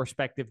lifestyle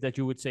perspective that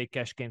you would say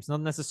cash games,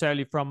 not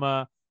necessarily from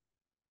a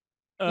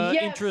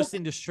yeah, interest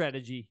in the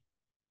strategy.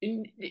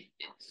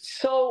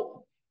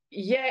 so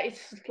yeah,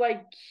 it's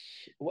like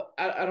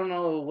I don't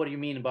know what you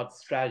mean about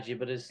strategy,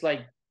 but it's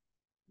like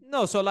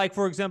No, so like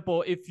for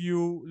example, if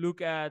you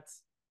look at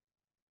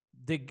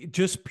the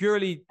just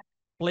purely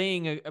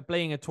playing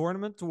a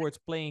tournament towards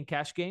playing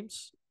cash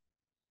games,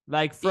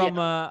 like yeah. from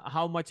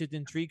how much it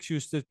intrigues you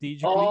Oh,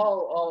 strategically,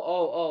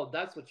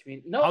 that's what you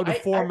mean. No,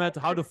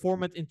 how the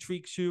format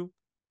intrigues you.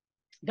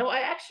 no, I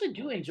actually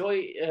do enjoy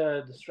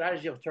the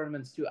strategy of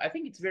tournaments too. I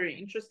think it's very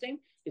interesting.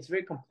 It's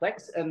very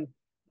complex, and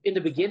in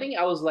the beginning,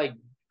 I was like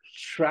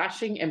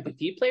trashing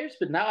MPT players,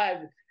 but now I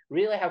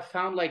really have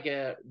found like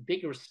a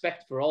big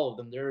respect for all of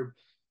them. They're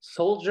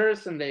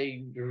soldiers, and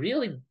they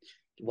really,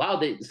 wow,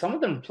 they some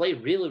of them play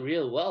really,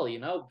 really well. You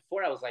know,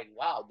 before I was like,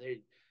 wow,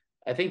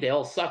 I think they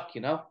all suck.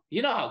 You know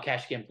how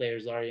cash game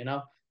players are.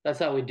 That's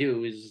how we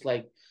do. Is just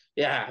like,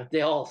 yeah,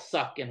 they all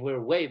suck, and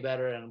we're way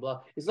better, and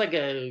blah. It's like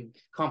a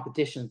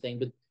competition thing,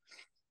 but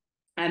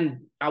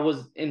and I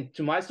was, and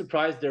to my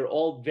surprise, they're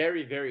all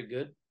very, very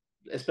good,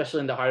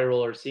 especially in the higher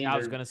roller scene. Yeah, I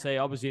was gonna say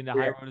obviously in the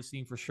high Yeah. roller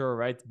scene for sure,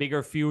 right?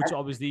 Bigger feuds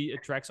obviously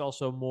attracts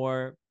also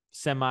more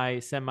semi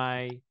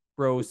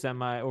pro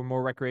semi or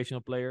more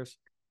recreational players.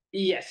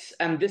 Yes,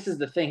 and this is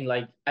the thing.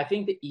 Like, I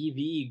think the EV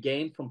you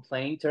gain from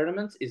playing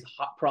tournaments is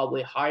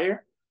probably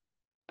higher.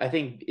 I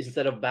think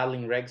instead of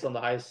battling regs on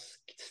the highest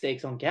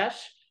stakes on cash,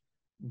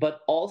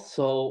 but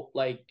also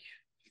like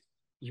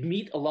you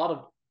meet a lot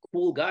of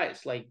cool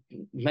guys. Like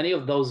many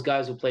of those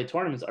guys who play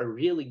tournaments are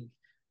really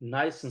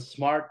nice and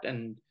smart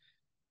and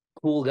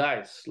cool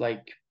guys.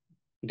 Like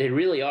they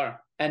really are.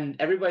 And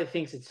everybody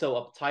thinks it's so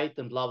uptight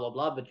and blah, blah,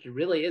 blah, but it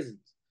really isn't.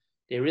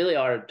 They really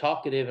are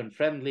talkative and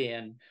friendly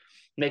and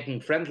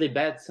making friendly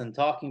bets and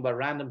talking about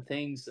random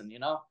things. And,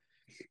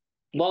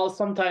 well,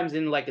 sometimes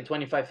in like a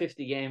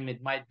 25-50 game,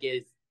 it might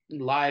get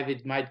live,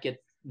 it might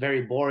get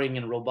very boring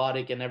and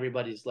robotic, and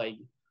everybody's like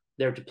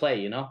there to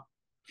play.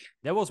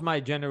 That was my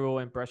general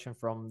impression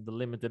from the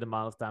limited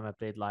amount of time I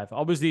played live.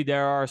 Obviously,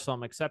 there are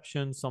some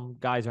exceptions. Some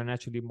guys are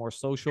naturally more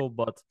social,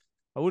 but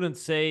I wouldn't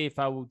say if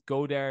I would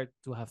go there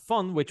to have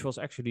fun, which was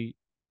actually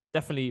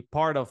definitely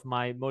part of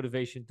my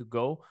motivation to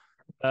go.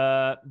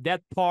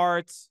 That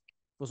part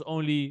was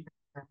only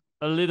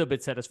a little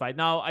bit satisfied.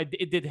 Now,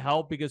 it did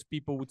help because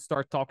people would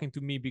start talking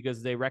to me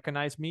because they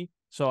recognize me.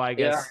 So I Yeah.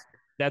 guess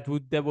that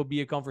would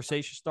be a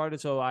conversation started.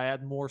 So I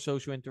had more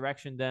social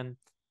interaction than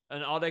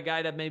another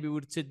guy that maybe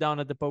would sit down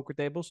at the poker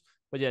tables.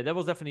 But yeah, that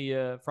was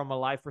definitely from a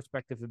live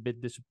perspective a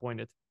bit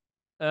disappointed.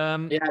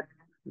 Yeah.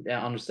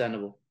 Yeah.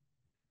 Understandable.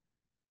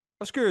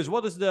 I was curious,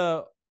 what is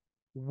the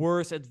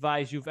worst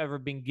advice you've ever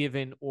been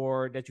given,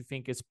 or that you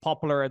think is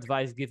popular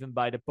advice given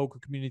by the poker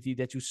community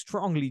that you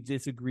strongly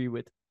disagree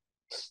with?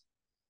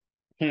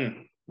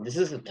 This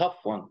is a tough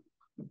one.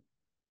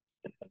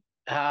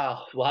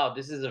 Wow.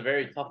 This is a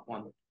very tough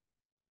one.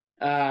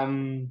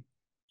 Um,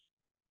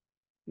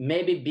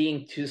 Maybe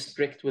being too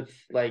strict with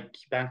like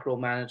bankroll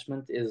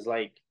management is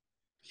like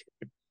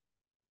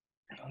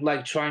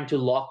trying to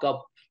lock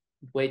up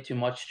way too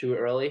much too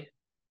early.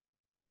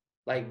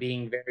 Like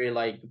being very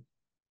like,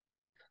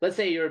 let's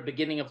say you're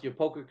beginning of your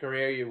poker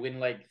career, you win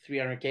like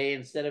 300K.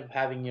 Instead of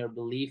having your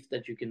belief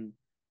that you can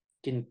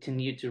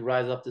continue to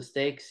rise up the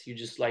stakes, you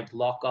just like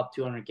lock up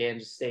 200K and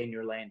just stay in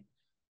your lane.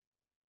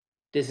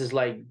 This is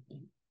like,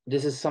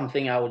 this is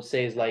something I would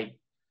say is like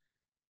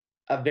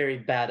a very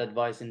bad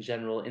advice in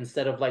general.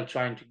 Instead of like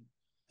trying to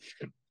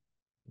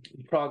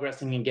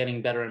progressing and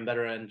getting better and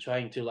better and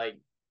trying to like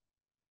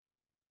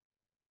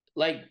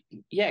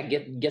yeah,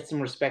 get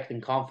some respect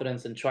and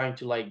confidence and trying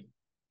to like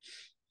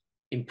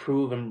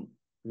improve and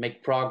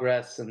make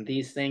progress, and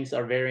these things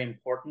are very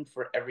important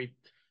for every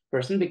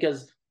person,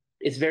 because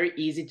it's very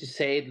easy to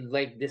say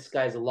like this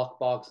guy's a luck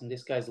box and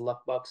this guy's a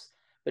luck box,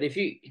 but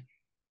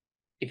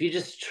if you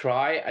just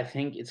try, I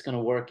think it's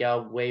gonna work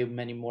out way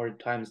many more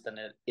times than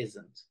it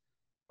isn't.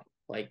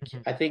 Like,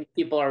 Mhm. I think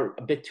people are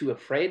a bit too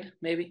afraid,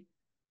 maybe.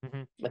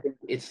 Mhm. I think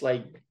it's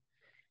like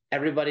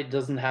everybody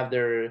doesn't have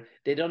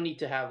they don't need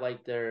to have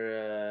like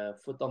their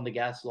foot on the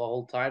gas the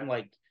whole time.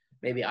 Like,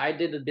 maybe I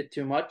did a bit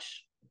too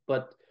much,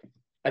 but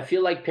I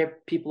feel like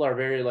people are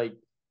very like,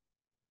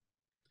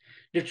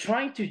 they're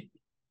trying to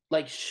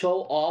like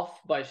show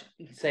off by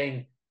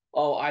saying,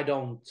 "Oh, I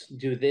don't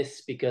do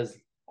this because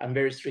I'm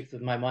very strict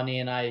with my money,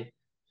 and I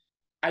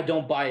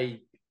don't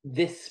buy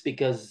this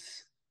because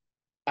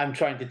I'm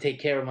trying to take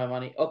care of my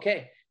money."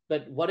 Okay,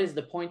 but what is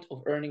the point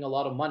of earning a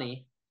lot of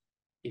money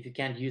if you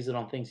can't use it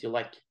on things you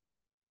like?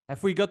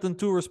 Have we gotten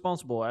too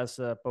responsible as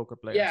poker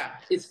players? Yeah,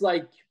 it's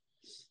like,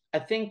 I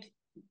think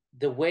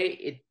the way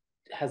it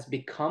has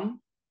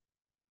become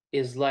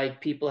is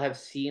like people have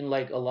seen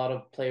like a lot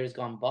of players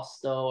gone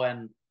busto,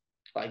 and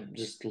like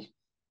just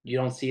you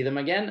don't see them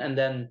again, and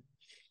then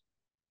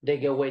they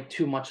go way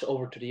too much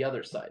over to the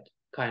other side,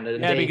 kind of.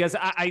 Yeah, because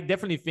I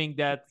definitely think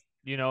that,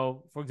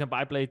 for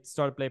example,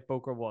 started playing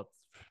poker, what,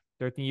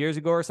 13 years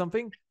ago or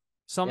something?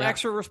 Some Yeah.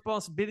 extra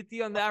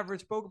responsibility on the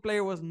average poker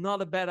player was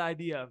not a bad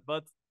idea.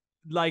 But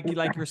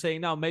like you're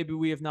saying now, maybe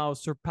we have now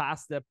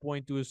surpassed that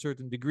point to a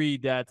certain degree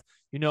that,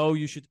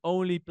 you should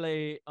only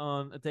play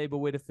on a table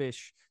with a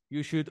fish.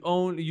 You should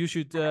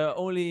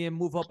only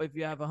move up if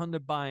you have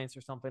 100 binds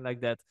or something like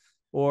that.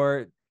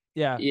 Or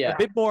yeah, Yeah.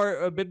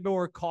 a bit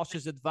more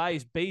cautious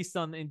advice based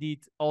on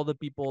indeed all the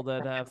people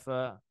that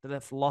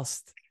have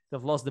lost the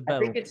I battle.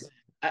 think it's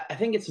I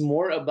think it's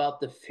more about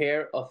the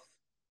fear of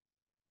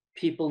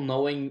people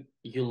knowing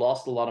you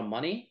lost a lot of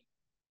money,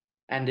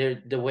 and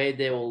the way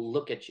they will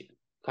look at you,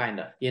 kind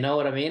of. You know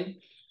what I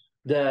mean?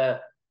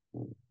 The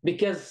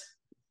Because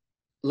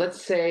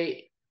let's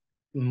say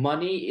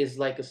money is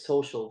like a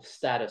social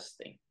status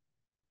thing,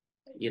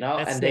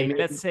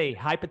 Let's say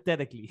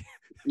hypothetically.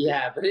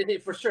 yeah, but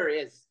it for sure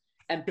is,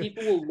 and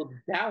people will look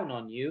down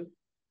on you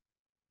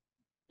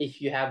if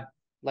you have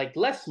like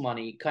less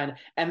money, kind of.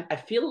 And I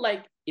feel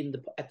like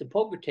at the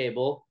poker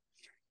table,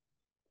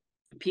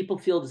 people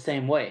feel the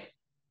same way,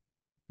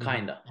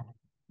 kind of.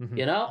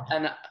 Mhm.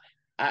 And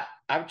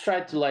I've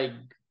tried to like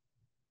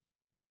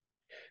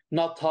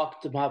not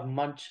talk about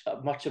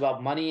much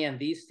about money and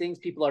these things.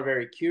 People are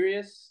very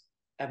curious,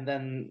 and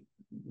then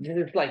this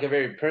is like a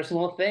very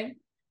personal thing.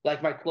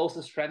 Like my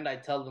closest friend, I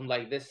tell them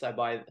like this: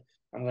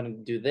 I'm gonna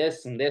do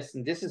this and this,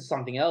 and this is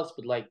something else.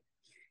 But like,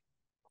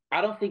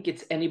 I don't think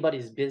it's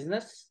anybody's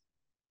business.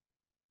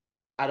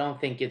 I don't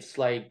think it's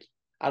like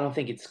I don't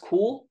think it's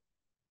cool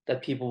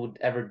that people would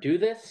ever do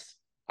this.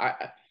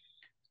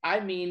 I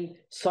mean,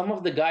 some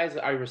of the guys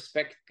I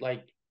respect,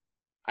 like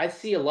I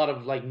see a lot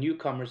of like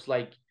newcomers,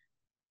 like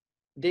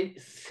they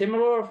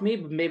similar of me,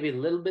 but maybe a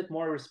little bit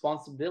more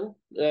responsible.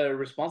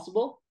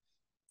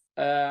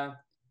 Uh,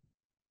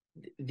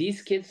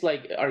 these kids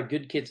like are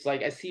good kids.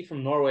 Like I see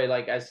from Norway,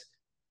 like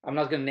I'm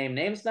not gonna name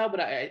names now,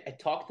 but I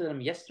talked to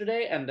them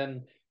yesterday, and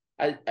then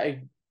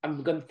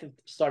I'm gonna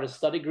start a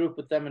study group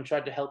with them and try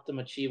to help them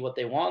achieve what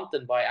they want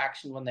and buy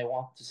action when they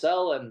want to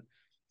sell. And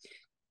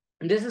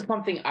this is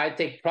something I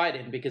take pride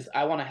in because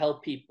I want to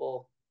help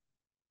people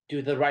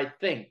do the right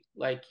thing.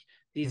 Like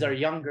these are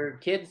younger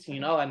kids,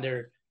 and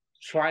they're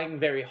trying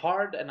very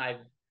hard, and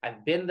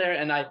I've been there,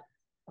 and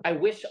I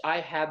wish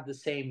I had the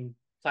same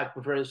type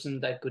of person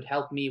that could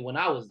help me when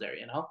I was there.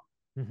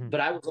 But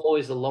I was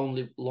always a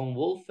lone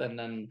wolf, and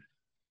then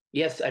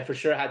yes, I for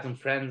sure had some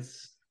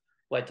friends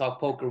who I talk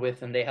poker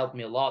with, and they helped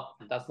me a lot.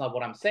 That's not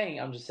what I'm saying.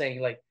 I'm just saying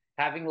like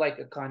having like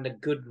a kind of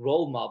good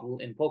role model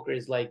in poker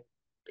is like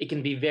it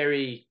can be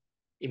very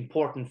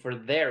important for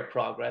their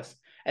progress.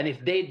 And if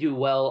they do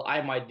well,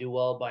 I might do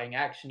well buying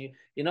action.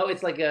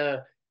 It's like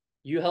a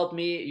you help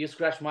me, you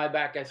scratch my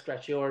back, I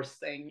scratch yours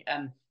thing,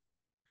 and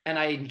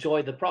I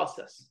enjoy the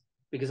process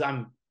because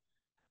and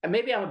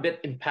maybe I'm a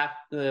bit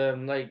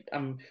like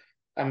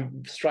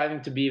I'm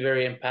striving to be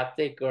very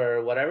empathic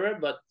or whatever,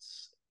 but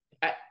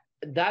I,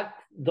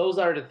 those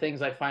are the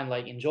things I find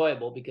like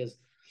enjoyable because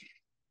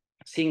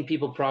seeing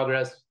people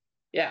progress.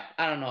 Yeah,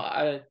 I don't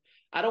know.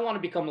 I don't want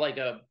to become like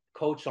a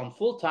coach on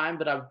full time,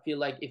 but I feel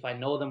like if I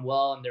know them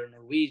well and they're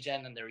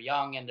Norwegian and they're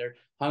young and they're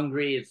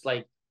hungry, it's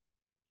like,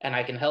 and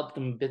I can help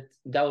them a bit.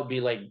 That would be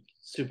like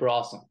super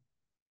awesome.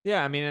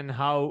 Yeah, I mean, and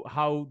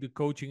how the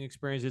coaching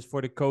experience is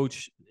for the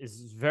coach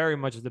is very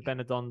much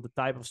dependent on the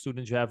type of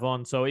students you have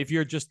on. So if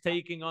you're just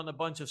taking on a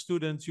bunch of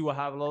students, you will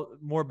have a lot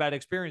more bad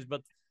experience.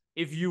 But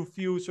if you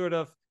feel sort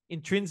of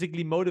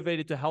intrinsically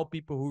motivated to help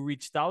people who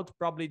reached out,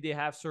 probably they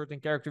have certain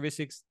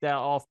characteristics that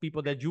of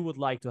people that you would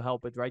like to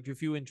help with, right? You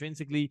feel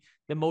intrinsically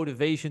the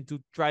motivation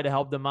to try to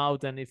help them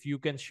out, and if you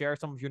can share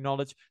some of your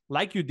knowledge,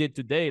 like you did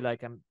today,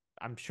 like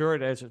I'm sure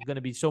there's going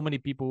to be so many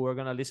people who are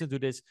going to listen to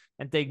this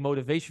and take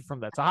motivation from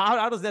that. So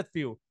how does that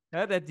feel?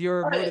 That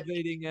you're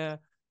motivating a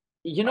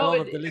lot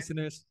of the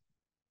listeners?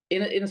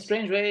 In a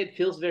strange way, it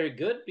feels very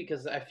good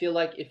because I feel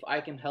like if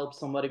I can help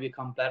somebody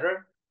become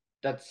better,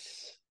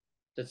 that's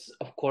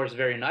of course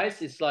very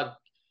nice. It's like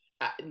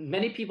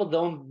many people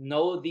don't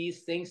know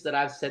these things that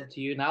I've said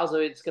to you now, so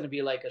it's going to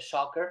be like a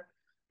shocker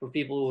for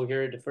people who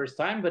hear it the first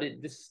time. But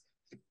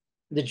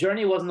the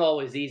journey wasn't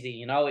always easy.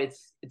 You know,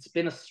 it's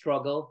been a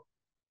struggle.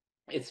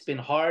 It's been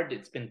hard.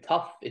 It's been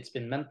tough. It's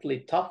been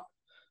mentally tough.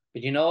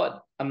 But you know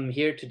what? I'm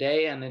here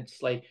today, and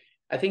it's like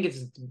I think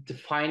it's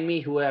defined me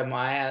who am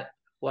I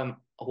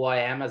who I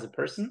am as a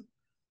person.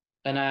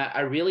 And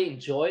I really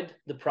enjoyed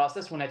the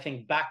process when I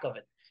think back of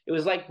it. It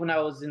was like when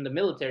I was in the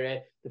military,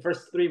 the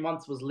first 3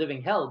 months was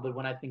living hell. But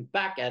when I think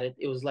back at it,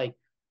 it was like,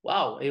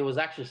 wow, it was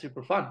actually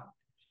super fun,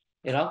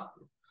 you know?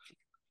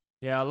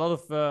 Yeah, a lot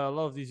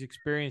of these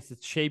experiences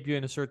shape you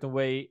in a certain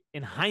way.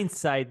 In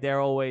hindsight, they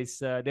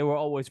were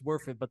always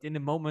worth it. But in the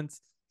moment,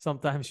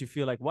 sometimes you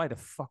feel like, why the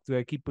fuck do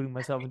I keep putting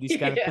myself in these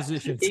kind of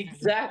positions?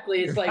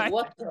 Exactly. It's Right? like,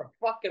 what the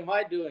fuck am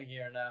I doing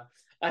here now?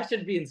 I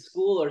should be in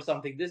school or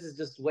something. This is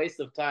just waste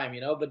of time,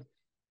 you know? But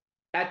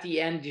at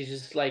the end, you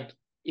just like,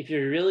 if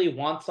you really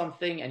want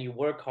something and you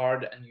work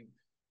hard and you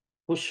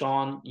push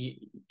on,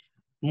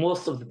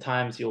 most of the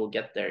times you will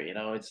get there, you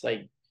know? It's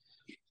like,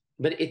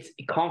 but it's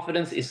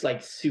confidence is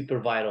like super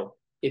vital.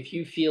 If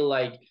you feel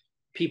like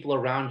people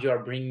around you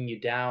are bringing you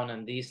down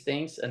and these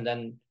things, and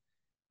then,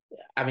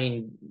 I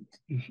mean,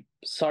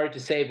 sorry to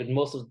say, but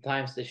most of the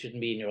times they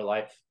shouldn't be in your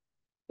life.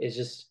 It's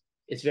just,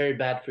 it's very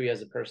bad for you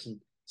as a person.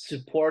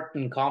 Support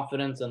and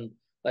confidence and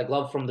like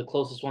love from the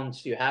closest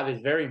ones you have is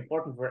very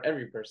important for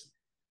every person.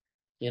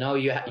 You know,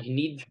 you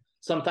need,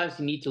 sometimes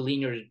you need to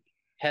lean your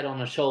head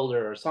on a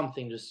shoulder or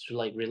something just to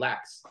like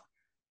relax,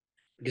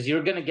 because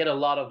you're gonna get a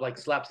lot of like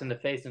slaps in the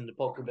face in the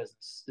poker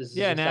business. This is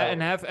Yeah, just how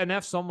and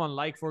have someone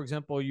like, for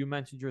example, you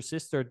mentioned your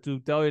sister to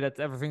tell you that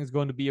everything's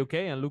going to be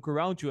okay and look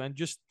around you and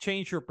just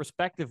change your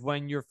perspective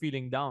when you're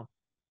feeling down.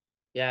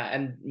 Yeah,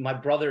 and my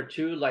brother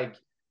too, like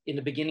in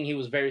the beginning he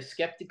was very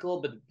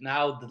skeptical, but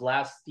now the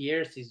last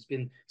years he's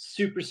been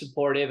super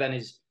supportive and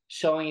he's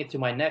showing it to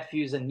my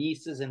nephews and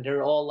nieces, and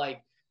they're all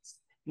like,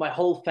 my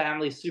whole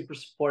family is super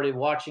supportive,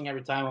 watching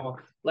every time.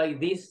 Like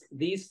these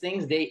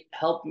things, they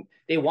help me,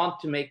 they want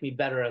to make me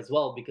better as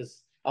well,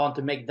 because I want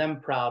to make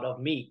them proud of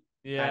me.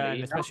 Kind Yeah, of, and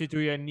you know? especially to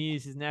your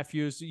nieces,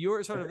 nephews,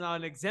 you're sort of now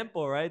an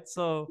example, right?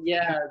 So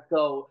Yeah,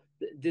 so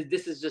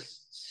this is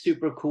just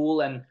super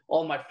cool, and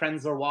all my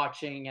friends are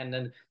watching and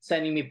then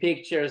sending me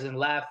pictures and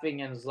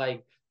laughing, and it's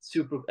like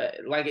super,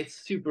 like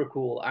it's super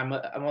cool. I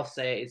must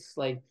say, it's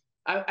like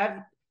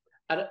I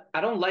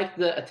don't like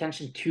the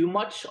attention too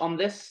much on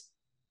this,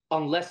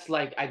 unless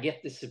like I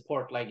get the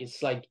support. Like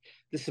it's like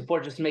the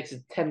support just makes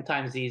it 10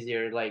 times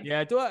easier. Like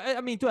yeah,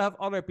 I mean, to have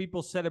other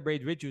people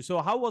celebrate with you.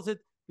 So how was it?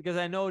 Because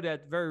I know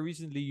that very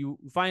recently you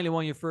finally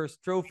won your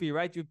first trophy,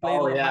 right? You played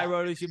oh on the high yeah,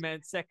 rollers. You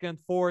meant second,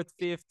 fourth,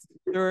 fifth,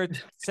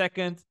 third,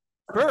 second,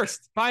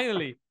 first.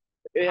 Finally,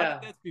 how did yeah.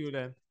 that feel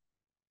then?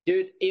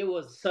 Dude, it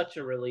was such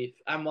a relief,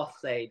 I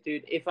must say.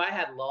 Dude, if I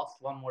had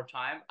lost one more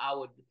time, I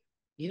would,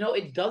 you know,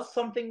 it does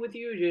something with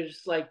you. You're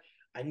just like,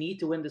 I need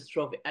to win this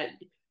trophy.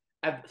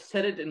 I've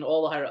said it in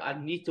all higher, I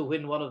need to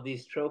win one of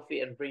these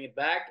trophy and bring it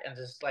back. And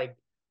just like,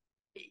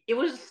 it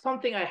was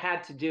something I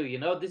had to do, you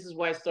know? This is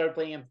why I started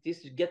playing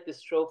MTs, to get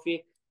this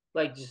trophy.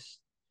 Like, just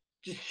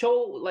show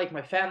like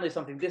my family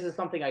something. This is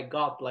something I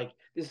got. Like,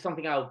 this is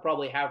something I'll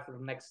probably have for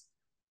the next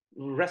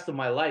rest of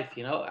my life,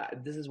 you know?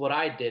 This is what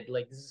I did.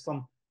 Like, this is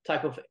some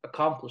type of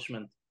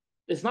accomplishment.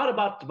 It's not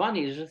about the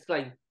money. It's just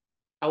like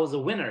I was a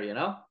winner, you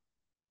know?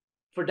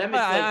 For them,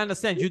 it's I like,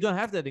 understand you don't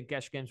have that in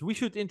cash games. We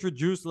should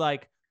introduce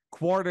like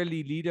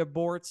quarterly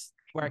leaderboards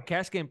where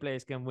cash game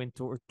players can win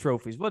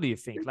trophies. What do you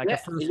think? Like a yeah,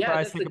 first yeah,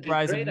 prize, that's a second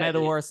prize, a great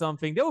medal idea. or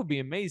something. That would be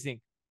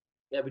amazing.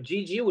 Yeah, but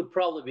GG would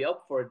probably be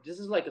up for it. This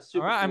is like a All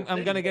super right, cool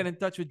I'm gonna thing. get in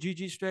touch with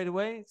GG straight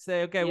away.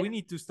 Say, okay, Yeah, we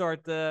need to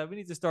start. We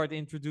need to start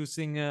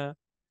introducing yeah,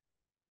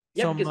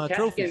 some because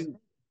trophies.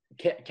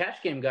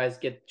 cash game guys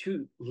get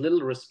too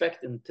little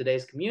respect in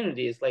today's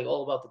community. It's like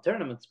all about the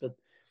tournaments, but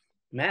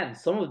man,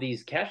 some of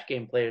these cash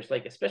game players,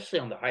 like especially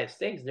on the highest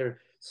stakes, they're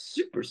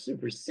super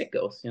super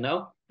sickos, you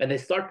know. And they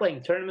start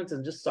playing tournaments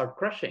and just start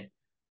crushing.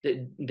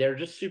 They're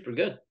just super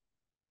good.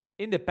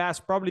 In the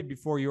past, probably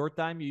before your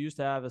time, you used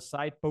to have a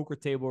site, Poker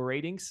Table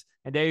Ratings,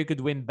 and there you could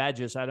win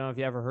badges. I don't know if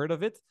you ever heard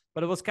of it,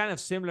 but it was kind of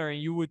similar,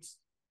 and you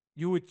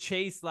would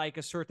chase like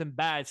a certain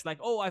badge, like,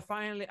 oh, I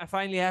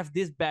finally have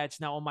this badge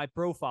now on my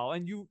profile,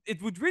 and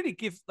it would really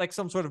give like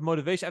some sort of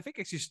motivation. I think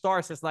actually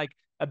stars as like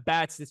a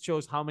badge that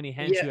shows how many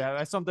hands Yeah, you have.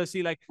 I sometimes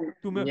see like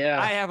 2 million. yeah.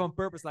 I have on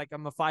purpose like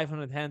I'm a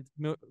 500 hand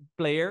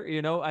player,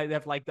 you know. I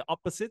have like the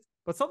opposite,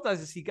 but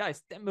sometimes I see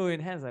guys 10 million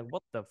hands, like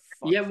what the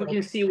fuck. Yeah, we So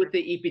can see with the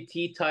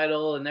EPT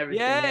title and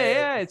everything. yeah,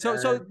 Yeah, yeah.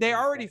 So they're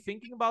yeah. already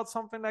thinking about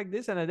something like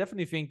this, and I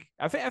definitely think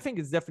I think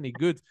it's definitely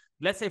good.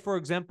 Let's say, for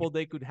example,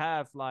 they could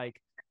have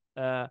like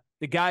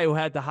the guy who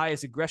had the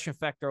highest aggression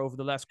factor over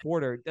the last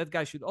quarter. That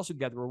guy should also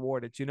get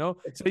rewarded, you know.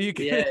 So you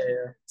can Yeah,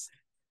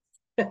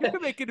 you yeah.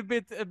 can make it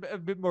a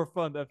bit more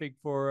fun, I think,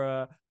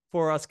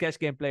 for us cash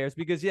game players,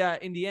 because yeah,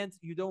 in the end,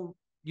 you don't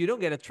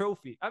get a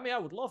trophy. I mean, I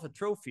would love a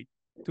trophy,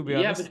 to be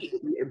Yeah, honest.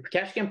 but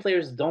cash game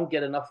players don't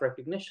get enough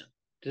recognition.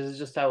 This is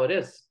just how it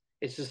is.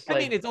 It's just I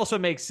like mean, it also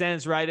makes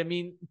sense, right? I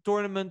mean,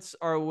 tournaments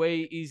are way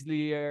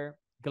easier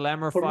for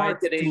glamorified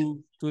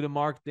marketing. to the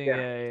marketing.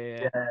 Yeah,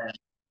 Yeah. yeah.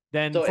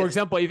 Then, So for it's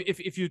example,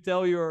 if you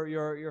tell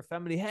your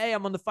family, hey,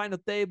 I'm on the final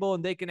table,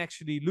 and they can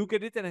actually look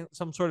at it and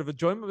some sort of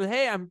enjoyment, but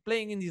hey, I'm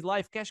playing in this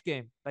live cash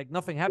game, like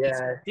nothing happens.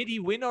 yeah, Did he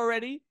win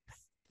already?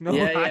 No,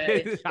 yeah,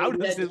 yeah. how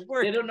does Yeah, this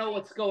work? they don't know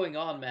what's going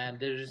on, man.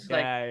 They're just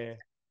like Yeah.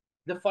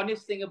 the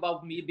funniest thing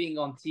about me being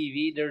on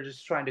TV. They're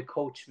just trying to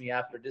coach me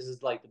after. This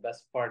is like the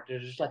best part. They're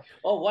just like,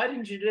 oh, why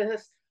didn't you do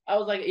this? I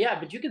was like, yeah,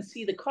 but you can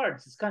see the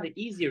cards. It's kind of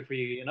easier for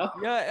you, you know.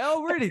 Yeah.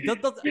 Oh, really?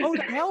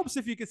 That helps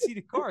if you can see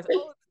the cards.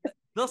 Oh,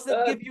 does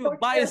that give you a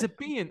biased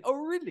opinion? Oh,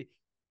 really?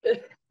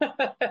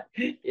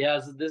 Yeah,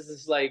 so this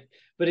is like,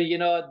 but you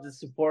know, the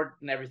support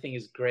and everything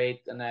is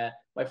great, and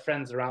my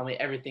friends around me,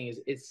 everything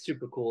is it's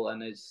super cool,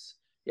 and it's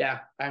yeah,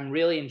 I'm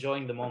really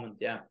enjoying the moment.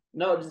 Yeah,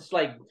 no, just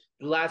like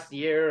the last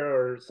year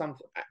or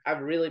something,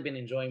 I've really been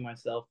enjoying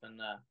myself, and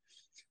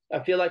I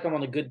feel like I'm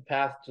on a good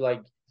path to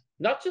like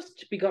not just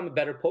to become a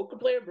better poker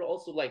player, but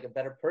also like a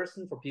better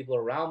person for people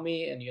around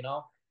me, and you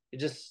know, it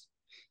just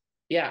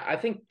yeah, I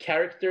think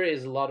character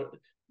is a lot of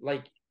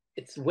like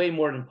it's way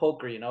more than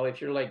poker, you know.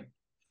 If you're like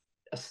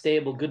a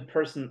stable, good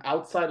person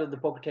outside of the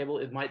poker table,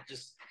 it might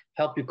just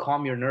help you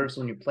calm your nerves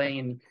when you're playing.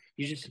 And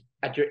you just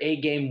at your A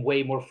game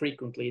way more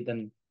frequently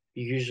than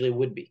you usually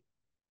would be.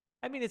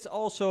 I mean, it's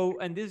also,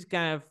 and this is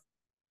kind of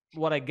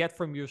what I get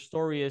from your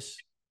story is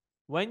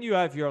when you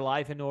have your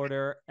life in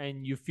order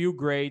and you feel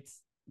great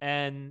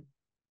and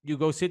you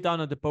go sit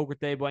down at the poker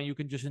table and you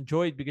can just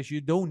enjoy it because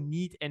you don't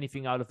need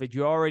anything out of it.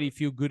 You already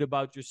feel good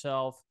about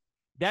yourself.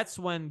 That's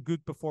when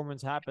good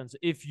performance happens.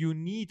 If you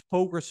need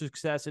poker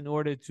success in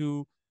order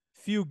to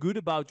feel good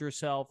about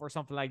yourself or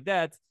something like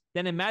that,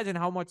 then imagine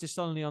how much is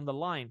suddenly on the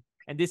line.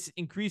 And this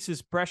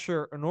increases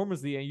pressure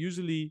enormously. And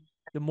usually,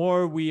 the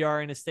more we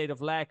are in a state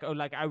of lack, or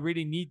like I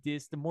really need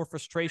this, the more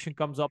frustration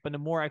comes up, and the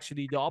more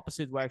actually the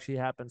opposite will actually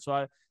happen.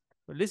 So,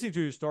 listening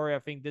to your story, I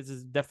think this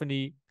is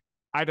definitely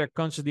either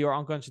consciously or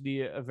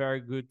unconsciously a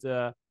very good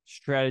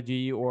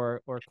strategy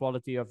or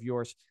quality of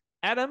yours.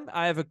 Adam,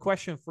 I have a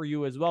question for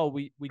you as well.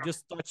 We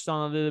just touched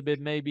on a little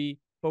bit. Maybe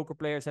poker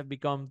players have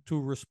become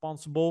too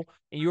responsible.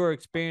 In your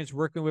experience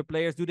working with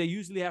players, do they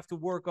usually have to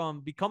work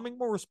on becoming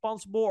more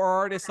responsible, or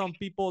are there some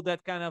people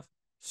that kind of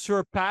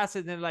surpass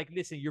it and like,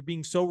 listen, you're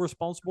being so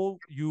responsible.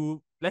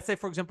 You let's say,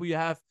 for example, you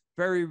have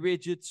very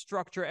rigid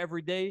structure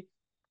every day,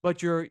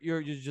 but you're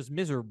just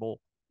miserable.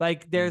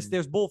 Like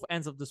there's both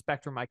ends of the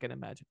spectrum, I can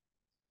imagine.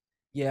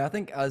 Yeah, I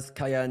think as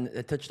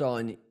Kayhan touched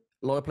on,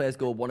 a lot of players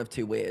go one of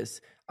two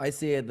ways. I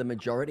say the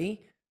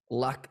majority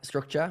lack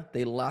structure,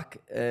 they lack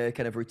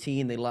kind of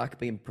routine, they lack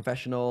being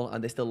professional,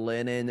 and they're still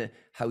learning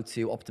how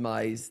to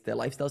optimize their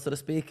lifestyle, so to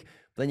speak.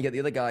 But then you get the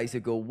other guys who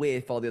go way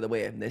far the other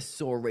way, and they're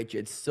so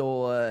rigid,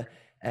 so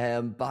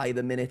by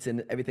the minute,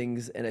 and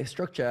everything's in a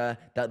structure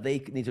that they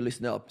need to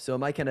loosen up. So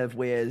my kind of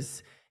way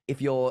is, if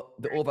you're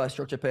the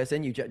over-structured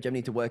person, you generally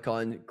need to work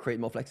on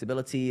creating more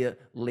flexibility,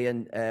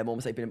 laying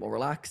almost like being more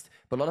relaxed.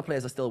 But a lot of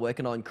players are still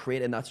working on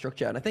creating that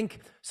structure. And I think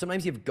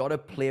sometimes you've got to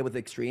play with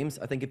extremes.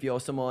 I think if you're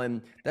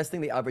someone, let's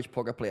think the average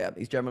poker player,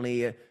 he's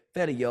generally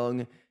fairly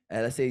young.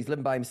 Let's say he's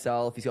living by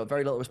himself. He's got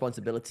very little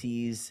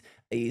responsibilities.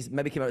 He's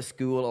maybe came out of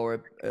school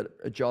or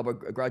a job or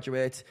a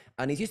graduate,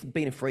 and he's used to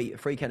being a free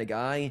kind of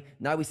guy.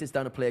 Now he sits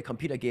down to play a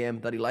computer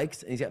game that he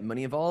likes, and he's getting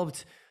money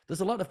involved. There's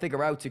a lot to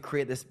figure out to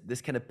create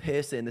this kind of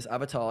person, this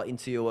avatar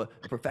into a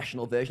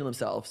professional version of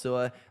himself. So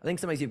I think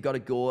sometimes you've got to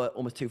go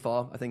almost too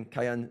far. I think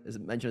Kayhan has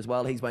mentioned as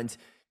well, he's went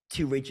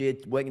too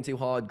rigid, working too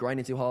hard,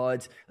 grinding too hard.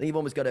 I think you've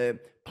almost got to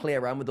play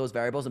around with those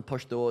variables and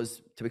push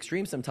those to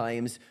extremes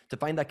sometimes to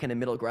find that kind of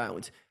middle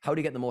ground. How do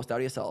you get the most out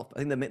of yourself?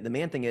 I think the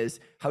main thing is,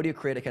 how do you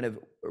create a kind of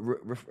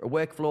a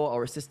workflow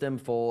or a system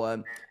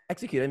for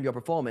executing your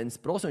performance,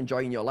 but also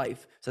enjoying your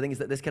life? So I think it's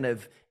that this kind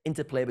of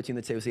interplay between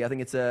the two. So I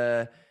think it's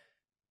a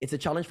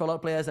challenge for a lot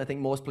of players. I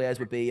think most players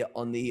would be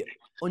on the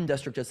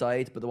under-structured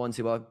side, but the ones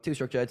who are too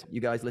structured,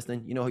 you guys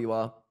listening, you know who you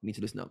are, you need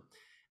to listen up.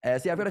 So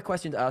yeah, I've got a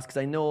question to ask,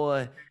 because I know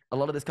a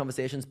lot of this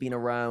conversation's been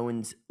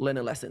around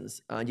learning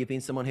lessons, and you've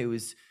been someone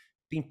who's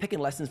been picking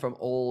lessons from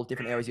all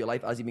different areas of your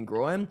life as you've been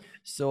growing.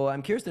 So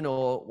I'm curious to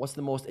know, what's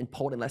the most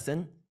important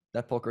lesson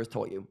that poker has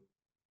taught you?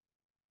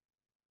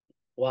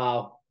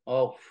 Wow.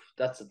 Oh,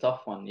 that's a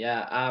tough one.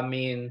 Yeah. I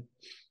mean,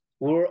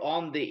 we're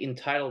on the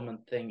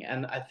entitlement thing.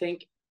 And I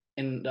think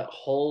in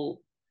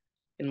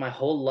my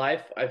whole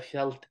life, I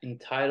felt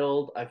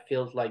entitled. I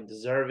felt like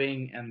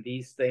deserving and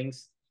these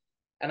things.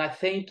 And I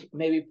think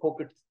maybe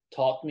poker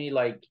taught me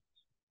like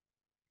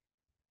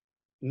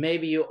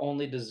maybe you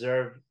only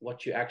deserve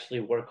what you actually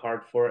work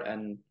hard for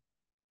and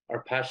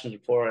are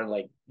passionate for, and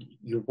like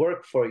you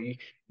work for.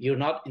 You're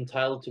not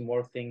entitled to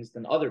more things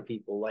than other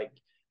people, like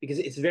because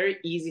it's very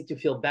easy to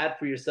feel bad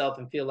for yourself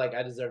and feel like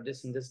I deserve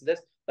this and this and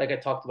this, like I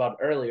talked about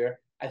earlier.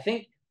 I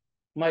think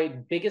my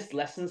biggest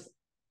lessons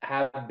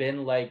have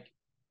been like,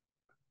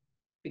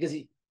 because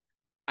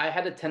I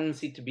had a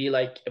tendency to be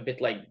like a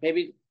bit like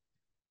maybe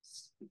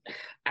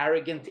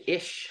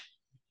arrogant-ish.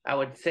 I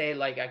would say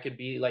like I could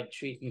be like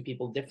treating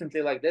people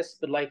differently like this,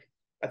 but like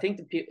I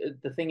think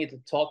the thing it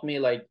taught me,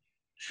 like,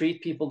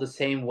 treat people the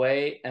same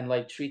way and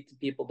like treat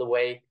people the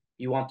way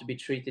you want to be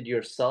treated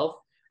yourself.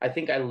 I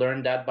think I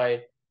learned that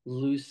by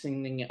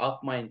loosening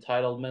up my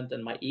entitlement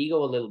and my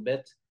ego a little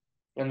bit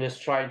and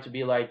just trying to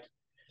be like,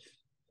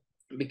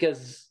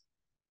 because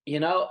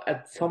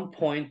at some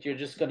point you're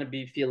just gonna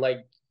feel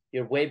like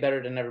you're way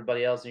better than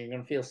everybody else, and you're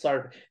gonna feel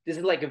sorry. This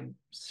is like a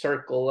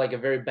circle, like a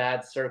very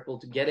bad circle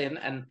to get in.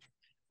 And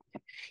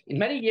in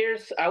many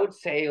years, I would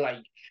say,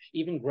 like,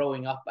 even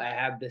growing up, I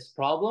had this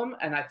problem,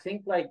 and I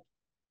think like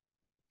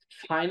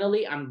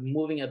finally I'm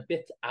moving a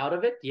bit out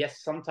of it.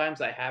 Yes,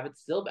 sometimes I have it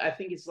still, but I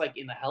think it's like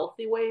in a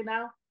healthy way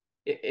now.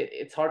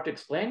 It's hard to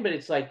explain, but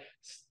it's like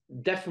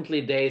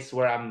definitely days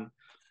where I'm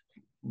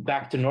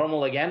back to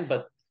normal again.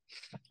 But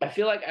I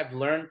feel like I've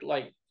learned,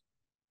 like,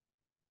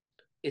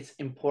 it's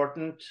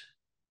important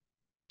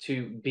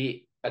to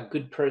be a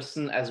good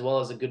person as well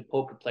as a good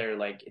poker player.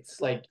 Like,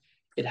 it's like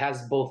it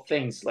has both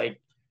things.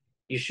 Like,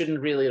 you shouldn't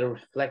really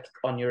reflect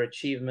on your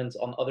achievements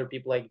on other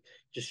people, like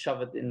just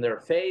shove it in their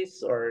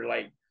face, or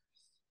like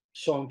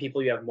showing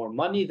people you have more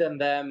money than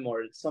them,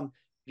 or some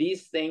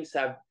these things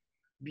have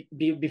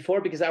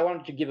before, because I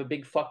wanted to give a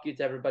big fuck you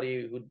to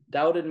everybody who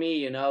doubted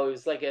me. It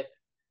was like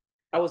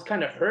I was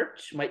kind of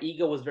hurt. My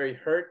ego was very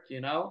hurt.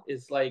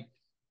 It's like,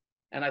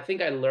 and I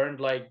think I learned,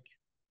 like,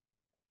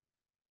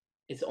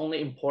 it's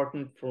only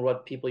important for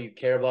what people you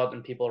care about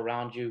and people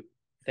around you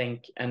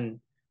think, and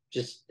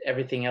just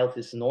everything else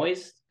is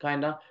noise,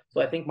 kind of.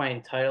 So I think my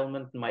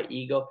entitlement and my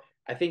ego,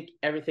 I think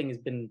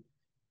everything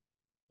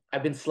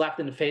I've been slapped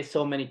in the face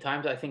so many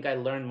times. I think I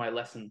learned my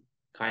lesson,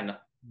 kind of.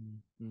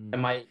 Mm-hmm.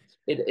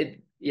 And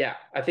yeah,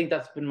 I think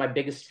that's been my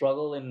biggest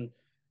struggle in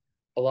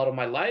a lot of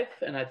my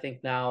life. And I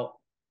think now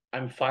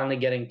I'm finally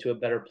getting to a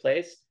better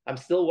place. I'm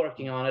still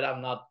working on it.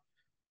 I'm not,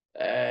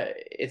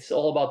 it's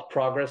all about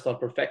progress, not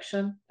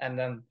perfection. And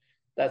then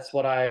that's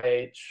what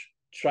I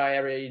try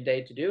every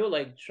day to do,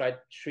 like try to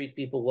treat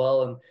people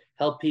well and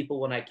help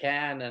people when I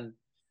can. And,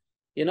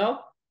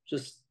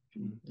 just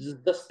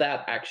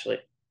that, actually.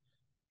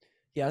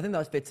 Yeah, I think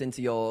that fits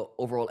into your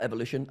overall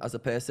evolution as a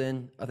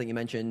person. I think you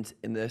mentioned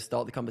in the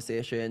start of the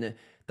conversation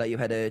that you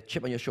had a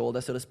chip on your shoulder,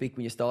 so to speak,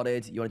 when you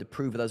started. You wanted to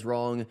prove that I was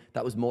wrong.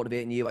 That was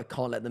motivating you. I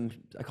can't let them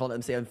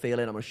say I'm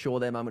failing. I'm going to show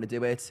them I'm going to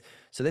do it.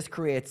 So this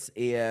creates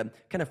a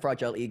kind of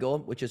fragile ego,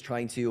 which is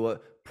trying to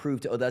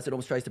prove to others. It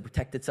almost tries to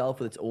protect itself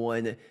with its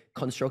own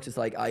constructs. It's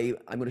like, I'm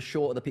going to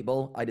show other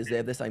people I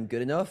deserve this. I'm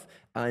good enough.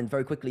 And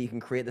very quickly you can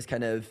create this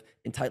kind of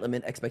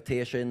entitlement,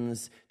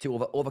 expectations to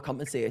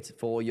overcompensate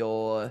for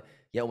your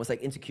almost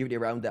like insecurity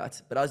around that.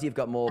 But as you've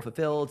got more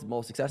fulfilled,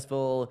 more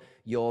successful,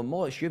 you're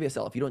more sure of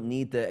yourself. You don't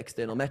need the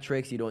external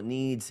metrics. You don't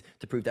need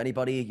to prove to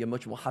anybody. You're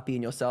much more happy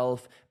in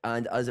yourself.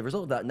 And as a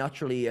result of that,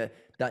 naturally,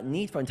 that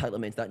need for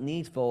entitlement, that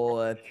need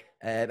for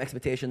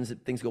expectations,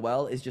 things go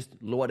well, is just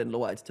lowered and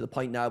lowered to the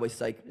point now where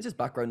it's like, it's just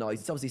background noise.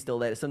 It's obviously still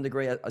there to some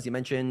degree, as you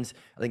mentioned.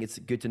 I think it's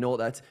good to know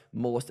that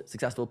most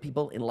successful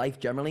people in life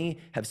generally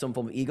have some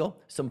form of ego,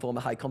 some form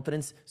of high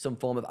confidence, some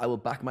form of I will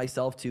back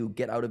myself to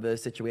get out of a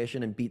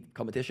situation and beat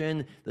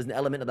competition. There's an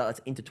element of that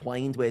that's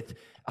intertwined with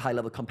a high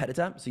level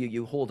competitor. So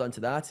you hold on to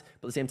that,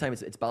 but at the same time,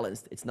 it's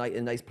balanced. It's in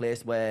a nice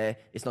place where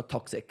it's not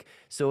toxic.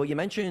 So you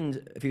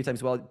mentioned a few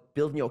times, well,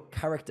 building your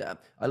character.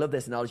 I love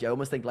this analogy. I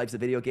almost think life's a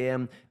video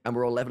game and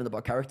we're all leveling up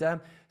our character.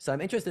 So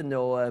I'm interested to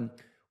know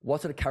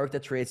what sort of character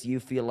traits you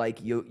feel like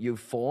you've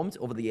formed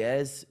over the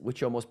years, which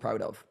you're most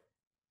proud of.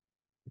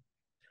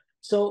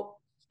 So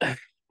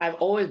I've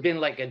always been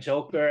like a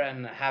joker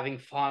and having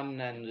fun,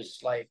 and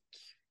just like,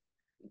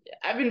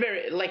 I've been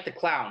very like the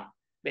clown,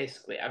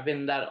 basically. I've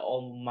been that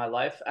all my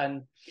life.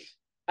 And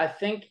I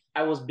think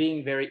I was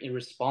being very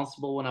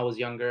irresponsible when I was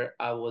younger.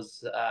 I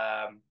was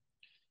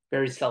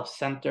very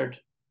self-centered.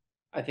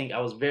 I think I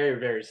was very,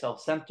 very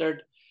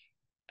self-centered.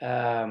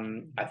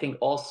 I think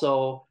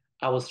also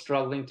I was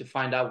struggling to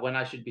find out when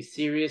I should be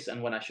serious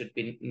and when I should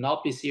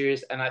not be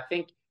serious. And I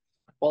think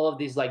all of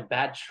these like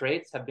bad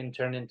traits have been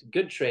turned into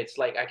good traits.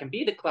 Like, I can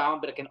be the clown,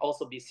 but I can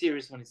also be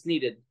serious when it's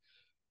needed.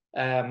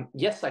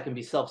 Yes, I can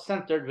be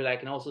self-centered, but I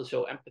can also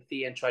show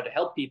empathy and try to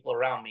help people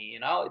around me.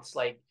 It's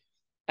like,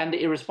 and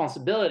the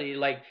irresponsibility,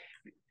 like,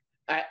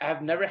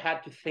 I've never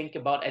had to think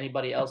about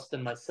anybody else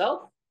than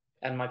myself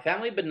and my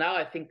family. But now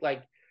I think,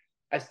 like,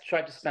 I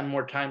try to spend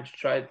more time to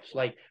try to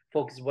like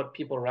focus what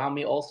people around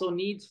me also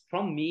needs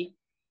from me,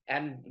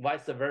 and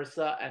vice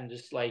versa. And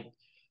just like,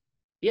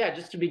 yeah,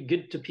 just to be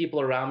good to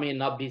people around me and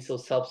not be so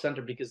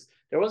self-centered, because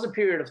there was a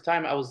period of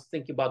time I was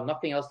thinking about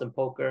nothing else than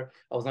poker.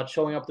 I was not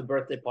showing up to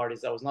birthday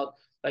parties. I was not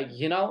like,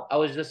 I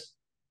was just,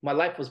 my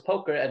life was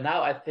poker. And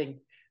now I think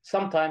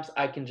sometimes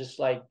I can just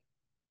like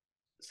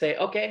say,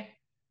 okay,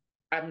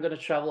 I'm going to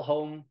travel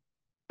home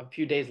a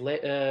few days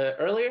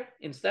earlier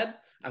instead.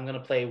 I'm going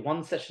to play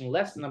one session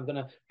less, and I'm going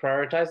to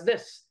prioritize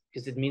this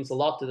because it means a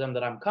lot to them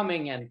that I'm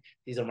coming, and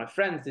these are my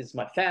friends, this is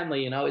my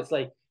family. It's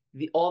like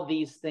all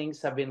these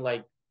things have been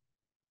like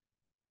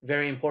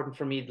very important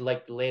for me,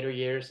 like the later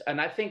years.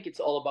 And I think it's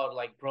all about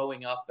like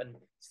growing up and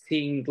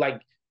seeing,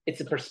 like,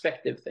 it's a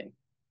perspective thing,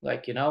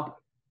 like,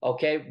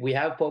 okay, we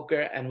have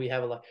poker and we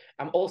have a life.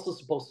 I'm also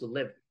supposed to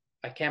live.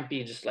 I can't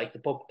be just like the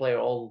poker player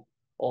all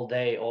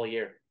day, all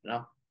year, you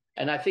know?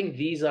 And I think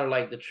these are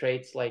like the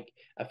traits like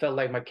I felt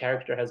like my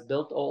character has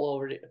built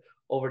all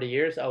over the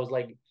years. I was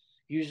like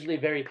usually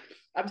very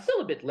I'm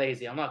still a bit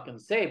lazy, I'm not gonna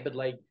say, but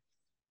like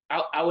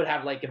I would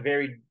have like a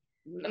very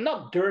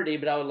not dirty,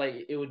 but I would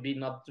like it would be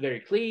not very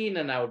clean,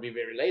 and I would be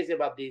very lazy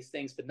about these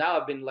things. But now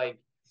I've been like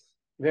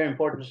very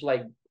important to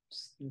like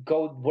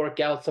go work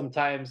out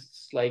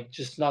sometimes, like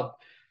just not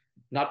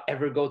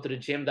ever go to the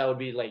gym. That would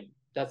be like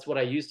that's what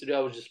I used to do. I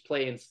would just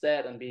play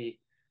instead and be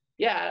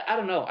yeah, I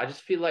don't know. I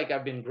just feel like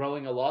I've been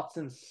growing a lot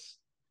since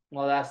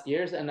my last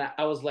years, and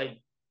I was like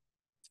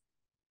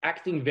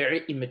acting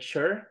very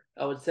immature,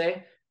 I would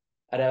say.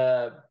 At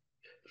a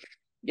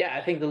yeah,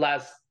 I think the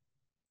last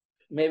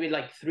maybe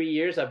like 3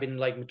 years I've been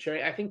like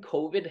maturing. I think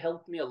COVID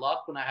helped me a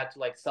lot when I had to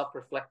like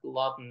self-reflect a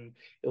lot and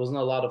it wasn't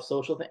a lot of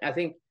social thing. I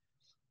think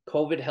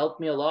COVID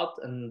helped me a lot,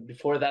 and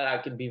before that I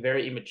could be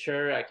very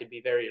immature. I could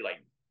be very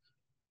like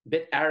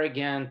bit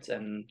arrogant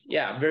and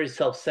yeah, very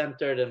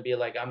self-centered and be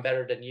like I'm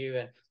better than you,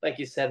 and like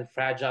you said,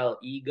 fragile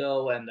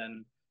ego. And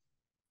then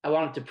I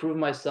wanted to prove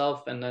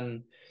myself, and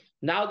then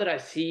now that I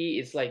see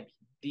it's like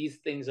these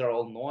things are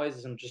all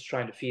noise, I'm just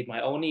trying to feed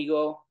my own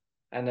ego.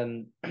 And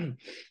then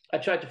I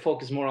try to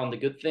focus more on the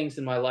good things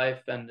in my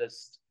life and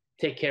just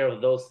take care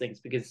of those things,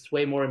 because it's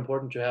way more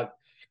important to have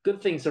good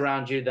things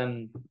around you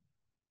than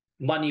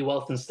money,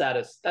 wealth, and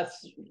status.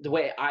 That's the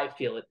way I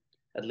feel it,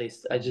 at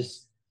least. I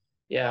just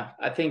yeah,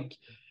 I think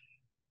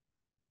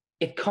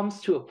it comes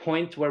to a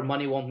point where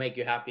money won't make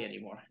you happy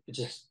anymore. It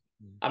just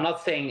I'm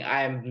not saying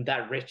I'm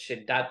that rich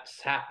and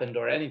that's happened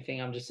or anything.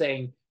 I'm just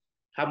saying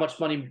how much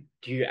money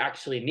do you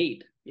actually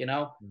need? You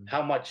know,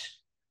 how much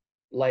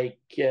like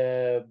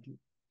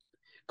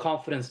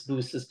confidence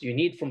boosts do you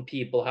need from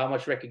people? How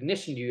much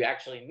recognition do you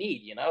actually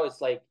need? You know,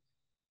 it's like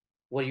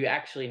what you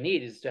actually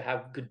need is to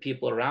have good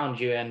people around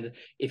you, and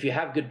if you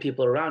have good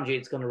people around you,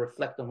 it's going to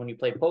reflect on when you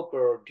play poker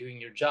or doing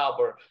your job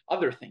or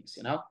other things.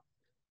 You know,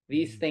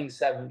 these things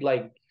have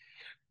like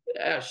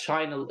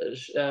shine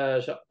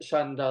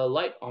the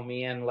light on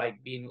me, and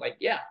like being like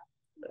yeah,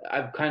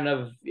 I've kind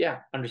of yeah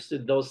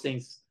understood those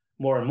things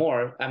more and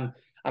more.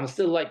 I'm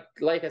still like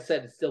I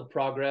said, it's still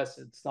progress.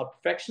 It's not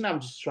perfection. I'm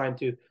just trying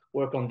to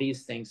work on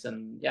these things,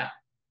 and yeah,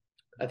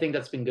 I think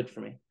that's been good for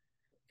me.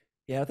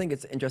 Yeah, I think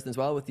it's interesting as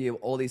well with you.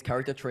 All these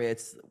character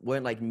traits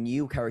weren't like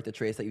new character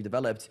traits that you've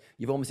developed.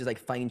 You've almost just like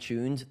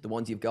fine-tuned the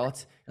ones you've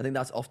got. I think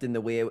that's often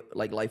the way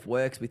like life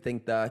works. We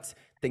think that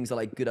things are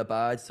like good or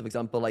bad. So for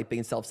example, like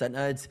being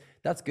self-centered,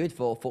 that's good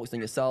for focusing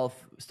on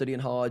yourself, studying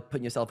hard,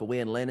 putting yourself away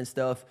and learning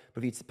stuff.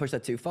 But if you push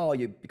that too far,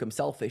 you become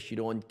selfish. You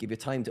don't give your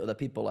time to other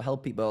people or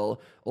help people.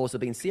 Also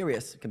being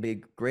serious can be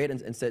great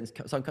in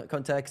some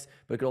contexts,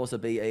 but it could also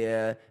be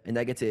a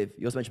negative.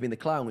 You also mentioned being the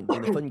clown,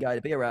 being the fun guy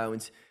to be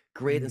around.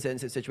 Great in certain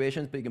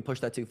situations, but you can push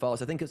that too far.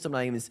 So I think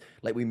sometimes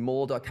like we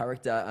mold our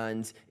character,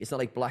 and it's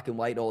not like black and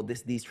white, or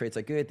these traits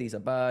are good, these are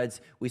bad.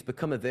 We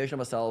become a version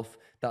of ourselves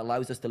that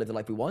allows us to live the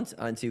life we want,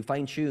 and to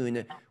fine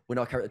tune when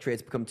our character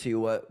traits become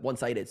too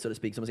one-sided, so to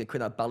speak. Someone's going to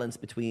create that balance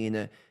between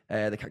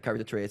the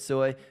character traits.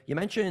 So you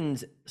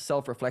mentioned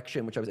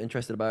self-reflection, which I was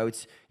interested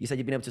about. You said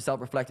you've been able to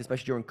self-reflect,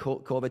 especially during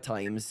COVID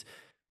times.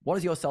 What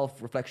does your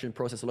self-reflection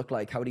process look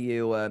like? How do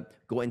you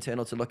go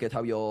internal to look at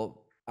how you're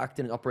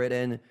acting and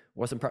operating?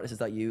 What are some practices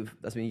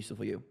that's been useful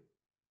for you?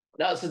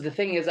 No, so the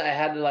thing is, I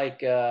had like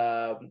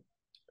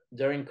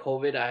during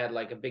COVID, I had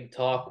like a big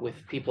talk with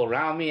people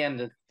around me,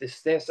 and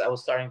this I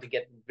was starting to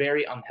get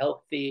very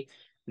unhealthy.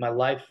 My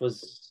life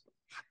was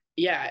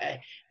yeah,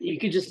 you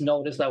could just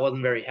notice I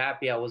wasn't very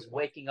happy. I was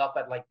waking up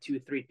at like 2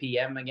 3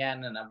 p.m.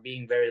 again, and I'm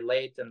being very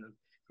late. And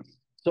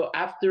so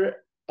after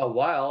a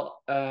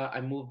while,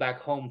 I moved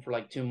back home for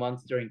like 2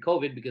 months during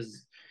COVID,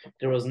 because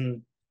there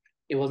wasn't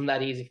it wasn't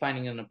that easy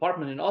finding an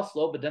apartment in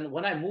Oslo. But then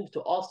when I moved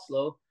to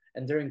Oslo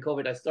and during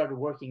COVID, I started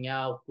working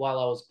out while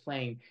I was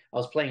playing. I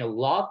was playing a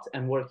lot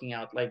and working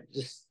out, like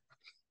just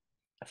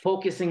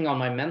focusing on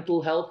my mental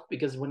health,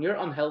 because when you're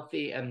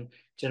unhealthy and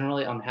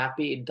generally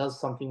unhappy, it does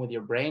something with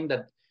your brain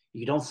that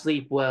you don't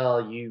sleep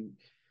well, you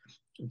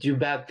do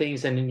bad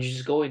things, and then you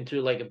just go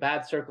into like a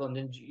bad circle, and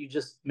then you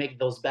just make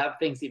those bad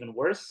things even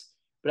worse.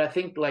 But I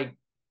think like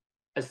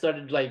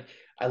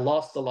I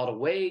lost a lot of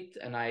weight,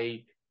 and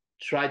I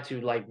tried to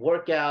like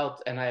work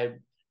out, and I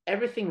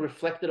everything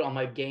reflected on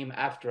my game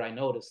after. I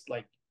noticed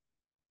like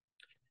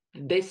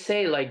they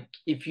say like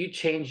if you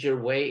change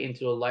your way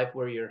into a life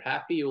where you're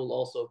happy, you will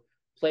also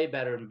play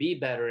better and be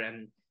better,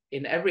 and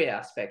in every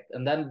aspect.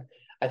 And then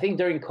I think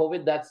during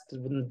COVID, that's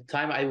the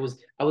time I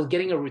was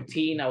getting a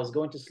routine. I was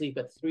going to sleep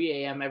at 3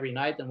 a.m. every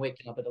night and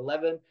waking up at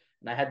 11,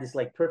 and I had this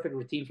like perfect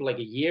routine for like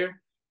a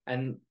year,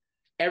 and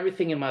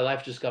everything in my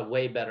life just got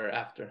way better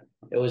after.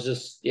 It was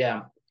just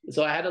yeah.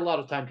 So I had a lot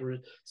of time to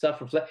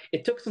self-reflect.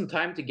 It took some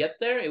time to get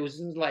there. It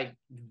wasn't like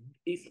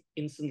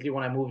instantly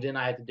when I moved in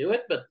I had to do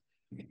it, but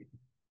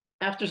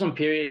after some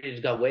period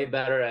it got way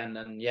better. And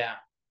then yeah,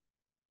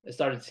 I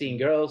started seeing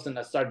girls, and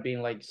I started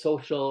being like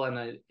social, and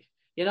I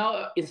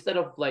instead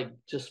of like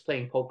just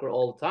playing poker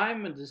all the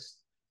time, and just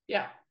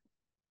yeah.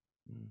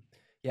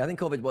 Yeah, I think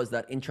COVID was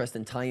that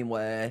interesting time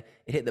where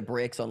it hit the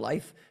brakes on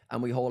life,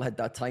 and we all had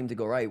that time to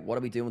go, right, what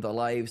are we doing with our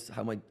lives?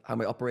 How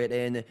am I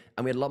operating?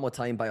 And we had a lot more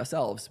time by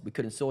ourselves. We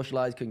couldn't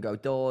socialize, couldn't go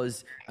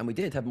outdoors, and we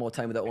did have more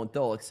time with our own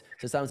thoughts.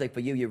 So it sounds like for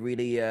you, you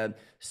really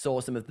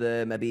saw some of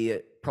the maybe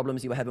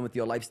problems you were having with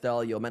your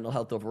lifestyle, your mental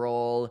health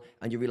overall,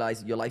 and you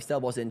realized your lifestyle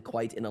wasn't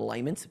quite in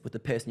alignment with the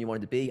person you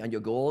wanted to be and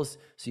your goals.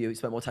 So you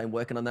spent more time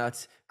working on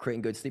that,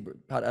 creating good sleep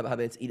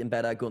habits, eating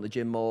better, going to the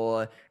gym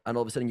more, and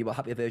all of a sudden you were a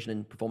happier version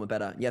and performing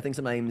better. Yeah, I think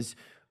sometimes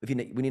we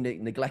need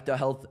to neglect our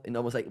health and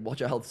almost like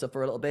watch our health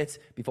suffer a little bit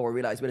before we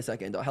realize, wait a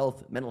second, our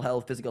health, mental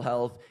health, physical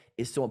health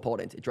is so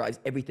important. It drives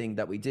everything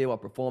that we do. Our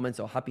performance,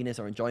 our happiness,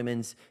 our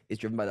enjoyments is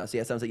driven by that. So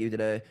yeah, it sounds like you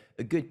did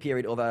a good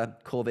period over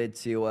COVID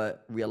to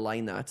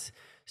realign that.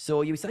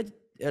 So you said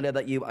earlier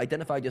that you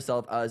identified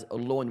yourself as a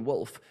lone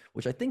wolf,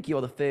 which I think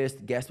you're the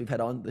first guest we've had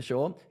on the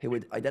show who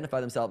would identify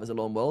themselves as a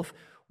lone wolf.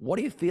 What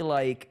do you feel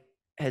like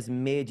has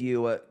made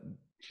you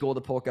go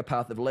the poker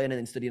path of learning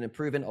and studying and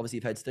improving? Obviously,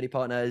 you've had study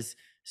partners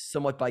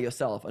somewhat by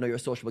yourself. I know you're a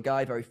sociable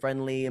guy, very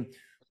friendly.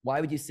 Why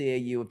would you say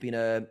you have been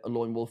a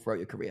lone wolf throughout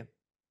your career?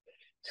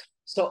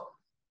 So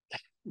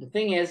the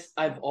thing is,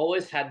 I've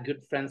always had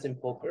good friends in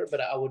poker,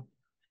 but I would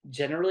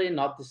generally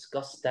not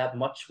discuss that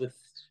much with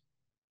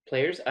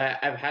players.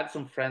 I've had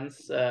some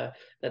friends that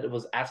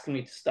was asking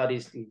me to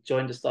study,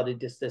 join the study,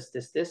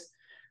 this.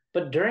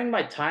 But during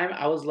my time,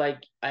 I was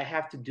like, I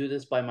have to do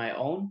this by my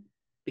own,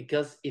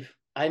 because if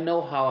I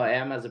know how I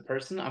am as a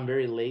person, I'm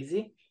very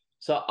lazy.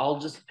 So I'll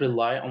just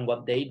rely on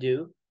what they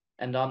do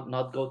and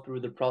not go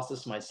through the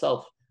process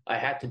myself. I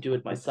had to do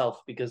it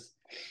myself because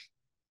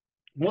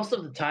most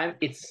of the time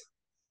it's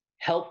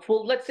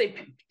helpful. Let's say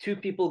two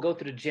people go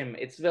to the gym.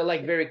 It's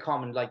very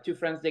common. Like two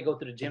friends, they go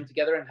to the gym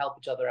together and help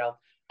each other out.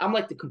 I'm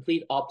like the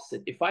complete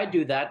opposite. If I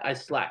do that, I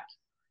slack.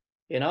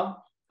 You know,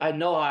 I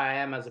know how I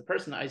am as a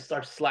person. I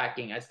start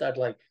slacking. I start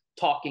like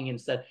talking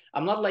instead.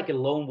 I'm not like a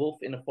lone wolf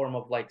in a form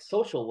of like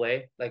social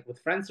way, like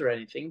with friends or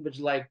anything, but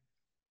like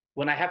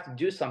when I have to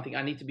do something,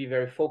 I need to be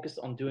very focused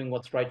on doing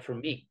what's right for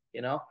me.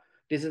 You know,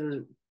 this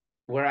is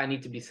where I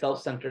need to be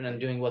self-centered and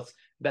doing what's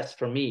best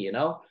for me. You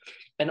know,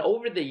 and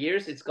over the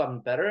years, it's gotten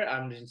better.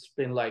 I'm just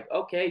been like,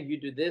 okay, you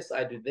do this,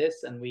 I do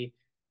this, and we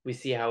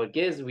see how it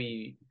goes.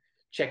 We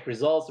check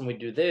results and we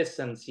do this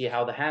and see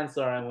how the hands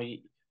are, and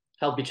we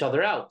help each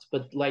other out.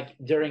 But like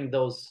during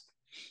those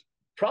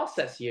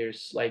process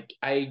years, like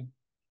I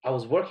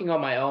was working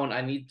on my own.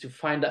 I needed to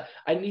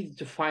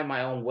find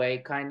my own way,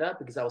 kind of,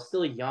 because I was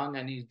still young.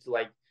 I needed to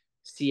like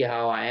see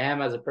how I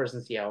am as a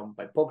person, see how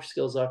my poker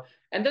skills are,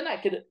 and then I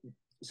could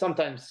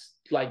sometimes,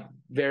 like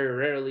very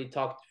rarely,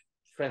 talk to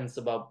friends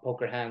about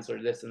poker hands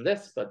or this and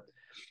this. But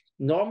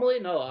normally,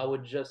 no, I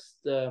would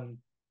just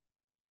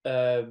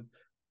uh,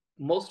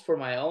 most for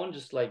my own,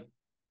 just like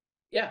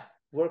yeah,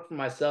 work for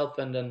myself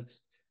and then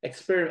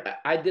experiment.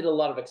 I did a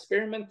lot of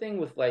experimenting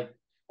with like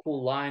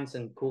cool lines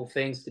and cool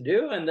things to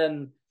do, and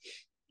then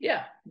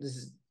yeah,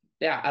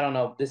 I don't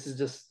know. This is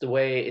just the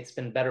way it's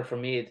been better for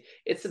me.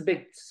 It's a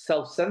bit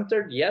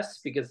self-centered,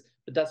 yes,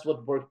 but that's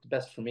what worked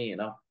best for me. You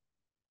know,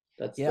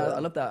 that's Yeah, I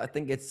love that. I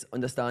think it's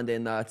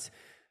understanding that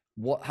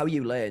how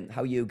you learn,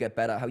 how you get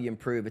better, how you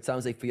improve. It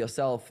sounds like for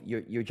yourself,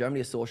 you're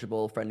generally a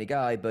sociable, friendly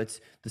guy, but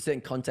there's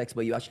certain contexts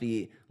where you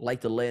actually like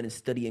to learn and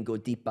study and go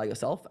deep by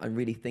yourself and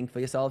really think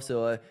for yourself.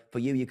 So for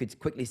you could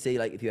quickly see,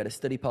 like, if you had a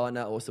study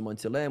partner or someone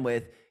to learn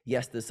with,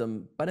 yes, there's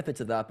some benefits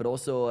of that, but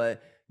also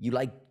you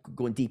like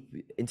going deep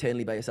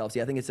internally by yourself. So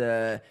yeah, I think it's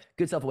a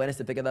good self-awareness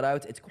to figure that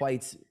out. It's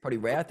quite probably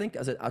rare, I think,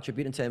 as an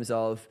attribute in terms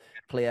of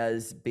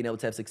players being able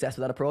to have success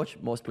with that approach.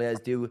 Most players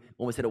do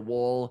almost hit a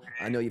wall.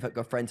 I know you've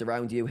got friends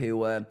around you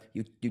who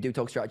you do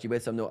talk strategy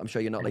with, so I'm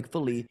sure you're not like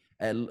fully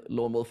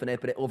lone wolf in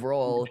it, but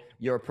overall,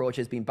 your approach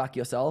has been back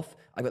yourself.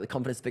 I've got the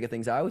confidence to figure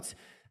things out.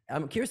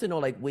 I'm curious to know,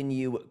 like, when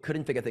you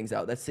couldn't figure things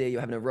out, let's say you're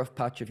having a rough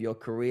patch of your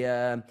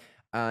career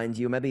and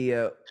you maybe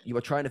you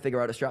were trying to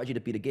figure out a strategy to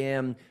beat a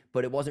game,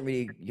 but it wasn't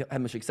really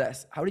having much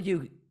success. How did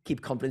you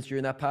keep confidence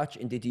during that patch?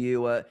 And did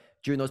you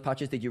during those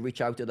patches, did you reach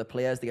out to other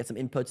players to get some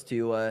inputs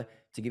to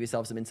give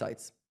yourself some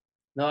insights?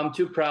 No, I'm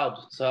too proud,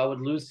 so I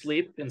would lose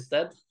sleep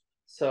instead.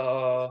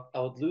 So I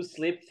would lose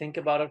sleep, think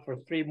about it for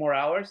 3 more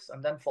hours,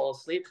 and then fall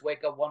asleep,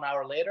 wake up 1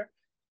 hour later,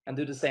 and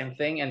do the same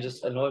thing, and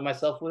just annoy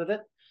myself with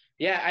it.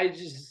 Yeah,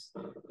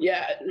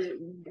 yeah,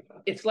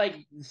 it's like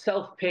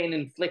self-pain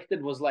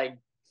inflicted was like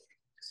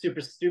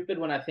super stupid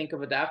when I think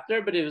of it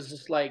after, but it was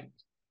just like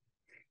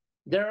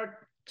there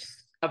are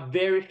a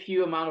very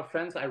few amount of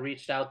friends I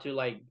reached out to,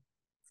 like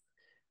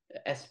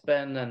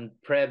Espen and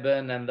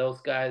Preben and those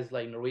guys,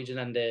 like Norwegian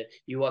and the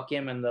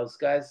Joachim and those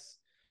guys,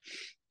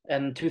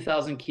 and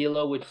 2000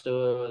 Kilo, which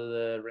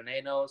the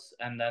Rene knows,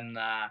 and then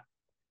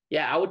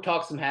yeah, I would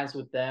talk some hands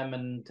with them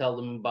and tell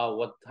them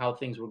about how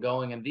things were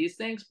going and these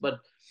things, but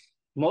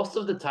most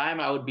of the time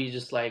I would be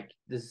just like,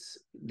 this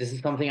is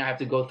something I have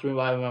to go through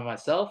by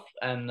myself,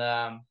 and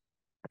I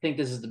think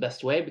this is the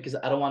best way, because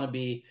I don't want to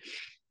be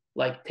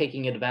like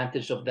taking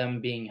advantage of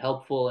them being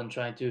helpful and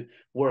trying to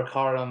work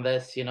hard on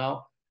this, you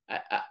know.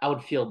 I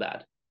would feel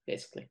bad,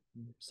 basically.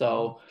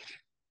 So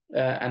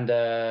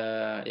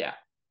Yeah.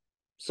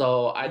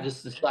 So I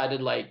just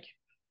decided like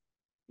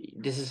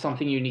this is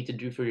something you need to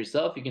do for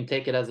yourself. You can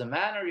take it as a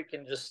man, or you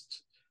can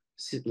just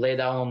lay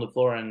down on the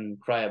floor and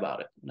cry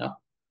about it. No,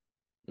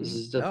 this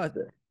is just No, I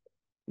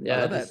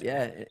yeah. love it. This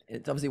Yeah,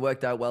 it's obviously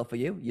worked out well for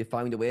you. You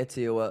found a way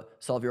to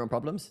solve your own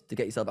problems, to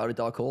get yourself out of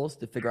dark holes,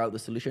 to figure out the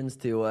solutions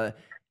to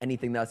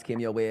anything that's came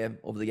your way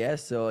over the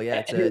years. So yeah,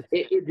 it's and a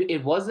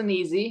it wasn't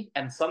easy,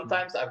 and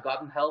sometimes I've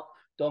gotten help.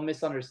 Don't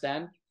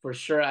misunderstand. For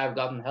sure, I've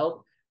gotten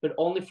help, but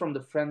only from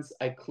the friends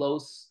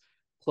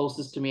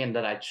closest to me and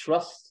that I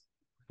trust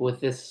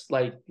with this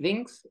like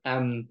things.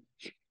 And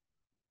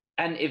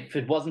if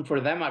it wasn't for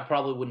them, I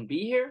probably wouldn't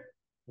be here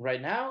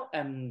right now.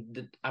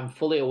 And I'm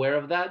fully aware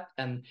of that.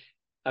 And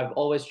I've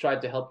always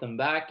tried to help them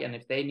back. And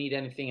if they need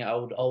anything, I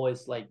would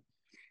always like,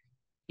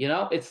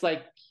 it's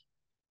like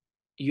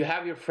you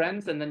have your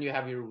friends and then you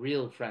have your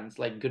real friends,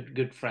 like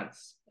good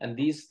friends. And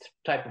these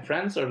type of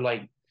friends are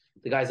like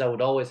the guys I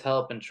would always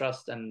help and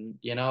trust. And,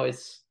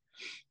 it's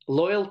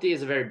loyalty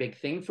is a very big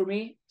thing for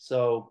me.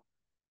 So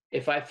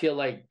if I feel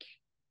like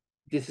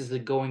this is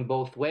going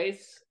both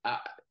ways,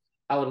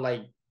 I would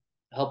like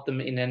help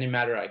them in any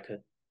matter I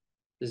could.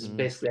 This is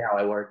basically how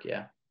I work.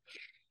 Yeah.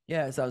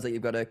 Yeah, it sounds like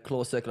you've got a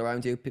close circle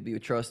around you, people you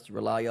trust,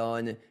 rely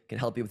on, can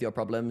help you with your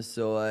problems.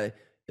 So,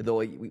 though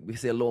we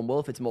say a lone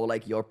wolf, it's more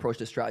like your approach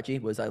to strategy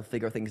was I'll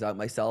figure things out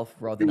myself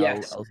rather than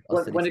Yes. I'll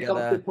study When it comes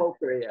to together.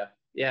 poker, yeah,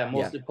 Yeah,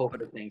 mostly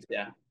poker things.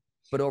 Yeah.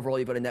 but overall,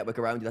 you've got a network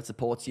around you that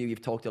supports you.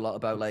 You've talked a lot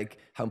about like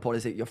how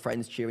important is it your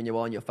friends cheering you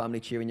on, your family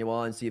cheering you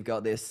on. So you've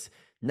got this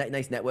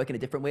nice network in a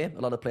different way.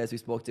 A lot of players we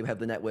spoke to have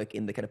the network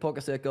in the kind of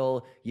poker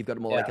circle. You've got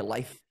more like a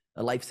life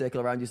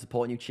circle around you,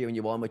 supporting you, cheering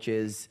you on, which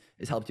is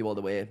helped you all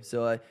the way.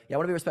 So yeah, I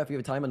want to be respectful of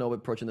your time. I know we're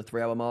approaching the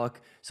 3 hour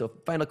mark. So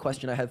final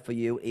question I have for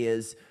you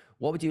is,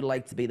 what would you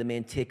like to be the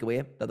main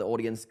takeaway that the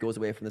audience goes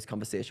away from this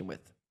conversation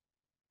with?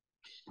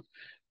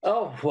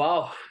 Oh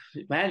wow,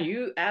 man!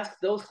 You ask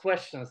those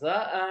questions.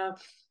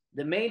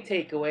 The main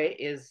takeaway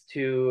is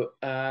to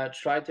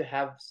try to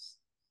have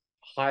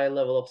high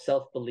level of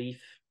self belief,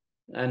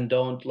 and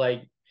don't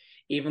like,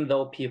 even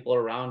though people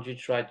around you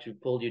try to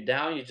pull you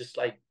down, you just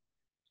like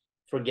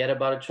forget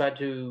about it. Try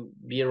to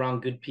be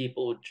around good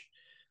people,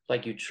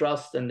 like you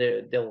trust, and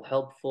they'll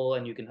helpful,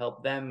 and you can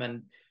help them,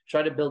 and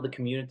try to build a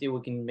community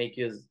we can make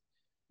you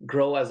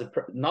grow as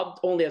not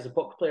only as a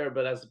poker player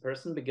but as a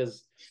person.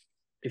 Because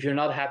if you're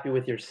not happy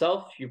with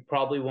yourself, you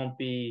probably won't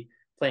be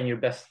playing your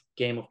best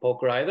game of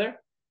poker either.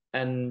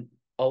 And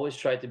always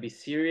try to be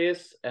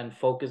serious and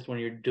focused when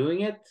you're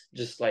doing it.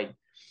 Just like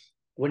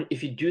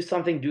if you do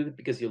something, do it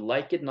because you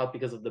like it, not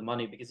because of the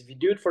money. Because if you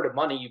do it for the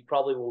money, you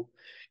probably will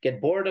get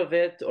bored of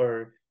it,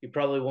 or you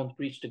probably won't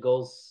reach the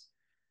goals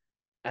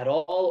at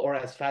all or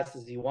as fast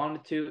as you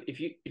wanted to.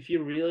 If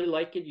you really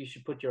like it, you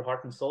should put your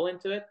heart and soul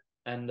into it.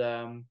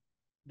 And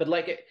but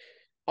like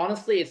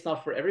honestly, it's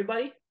not for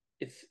everybody.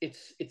 It's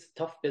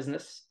tough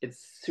business.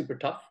 It's super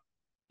tough.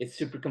 It's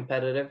super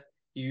competitive.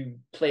 You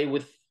play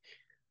with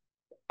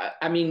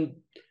I mean,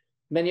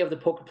 many of the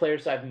poker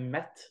players I've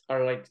met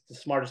are like the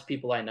smartest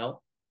people I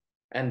know.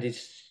 And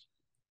these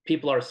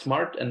people are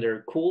smart and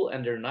they're cool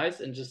and they're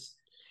nice, and just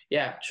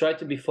try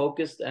to be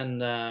focused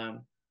and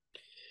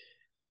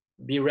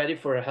be ready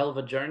for a hell of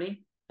a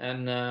journey.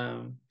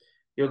 And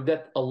you'll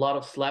get a lot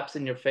of slaps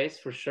in your face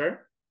for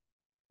sure.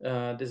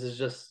 This is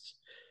just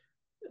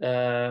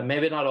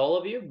maybe not all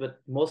of you,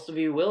 but most of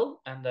you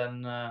will. And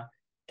then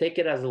take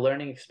it as a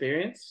learning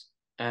experience.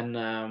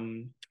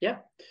 And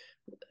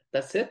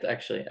that's it.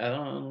 Actually, I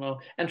don't know.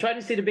 And try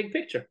to see the big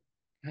picture.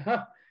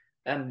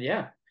 And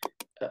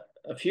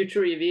a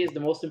future EV is the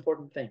most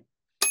important thing.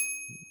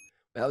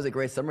 That was a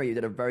great summary. You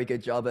did a very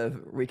good job of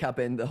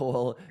recapping the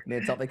whole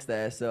main topics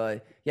there.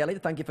 So yeah, I'd like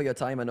to thank you for your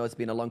time. I know it's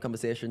been a long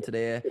conversation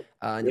today, and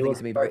I think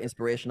it's been very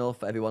inspirational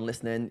for everyone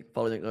listening,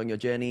 following along your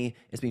journey.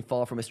 It's been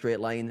far from a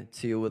straight line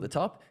to the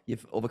top.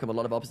 You've overcome a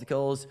lot of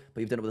obstacles, but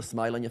you've done it with a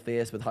smile on your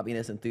face, with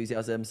happiness,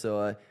 enthusiasm.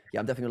 So yeah,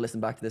 I'm definitely gonna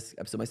listen back to this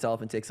episode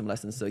myself and take some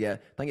lessons. So yeah,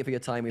 thank you for your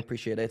time. We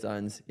appreciate it,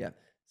 and yeah,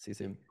 see you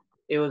soon.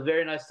 It was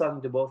very nice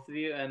talking to both of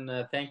you,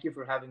 and thank you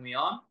for having me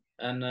on.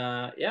 And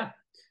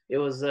it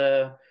was.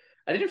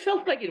 I didn't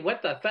feel like it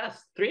went that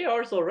fast. 3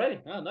 hours already.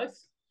 Oh,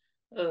 nice.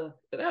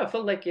 I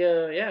felt like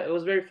it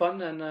was very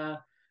fun, and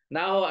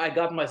now I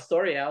got my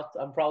story out.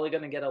 I'm probably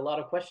gonna get a lot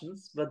of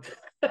questions, but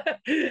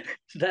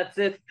that's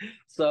it.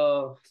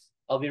 So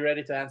I'll be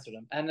ready to answer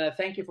them. And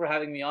thank you for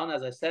having me on,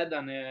 as I said,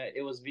 and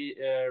it was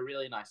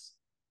really nice.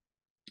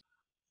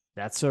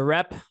 That's a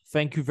wrap.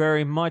 Thank you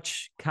very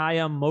much,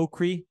 Kayhan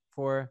Mokri,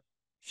 for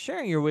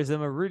sharing your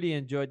wisdom. I really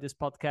enjoyed this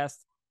podcast.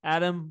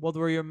 Adam, what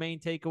were your main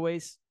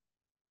takeaways?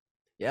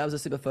 Yeah, it was a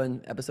super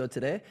fun episode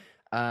today.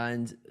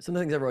 And some of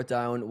the things I wrote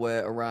down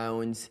were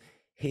around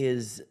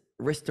his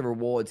risk to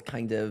rewards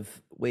kind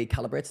of way he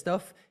calibrates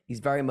stuff. He's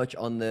very much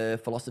on the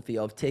philosophy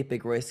of take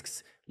big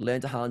risks,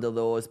 learn to handle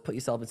those, put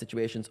yourself in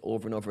situations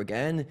over and over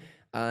again.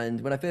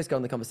 And when I first got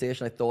in the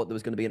conversation, I thought there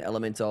was going to be an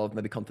element of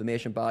maybe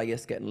confirmation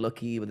bias, getting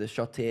lucky with the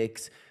shot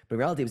takes. But in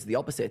reality, it was the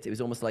opposite. It was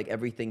almost like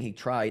everything he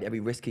tried, every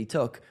risk he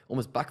took,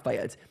 almost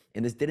backfired.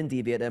 And this didn't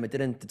deviate him. It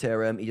didn't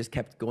deter him. He just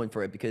kept going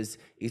for it because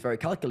he's very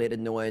calculated,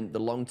 knowing the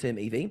long-term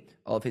EV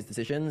of his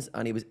decisions,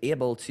 and he was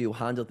able to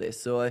handle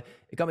this. So it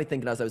got me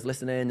thinking as I was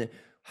listening,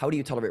 how do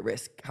you tolerate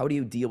risk? How do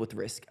you deal with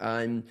risk?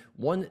 And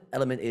one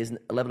element is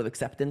a level of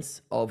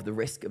acceptance of the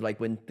risk of, like,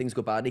 when things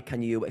go badly,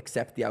 can you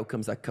accept the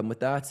outcomes that come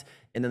with that?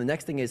 And then the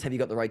next thing is, have you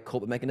got the right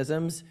coping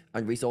mechanisms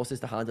and resources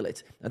to handle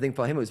it? I think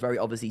for him, it was very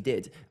obvious he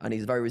did. And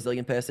he's a very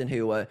resilient person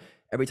who,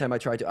 every time I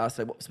tried to ask,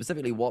 like,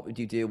 specifically, what would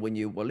you do when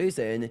you were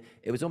losing?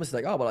 It was almost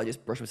like, oh, well, I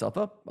just brush myself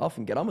off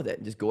and get on with it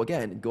and just go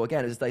again and go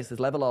again. It's like this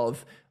level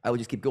of, I would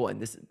just keep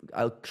going.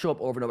 I'll show up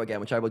over and over again,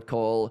 which I would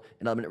call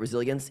an element of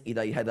resilience.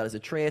 Either he had that as a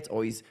trait,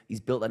 or he's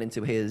built that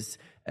into his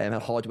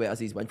hardware as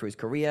he's went through his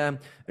career.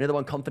 Another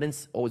one,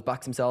 confidence, always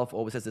backs himself,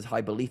 always has this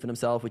high belief in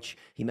himself, which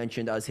he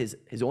mentioned as his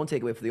own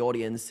takeaway for the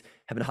audience,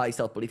 having high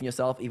self-belief in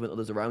yourself, even when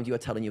others around you are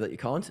telling you that you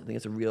can't. I think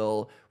it's a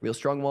real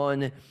strong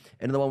one.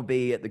 Another one would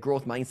be the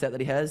growth mindset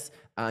that he has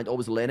and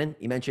always learning.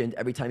 He mentioned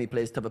every time he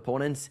plays tough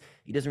opponents,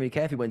 he doesn't really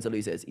care if he wins or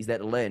loses. He's there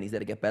to learn. He's there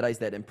to get better. He's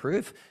there to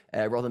improve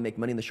rather than make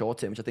money in the short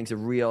term, which I think is a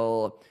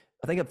real...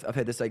 I think I've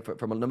heard this like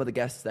from a number of the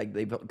guests, like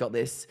they've got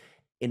this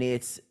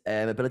innate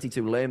ability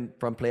to learn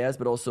from players,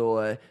 but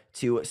also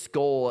to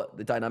score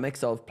the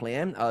dynamics of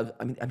playing.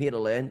 I'm here to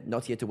learn,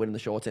 not here to win in the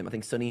short term. I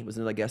think Sonny was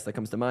another guest that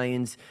comes to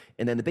mind.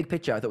 And then the big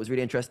picture I thought was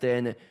really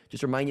interesting.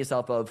 Just remind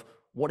yourself of,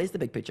 what is the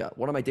big picture?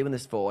 What am I doing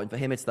this for? And for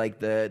him, it's like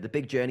the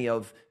big journey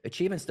of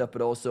achieving stuff,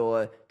 but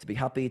also to be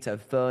happy, to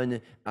have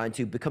fun, and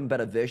to become a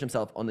better version of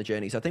himself on the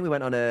journey. So I think we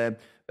went on a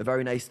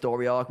very nice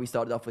story arc. We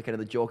started off with kind of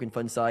the joke and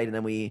fun side, and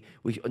then we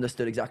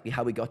understood exactly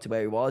how we got to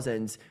where he was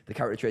and the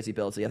character traits he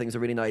built. So I think it's a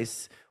really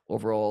nice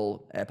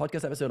overall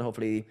podcast episode, and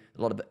hopefully a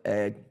lot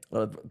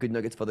of good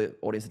nuggets for the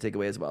audience to take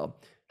away as well.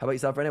 How about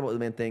yourself, René? What were the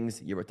main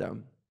things you wrote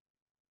down?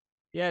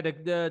 Yeah,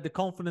 the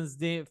confidence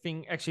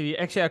thing, actually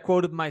I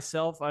quoted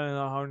myself. I don't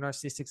know how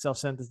narcissistic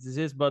self-centered this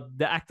is, but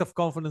the act of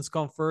confidence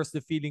comes first,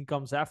 the feeling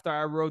comes after,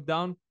 I wrote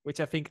down, which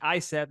I think I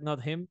said,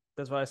 not him.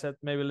 That's why I said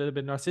maybe a little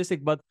bit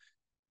narcissistic. But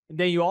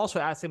then you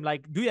also asked him,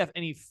 like, do you have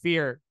any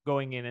fear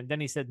going in? And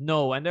then he said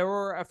no. And there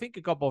were, I think,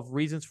 a couple of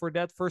reasons for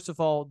that. First of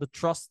all, the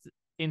trust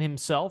in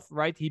himself,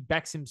 right? He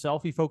backs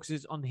himself. He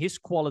focuses on his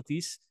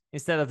qualities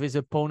instead of his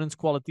opponent's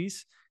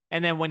qualities.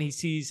 And then when he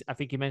sees, I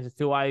think he mentioned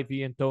Phil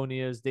Ivey,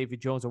 Antonius,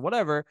 David Jones, or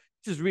whatever,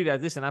 just realize,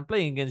 listen, I'm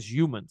playing against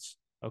humans,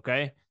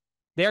 okay?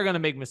 They're going to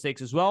make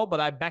mistakes as well, but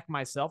I back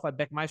myself. I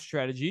back my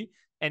strategy.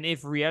 And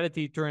if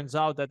reality turns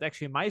out that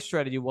actually my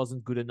strategy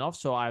wasn't good enough,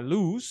 so I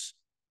lose,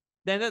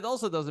 then that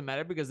also doesn't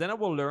matter, because then I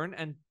will learn.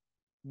 And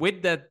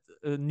with that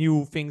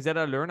new things that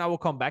I learn, I will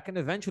come back and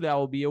eventually I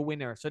will be a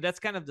winner. So that's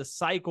kind of the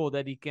cycle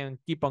that he can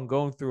keep on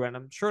going through. And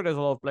I'm sure there's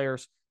a lot of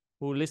players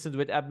who listened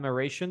with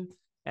admiration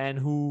and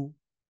who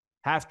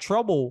have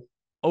trouble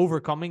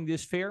overcoming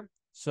this fear.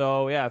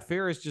 So yeah,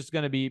 fear is just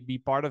going to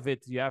be part of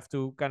it. You have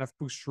to kind of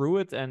push through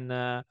it. And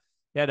the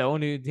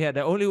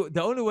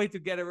only way to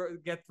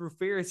get through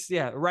fear is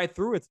right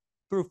through it,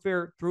 through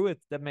fear, through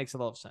it. That makes a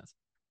lot of sense.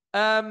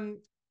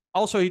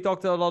 Also, he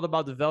talked a lot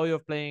about the value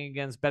of playing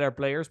against better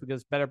players,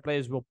 because better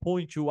players will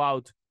point you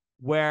out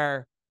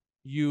where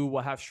you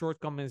will have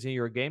shortcomings in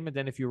your game. And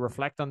then if you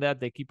reflect on that,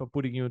 they keep on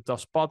putting you in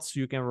tough spots. So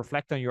you can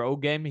reflect on your own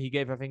game. He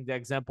gave, I think, the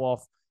example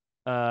of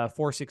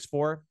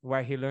 464,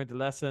 where he learned the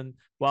lesson.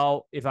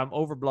 Well, if I'm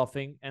over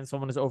bluffing and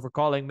someone is over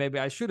calling, maybe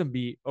I shouldn't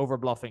be over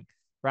bluffing,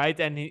 right?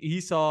 And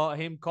he saw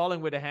him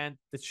calling with a hand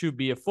that should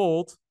be a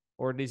fold,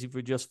 or at least if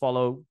we just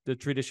follow the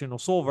traditional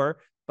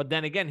solver. But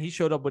then again, he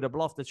showed up with a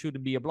bluff that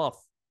shouldn't be a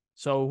bluff.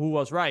 So who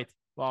was right?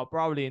 Well,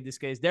 probably in this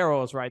case,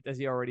 Daryl was right, as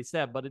he already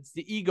said. But it's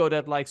the ego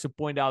that likes to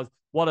point out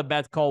what a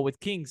bad call with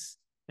kings,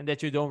 and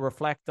that you don't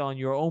reflect on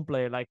your own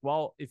player. Like,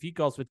 well, if he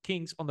calls with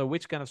kings, under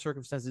which kind of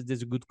circumstances is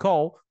this a good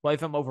call? Well,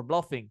 if I'm over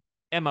bluffing,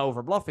 am I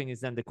over bluffing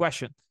is then the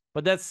question.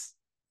 But that's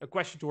a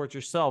question towards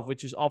yourself,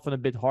 which is often a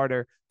bit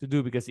harder to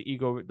do because the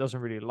ego doesn't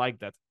really like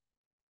that.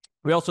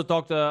 We also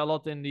talked a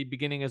lot in the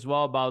beginning as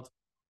well about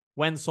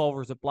when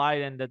solvers apply,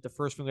 and that the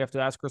first thing we have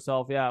to ask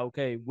ourselves,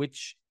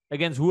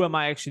 against who am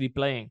I actually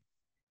playing?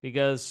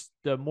 Because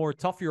the more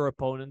tough your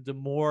opponent, the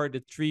more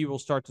the tree will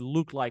start to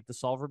look like the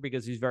solver,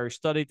 because he's very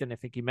studied. And I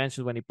think he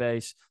mentioned when he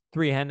plays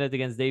three-handed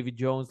against David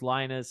Jones,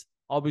 Linus,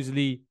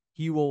 obviously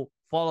he will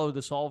follow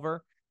the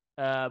solver.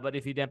 But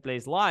if he then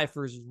plays live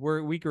versus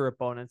weaker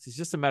opponents, it's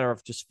just a matter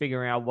of just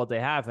figuring out what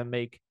they have and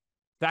make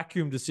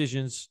vacuum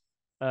decisions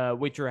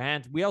with your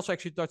hand. We also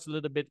actually touched a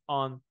little bit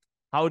on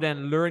how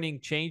then learning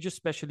changes,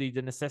 especially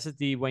the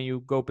necessity when you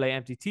go play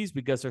MTTs,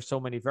 because there's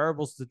so many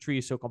variables. The tree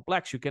is so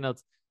complex. You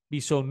cannot be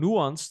so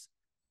nuanced.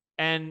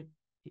 And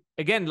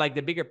again, like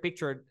the bigger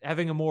picture,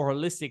 having a more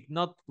holistic,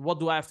 not what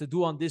do I have to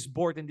do on this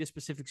board in this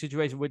specific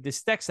situation with this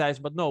stack size,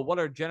 but no, what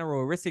are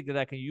general heuristics that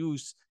I can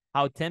use,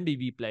 how 10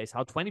 BB plays,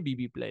 how 20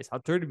 BB plays, how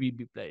 30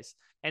 BB plays.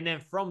 And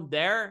then from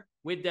there,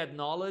 with that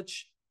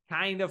knowledge,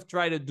 kind of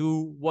try to do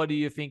what do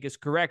you think is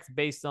correct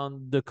based on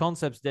the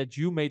concepts that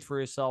you made for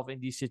yourself in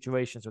these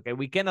situations. Okay,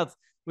 we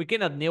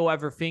cannot nail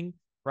everything,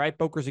 right?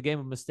 Poker is a game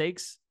of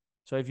mistakes.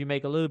 So if you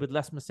make a little bit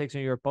less mistakes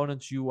than your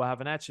opponents, you will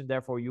have an edge and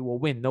therefore you will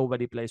win.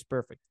 Nobody plays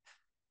perfect.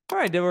 All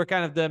right, they were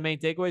kind of the main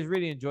takeaways.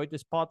 Really enjoyed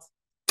this pod.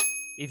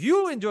 If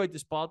you enjoyed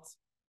this pod,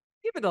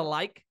 give it a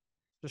like,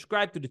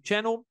 subscribe to the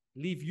channel,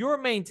 leave your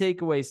main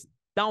takeaways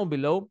down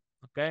below.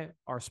 Okay,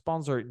 our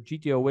sponsor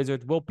GTO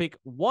Wizard will pick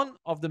one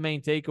of the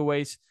main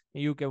takeaways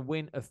and you can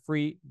win a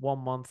free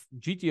 1-month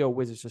GTO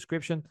Wizard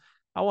subscription.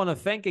 I want to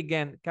thank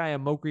again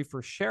Kayhan Mokri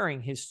for sharing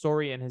his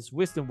story and his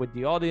wisdom with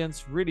the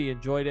audience. Really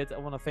enjoyed it. I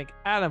want to thank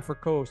Adam for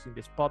co-hosting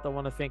this pod. I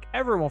want to thank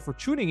everyone for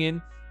tuning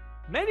in.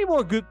 Many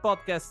more good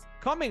podcasts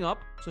coming up,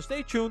 so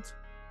stay tuned.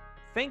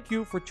 Thank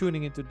you for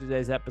tuning into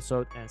today's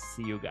episode and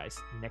see you guys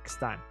next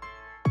time.